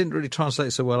sang it didn't really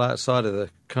translate so well outside of the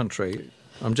country.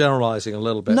 I'm generalizing a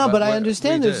little bit. No, but I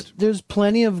understand there's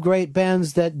plenty of great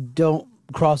bands that don't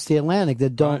cross the Atlantic,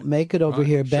 that don't make it over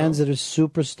here, bands that are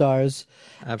superstars.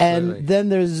 Absolutely. And then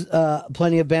there's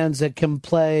plenty of bands that can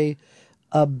play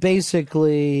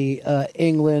basically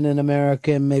England and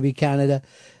America and maybe Canada,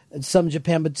 some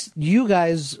Japan, but you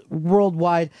guys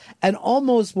worldwide, and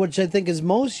almost, which I think is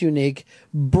most unique,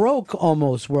 broke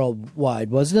almost worldwide,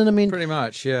 wasn't it? I mean, pretty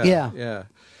much, yeah. Yeah.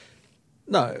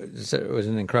 No, it was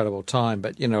an incredible time.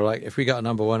 But, like if we got a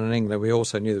number one in England, we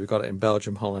also knew that we got it in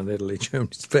Belgium, Holland, Italy,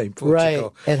 Germany, Spain,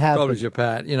 Portugal, Right, it happened. probably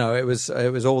Japan. It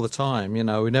was all the time. We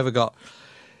never got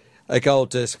a gold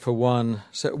disc for one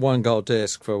gold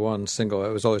disc for one single.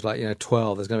 It was always like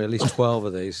 12. There's going to be at least 12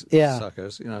 of these Yeah.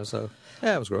 suckers. So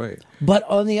yeah, it was great. But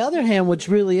on the other hand, what's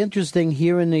really interesting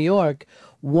here in New York,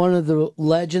 one of the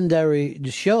legendary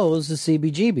shows is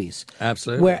CBGB's.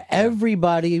 Absolutely. Where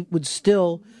everybody would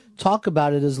still talk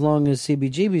about it as long as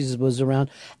CBGB's was around.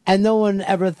 And no one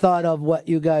ever thought of what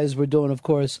you guys were doing, of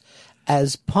course,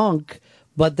 as punk.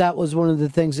 But that was one of the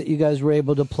things that you guys were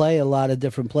able to play a lot of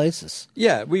different places.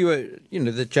 Yeah, we were,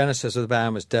 the genesis of the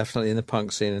band was definitely in the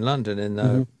punk scene in London in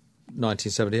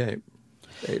 1978,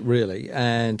 really.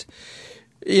 And,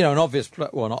 an obvious,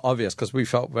 well, not obvious, because we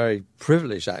felt very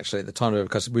privileged, actually, at the time,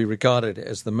 because we regarded it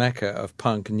as the mecca of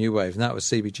punk and new wave, and that was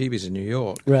CBGB's in New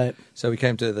York. Right. So we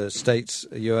came to the States,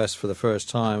 US, for the first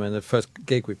time, and the first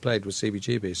gig we played was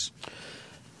CBGB's.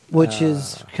 Which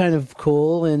is kind of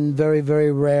cool and very, very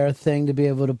rare thing to be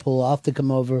able to pull off, to come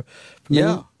over from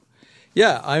Yeah.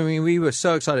 Yeah, I mean, we were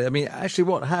so excited. I mean, actually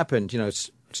what happened,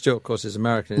 Stuart, of course, is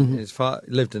American. His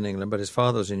lived in England, but his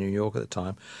father was in New York at the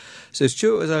time. So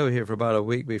Stuart was over here for about a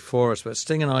week before us, but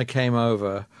Sting and I came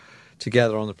over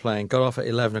together on the plane, got off at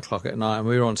 11 o'clock at night, and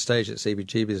we were on stage at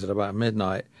CBGB's at about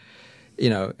midnight,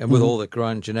 and with all the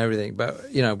grunge and everything. But,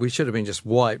 we should have been just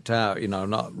wiped out,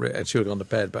 and should have gone to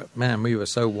bed. But, man, we were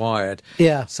so wired.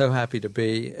 Yeah. So happy to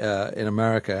be in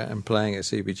America and playing at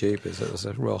CBGB's. It was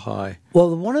a real high.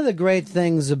 Well, one of the great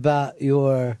things about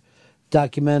your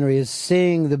documentary is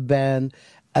seeing the band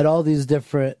at all these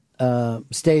different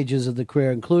stages of the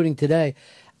career, including today.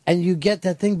 And you get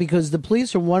that thing because the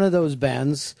Police are one of those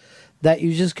bands that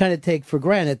you just kind of take for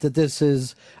granted that this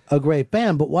is a great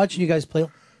band. But watching you guys play,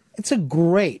 it's a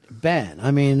great band.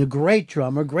 I mean, a great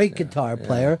drummer, great guitar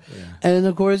player. And,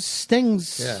 of course, Sting's,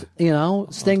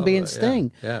 Sting being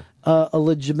Sting. Yeah. A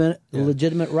legitimate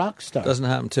rock star. Doesn't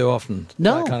happen too often.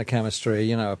 No. That kind of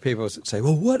chemistry. People say,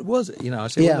 "Well, what was it?" I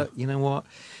say, "Well, look, you know what?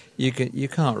 You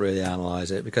can't really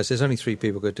analyze it because there's only three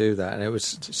people could do that, and it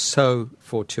was so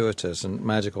fortuitous and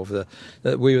magical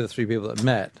that we were the three people that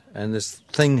met, and this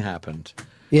thing happened.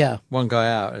 Yeah, one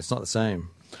guy out, it's not the same."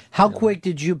 How quick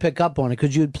did you pick up on it?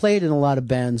 Because you had played in a lot of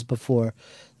bands before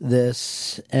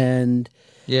this, and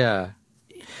yeah.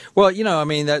 Well, I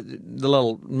mean, the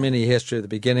little mini history of the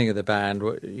beginning of the band,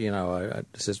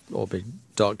 this has all been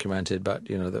documented, but,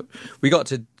 that we got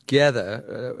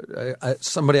together,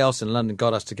 somebody else in London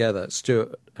got us together,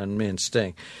 Stuart and me and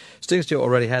Sting. Sting and Stuart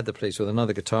already had the Police with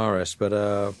another guitarist,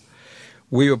 but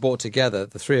we were brought together,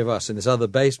 the three of us, and this other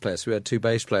bass player. So we had two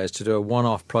bass players to do a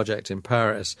one-off project in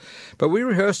Paris. But we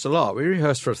rehearsed a lot. We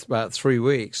rehearsed for about 3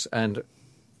 weeks, and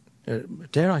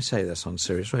dare I say this on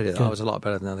Sirius Radio? I was a lot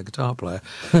better than the other guitar player.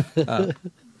 I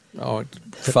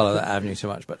won't follow that avenue too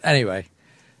much. But anyway,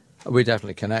 we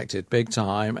definitely connected big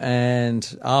time.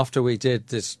 And after we did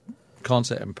this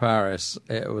concert in Paris,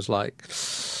 it was like,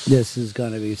 this is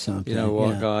going to be something. You know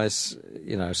what, guys?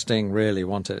 Sting really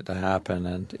wanted it to happen.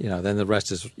 And, then the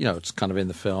rest is, it's kind of in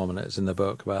the film and it's in the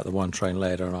book about the One Train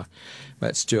Later. And I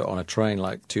met Stuart on a train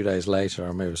like 2 days later,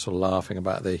 and we were sort of laughing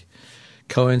about the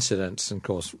coincidence. And of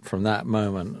course, from that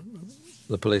moment,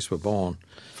 the Police were born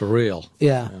for real.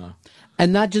 Yeah.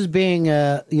 And not just being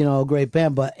a great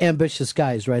band, but ambitious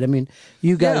guys, right? I mean,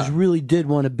 you guys really did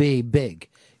want to be big.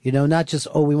 Not just,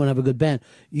 we want to have a good band.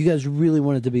 You guys really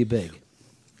wanted to be big.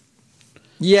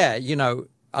 Yeah,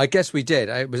 I guess we did.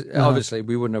 It was obviously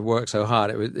we wouldn't have worked so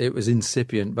hard. It was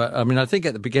incipient, but I mean, I think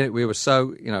at the beginning we were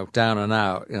so down and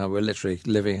out. We're literally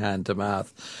living hand to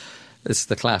mouth. It's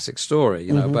the classic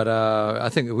story, But I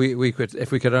think we could,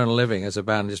 if we could earn a living as a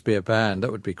band, just be a band,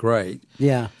 that would be great.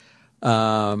 Yeah.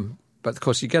 But of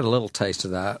course, you get a little taste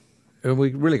of that, and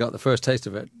we really got the first taste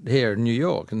of it here in New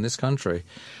York, in this country.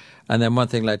 And then one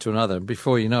thing led to another. And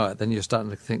before you know it, then you're starting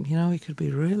to think, we could be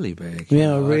really big.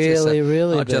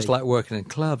 Really not big. just like working in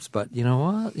clubs, but you know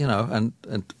what? And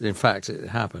in fact, it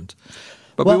happened.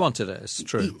 But Well, we wanted it. It's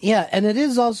true. Yeah, and it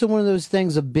is also one of those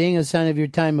things of being a sign of your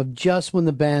time, of just when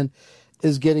the band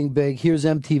is getting big. Here's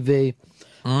MTV.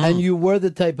 And you were the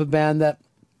type of band that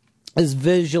is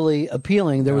visually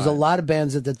appealing. There was a lot of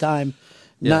bands at the time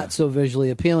not so visually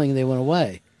appealing, and they went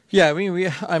away. Yeah, I mean,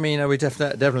 we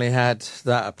definitely had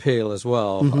that appeal as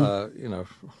well.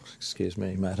 Excuse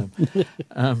me, madam.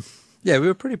 Yeah, we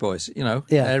were pretty boys,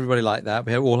 Everybody liked that.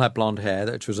 We all had blonde hair,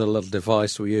 which was a little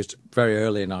device we used very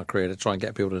early in our career to try and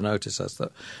get people to notice us,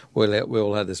 that we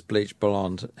all had this bleached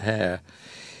blonde hair.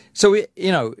 So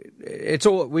it's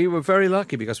all. We were very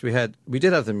lucky because we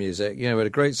did have the music. We had a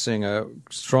great singer,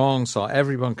 strong song,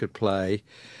 everyone could play.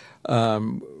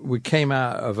 We came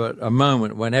out of a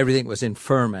moment when everything was in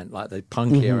ferment, like the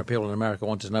punk era. People in America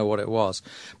wanted to know what it was,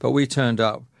 but we turned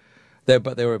up there.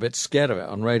 But they were a bit scared of it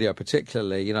on radio,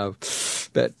 particularly. A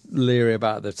bit leery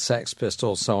about the Sex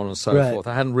Pistols, so on and so forth.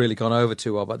 I hadn't really gone over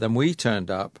too well, but then we turned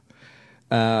up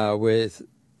with.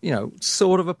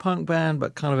 Sort of a punk band,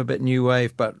 but kind of a bit new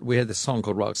wave. But we had this song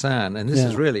called Roxanne, and this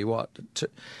is really what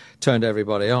turned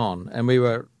everybody on. And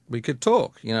we could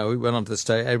talk. We went onto the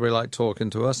stage. Everybody liked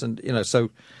talking to us, and so.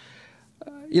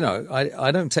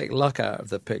 I don't take luck out of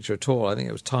the picture at all. I think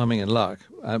it was timing and luck.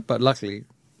 But luckily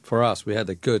for us, we had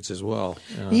the goods as well.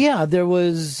 Yeah, there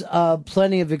was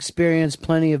plenty of experience,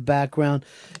 plenty of background.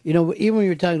 Even when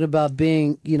you were talking about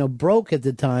being, broke at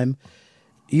the time,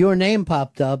 your name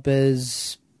popped up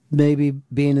as maybe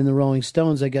being in the Rolling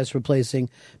Stones, I guess, replacing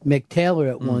Mick Taylor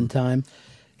at one time.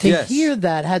 To hear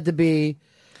that had to be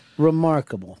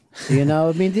remarkable.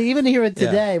 To even hear it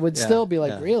today would still be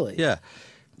like, really? Yeah.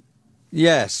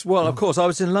 Yes. Well, of course, I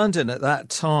was in London at that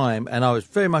time, and I was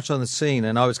very much on the scene,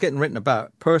 and I was getting written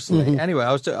about personally. Anyway,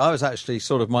 I was actually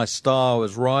sort of, my star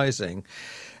was rising,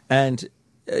 and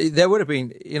there would have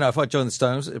been, if I joined the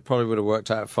Stones, it probably would have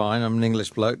worked out fine. I'm an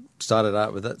English bloke, started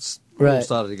out with that, all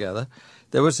started together.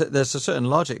 There's a certain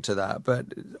logic to that, but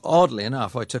oddly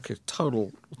enough, I took a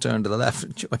total turn to the left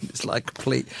and joined this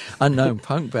complete unknown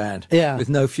punk band with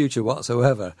no future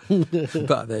whatsoever.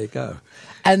 But there you go.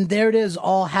 And there it is,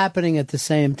 all happening at the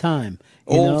same time.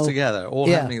 All together,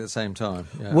 happening at the same time.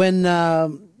 Yeah. When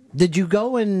did you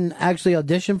go and actually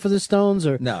audition for the Stones,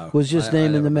 or was just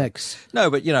name in the mix? No,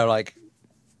 but you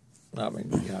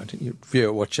view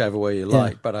it whichever way you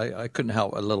like, but I couldn't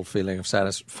help a little feeling of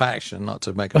satisfaction, not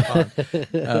to make a pun.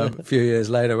 A few years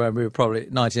later, when we were probably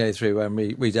 1983, when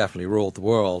we definitely ruled the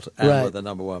world and were the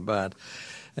number one band,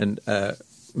 and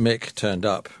Mick turned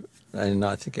up, and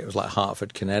I think it was like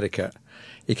Hartford, Connecticut.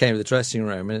 He came to the dressing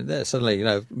room, and there suddenly,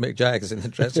 Mick Jagger's in the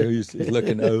dressing room, he's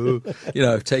looking,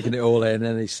 taking it all in,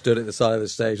 and he stood at the side of the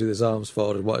stage with his arms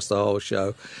folded, watched the whole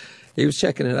show. He was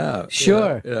checking it out.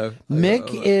 Sure.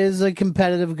 Mick is a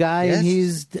competitive guy, and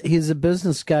he's a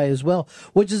business guy as well,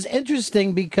 which is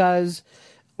interesting because,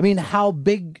 how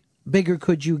bigger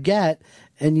could you get,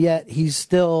 and yet he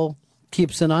still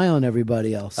keeps an eye on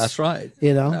everybody else. That's right.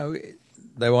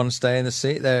 They want to stay in the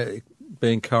seat. They're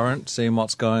being current, seeing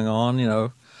what's going on,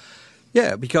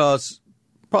 Yeah, because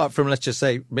apart from, let's just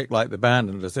say, Mick liked the band,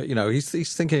 and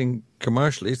he's thinking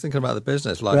commercially. He's thinking about the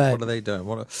business. What are they doing?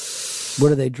 What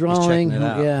are they drawing?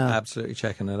 Yeah, absolutely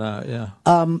checking it out. Yeah.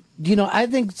 I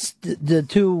think the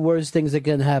two worst things that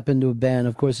can happen to a band,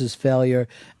 of course, is failure,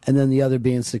 and then the other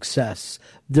being success.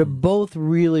 They're both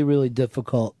really, really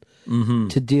difficult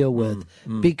to deal with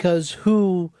because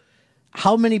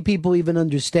how many people even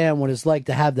understand what it's like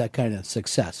to have that kind of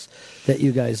success that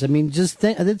you guys, just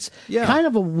think, it's kind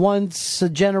of a once a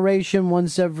generation,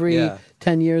 once every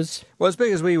 10 years. Well, as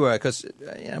big as we were, because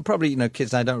probably,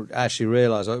 kids now don't actually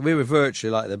realise, we were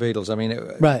virtually like the Beatles.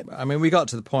 We got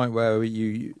to the point where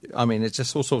it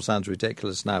just all sort of sounds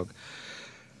ridiculous now.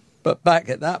 But back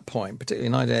at that point, particularly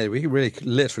in 1980, we really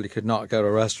literally could not go to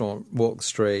a restaurant, walk the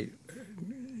street,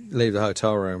 leave the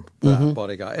hotel room without a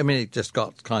bodyguard. It just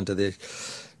got kind of the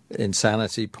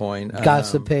insanity point.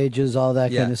 Gossip pages, all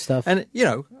that kind of stuff. And,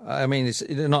 it's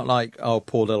not like,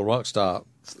 poor little rock star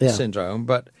syndrome,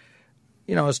 but,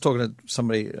 I was talking to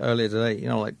somebody earlier today,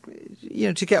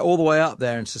 to get all the way up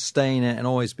there and sustain it and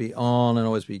always be on and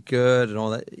always be good and all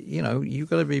that, you've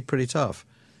got to be pretty tough.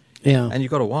 Yeah. And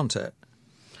you've got to want it.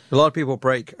 A lot of people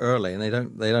break early and they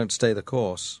don't stay the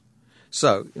course.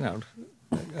 So,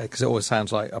 because it always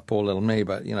sounds like a poor little me,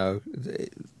 but, the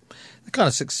kind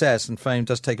of success and fame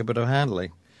does take a bit of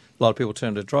handling. A lot of people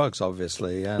turn to drugs,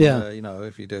 obviously, and,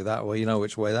 if you do that, well, you know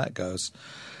which way that goes,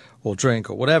 or drink,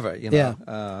 or whatever,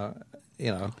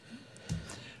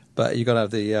 But you got to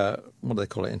have the, what do they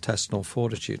call it, intestinal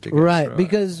fortitude to get through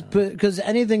because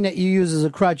anything that you use as a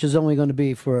crutch is only going to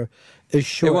be for a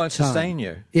short time. It won't sustain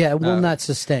you. Yeah, it will not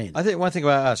sustain. I think one thing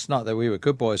about us, not that we were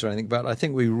good boys or anything, but I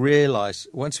think we realised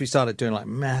once we started doing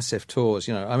massive tours,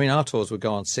 our tours would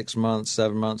go on 6 months,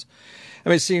 7 months.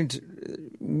 It seemed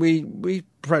we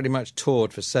pretty much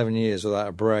toured for 7 years without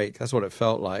a break. That's what it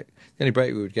felt like. The only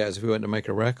break we would get is if we went to make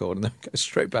a record and then go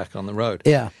straight back on the road.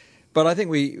 Yeah. But I think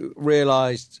we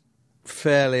realised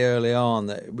fairly early on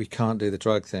that we can't do the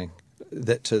drug thing.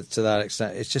 That to that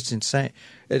extent, it's just insane.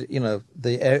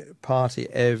 The party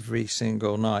every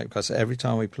single night, because every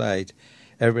time we played,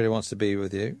 everybody wants to be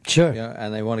with you. Sure.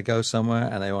 And they want to go somewhere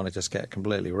and they want to just get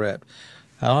completely ripped.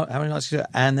 How many nights do you do it?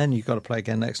 And then you've got to play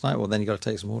again next night. Well, then you've got to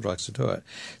take some more drugs to do it.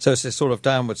 So it's this sort of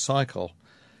downward cycle.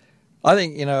 I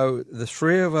think, the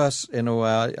three of us, in a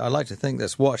way, I like to think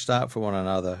that's watched out for one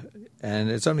another. And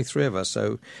it's only three of us,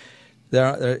 so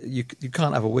you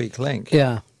can't have a weak link.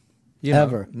 Yeah.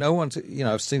 Ever. No one,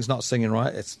 if Sting's not singing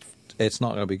right, it's not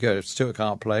going to be good. If Stuart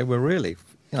can't play, we're really,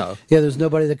 Yeah, there's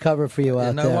nobody to cover for you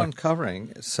out there. No one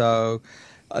covering. So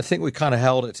I think we kind of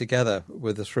held it together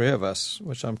with the three of us,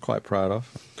 which I'm quite proud of.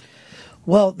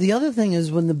 Well, the other thing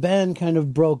is when the band kind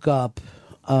of broke up,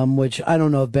 which I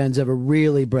don't know if bands ever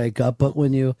really break up, but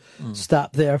when you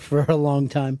stop there for a long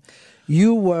time,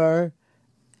 you were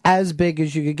as big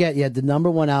as you could get. You had the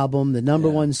 #1 album, the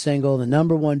 #1 single, the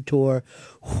 #1 tour.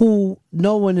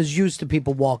 No one is used to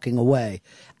people walking away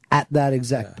at that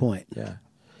exact point. Yeah.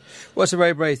 Well, it's a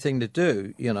very brave thing to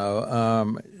do, I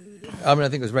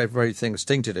think it was a very brave thing for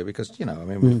Sting to do because,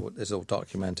 it's all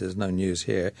documented. There's no news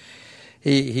here.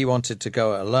 He wanted to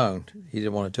go it alone. He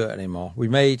didn't want to do it anymore. We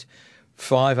made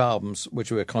 5 albums,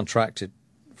 which we were contracted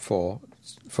for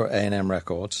A&M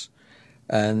Records.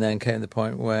 And then came the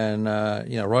point when,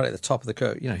 right at the top of the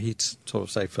curve, he'd sort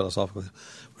of say philosophically,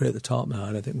 we're at the top now,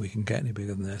 I don't think we can get any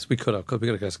bigger than this. We could have, because we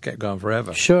could have kept going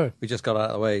forever. Sure. We just got out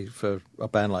of the way for a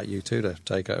band like U2 to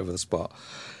take over the spot.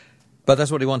 But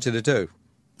that's what he wanted to do.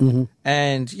 Mm-hmm.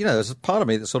 And, there's a part of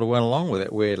me that sort of went along with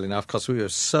it, weirdly enough, because we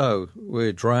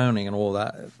were drowning in all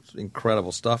that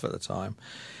incredible stuff at the time.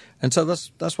 And so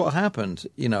that's what happened,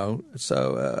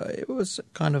 So it was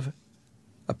kind of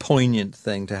a poignant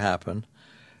thing to happen.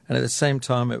 And at the same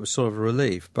time, it was sort of a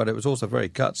relief, but it was also very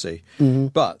gutsy. Mm-hmm.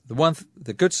 But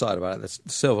the good side about it,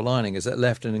 the silver lining, is it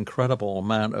left an incredible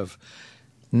amount of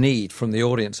need from the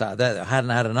audience out there that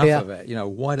hadn't had enough of it.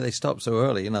 Why do they stop so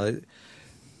early?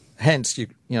 Hence,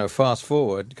 fast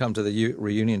forward, come to the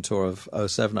reunion tour of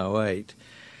 07, 08.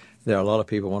 There are a lot of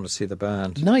people who want to see the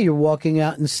band. Now you're walking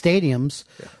out in stadiums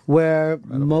where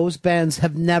most bands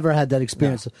have never had that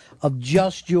experience of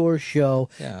just your show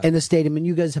in a stadium, and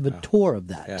you guys have a tour of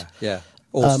that. Yeah.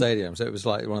 All stadiums. It was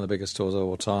like one of the biggest tours of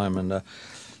all time, and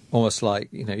almost like,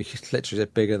 you could literally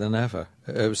get bigger than ever.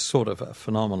 It was sort of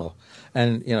phenomenal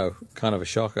and, kind of a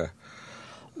shocker.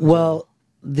 Well,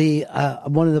 the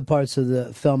one of the parts of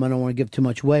the film, I don't want to give too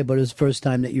much away, but it was the first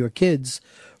time that your kids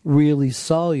really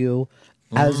saw you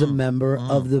as a member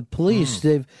of the police.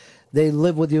 They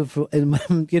live with you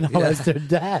as their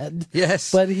dad.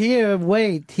 Yes. But here,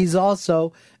 he's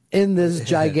also in this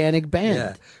gigantic band.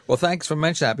 Yeah. Well, thanks for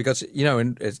mentioning that because,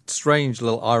 in a strange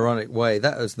little ironic way,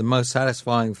 that was the most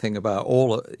satisfying thing about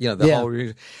all of,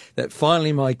 whole, that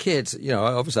finally my kids,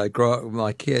 obviously I grow up with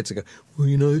my kids and go, well,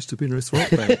 I used to be in a rock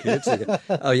band, kids. They go,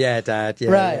 oh, yeah, Dad,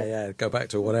 yeah, go back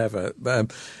to whatever.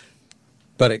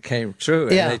 But it came true,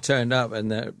 and they turned up,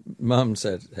 and their mum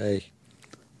said, hey,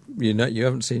 you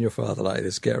haven't seen your father like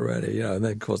this, get ready. And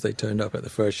then, of course, they turned up at the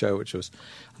first show, which was,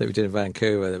 I think we did in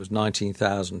Vancouver. There was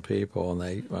 19,000 people, and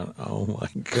they went, oh, my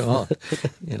God.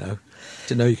 Didn't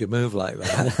know you could move like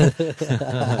that.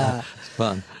 It's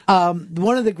fun.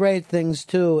 One of the great things,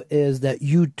 too, is that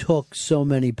you took so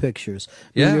many pictures.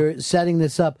 Yeah. You're setting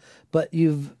this up, but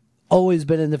you've always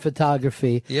been into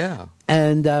photography. Yeah.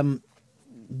 And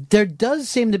there does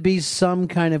seem to be some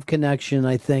kind of connection,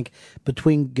 I think,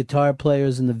 between guitar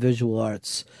players and the visual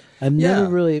arts. I've never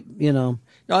really,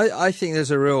 I think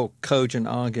there's a real cogent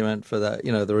argument for that,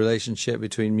 the relationship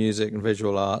between music and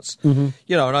visual arts. Mm-hmm.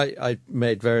 And I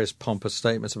made various pompous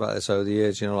statements about this over the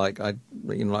years, like I'd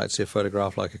see a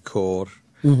photograph like a chord,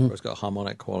 Mm-hmm. where it's got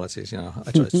harmonic qualities, I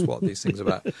try to swap these things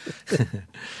about.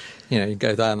 You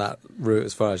go down that route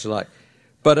as far as you like.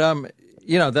 But,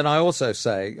 then I also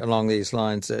say along these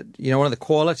lines that, one of the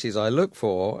qualities I look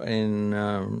for in,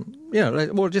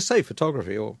 just say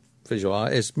photography or visual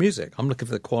art is music. I'm looking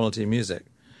for the quality of music,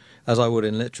 as I would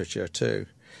in literature too.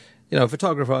 A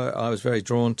photographer I was very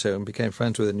drawn to and became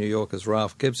friends with in New York is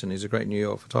Ralph Gibson. He's a great New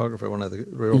York photographer, one of the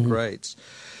real greats.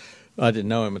 I didn't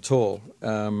know him at all,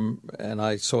 and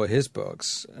I saw his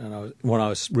books, and when I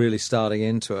was really starting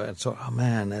into it, and thought, oh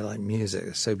man, they're like music,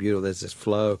 it's so beautiful, there's this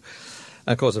flow.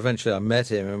 And of course, eventually I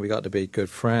met him, and we got to be good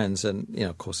friends, and,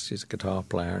 of course, he's a guitar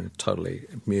player and totally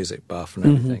music buff and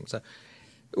everything, so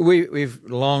we've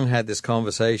long had this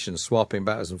conversation, swapping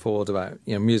backwards and forwards about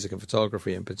music and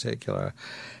photography in particular,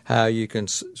 how you can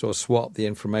sort of swap the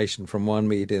information from one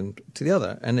medium to the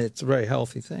other, and it's a very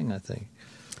healthy thing, I think.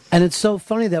 And it's so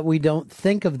funny that we don't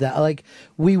think of that. Like,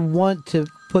 we want to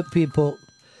put people...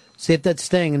 See if that's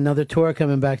staying, another tour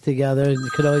coming back together. It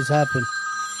could always happen.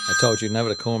 I told you never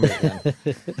to call me again.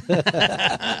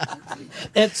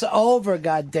 It's over,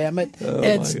 goddammit. Oh,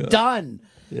 it's done.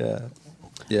 Yeah.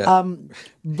 Yeah.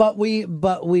 But we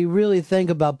really think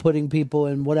about putting people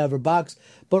in whatever box,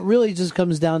 but really it just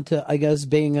comes down to, I guess,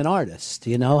 being an artist,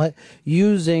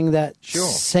 using that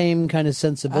same kind of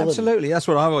sensibility. Absolutely. That's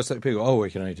what I always say to people. Oh, we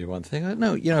can only do one thing.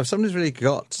 No, if somebody's really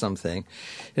got something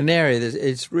in an area,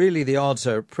 it's really, the odds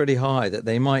are pretty high that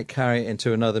they might carry it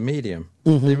into another medium.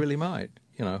 Mm-hmm. They really might,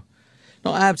 Not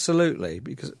absolutely,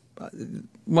 because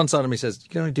one side of me says you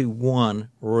can only do one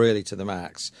really to the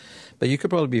max, but you could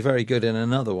probably be very good in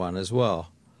another one as well.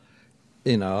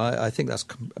 I think that's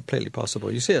completely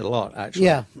possible. You see it a lot, actually.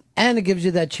 Yeah, and it gives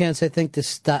you that chance, I think, to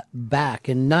step back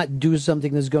and not do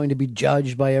something that's going to be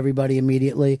judged by everybody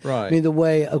immediately. Right. I mean, the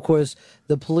way, of course,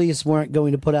 the Police weren't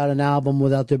going to put out an album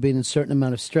without there being a certain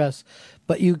amount of stress,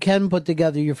 but you can put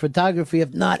together your photography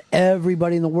if not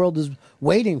everybody in the world is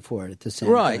waiting for it at the same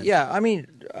time. Right, yeah. I mean,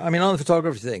 on the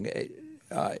photography thing,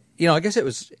 I guess it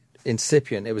was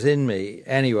incipient. It was in me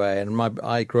anyway, and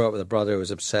I grew up with a brother who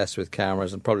was obsessed with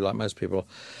cameras, and probably like most people,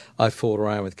 I fooled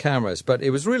around with cameras. But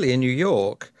it was really in New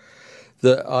York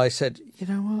that I said, you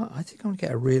know what, I think I want to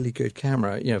get a really good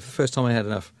camera. For the first time I had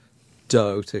enough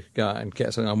dough to go out and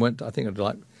get something. I think I'd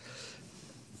like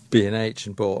B&H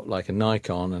and bought like a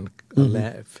Nikon and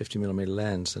a 50mm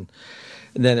lens, and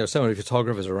then there were so many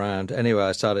photographers around. Anyway,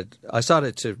 I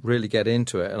started to really get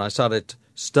into it, and I started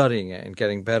studying it and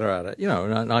getting better at it.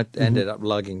 And I ended up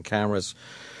lugging cameras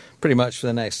pretty much for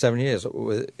the next 7 years.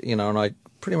 And I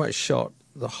pretty much shot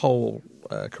the whole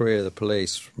career of the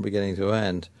Police from beginning to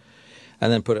end,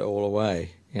 and then put it all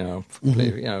away.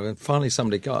 Completely. And finally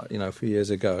somebody got a few years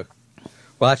ago.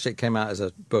 Well, actually, it came out as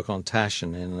a book on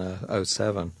Taschen in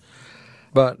 2007.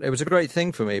 But it was a great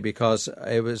thing for me because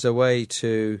it was a way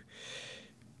to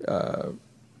kind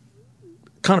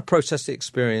of process the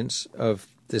experience of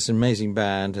this amazing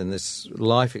band and this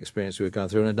life experience we were going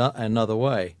through in another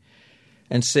way.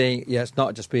 And seeing, it's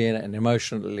not just being in it and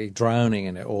emotionally drowning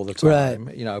in it all the time,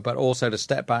 Right. But also to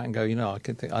step back and go, I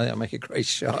think I'll make a great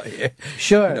shot here.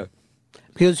 Sure.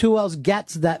 Because who else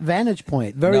gets that vantage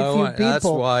point? Very few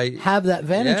people have that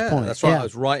vantage point. That's right. I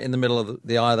was right in the middle of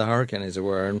the eye of the hurricane, as it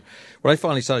were. And when I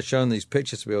finally started showing these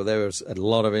pictures to people, there was a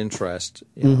lot of interest,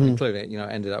 including,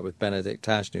 ended up with Benedict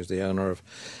Taschen, who's the owner of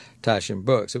Taschen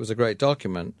Books. It was a great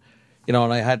document. And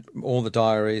I had all the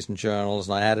diaries and journals,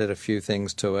 and I added a few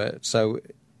things to it. So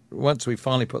once we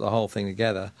finally put the whole thing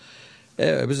together,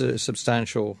 it was a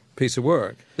substantial piece of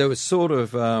work. There was sort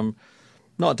of...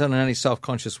 not done in any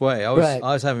self-conscious way. I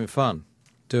was having fun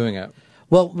doing it.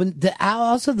 Well,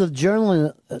 also the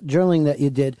journaling that you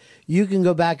did, you can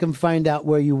go back and find out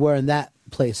where you were in that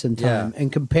place and time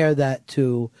and compare that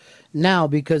to now.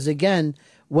 Because again,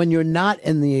 when you're not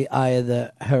in the eye of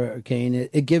the hurricane,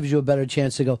 it gives you a better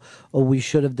chance to go, oh, we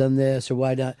should have done this, or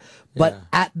why not? But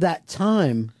at that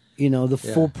time, the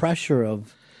full pressure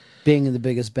of being in the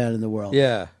biggest band in the world.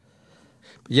 Yeah.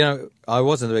 I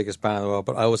wasn't the biggest band in the world,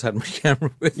 but I always had my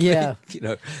camera with me. Yeah.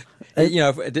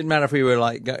 It didn't matter if we were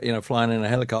flying in a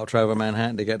helicopter over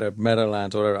Manhattan to get to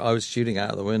Meadowlands or whatever. I was shooting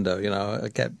out of the window. I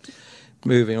kept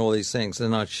moving all these things,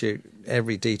 and then I'd shoot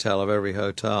every detail of every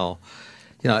hotel.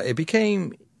 It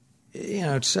became,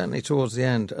 certainly towards the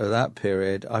end of that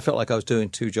period, I felt like I was doing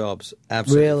two jobs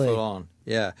absolutely full on.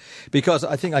 Yeah, because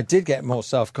I think I did get more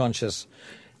self-conscious.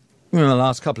 In the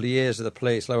last couple of years of the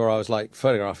Police, where I was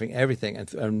photographing everything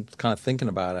and kind of thinking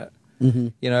about it.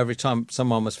 Mm-hmm. Every time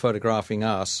someone was photographing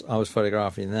us, I was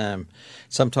photographing them.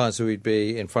 Sometimes we'd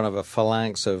be in front of a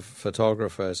phalanx of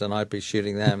photographers, and I'd be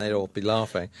shooting them. They'd all be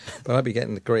laughing, but I'd be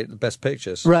getting the best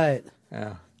pictures. Right.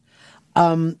 Yeah.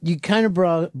 You kind of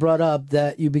brought up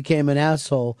that you became an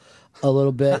asshole a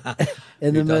little bit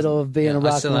in the middle of being a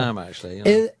rock. I still am, actually.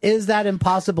 Is that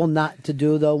impossible not to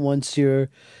do though? Once you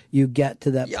get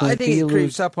to that point, I think it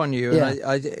creeps up on you. Yeah. And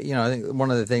I think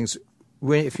one of the things,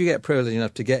 if you get privileged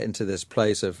enough to get into this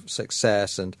place of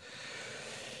success and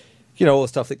all the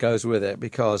stuff that goes with it,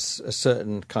 because a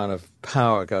certain kind of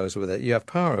power goes with it. You have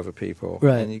power over people,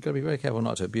 right? And you've got to be very careful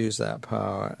not to abuse that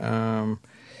power.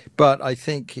 But I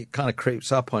think it kind of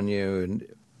creeps up on you,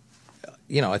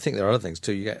 and I think there are other things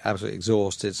too. You get absolutely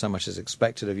exhausted. So much is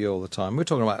expected of you all the time. We're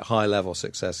talking about high-level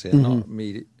success here, not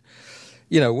immediate.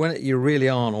 When you're really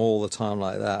on all the time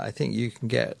like that, I think you can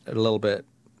get a little bit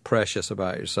precious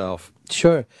about yourself.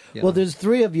 Sure. Well, there's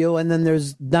three of you, and then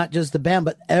there's not just the band,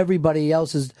 but everybody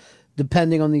else is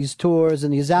depending on these tours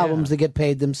and these albums that get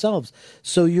paid themselves.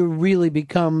 So you really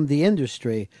become the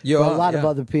industry for a lot of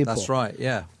other people. That's right,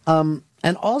 yeah.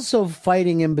 And also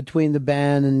fighting in between the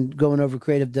band and going over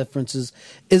creative differences.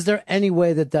 Is there any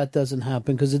way that doesn't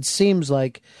happen? Because it seems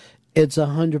like it's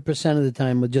 100% of the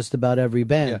time with just about every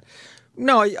band. Yeah.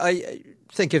 No, I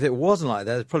think if it wasn't like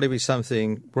that, there'd probably be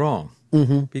something wrong.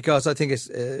 because I think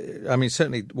it's. I mean,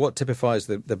 certainly, what typifies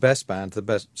the best band, the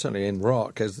best certainly in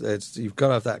rock, is you've got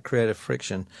to have that creative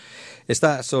friction. It's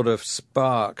that sort of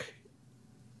spark,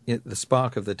 the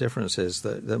spark of the differences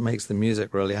that makes the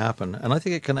music really happen, and I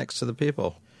think it connects to the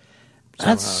people.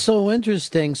 That's so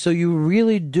interesting. So you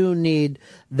really do need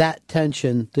that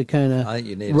tension to kind I think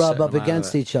you need of a rub certain up amount of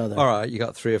against it. each other. All right, you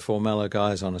got 3 or 4 mellow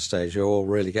guys on a stage who all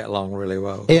really get along really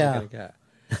well. What Yeah. are you gonna get?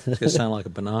 It's going to sound like a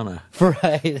banana.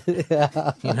 Right.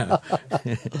 Yeah. You know.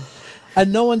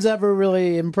 And no one's ever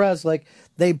really impressed. Like,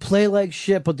 they play like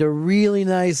shit, but they're really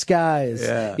nice guys.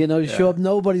 Yeah, You know, you show yeah. up,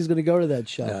 nobody's going to go to that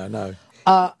show. No.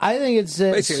 I think it's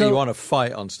Basically, you want to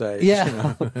fight on stage.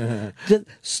 Yeah. You know?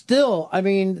 Still, I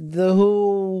mean, the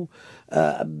Who,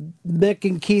 Mick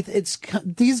and Keith.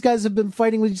 These guys have been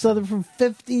fighting with each other for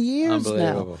 50 years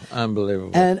now,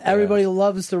 Unbelievable. and everybody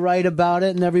loves to write about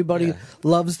it, and everybody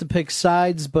loves to pick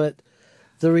sides. But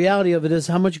the reality of it is,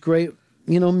 how much great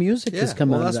music has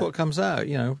come out. That's of that. what comes out.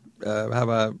 How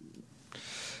about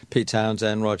Pete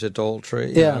Townsend, Roger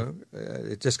Daltrey? Yeah.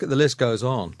 The list goes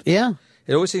on. Yeah.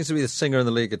 It always seems to be the singer and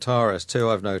the lead guitarist too.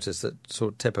 I've noticed that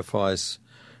sort of typifies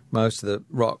most of the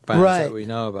rock bands Right. that we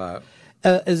know about.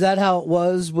 Is that how it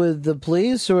was with the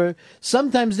Police, or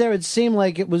sometimes there it seemed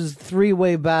like it was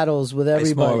 3-way battles with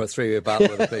everybody? It's more of a 3-way battle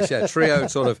with the Police. Yeah, trio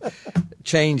sort of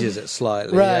changes it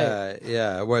slightly. Right.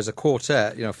 Yeah. Whereas a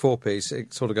quartet, 4-piece,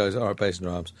 it sort of goes, all right, bass and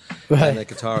drums, Right. and the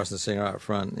guitarist and the singer out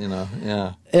front.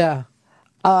 Yeah. Yeah.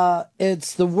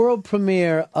 It's the world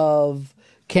premiere of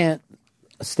Can't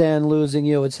Stand Losing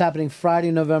You. It's happening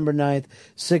Friday, November 9th,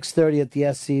 6:30 at the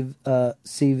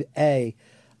SCA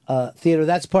Theater.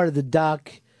 That's part of the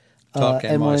Doc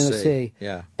NYC.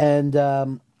 Yeah. And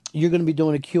you're going to be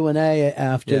doing a Q&A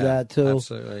after that, too.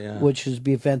 Absolutely, yeah. Which would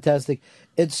be fantastic.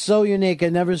 It's so unique. I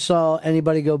never saw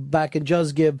anybody go back and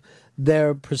just give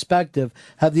their perspective.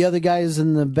 Have the other guys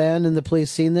in the band and the Police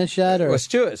seen this yet? Or? Well,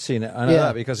 Stuart's seen it. I know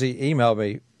that because he emailed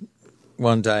me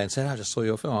one day and said, I just saw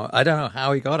your film. I don't know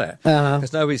how he got it.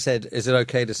 Because nobody said, is it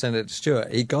okay to send it to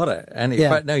Stuart? He got it. And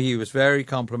he was very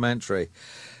complimentary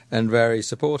and very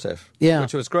supportive,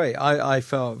 which was great. I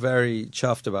felt very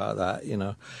chuffed about that,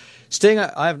 Sting,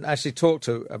 I haven't actually talked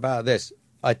to about this.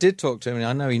 I did talk to him, and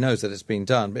I know he knows that it's been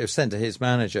done, but it was sent to his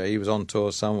manager. He was on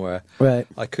tour somewhere. Right.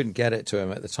 I couldn't get it to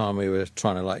him at the time. We were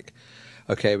trying to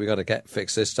okay, we got to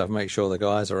fix this stuff, make sure the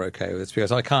guys are okay with this,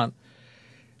 because I can't,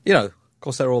 of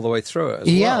course, they're all the way through it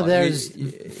as well. There's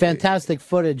fantastic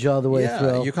footage all the way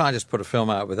through. You can't just put a film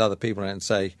out with other people in it and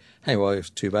say, hey, well, it's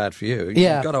too bad for you.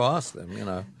 Yeah. You've got to ask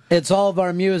them, It's all of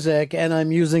our music, and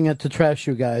I'm using it to trash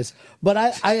you guys. But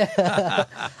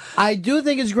I do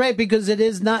think it's great because it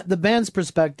is not the band's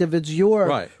perspective; it's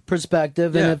your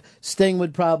perspective. And if Sting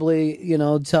would probably,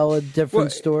 tell a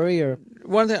different story, or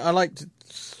one thing I like to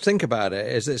think about it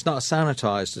is it's not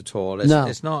sanitized at all. No.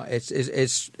 It's not. It's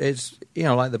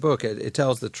like the book. It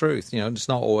tells the truth. It's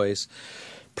not always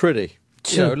pretty.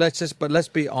 Sure. Let's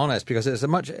be honest, because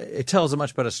it tells a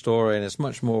much better story, and it's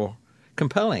much more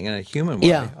compelling in a human way.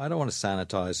 Yeah. I don't want to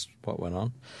sanitize what went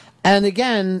on. And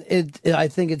again, I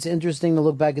think it's interesting to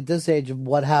look back at this age of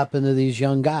what happened to these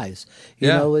young guys. You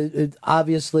know,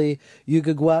 obviously you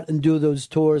could go out and do those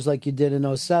tours like you did in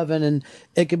 2007, and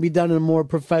it can be done in a more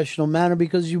professional manner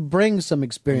because you bring some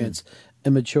experience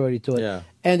and maturity to it. Yeah.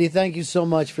 Andy, thank you so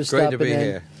much for Great stopping to be in.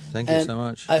 here. Thank you And so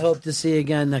much. I hope to see you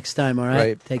again next time, all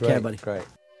right? Great. Take care, buddy. Great.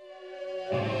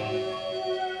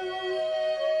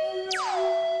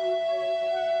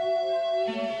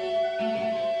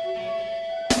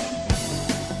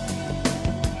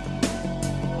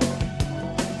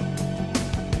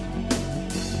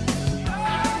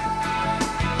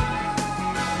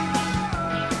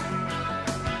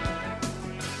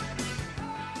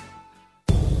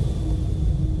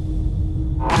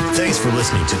 Thanks for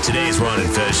listening to today's Ron and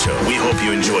Fez show. We hope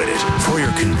you enjoyed it. For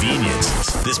your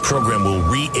convenience, this program will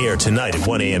re-air tonight at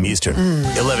 1 a.m. Eastern,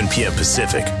 11 p.m.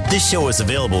 Pacific. This show is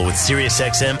available with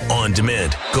SiriusXM On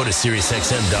Demand. Go to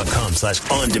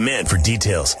SiriusXM.com/on-demand for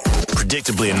details.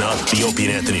 Predictably enough, the Opie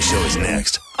and Anthony show is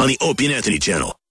next on the Opie and Anthony channel.